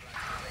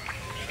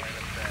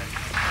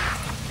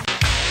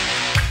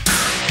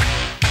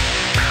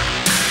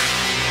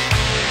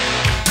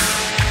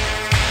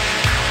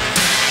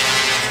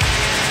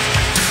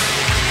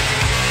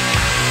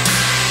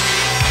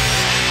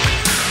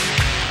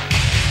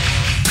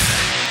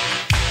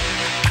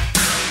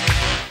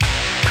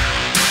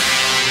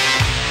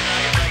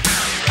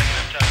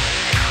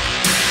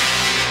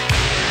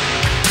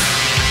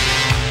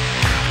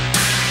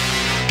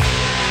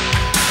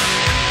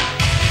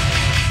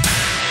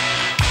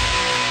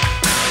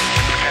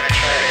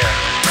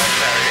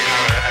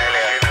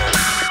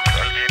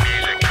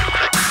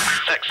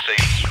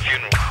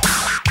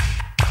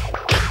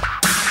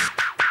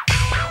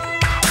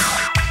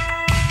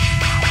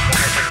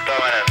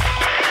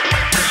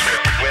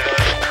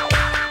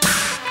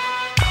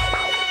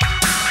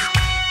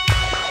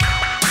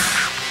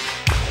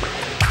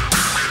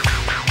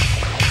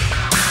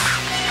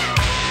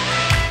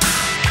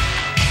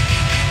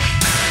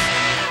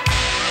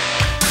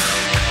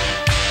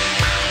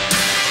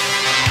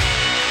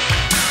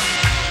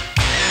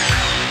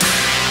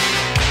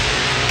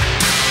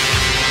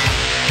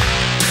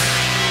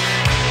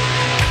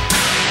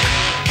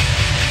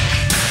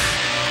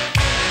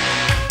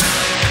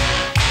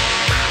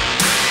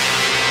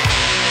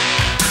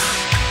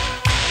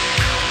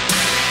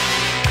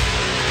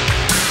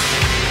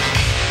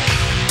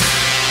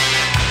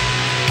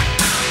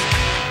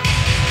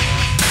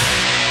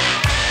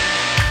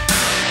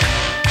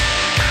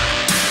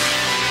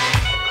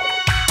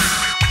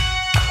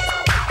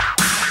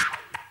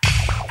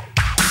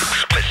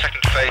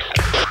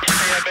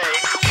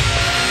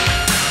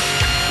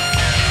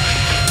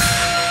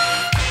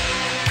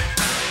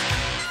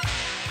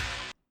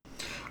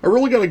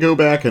 gotta go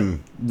back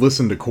and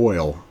listen to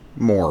Coil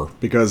more,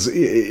 because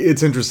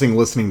it's interesting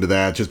listening to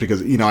that, just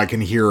because, you know, I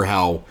can hear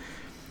how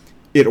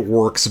it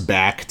works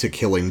back to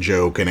Killing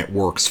Joke, and it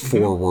works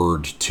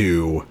forward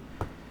to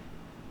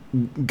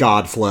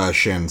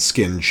Godflesh and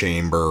Skin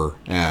Chamber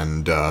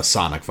and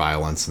Sonic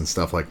Violence and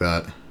stuff like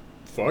that.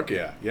 Fuck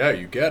yeah. Yeah,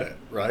 you get it,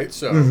 right?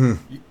 So,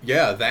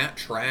 yeah, that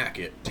track,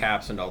 it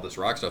taps into all this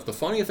rock stuff. The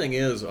funny thing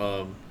is,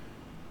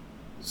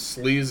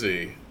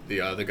 Sleazy,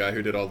 the guy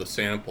who did all the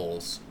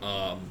samples,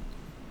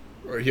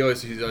 he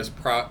always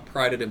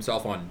prided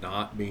himself on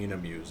not being a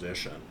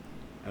musician.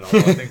 And although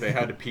I think they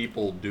had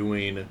people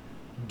doing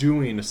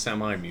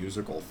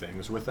semi-musical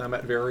things with them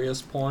at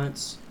various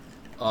points,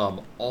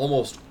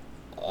 almost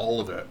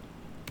all of it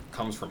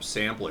comes from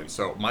sampling.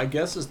 So my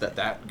guess is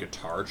that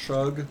guitar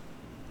chug,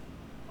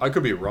 I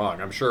could be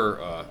wrong. I'm sure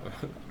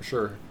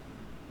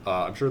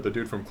the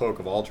dude from Cloak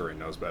of Altering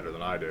knows better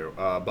than I do.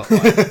 But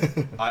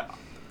like,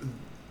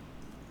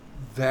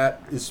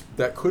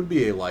 that could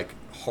be a like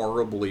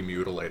horribly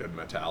mutilated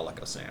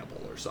Metallica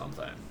sample or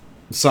something.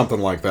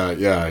 Something like that.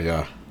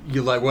 Yeah.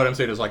 You like what I'm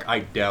saying is like I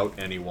doubt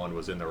anyone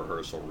was in the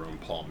rehearsal room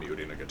palm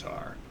muting a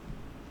guitar.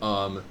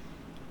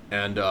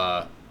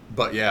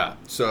 But yeah,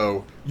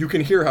 so you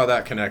can hear how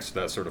that connects to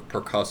that sort of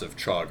percussive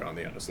chug on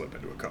the end of Slip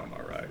Into a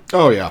Coma, right?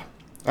 Oh yeah.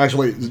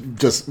 Actually,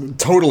 just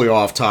totally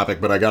off topic,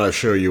 but I gotta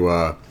show you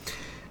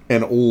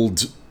an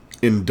old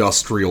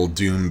industrial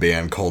doom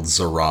band called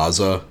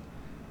Zaraza,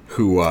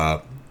 who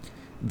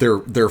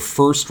their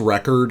first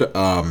record,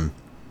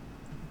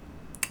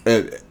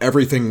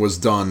 everything was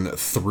done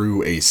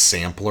through a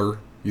sampler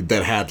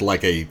that had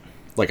like a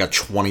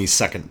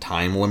 20-second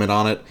time limit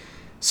on it.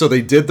 So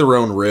they did their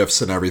own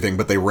riffs and everything,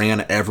 but they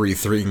ran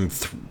everything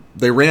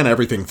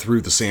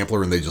through the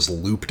sampler and they just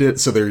looped it.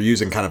 So they're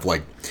using kind of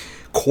like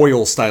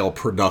Coil-style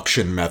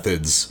production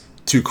methods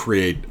to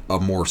create a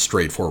more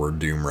straightforward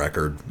Doom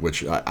record,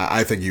 which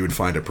I think you would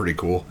find it pretty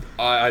cool.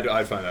 I'd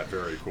find that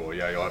very cool.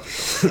 Yeah, you'll have to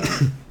show me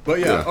that. But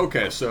yeah,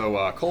 okay,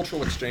 so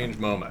cultural exchange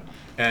moment.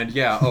 And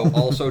yeah,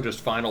 also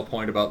just final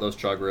point about those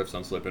chug riffs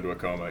on Slip Into a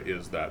Coma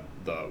is that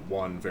the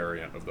one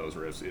variant of those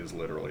riffs is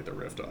literally the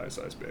riff to Ice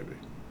Ice Baby.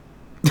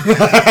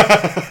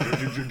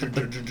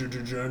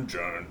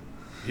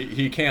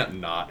 He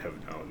can't not have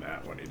known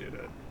that when he did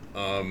it.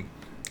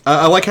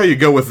 I like how you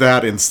go with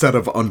that instead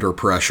of Under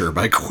Pressure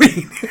by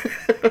Queen.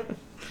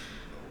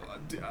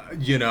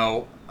 You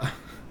know,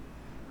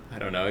 I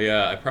don't know.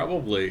 Yeah, I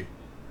probably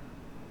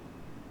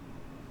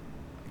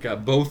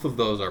got both of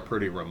those are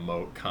pretty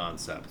remote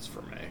concepts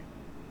for me.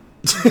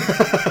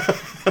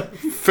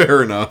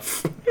 Fair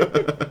enough.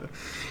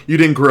 You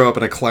didn't grow up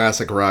in a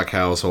classic rock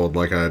household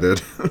like I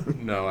did.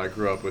 No, I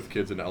grew up with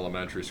kids in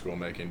elementary school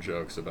making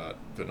jokes about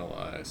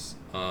Vanilla Ice.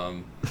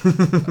 I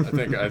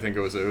think it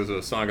was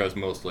a song I was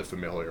mostly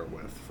familiar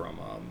with from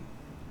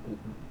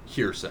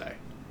hearsay.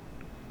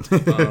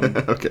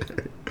 Okay.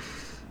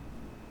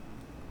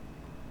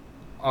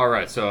 All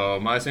right, so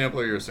my sample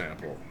or your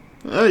sample?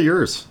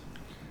 Yours.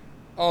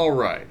 All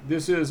right,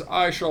 this is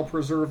 "I Shall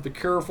Preserve the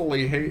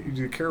Carefully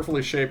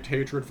Shaped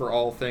Hatred for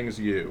All Things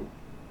You."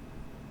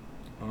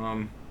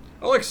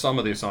 I like some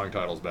of these song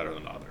titles better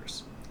than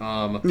others.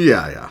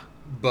 Yeah.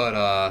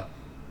 But,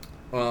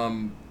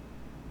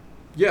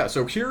 yeah,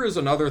 so here is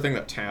another thing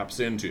that taps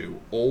into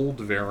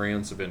old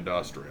variants of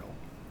industrial.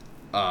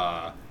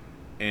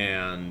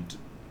 And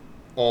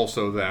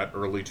also that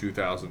early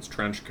 2000s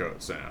trench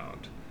coat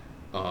sound.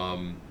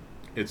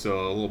 It's a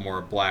little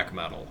more black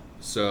metal.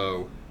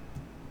 So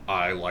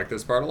I like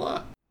this part a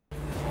lot.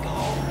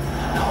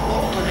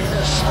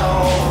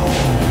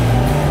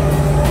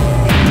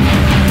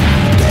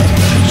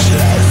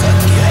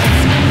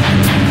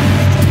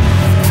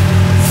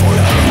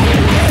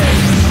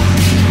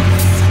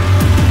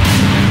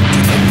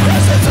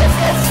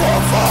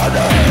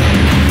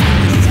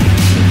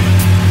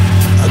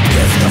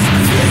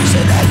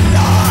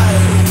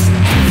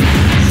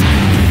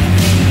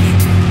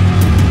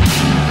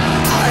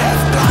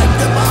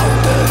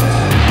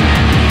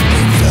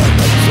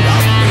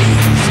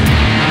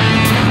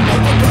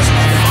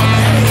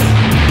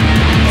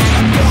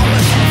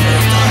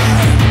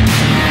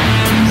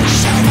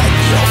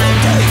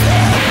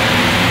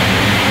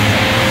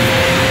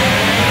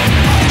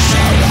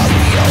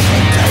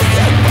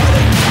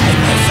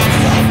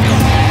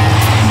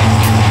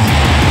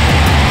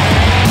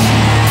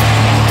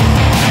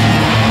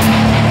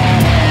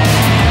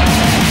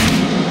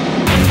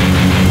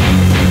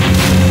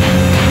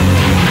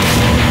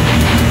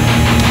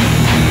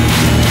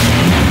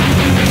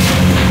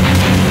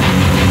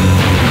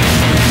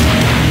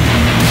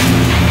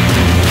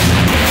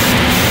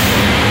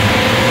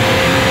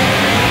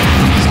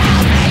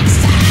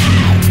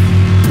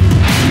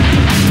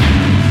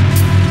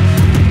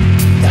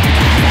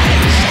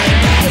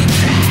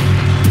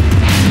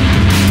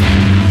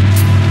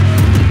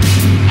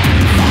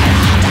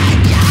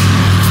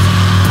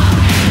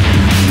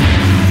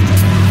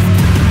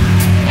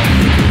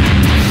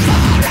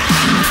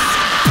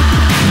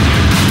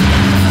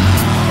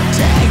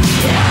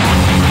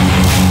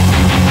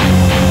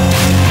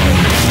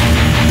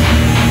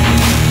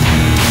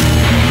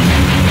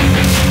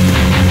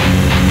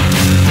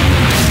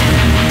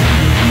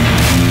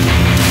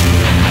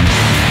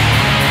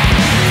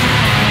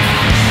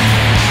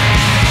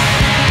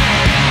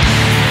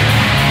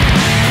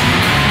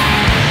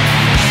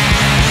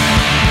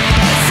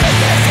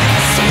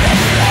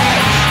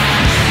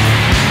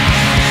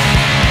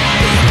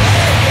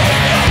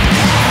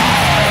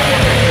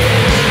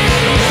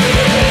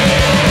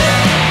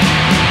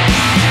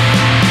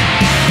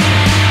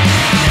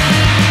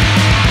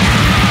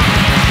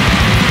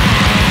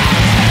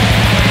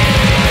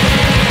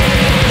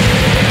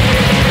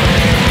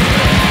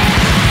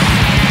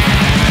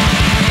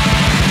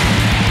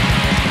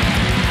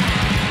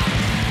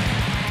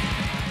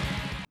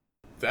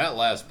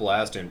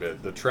 blasting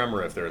bit, the trem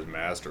riff there is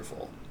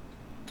masterful.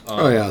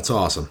 Oh yeah, it's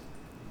awesome.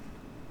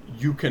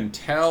 You can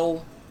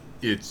tell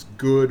it's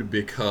good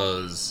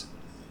because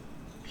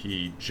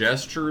he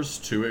gestures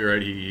to it,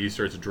 right? He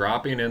starts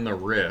dropping in the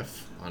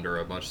riff under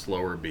a much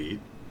slower beat,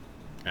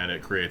 and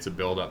it creates a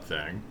build-up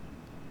thing.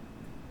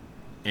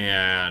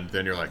 And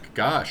then you're like,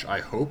 gosh, I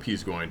hope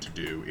he's going to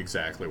do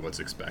exactly what's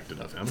expected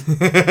of him.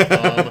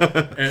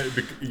 And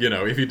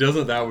if he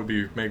doesn't, that would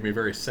make me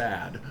very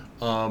sad.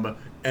 And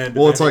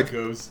well, it's like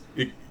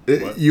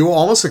what? You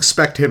almost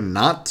expect him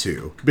not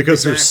to,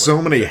 because there's Exactly.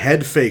 so many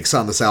head fakes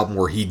on this album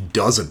where he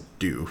doesn't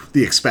do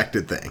the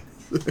expected thing.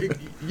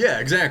 Yeah,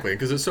 exactly,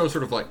 because it's so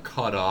sort of like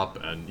cut up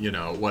and,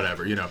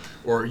 whatever,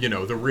 or,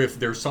 the riff,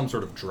 there's some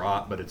sort of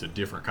drop, but it's a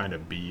different kind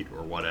of beat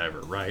or whatever,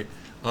 right?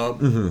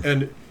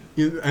 And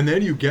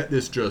then you get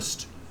this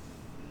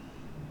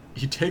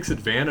he takes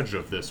advantage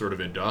of this sort of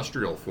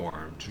industrial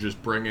form to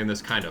just bring in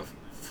this kind of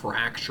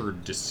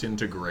fractured,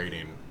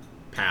 disintegrating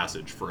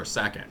passage for a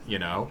second,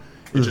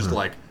 It just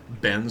like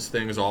bends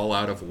things all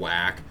out of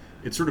whack.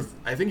 It's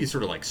I think he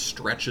sort of like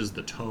stretches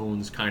the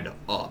tones kind of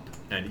up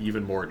and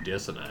even more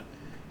dissonant.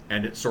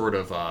 And it sort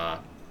of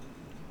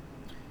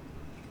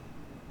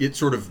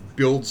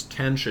builds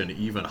tension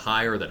even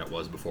higher than it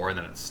was before, and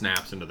then it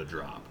snaps into the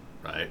drop,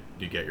 right?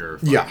 You get your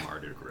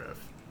Marduk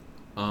riff.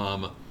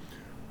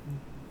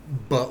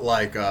 But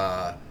like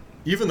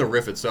even the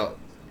riff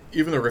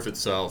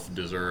itself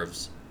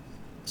deserves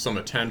some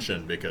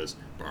attention because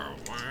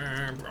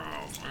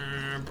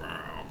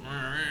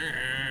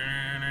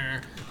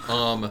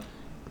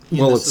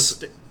Well,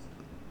 it's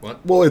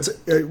what? Well, it's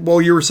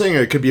you were saying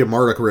it could be a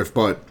Marduk riff,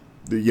 but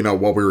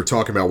what we were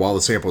talking about while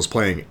the sample was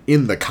playing,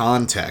 in the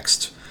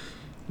context,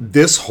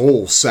 this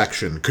whole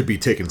section could be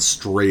taken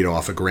straight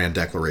off a Grand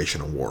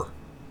Declaration of War.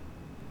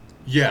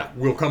 Yeah,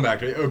 we'll come back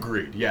to it.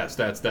 Agreed. Yes,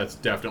 that's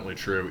definitely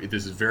true.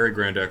 This is very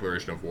Grand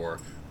Declaration of War.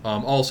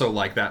 Also,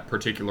 like, that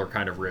particular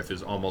kind of riff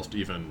is almost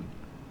even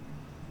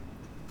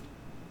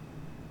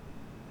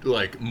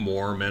like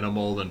more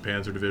minimal than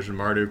Panzer Division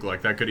Marduk.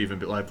 Like, that could even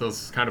be like,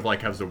 this kind of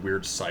like has a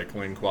weird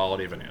cycling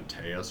quality of an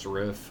Antaeus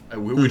riff,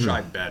 which I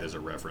bet is a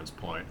reference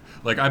point.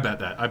 Like, I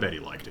bet he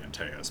liked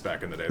Antaeus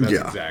back in the day. That's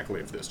exactly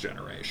of this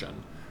generation.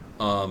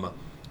 But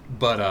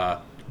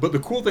the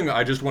cool thing that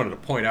I just wanted to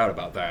point out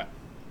about that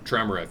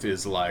trem riff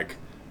is, like,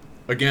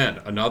 again,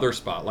 another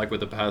spot, like with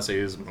the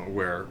passéisme,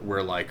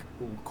 where like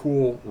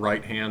cool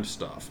right hand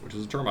stuff, which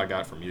is a term I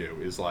got from you,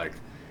 is like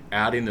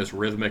adding this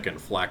rhythmic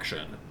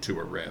inflection to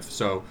a riff.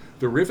 So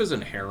the riff is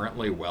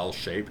inherently well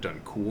shaped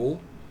and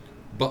cool,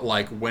 but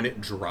like when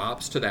it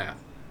drops to that,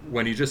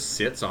 when he just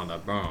sits on the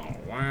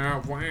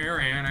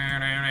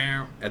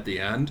at the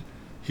end,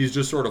 he's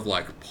just sort of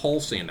like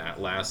pulsing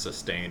that last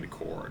sustained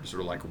chord,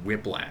 sort of like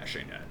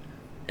whiplashing it,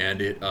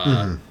 and it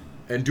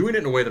and doing it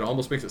in a way that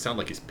almost makes it sound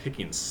like he's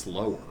picking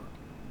slower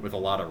with a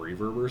lot of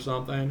reverb or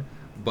something.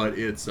 But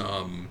it's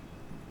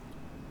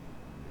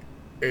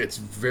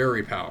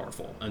very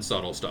powerful and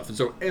subtle stuff. And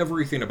so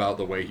everything about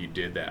the way he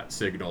did that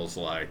signals,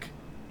 like,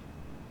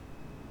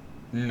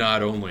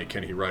 not only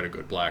can he write a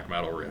good black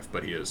metal riff,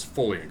 but he is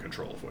fully in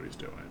control of what he's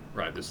doing,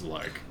 right? This is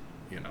like,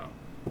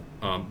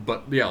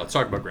 but yeah, let's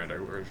talk about Grand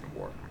Declaration of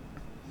War.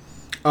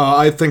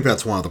 I think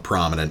that's one of the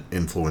prominent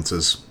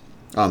influences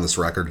on this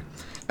record.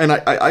 And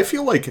I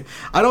feel like,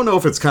 I don't know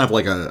if it's kind of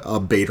like a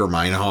Bader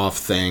Meinhof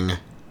thing,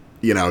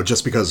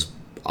 just because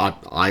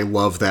I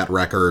love that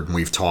record, and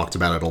we've talked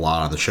about it a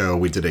lot on the show.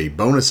 We did a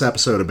bonus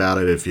episode about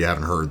it, if you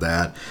haven't heard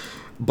that.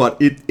 But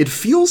it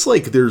feels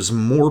like there's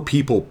more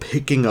people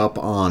picking up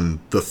on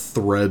the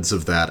threads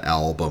of that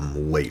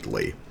album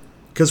lately.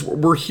 Because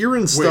we're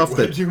hearing stuff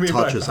that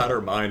touches...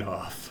 Bader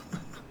Meinhof?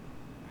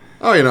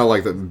 Oh,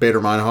 like the Bader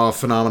Meinhof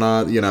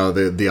phenomena,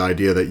 the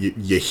idea that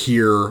you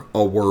hear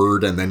a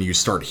word and then you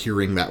start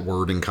hearing that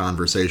word in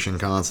conversation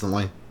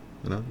constantly.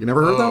 You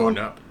never heard that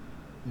one?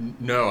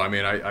 No, I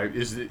mean,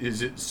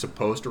 is it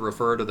supposed to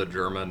refer to the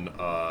German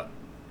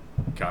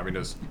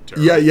communist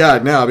terror? Yeah,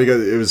 no,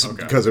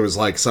 because it was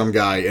like some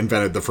guy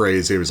invented the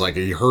phrase. He was like,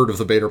 he heard of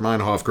the Bader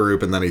Meinhof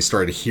group, and then he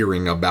started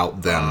hearing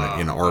about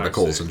them in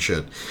articles and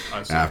shit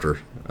after.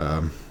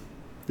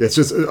 It's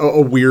just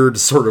a weird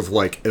sort of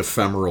like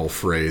ephemeral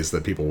phrase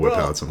that people whip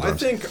out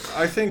sometimes.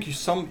 I think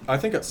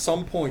at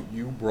some point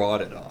you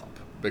brought it up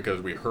because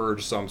we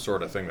heard some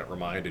sort of thing that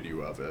reminded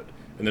you of it,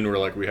 and then we're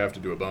like, we have to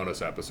do a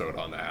bonus episode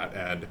on that.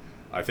 And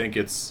I think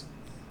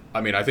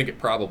I think it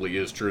probably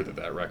is true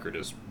that record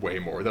is way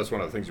more. That's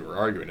one of the things we were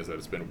arguing, is that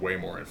it's been way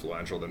more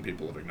influential than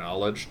people have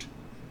acknowledged,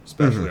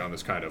 especially on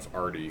this kind of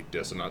arty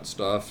dissonant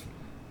stuff.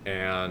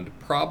 And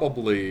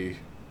probably,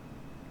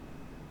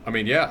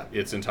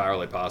 it's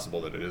entirely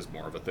possible that it is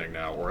more of a thing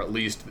now,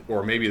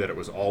 or maybe that it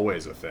was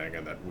always a thing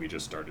and that we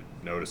just started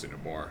noticing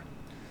it more.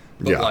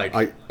 But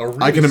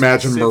I can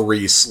imagine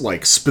Maurice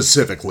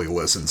specifically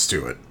listens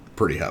to it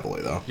pretty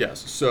heavily, though. Yes,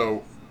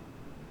 so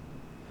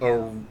a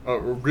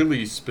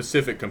really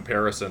specific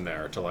comparison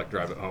there to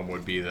drive it home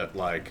would be that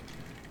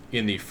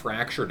in the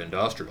fractured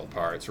industrial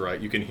parts, right,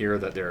 you can hear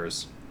that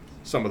there's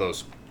some of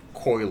those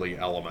coily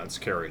elements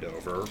carried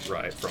over,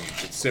 right, from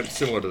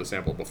similar to the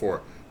sample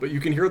before. But you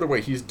can hear the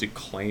way he's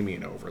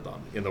declaiming over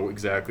them in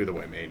exactly the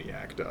way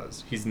Maniac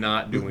does. He's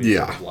not doing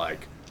sort of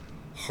like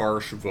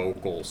harsh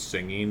vocal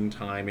singing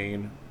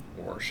timing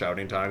or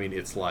shouting timing.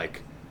 It's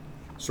like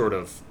sort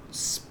of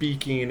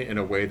speaking in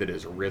a way that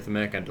is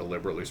rhythmic and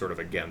deliberately sort of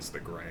against the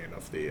grain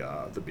of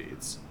the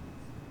beats.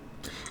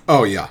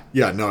 Oh yeah,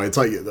 no, it's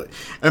like,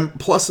 and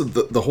plus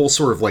the whole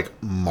sort of like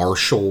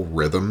martial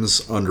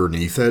rhythms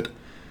underneath it.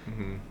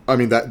 Mm-hmm. I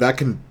mean that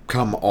can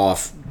come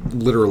off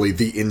literally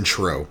the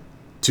intro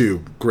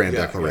to Grand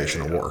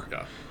Declaration of War.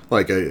 Yeah.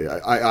 Like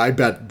I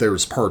bet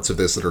there's parts of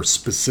this that are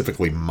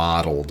specifically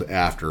modeled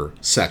after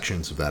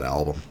sections of that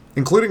album,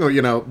 including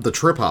the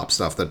trip hop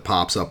stuff that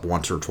pops up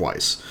once or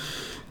twice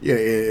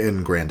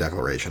in Grand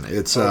Declaration.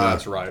 It's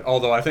that's right.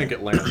 Although I think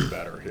it lands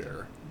better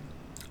here.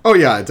 Oh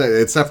yeah,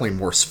 it's definitely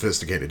more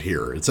sophisticated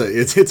here. It's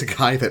a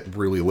guy that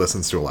really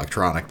listens to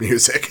electronic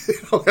music.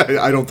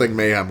 I don't think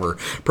Mayhem were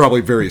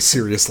probably very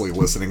seriously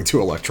listening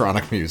to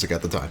electronic music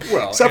at the time.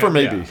 Well, except for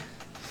maybe,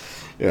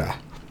 yeah.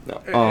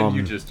 No, and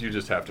you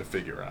just have to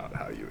figure out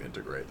how you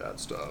integrate that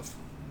stuff.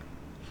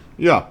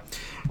 Yeah.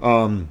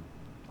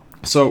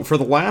 So for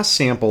the last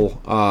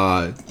sample,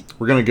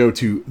 we're gonna go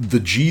to the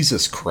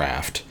Jesus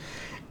Craft,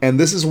 and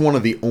this is one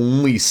of the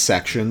only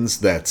sections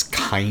that's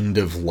kind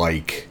of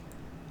like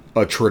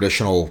a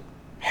traditional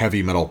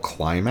heavy metal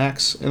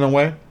climax in a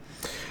way.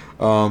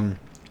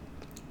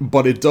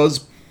 But it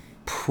does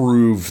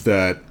prove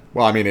that,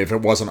 well, I mean, if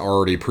it wasn't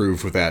already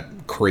proved with that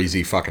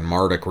crazy fucking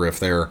Marduk riff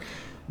there,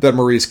 that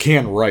Maurice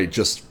can write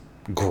just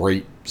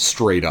great,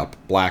 straight up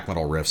black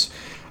metal riffs.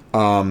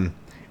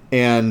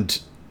 And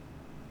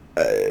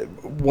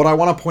what I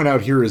want to point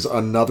out here is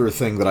another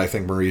thing that I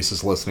think Maurice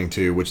is listening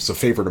to, which is a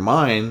favorite of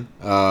mine,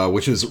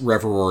 which is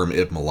Reverorum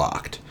Ib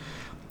Malacht,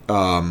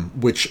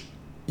 which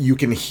you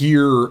can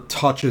hear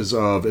touches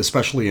of,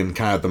 especially in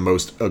kind of the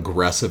most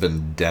aggressive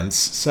and dense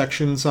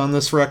sections on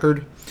this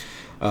record.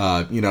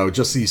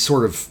 Just these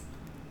sort of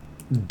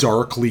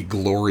darkly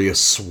glorious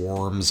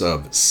swarms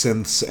of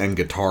synths and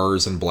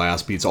guitars and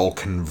blast beats all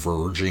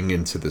converging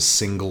into the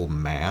single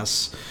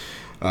mass,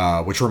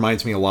 which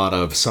reminds me a lot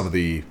of some of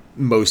the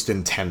most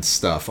intense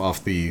stuff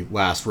off the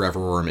last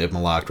Reverorum Ib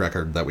Malacht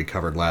record that we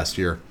covered last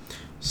year.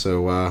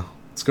 So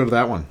let's go to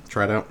that one.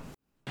 Try it out.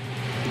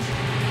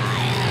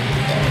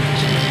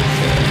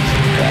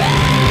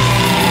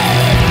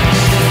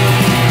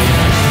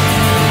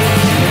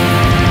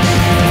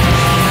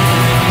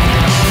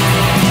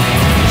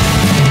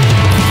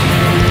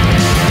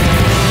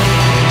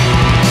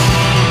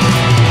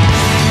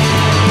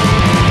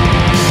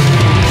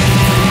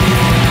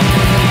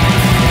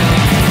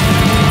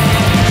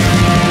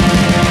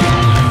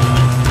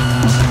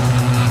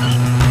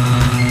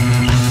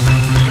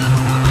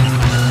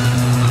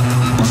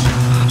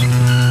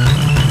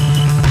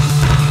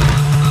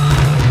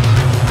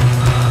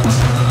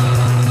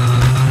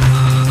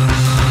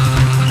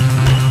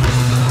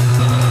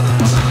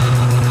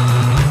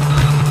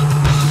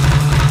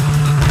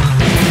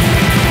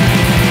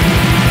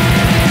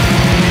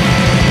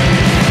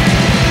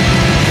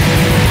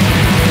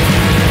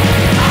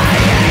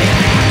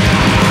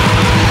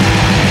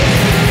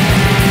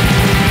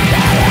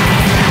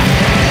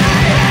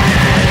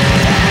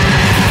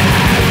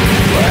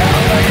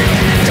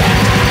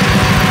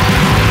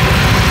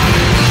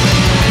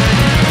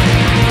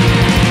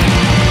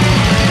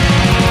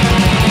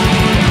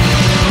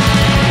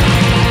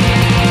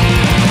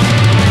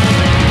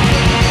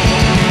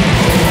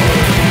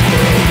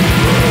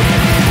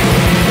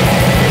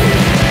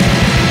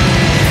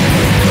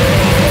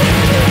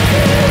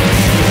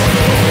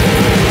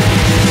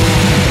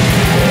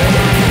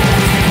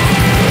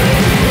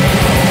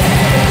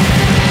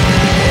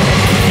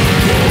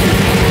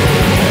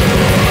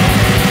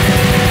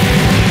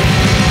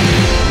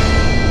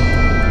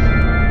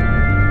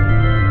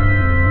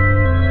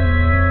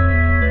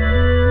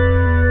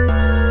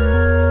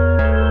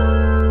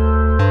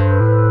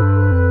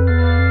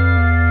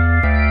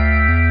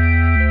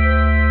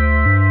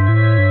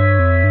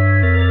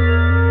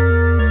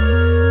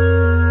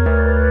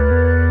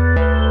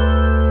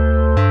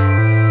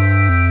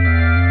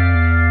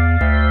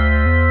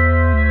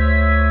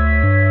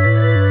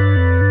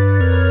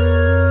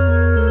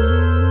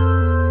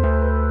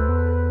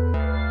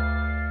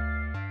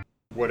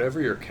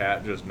 Whatever your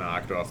cat just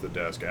knocked off the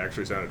desk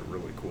actually sounded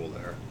really cool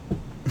there.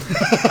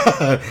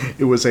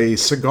 It was a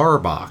cigar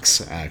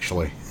box,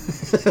 actually.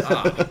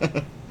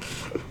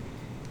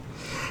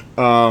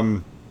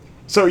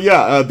 So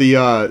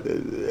yeah,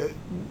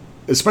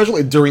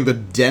 especially during the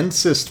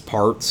densest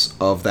parts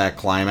of that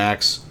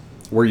climax,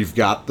 where you've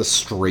got the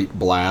straight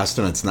blast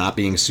and it's not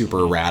being super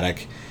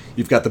erratic,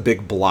 you've got the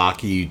big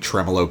blocky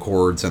tremolo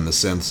chords and the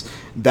synths.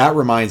 That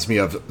reminds me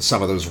of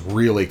some of those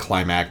really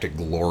climactic,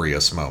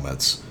 glorious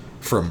moments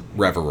from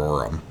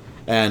Reverorum.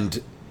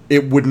 And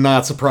it would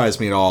not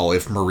surprise me at all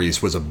if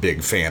Maurice was a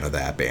big fan of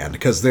that band,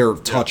 because they're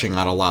touching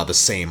on a lot of the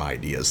same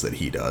ideas that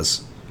he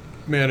does.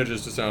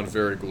 Manages to sound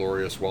very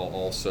glorious while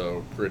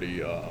also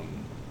pretty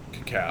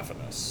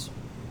cacophonous.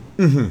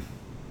 And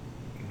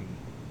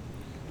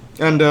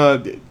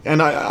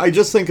I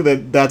just think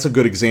that that's a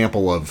good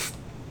example of,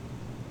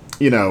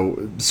 you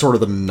know, sort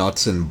of the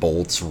nuts and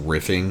bolts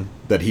riffing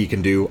that he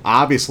can do.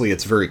 Obviously,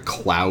 it's very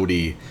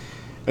cloudy,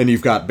 and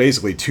you've got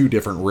basically two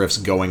different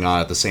riffs going on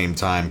at the same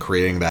time,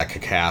 creating that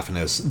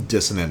cacophonous,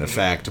 dissonant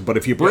effect. But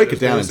if you break it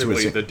down into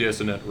the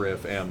dissonant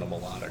riff and the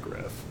melodic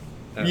riff.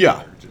 And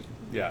Yeah.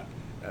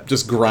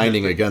 Just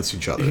grinding against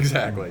each other.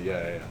 Exactly,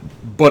 yeah.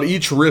 But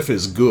each riff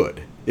is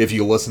good if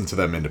you listen to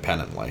them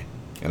independently,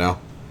 you know?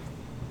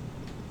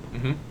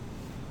 Mm-hmm.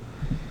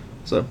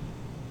 So,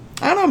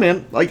 I don't know,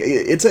 man. Like,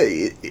 it's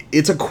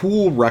a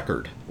cool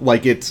record.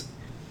 Like, it's,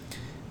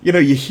 you know,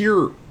 you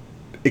hear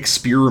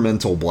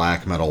experimental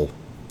black metal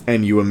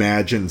and you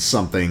imagine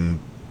something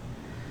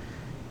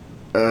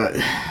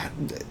a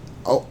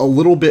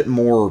little bit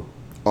more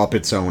up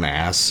its own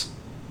ass,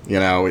 you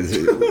know?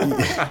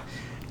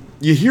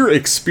 You hear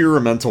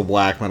experimental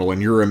black metal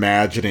and you're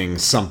imagining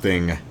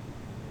something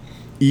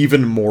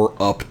even more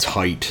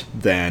uptight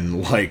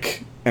than,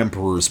 like,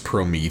 Emperor's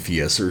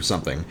Prometheus or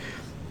something.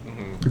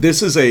 Mm-hmm.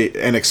 This is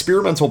an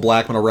experimental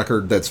black metal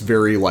record that's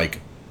very,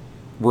 like,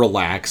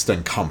 relaxed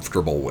and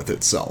comfortable with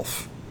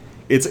itself.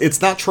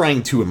 It's not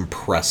trying to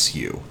impress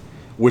you,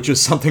 which is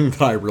something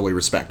that I really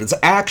respect. It's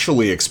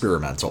actually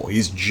experimental.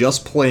 He's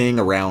just playing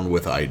around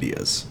with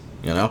ideas,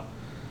 you know?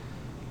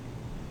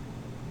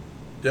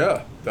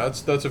 Yeah,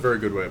 that's a very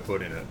good way of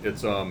putting it.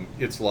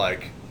 It's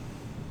like,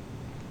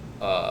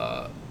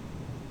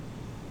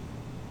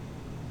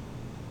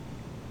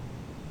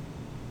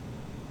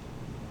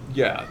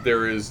 yeah,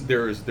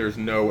 there's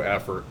no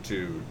effort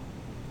to,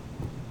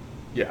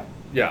 yeah,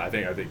 I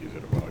think you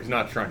said it well. He's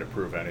not trying to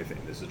prove anything.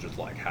 This is just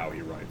like how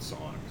he writes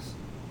songs,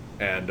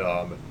 and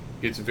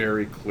it's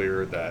very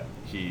clear that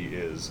he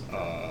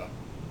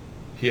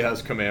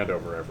has command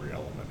over every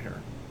element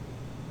here.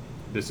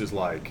 This is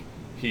like.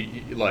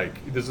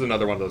 This is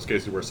another one of those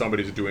cases where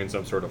somebody's doing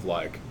some sort of,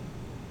 like,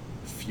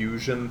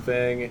 fusion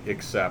thing,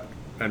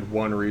 and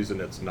one reason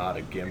it's not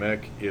a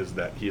gimmick is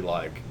that he,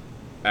 like,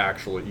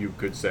 actually, you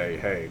could say,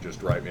 hey,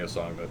 just write me a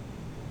song that,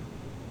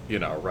 you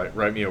know,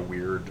 write me a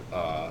weird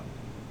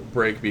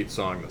breakbeat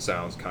song that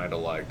sounds kind of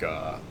like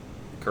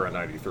Current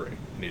 93,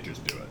 and you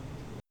just do it.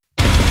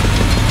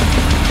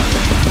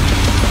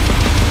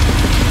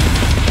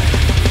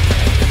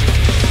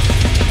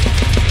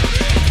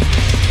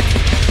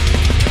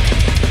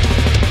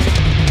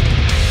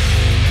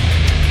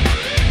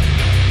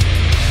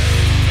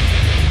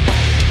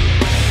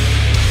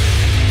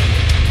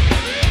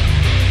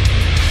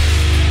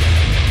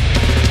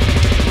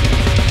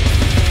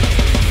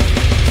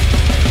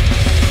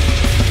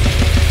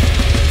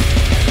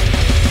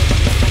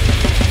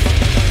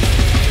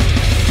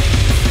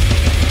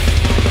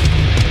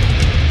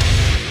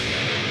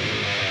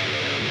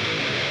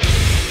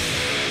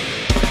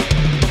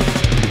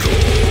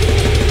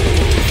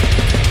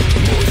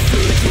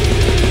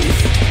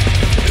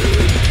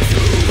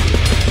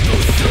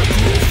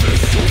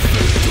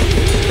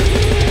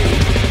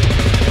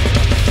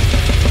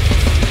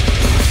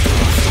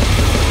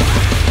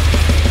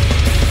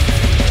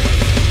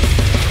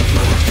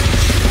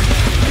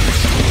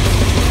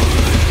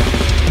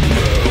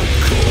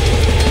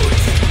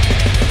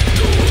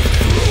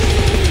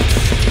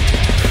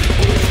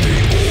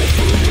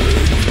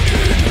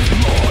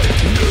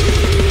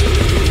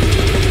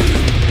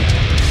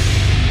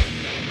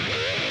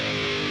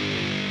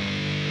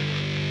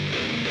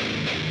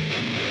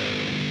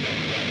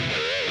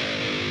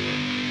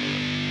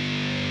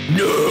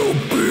 No